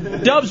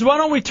yet. Dubs, why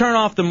don't we turn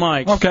off the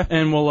mics? Okay.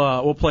 And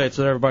we'll play it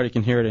so everybody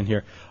can hear it in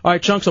here. All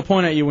right, Chunks, I'll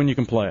point at you when you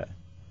can play it.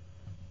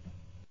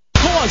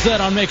 Pause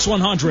that on Mix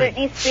 100.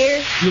 Britney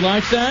Spears. You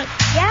like that?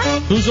 Yeah.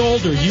 Who's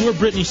older, you or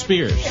Britney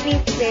Spears?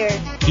 Britney Spears.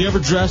 Do you ever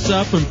dress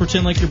up and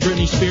pretend like you're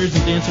Britney Spears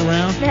and dance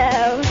around?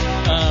 No.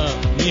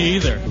 Me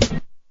either.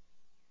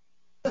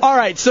 All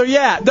right, so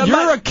yeah.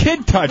 You're a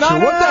kid toucher. What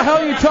the hell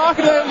are you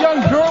talking to a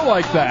young girl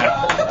like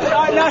that?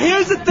 right, now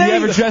here's the thing. You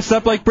ever dressed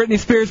up like Britney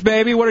Spears,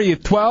 baby? What are you,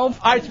 12?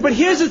 But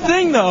here's the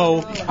thing, though.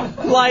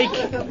 Like,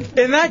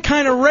 in that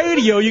kind of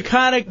radio, you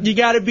got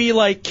to be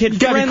like kid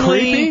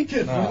friendly.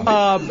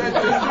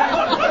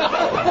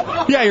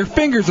 Yeah, your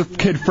fingers are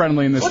kid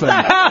friendly in this thing. What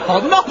the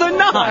hell? No, they're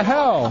not. What the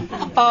hell?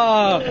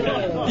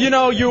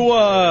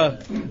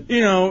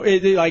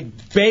 Like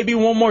Baby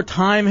One More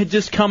Time had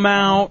just come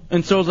out,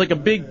 and so it was like a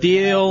big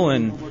deal.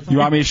 And you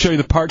want me to show you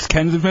the parts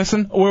Ken's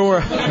missing? Is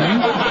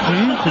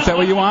that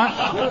what you want?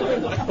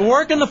 I'm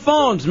working the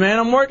phones, man.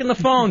 I'm working the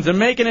phones. I'm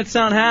making it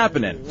sound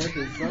happening.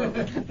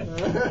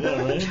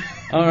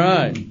 All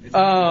right.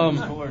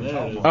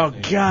 Oh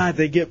God,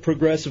 they get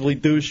progressively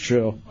douche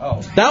chill.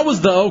 That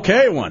was the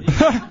okay one.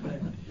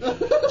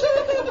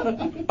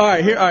 All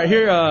right,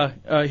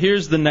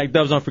 here's the next.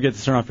 Dubs, don't forget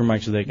to turn off your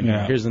mic so they can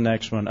hear. Here's the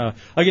next one.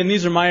 Again,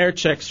 these are my air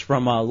checks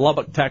from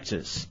Lubbock,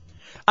 Texas.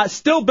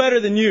 Still better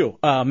than you,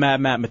 Mad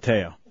Matt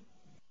Mateo.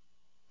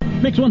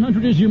 Mix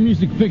 100 is your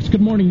music fix.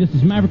 Good morning. This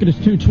is Maverick. It is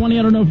 220.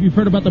 I don't know if you've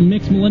heard about the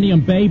Mix Millennium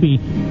Baby.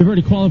 We've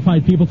already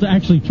qualified people to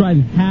actually try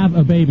and have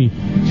a baby.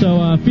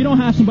 So if you don't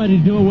have somebody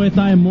to do it with,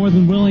 I am more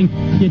than willing.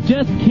 You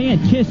just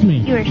can't kiss me.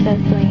 You are so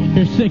sweet.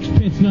 Here's 6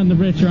 pence, none the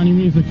richer on your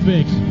music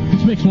fix.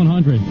 It's Mix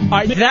 100. All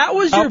right, that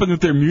was your... Helping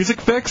with their music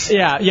fix?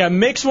 Yeah,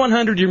 Mix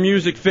 100, your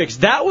music fix.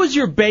 That was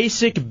your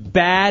basic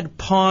bad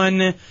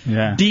pun,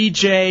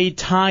 DJ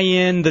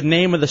tie-in, the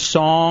name of the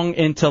song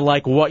into,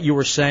 like, what you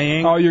were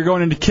saying. Oh, you're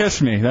going into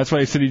Kiss Me. That's why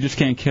you said you just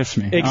can't kiss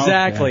me.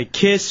 Exactly. Okay.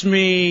 Kiss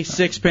Me,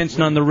 6 pence,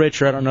 none the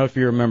richer. I don't know if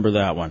you remember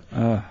that one.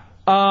 Yeah.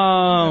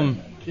 All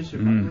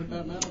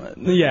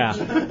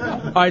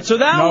right, so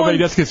that one... Nobody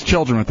just gets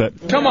children with it.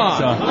 Come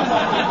on.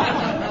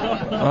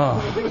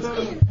 All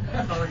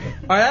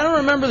right, I don't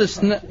remember this.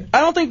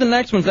 I don't think the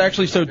next one's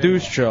actually so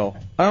douche chill.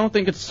 I don't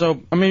think it's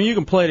so... I mean, you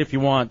can play it if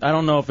you want. I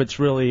don't know if it's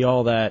really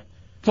all that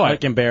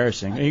like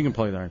embarrassing. You can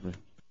play that.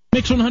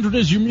 Mix 100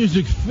 is your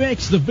music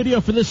fix. The video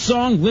for this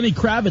song, Lenny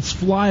Kravitz,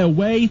 Fly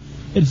Away.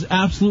 It is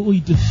absolutely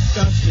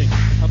disgusting.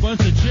 A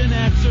bunch of Gen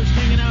Xers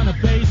hanging out in a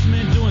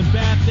basement, doing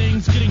bad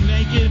things, getting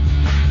naked.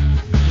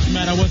 Just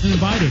mad I wasn't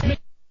invited.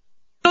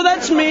 So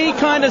that's me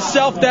kind of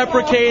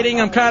self-deprecating.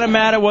 I'm kind of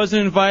mad I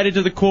wasn't invited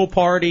to the cool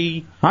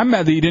party. I'm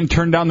mad that you didn't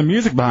turn down the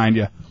music behind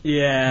you.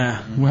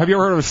 Yeah. Have you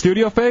ever heard of a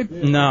studio fade?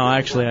 No,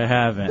 actually I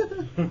haven't.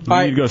 You need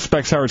to go to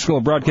Specs Howard School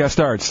of Broadcast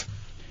Arts.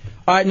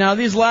 All right, now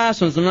these last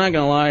ones, I'm not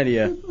going to lie to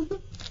you.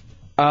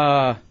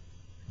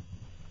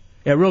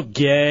 Real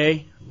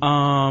gay,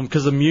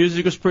 because the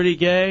music was pretty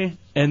gay,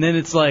 and then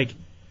it's like...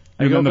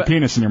 And then the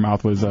penis in your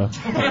mouth was a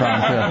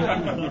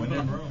problem,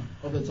 too.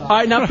 All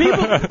right, now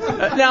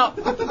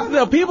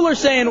people are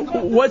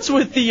saying, what's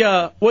with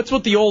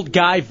the old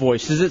guy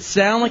voice? Does it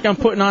sound like I'm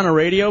putting on a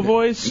radio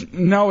voice?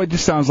 No, it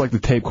just sounds like the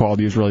tape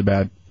quality is really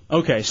bad.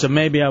 Okay, so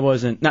maybe I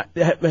wasn't.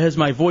 Has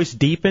my voice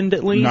deepened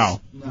at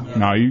least?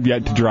 No, you've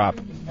yet to drop.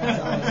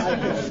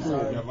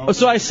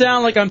 So I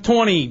sound like I'm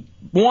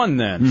 21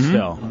 then,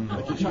 still.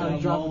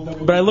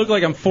 But I look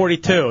like I'm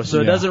 42,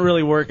 so it doesn't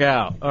really work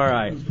out. All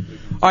right,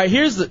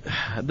 here's the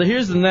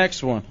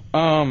next one.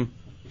 I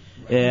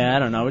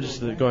don't know. We'll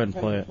just go ahead and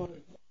play it.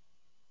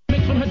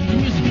 Mix 100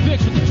 music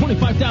fix with the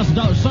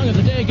 $25,000 song of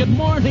the day. Good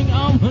morning.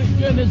 Oh my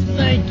goodness,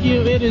 thank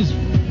you. It is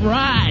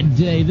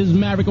Friday. This is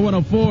Maverick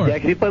 104. Yeah,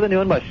 can you play the new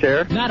one by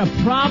Cher? Not a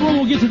problem.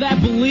 We'll get to that.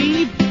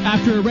 Believe.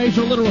 After Erase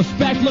Your Little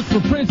Respect, look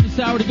for Princess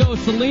Hour to go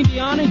with Celine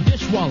Dion and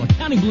Dishwalla.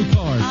 Counting Blue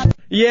Cars.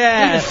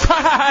 Yeah. It's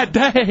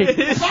Friday.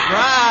 It's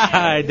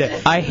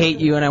Friday. I hate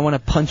you, and I want to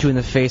punch you in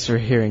the face for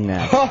hearing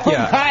that. Oh,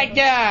 my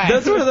God.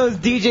 That's one of those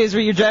DJs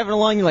where you're driving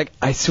along, you're like,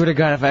 I swear to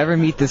God, if I ever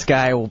meet this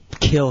guy, I will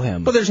kill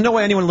him. But there's no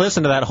way anyone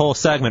listened to that whole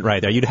segment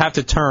right there. You'd have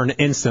to turn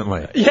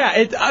instantly.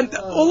 Yeah.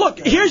 Well, look,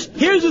 here's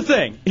the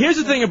thing. Here's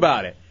the thing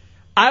about it.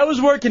 I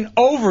was working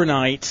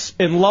overnights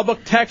in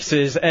Lubbock,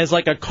 Texas as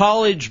like a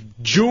college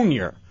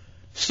junior.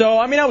 So,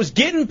 I mean, I was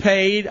getting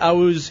paid.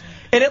 And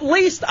at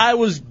least I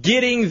was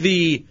getting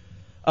the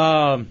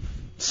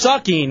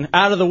sucking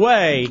out of the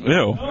way.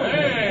 Ew.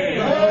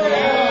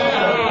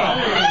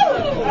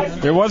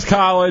 It was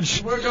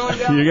college.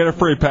 You get a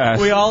free pass.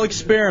 We all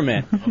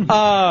experiment.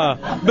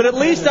 But at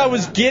least I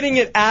was getting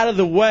it out of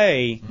the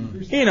way,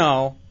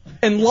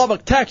 in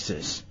Lubbock,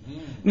 Texas.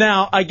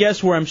 Now, I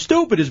guess where I'm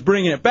stupid is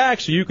bringing it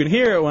back so you can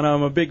hear it when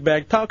I'm a big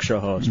bag talk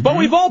show host. But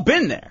we've all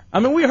been there. I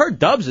mean, we heard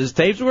Dubs'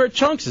 tapes, we heard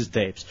Chunks'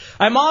 tapes.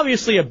 I'm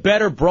obviously a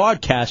better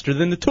broadcaster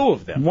than the two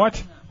of them.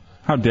 What?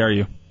 How dare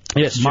you?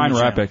 Yes, mine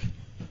were epic.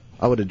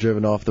 I would have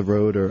driven off the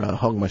road or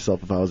hung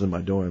myself if I was in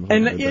my dorm.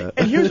 And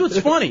here's what's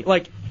funny.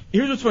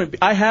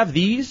 I have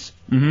these.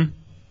 Mm-hmm.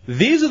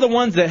 These are the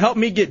ones that help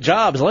me get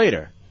jobs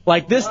later.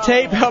 Like this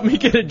tape helped me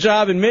get a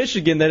job in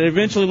Michigan that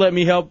eventually let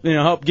me help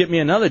get me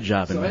another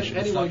job in Michigan.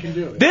 Anyone can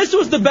do it. This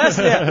was the best.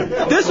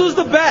 Yeah, this was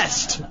the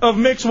best of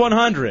Mix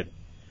 100.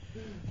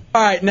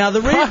 All right, now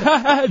the reason.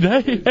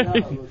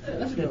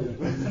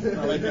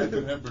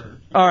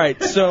 All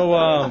right,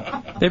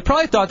 so they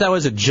probably thought that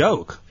was a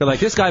joke. They're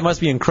like, this guy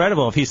must be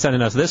incredible if he's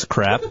sending us this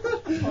crap. Mix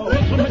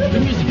 100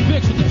 music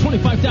fix with the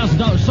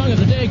 $25,000 song of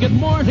the day. Good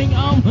morning.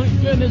 Oh my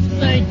goodness,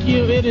 thank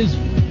you. It is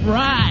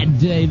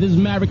Friday. This is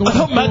Maverick.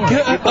 Oh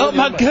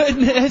my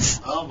goodness.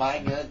 Oh my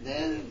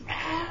goodness.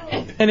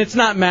 And it's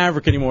not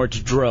Maverick anymore. It's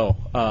Dro.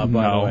 By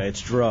the way,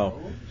 it's Dro.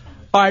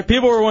 All right,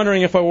 people were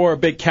wondering if I wore a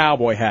big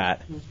cowboy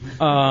hat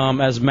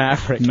as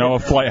Maverick. No, a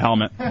flight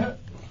helmet.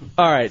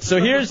 All right, so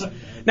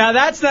now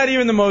that's not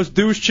even the most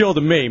douche chill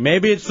to me.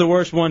 Maybe it's the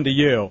worst one to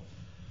you.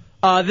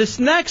 This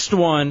next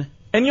one,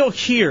 and you'll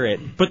hear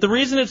it, but the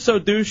reason it's so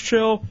douche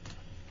chill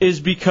is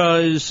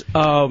because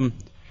of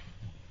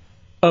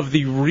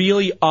the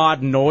really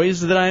odd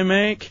noise that I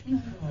make.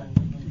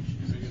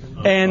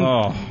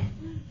 And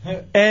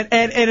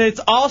it's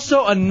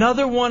also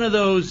another one of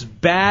those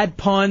bad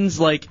puns,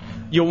 like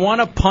you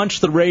want to punch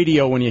the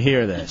radio when you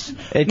hear this.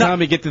 Hey,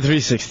 Tommy, get the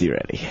 360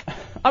 ready.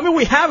 I mean,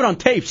 we have it on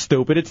tape,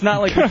 stupid. It's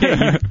not like we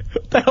can't.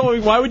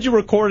 Why would you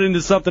record it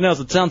into something else?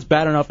 It sounds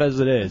bad enough as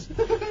it is.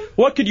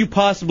 What could you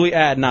possibly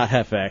add, not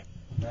Hefe?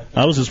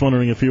 I was just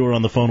wondering if you were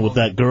on the phone with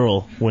that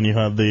girl when you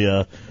had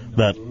the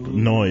that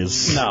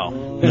noise.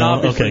 No.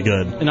 No? Okay,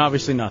 good. And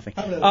obviously nothing.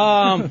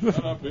 Not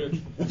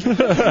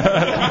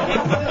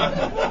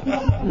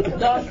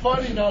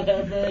funny, not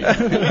Hefe.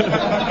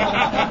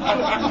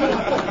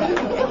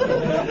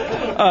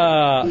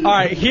 All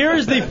right,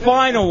 here's the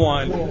final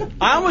one.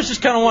 I almost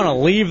just kind of want to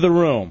leave the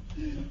room.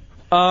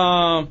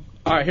 All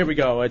right, here we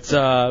go. It's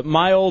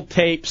my old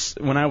tapes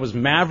when I was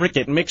Maverick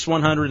at Mix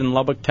 100 in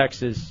Lubbock,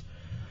 Texas.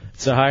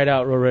 It's a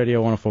Hideout Row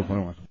Radio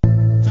 104.1.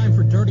 Time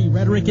for Dirty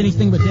Rhetoric,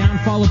 Anything But Down,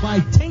 followed by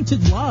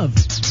Tainted Love.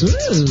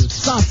 Ooh,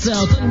 soft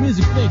cells, on the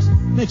music fix.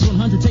 Mix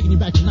 100 taking you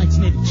back to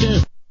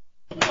 1982.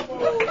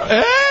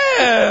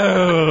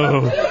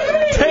 Ew!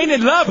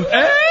 Tainted Love. Ew!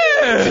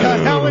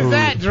 How was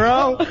that,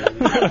 Dro?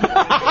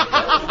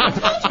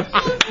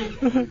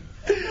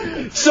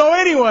 So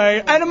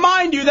anyway, and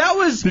mind you, that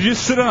was... Did you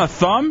sit on a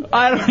thumb?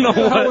 I don't know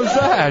what was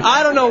that.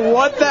 I don't know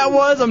what that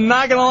was. I'm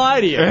not going to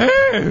lie to you.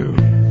 Ew.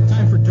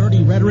 Time for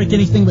Dirty Rhetoric,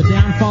 Anything But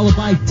Down, followed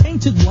by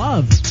Tainted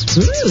Love.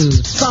 Ooh,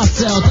 soft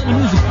cells, on the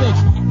music fix.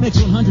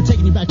 Mix 100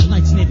 taking you back to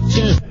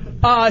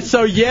 1982.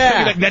 So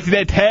yeah. That's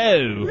that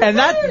toe. And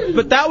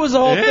but that was the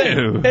whole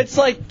thing. It's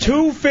like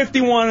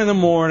 2:51 in the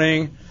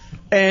morning,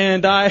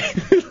 and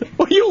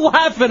what are you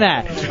laughing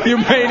at, you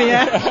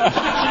maniac?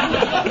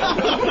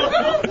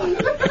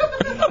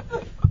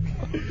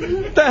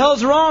 What the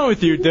hell's wrong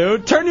with you,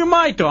 dude? Turn your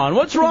mic on.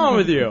 What's wrong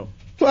with you?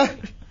 What?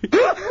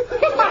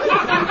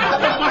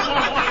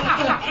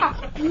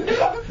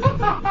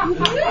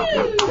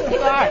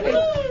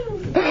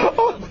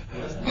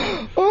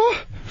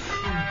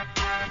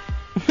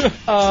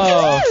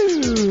 Oh.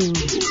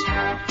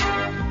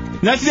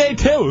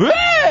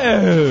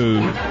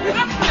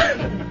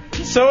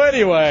 1982. So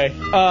anyway,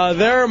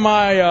 there are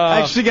my... I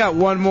actually got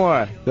one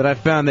more that I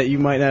found that you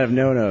might not have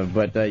known of,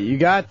 but you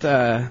got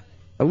a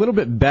little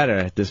bit better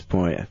at this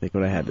point, I think,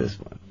 when I had this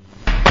one.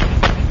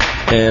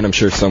 And I'm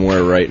sure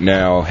somewhere right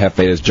now,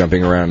 Hefe is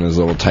jumping around in his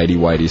little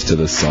tighty-whities to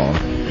this song.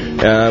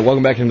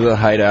 Welcome back into the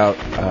Hideout.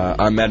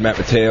 I'm Mad Matt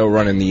Mateo,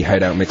 running the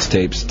Hideout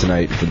mixtapes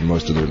tonight for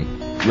most of the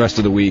rest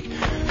of the week. If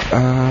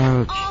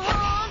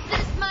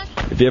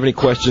you have any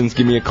questions,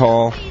 give me a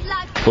call.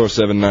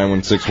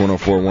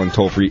 407-916-1041,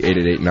 toll free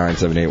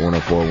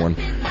 888-978-1041.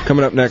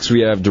 Coming up next,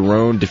 we have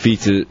Daron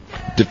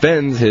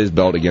defends his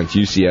belt against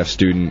UCF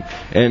student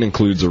and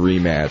includes a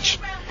rematch.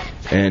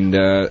 And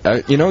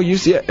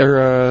UCF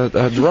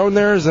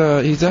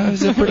Daron he's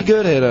pretty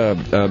good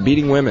at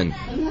beating women.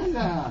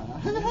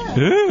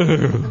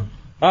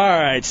 All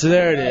right, so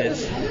there it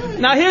is.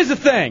 Now here's the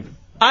thing.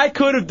 I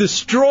could have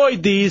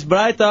destroyed these, but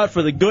I thought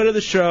for the good of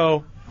the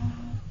show.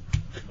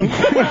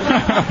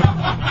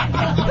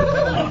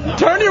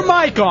 Turn your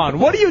mic on.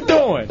 What are you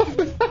doing?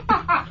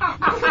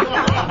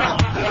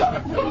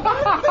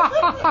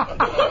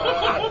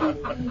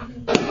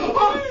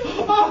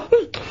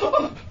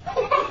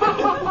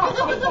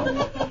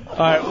 All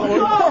right.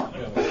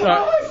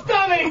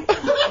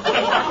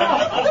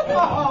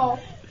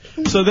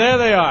 So there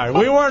they are.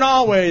 We weren't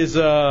always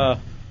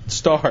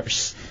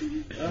stars.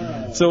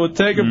 So we'll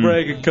take a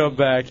break and come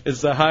back.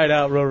 It's the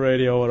Hideout Row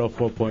Radio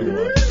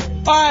 104.1.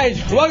 All right,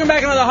 welcome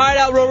back into the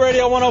Hideout Row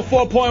Radio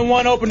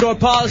 104.1. Open door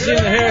policy and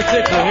the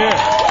heretics are here.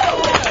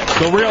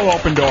 The real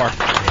open door.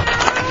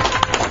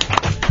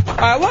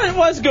 All right,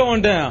 what's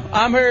going down?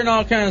 I'm hearing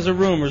all kinds of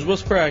rumors.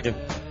 What's cracking?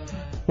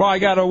 Well, I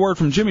got a word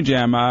from Jimmy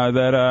Jam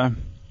that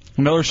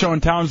another show in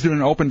town is doing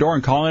an open door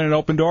and calling it an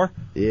open door.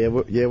 Yeah,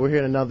 we're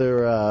hearing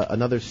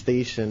another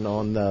station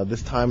on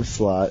this time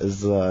slot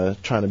is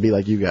trying to be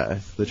like you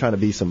guys. They're trying to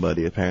be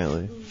somebody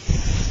apparently.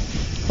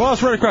 Well,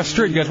 it's right across the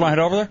street. You guys want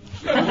to head over there?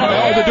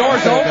 Oh, the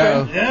door's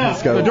open. Yeah,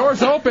 let's go. The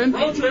door's open.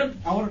 I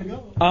wanted to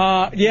go.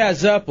 Yeah,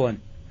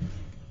 Zeppelin.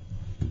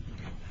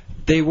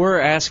 They were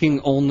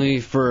asking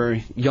only for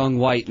young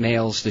white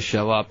males to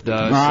show up,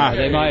 though. So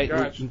they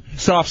might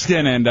soft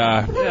skin and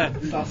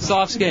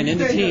soft skin in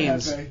the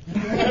teens.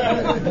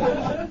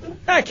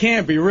 That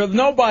can't be real.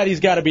 Nobody's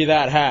got to be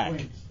that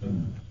hack.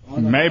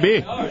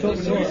 Maybe.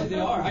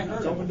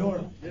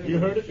 You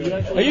heard it?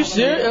 Are you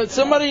serious?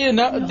 Somebody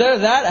they're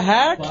that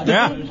hacked?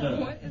 Yeah.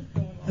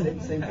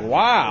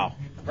 Wow.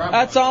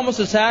 That's almost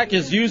as hack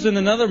as using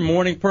another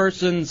morning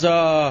person's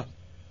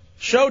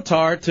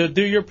showtard to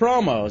do your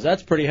promos.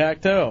 That's pretty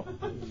hack too.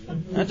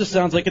 That just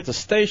sounds like it's a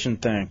station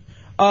thing.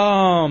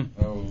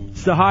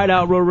 It's the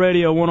Hideout Road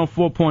Radio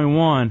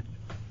 104.1.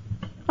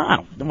 I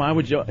don't know. Why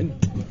would you?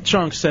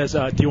 Chunk says,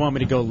 do you want me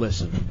to go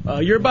listen?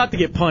 You're about to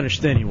get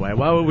punished anyway.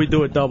 Why would we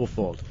do it double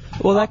fold?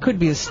 Well, that could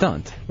be a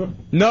stunt.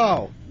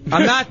 No,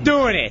 I'm not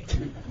doing it.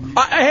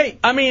 Hey,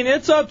 I mean,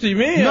 it's up to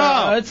me.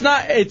 No. It's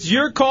not. It's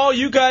your call.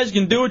 You guys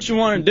can do what you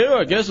want to do.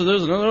 I guess if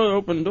there's another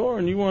open door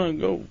and you want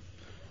to go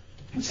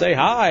say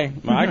hi,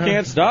 I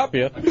can't stop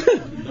you.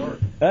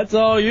 That's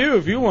all you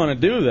if you want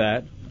to do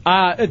that.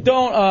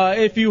 Don't.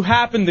 If you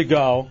happen to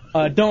go,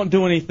 don't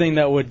do anything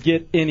that would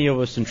get any of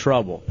us in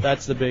trouble.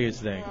 That's the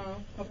biggest thing.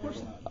 Of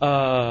course not.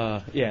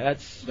 Yeah,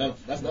 that's not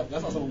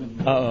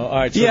something. All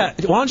right. So Yeah,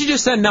 why don't you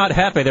just send Not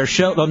Happy?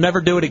 They'll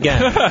never do it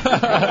again.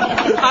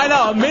 I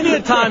know. Many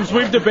a times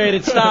we've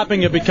debated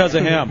stopping it because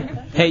of him.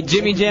 Hey,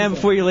 Jimmy Jam,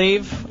 before you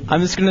leave,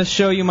 I'm just going to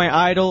show you my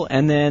idol,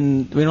 and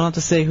then we don't have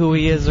to say who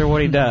he is or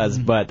what he does,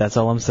 but that's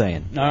all I'm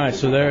saying. All right,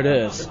 so there it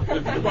is.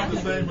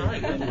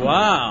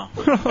 Wow.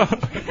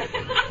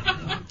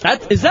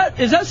 Is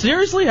that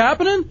seriously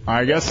happening?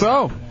 I guess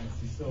so.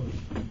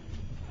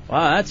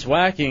 Wow, that's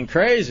wacky and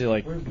crazy.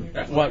 Like,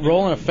 what,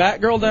 rolling a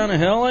fat girl down a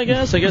hill, I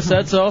guess? I guess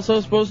that's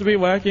also supposed to be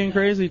wacky and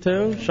crazy,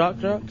 too? Shock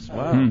jocks?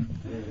 Wow.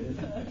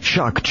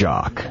 Shock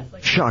jock.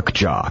 Shock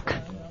jock.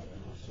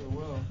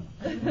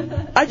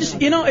 I just,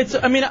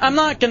 I'm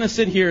not going to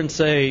sit here and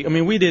say,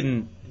 we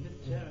didn't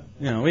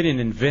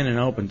invent an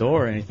open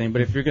door or anything,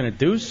 but if you're going to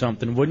do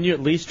something, wouldn't you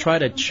at least try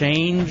to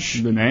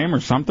change the name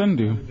or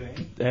something?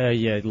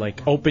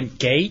 Like Open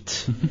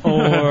Gate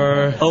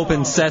or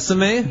Open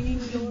Sesame,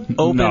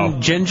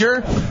 Open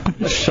Ginger.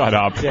 Shut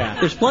up. Yeah.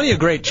 There's plenty of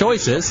great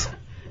choices.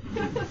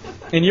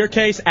 In your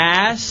case,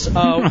 ass.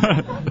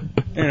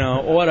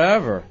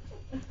 Whatever.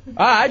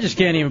 I just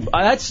can't even.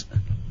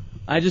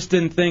 I just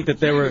didn't think that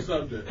there were.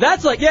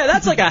 That's like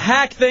a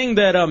hack thing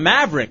that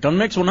Maverick on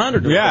Mix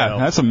 100. Yeah,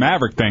 that's a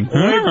Maverick thing.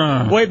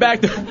 Way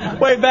back in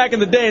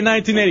the day in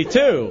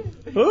 1982.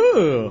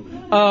 Ooh.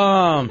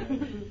 All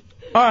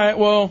right.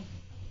 Well,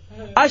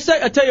 I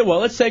tell you what.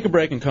 Let's take a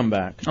break and come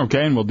back.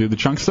 Okay, and we'll do the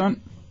chunk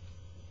stunt.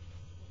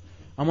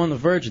 I'm on the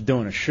verge of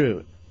doing a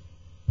shoot.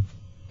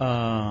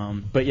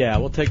 But yeah,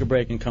 we'll take a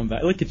break and come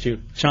back. Look at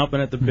you,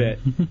 chomping at the bit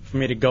for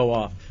me to go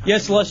off.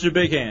 Yes, Lester,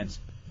 big hands.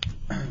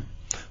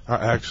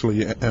 I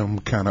actually am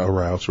kind of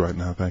aroused right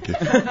now. Thank you.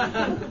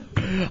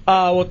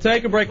 We'll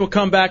take a break. We'll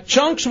come back.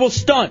 Chunks will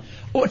stunt.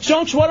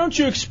 Chunks, why don't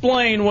you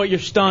explain what your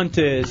stunt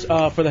is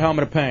for the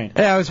Helmet of Pain?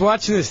 Hey, I was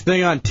watching this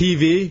thing on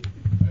TV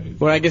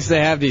where I guess they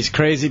have these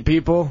crazy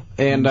people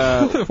and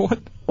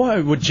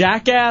What? With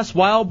Jackass,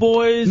 Wild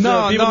Boys?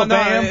 No.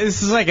 Bam?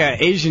 This is like an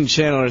Asian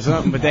channel or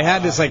something. But they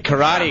had this like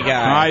karate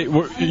guy.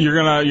 All right,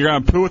 you're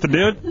gonna poo with the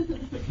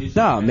dude?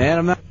 No, man,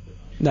 I'm not.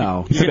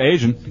 No. You said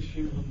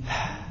Asian.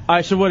 All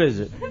right, so what is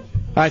it? All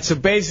right, so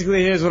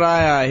basically, here's what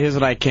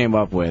I came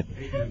up with.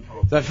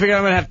 So I figured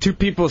I'm gonna have two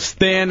people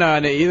stand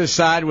on either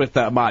side with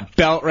my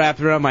belt wrapped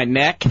around my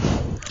neck,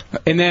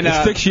 and then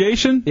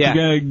asphyxiation.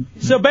 Yeah.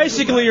 So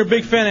basically, you're a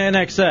big fan of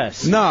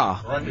NXS. No,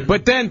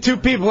 but then two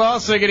people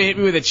also are gonna hit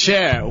me with a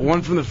chair,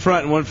 one from the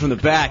front and one from the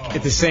back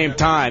at the same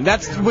time.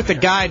 That's what the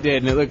guy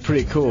did, and it looked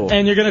pretty cool.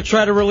 And you're gonna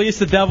try to release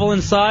the devil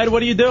inside.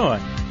 What are you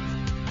doing?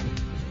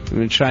 I'm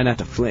gonna try not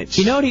to flinch.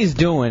 You know what he's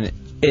doing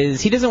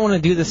is he doesn't want to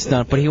do the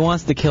stunt, but he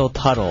wants to kill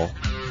Tuttle.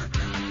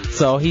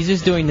 So he's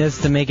just doing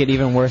this to make it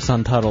even worse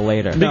on Tuttle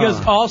later.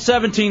 Because all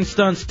 17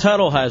 stunts,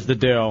 Tuttle has the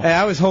deal. Hey,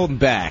 I was holding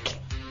back.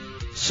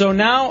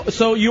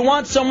 So you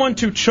want someone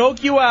to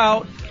choke you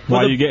out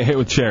while you get hit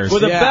with chairs.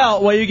 With a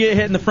belt while you get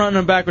hit in the front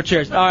and back with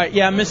chairs. All right,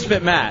 yeah,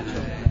 Misfit Matt.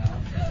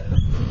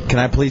 Can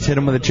I please hit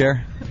him with a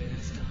chair?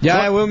 Yeah,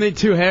 I will need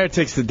two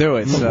heretics to do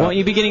it. So. Won't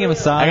you be getting a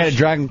massage? I gotta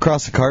drag him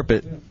across the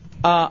carpet.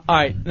 All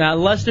right, now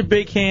Lester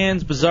Big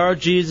Hands, Bizarro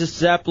Jesus,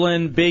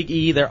 Zeppelin, Big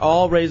E, they're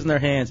all raising their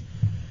hands.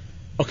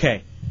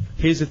 Okay,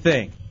 here's the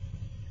thing.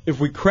 If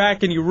we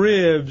crack any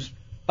ribs,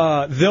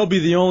 they'll be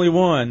the only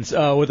ones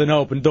with an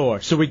open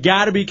door. So we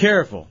got to be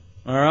careful,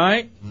 all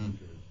right?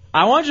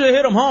 I want you to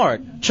hit them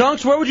hard.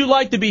 Chunks, where would you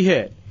like to be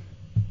hit?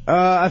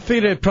 I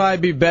figured it'd probably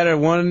be better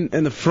one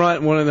in the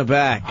front, one in the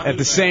back at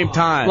the same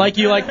time. Like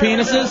you like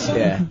penises?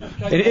 Yeah.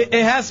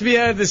 It has to be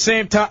at the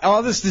same time.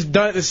 All this is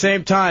done at the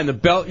same time. The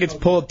belt gets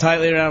pulled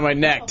tightly around my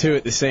neck, too,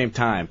 at the same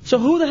time. So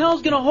who the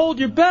hell's going to hold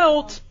your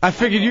belt? I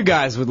figured you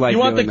guys would like You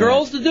want the doing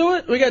girls to do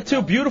it? We got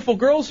two beautiful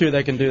girls here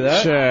that can do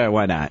that. Sure,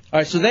 why not? All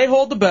right, so they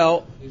hold the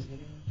belt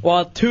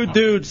while two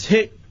dudes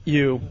hit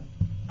you.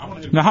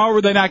 Now, how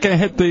are they not going to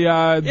hit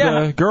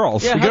the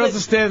girls? The girls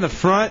will stand in the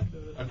front,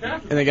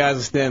 and the guys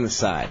will stand in the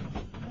side.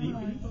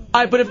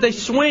 All right, but if they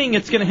swing,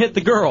 it's going to hit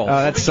the girls. Oh,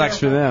 that sucks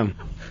for them.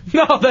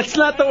 No, that's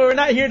not the. We're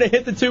not here to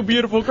hit the two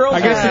beautiful girls.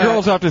 I guess the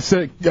girls have to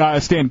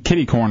stand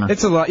kitty corner.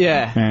 It's a lot,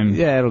 yeah. And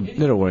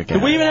it'll work out.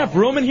 Do we even have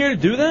room in here to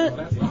do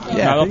that?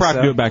 Yeah, they'll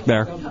probably do it back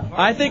there.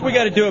 I think we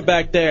got to do it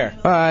back there.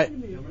 All right.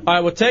 All right,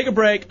 we'll take a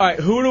break. All right,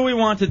 who do we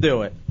want to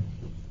do it?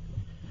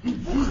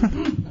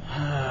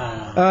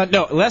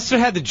 No, Lester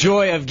had the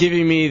joy of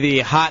giving me the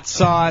hot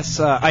sauce,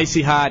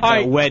 icy hot All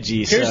right,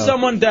 wedgie. Here's so.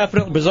 someone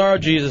definitely. Bizarro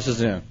Jesus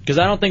is in. Because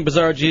I don't think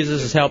Bizarro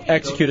Jesus has helped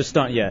execute a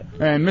stunt yet.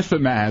 And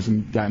Misfit Matt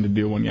hasn't gotten to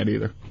do one yet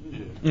either.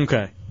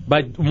 Okay.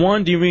 By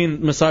one, do you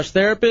mean massage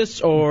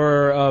therapist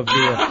or of the...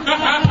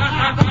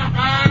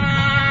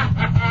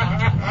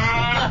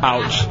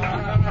 Ouch.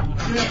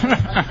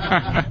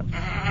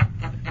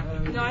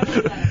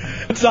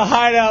 It's the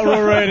Hideout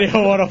Roll Radio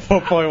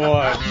 104.1.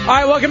 All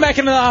right, welcome back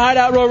into the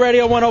Hideout Roll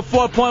Radio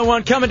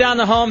 104.1. Coming down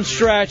the home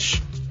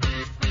stretch.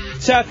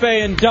 Tefe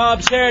and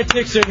Dubs,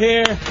 Heretics are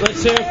here.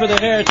 Let's hear it for the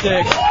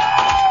Heretics.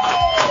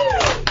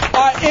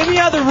 All right, in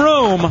the other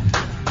room,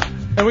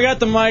 and we got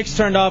the mics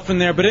turned off in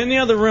there, but in the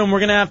other room, we're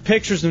going to have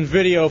pictures and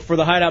video for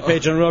the Hideout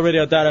page on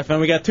RealRadio.fm.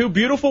 We got two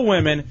beautiful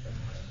women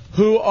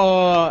who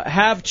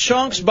have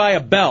Chunks by a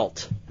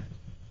belt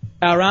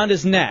around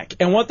his neck.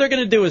 And what they're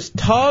going to do is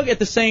tug at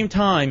the same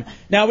time.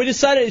 Now, we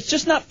decided it's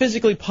just not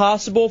physically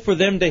possible for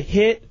them to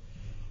hit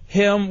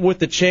him with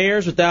the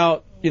chairs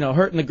without,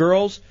 hurting the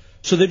girls.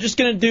 So they're just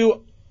going to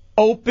do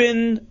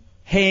open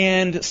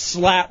hand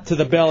slap to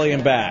the belly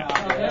and back.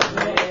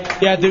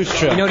 Yeah, Deuce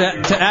Chill.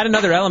 To add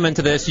another element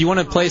to this, you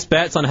want to place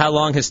bets on how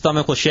long his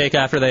stomach will shake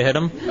after they hit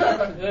him?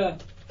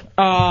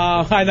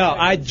 I know.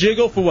 I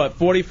jiggle for what,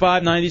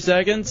 45, 90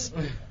 seconds?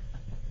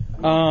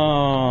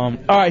 All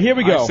right, here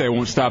we go. I say it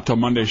won't stop till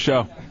Monday's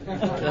show. All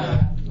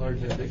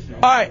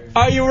right,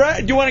 are you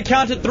ready? Do you want to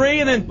count to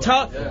three and then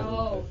tug?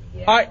 All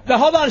right, now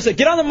hold on a second.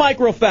 Get on the mic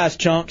real fast,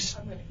 Chunks.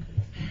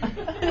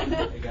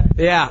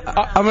 Yeah,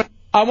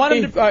 I want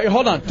him to. All right,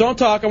 hold on. Don't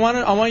talk. I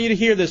want you to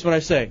hear this when I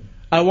say.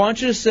 I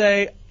want you to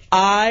say,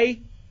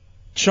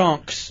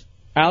 Chunks,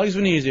 Alex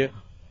Venezia,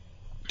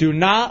 do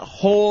not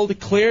hold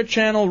Clear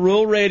Channel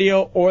Rural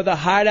Radio or the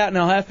Hideout and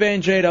El Jefe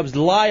and J-Dubs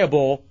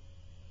liable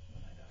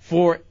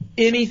for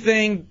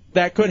anything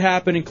that could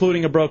happen,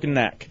 including a broken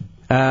neck.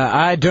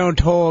 I don't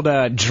hold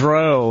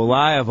Dro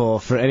liable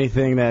for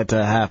anything that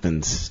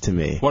happens to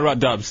me. What about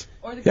Dubs?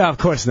 Yeah, of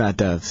course not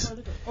Dubs.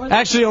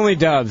 Actually, only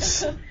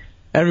Dubs.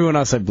 Everyone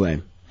else I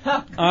blame.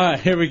 All right,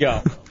 here we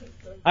go.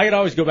 I could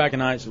always go back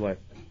and isolate.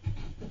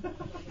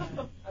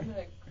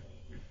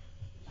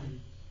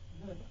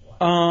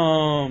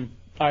 All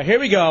right, here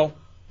we go.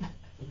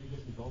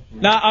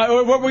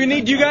 Now, what we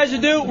need you guys to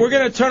do, we're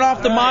going to turn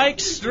off the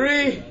mics.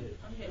 3,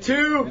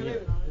 2.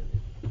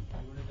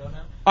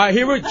 All right,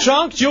 here we go.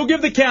 Chunks, you'll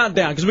give the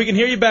countdown because we can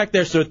hear you back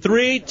there. So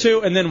 3,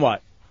 2, and then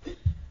what?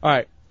 All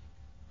right.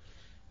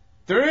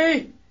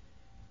 3,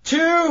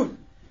 2,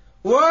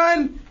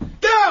 1,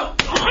 go!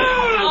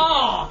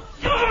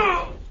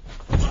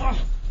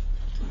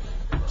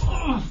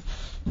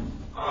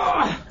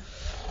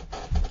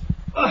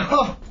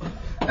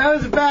 That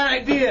was a bad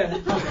idea.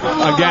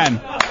 Again.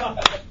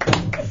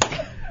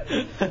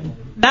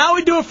 Now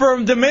we do it for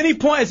as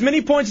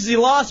many points as he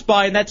lost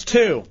by, and that's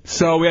 2.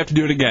 So we have to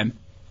do it again.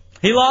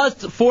 He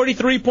lost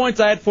 43 points.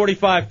 I had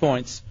 45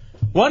 points.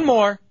 One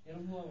more.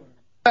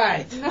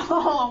 Right.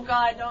 No,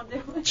 God, don't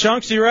do it.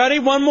 Chunks, you ready?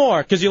 One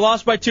more, because you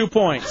lost by 2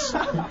 points.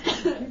 All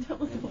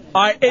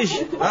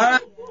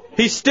right,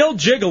 he's still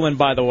jiggling,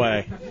 by the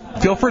way.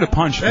 Feel free to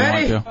punch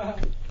if you want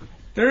to.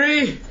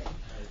 3,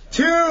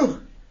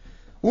 2,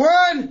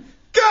 1,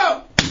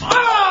 go!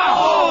 Oh!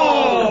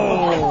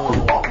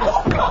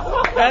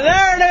 And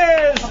there it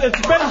is.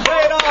 It's been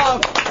paid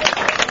off.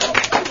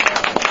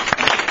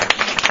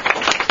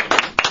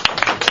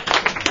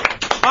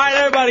 All right,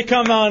 everybody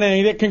come on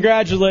in.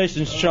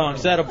 Congratulations,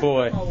 Chunks. That a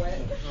boy.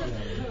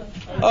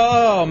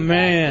 Oh,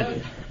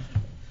 man.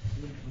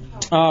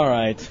 All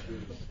right.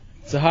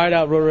 It's a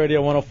Hideout Road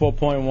Radio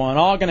 104.1.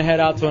 All going to head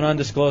out to an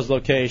undisclosed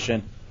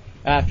location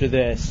after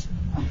this.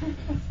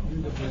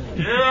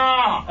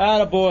 Yeah!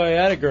 Attaboy,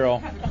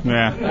 attagirl.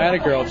 Yeah.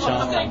 Attagirl,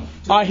 Chunk.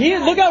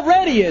 Look how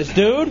red he is,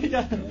 dude. He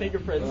got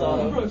fingerprints on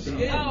him.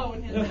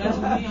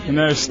 And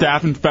there's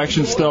staph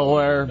infection still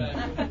there,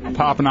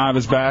 popping out of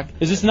his back.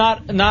 Is this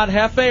not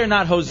Hefe or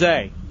not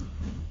Jose?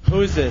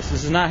 Who is this?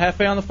 Is this not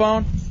Hefe on the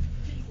phone?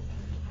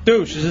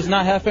 Douche, is this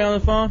not Hefe on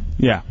the phone?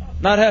 Yeah.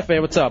 Not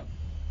Hefe, what's up?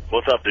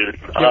 What's up, dude?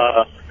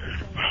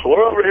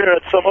 We're over here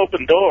at some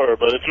open door,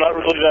 but it's not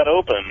really that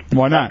open.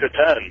 Why not? After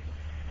 10.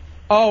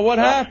 Oh, what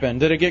happened?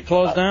 Did it get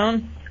closed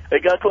down?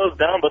 It got closed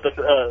down, but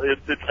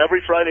it's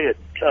every Friday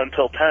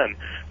until 10.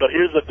 But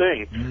here's the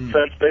thing.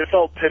 Since they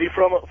felt pity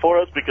for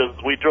us because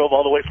we drove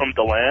all the way from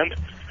DeLand,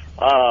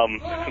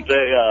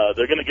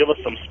 they're going to give us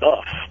some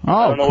stuff. Oh,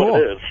 I don't know cool.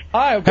 what it is.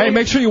 All right, Hey,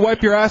 make sure you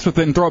wipe your ass with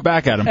it and throw it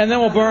back at him. And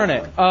then we'll burn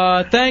it.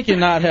 Thank you,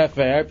 Not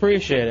Hefe. I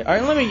appreciate it. All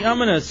right, I'm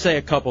going to say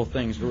a couple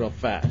things real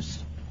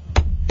fast.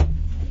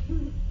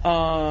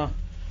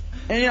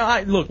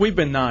 Look, we've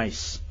been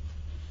nice.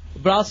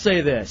 But I'll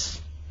say this.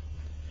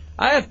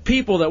 I have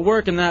people that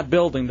work in that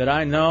building that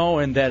I know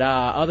and that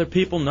other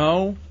people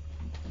know.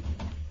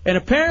 And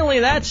apparently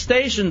that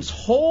station's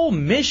whole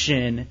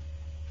mission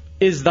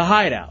is the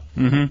Hideout.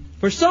 Mm-hmm.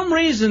 For some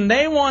reason,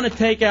 they want to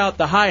take out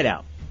the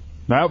Hideout.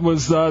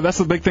 That's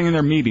the big thing in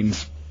their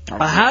meetings.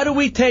 How do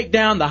we take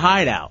down the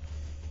Hideout?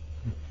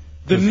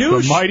 The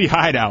mighty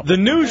Hideout. The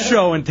news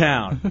show in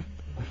town.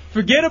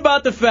 Forget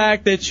about the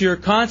fact that you're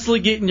constantly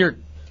getting your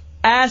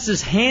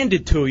asses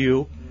handed to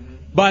you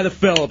by the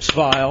Phillips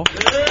file.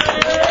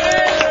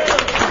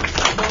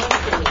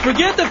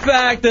 Forget the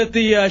fact that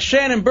the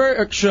Shannon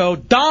Burke show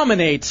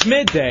dominates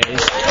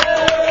middays.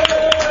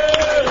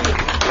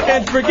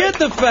 And forget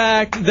the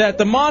fact that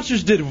the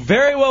Monsters did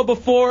very well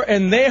before,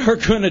 and they are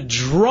going to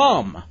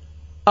drum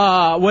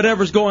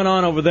whatever's going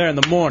on over there in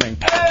the morning.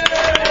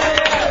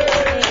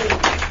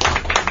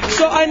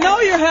 So I know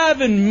you're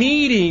having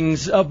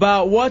meetings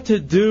about what to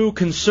do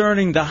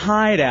concerning the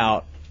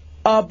Hideout,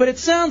 but it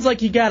sounds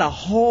like you got a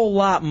whole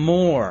lot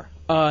more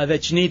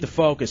that you need to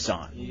focus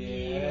on.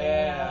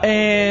 Yeah.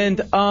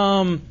 And,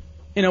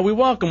 we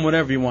welcome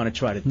whatever you want to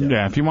try to do.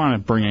 Yeah, if you want to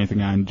bring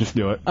anything on, just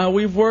do it.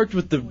 We've worked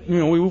with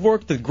we've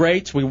worked with the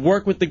greats. We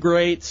work with the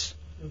greats.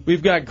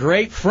 We've got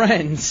great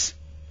friends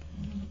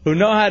who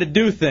know how to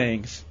do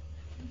things.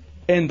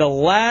 And the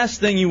last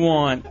thing you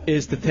want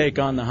is to take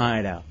on the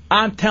Hideout.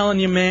 I'm telling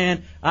you,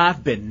 man,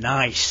 I've been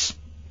nice.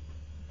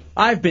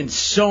 I've been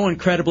so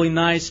incredibly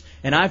nice,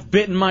 and I've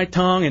bitten my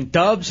tongue, and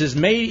Dubs has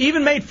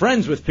even made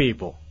friends with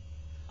people.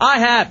 I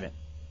haven't.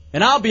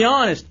 And I'll be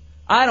honest,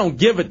 I don't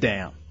give a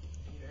damn.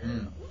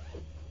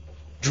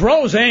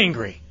 Dro's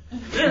angry.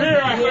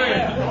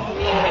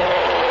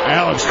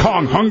 Alex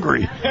Kong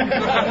hungry.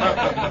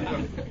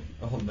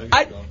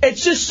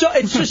 It's just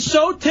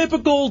so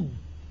typical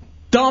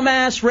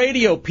dumbass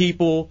radio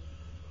people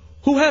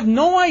who have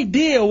no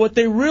idea what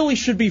they really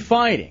should be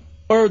fighting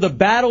or the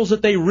battles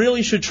that they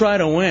really should try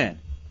to win.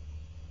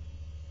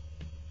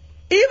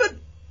 Even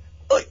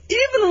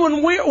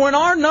when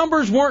our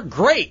numbers weren't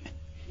great,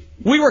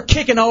 we were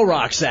kicking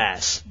O-Rock's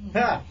ass.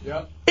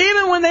 Yep.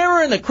 Even when they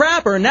were in the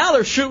crapper and now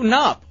they're shooting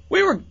up,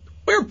 we were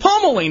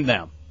pummeling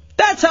them.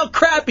 That's how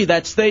crappy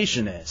that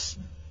station is.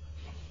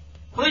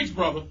 Preach,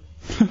 brother.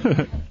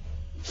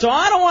 So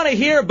I don't want to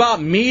hear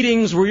about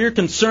meetings where you're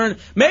concerned.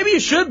 Maybe you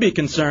should be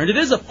concerned. It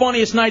is the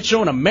funniest night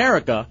show in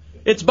America.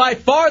 It's by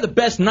far the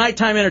best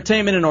nighttime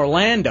entertainment in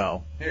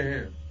Orlando.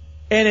 Here.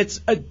 And it's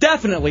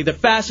definitely the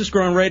fastest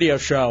growing radio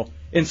show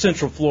in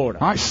Central Florida.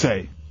 I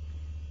say.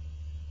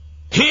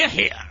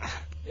 Here.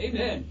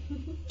 Amen.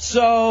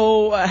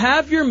 So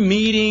have your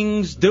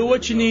meetings, do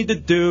what you need to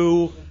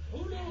do.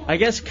 I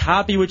guess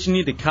copy what you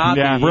need to copy.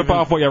 Yeah, rip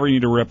off whatever you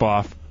need to rip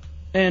off.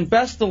 And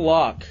best of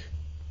luck.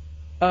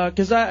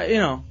 Because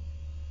I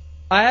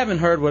haven't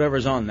heard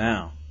whatever's on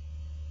now.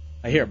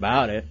 I hear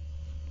about it.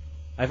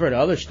 I've heard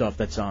other stuff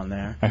that's on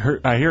there. I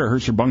hear it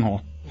hurts your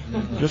bunghole.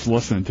 Just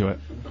listening to it.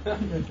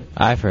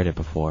 I've heard it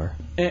before.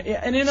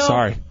 And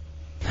Sorry.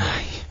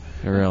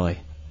 Really?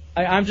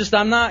 I'm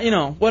not,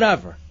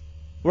 whatever.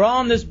 We're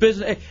all in this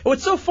business.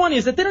 What's so funny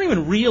is that they don't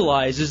even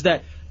realize is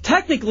that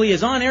technically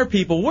as on-air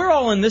people, we're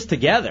all in this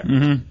together.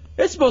 Mm-hmm.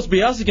 It's supposed to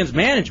be us against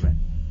management.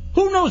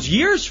 Who knows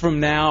years from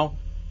now,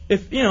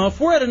 if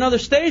we're at another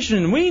station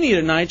and we need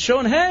a night show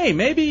and hey,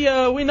 maybe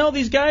we know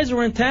these guys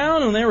were in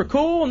town and they were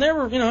cool and they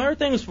were,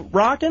 everything was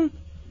rocking.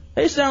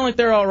 They sound like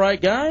they're all right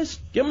guys.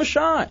 Give them a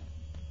shot.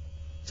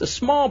 It's a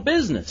small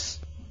business.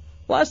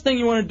 Last thing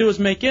you want to do is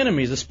make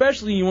enemies,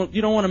 especially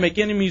you don't want to make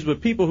enemies with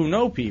people who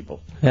know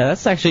people. Yeah,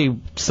 that's actually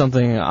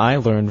something I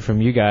learned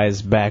from you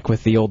guys back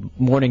with the old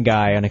morning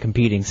guy on a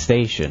competing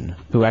station,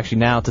 who actually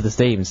now to this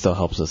day even still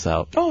helps us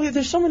out. Oh,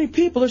 there's so many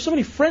people. There's so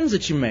many friends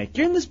that you make.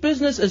 You're in this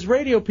business as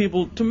radio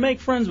people to make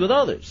friends with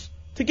others,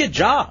 to get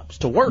jobs,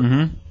 to work.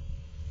 Mm-hmm.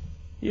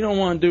 You don't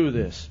want to do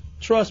this.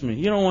 Trust me,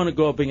 you don't want to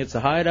go up against the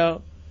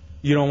Hideout.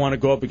 You don't want to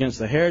go up against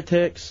the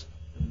Heretics.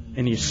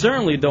 And you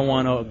certainly don't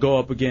want to go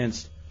up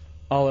against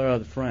all our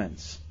other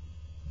friends.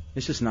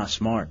 It's just not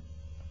smart.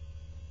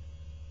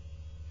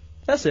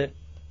 That's it.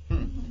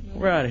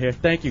 We're out of here.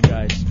 Thank you,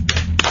 guys.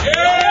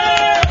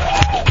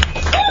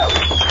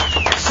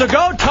 So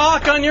go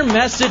talk on your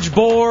message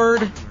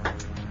board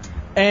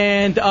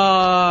and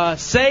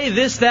say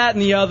this, that,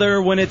 and the other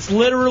when it's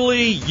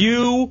literally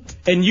you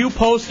and you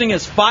posting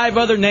as 5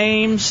 other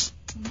names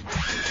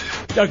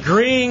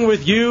agreeing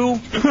with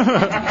you.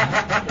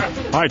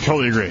 I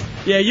totally agree.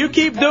 Yeah, you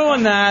keep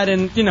doing that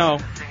and,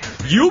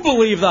 you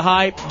believe the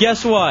hype.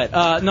 Guess what?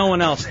 No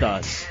one else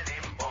does.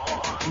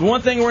 The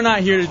one thing we're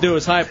not here to do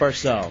is hype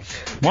ourselves.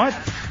 What?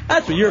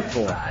 That's what you're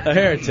for. A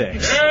heretic.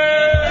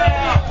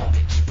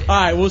 All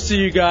right, we'll see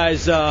you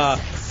guys.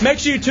 Make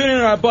sure you tune in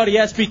to our buddy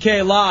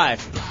SBK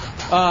Live.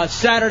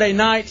 Saturday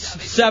nights,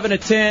 7 to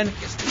 10. And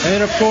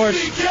then, of course,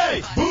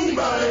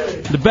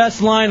 the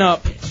best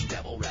lineup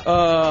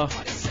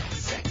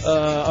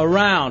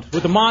around.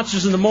 With the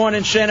Monsters in the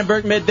morning, Shannon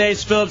Burke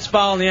middays, Phillips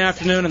Fowl in the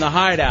afternoon, and the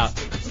Hideout.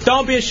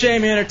 Don't be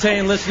ashamed to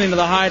entertain listening to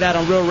the Hideout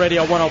on Real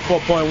Radio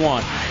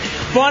 104.1.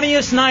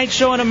 Funniest night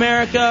show in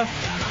America.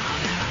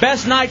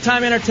 Best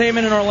nighttime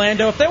entertainment in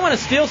Orlando. If they want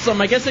to steal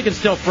something, I guess they can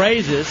steal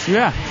phrases.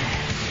 Yeah.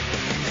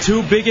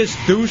 2 biggest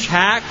douche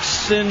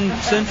hacks in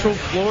Central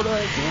Florida.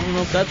 I don't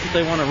know if that's what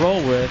they want to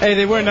roll with. Hey,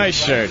 they wear nice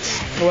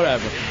shirts.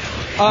 Whatever.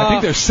 I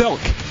think they're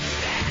silk.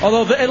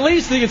 Although at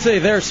least they can say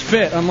theirs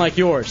fit, unlike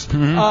yours.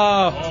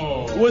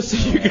 Mm-hmm. We'll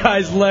see you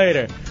guys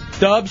later.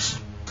 Dubs?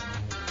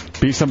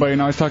 Beat somebody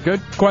and always talk good?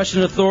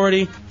 Question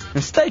authority.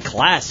 And stay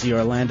classy,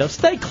 Orlando.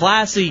 Stay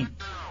classy.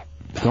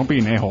 Don't be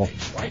an a-hole.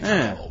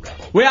 Yeah.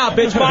 We out,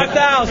 bitch.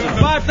 5,000.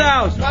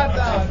 5,000.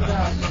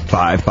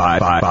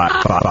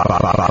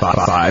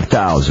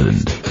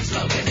 5,000.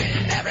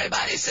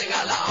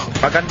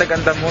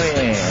 Maganda-ganda mo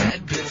eh.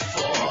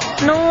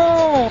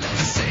 No!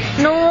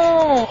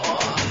 No!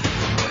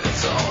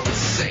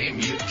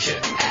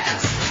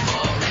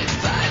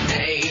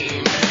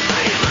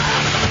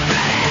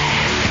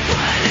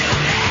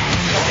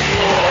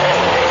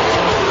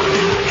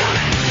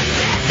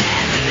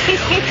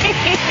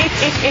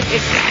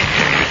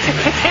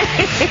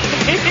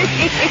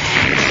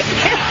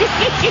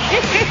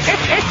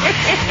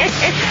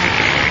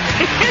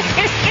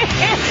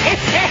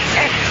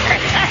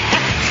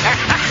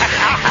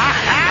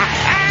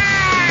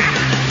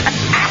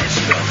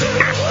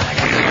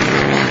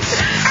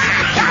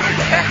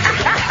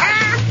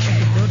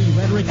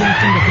 Rhetoric and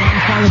Thunderground,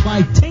 followed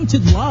by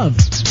Tainted Love.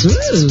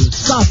 Ooh,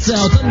 soft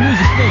cells, other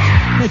music fix.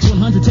 Next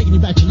 100 taking you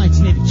back to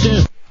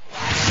 1982.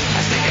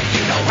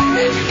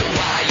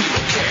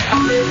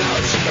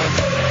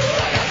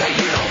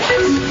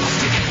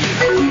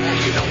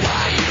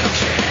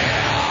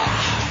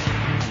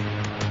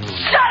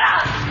 Shut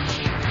up!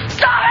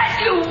 Stop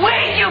it, you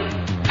weed, you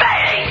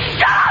baby!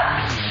 Shut up!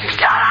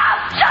 Shut up!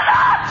 Shut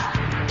up!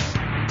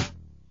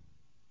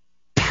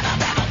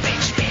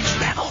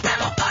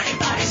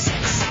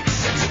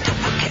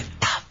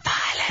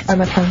 I'm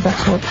a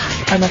transsexual.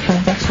 I'm a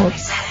transsexual.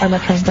 I'm a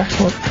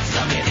transsexual.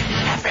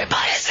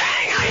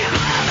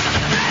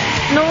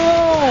 No!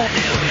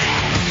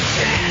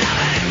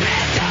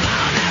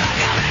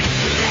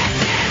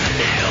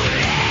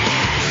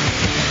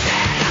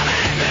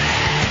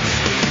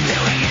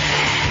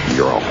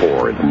 You're a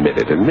whore. Admit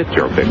it. Admit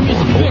you're a big Music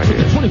whore. fix with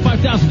the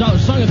 $25,000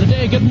 song of the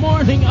day. Good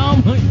morning. Oh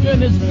my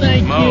goodness,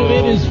 thank you.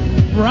 It is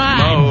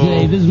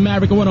Friday. This is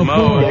Maverick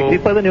 104. Yeah, can you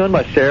play the new one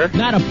by Cher?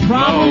 Not a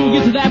problem. We'll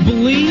get to that.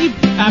 Believe.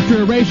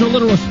 After Erasure, a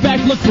little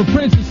respect. Look for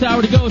Princess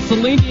Hour to go.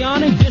 Celine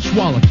Dion and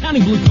Dishwalla.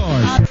 Counting blue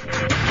cars.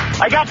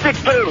 I got 6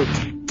 food.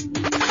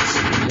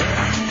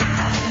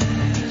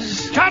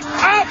 Shut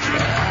up!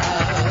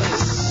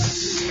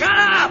 Shut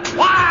up!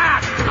 Why?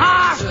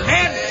 I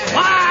said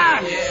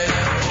why?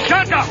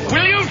 Shut up!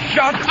 Will you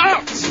shut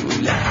up?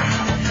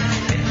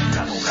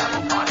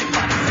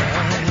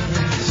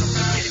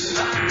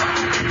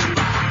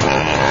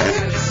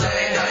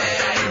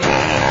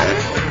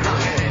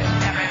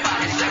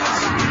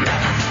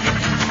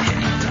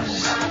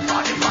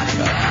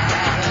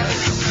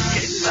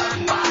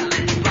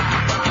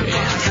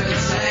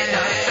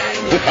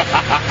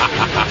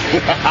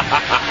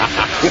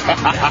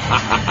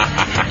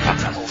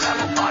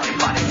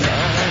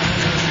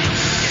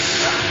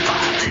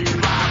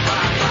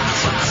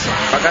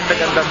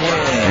 Maganda-ganda mo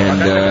eh.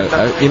 And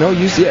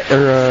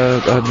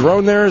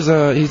Jerome there is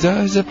he's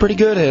pretty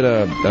good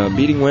at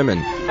beating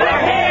women.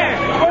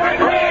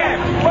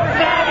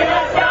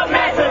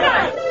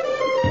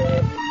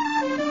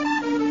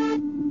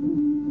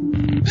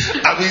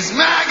 I be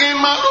smacking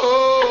my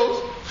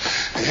hoes.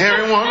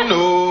 Everyone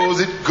knows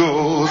it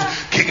goes.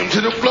 Kick him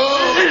to the floor.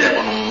 Step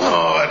on them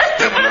hard.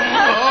 Step on them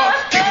hard.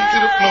 Kick him to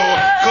the floor.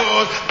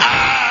 Cause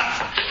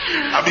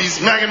I be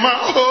smacking my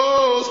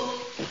hoes.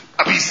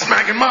 I be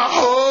smacking my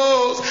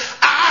hoes.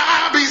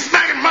 I be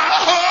smacking my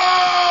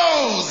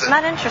hoes.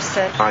 Not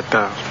interested.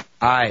 5,000.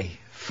 Aye,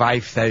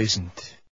 5,000.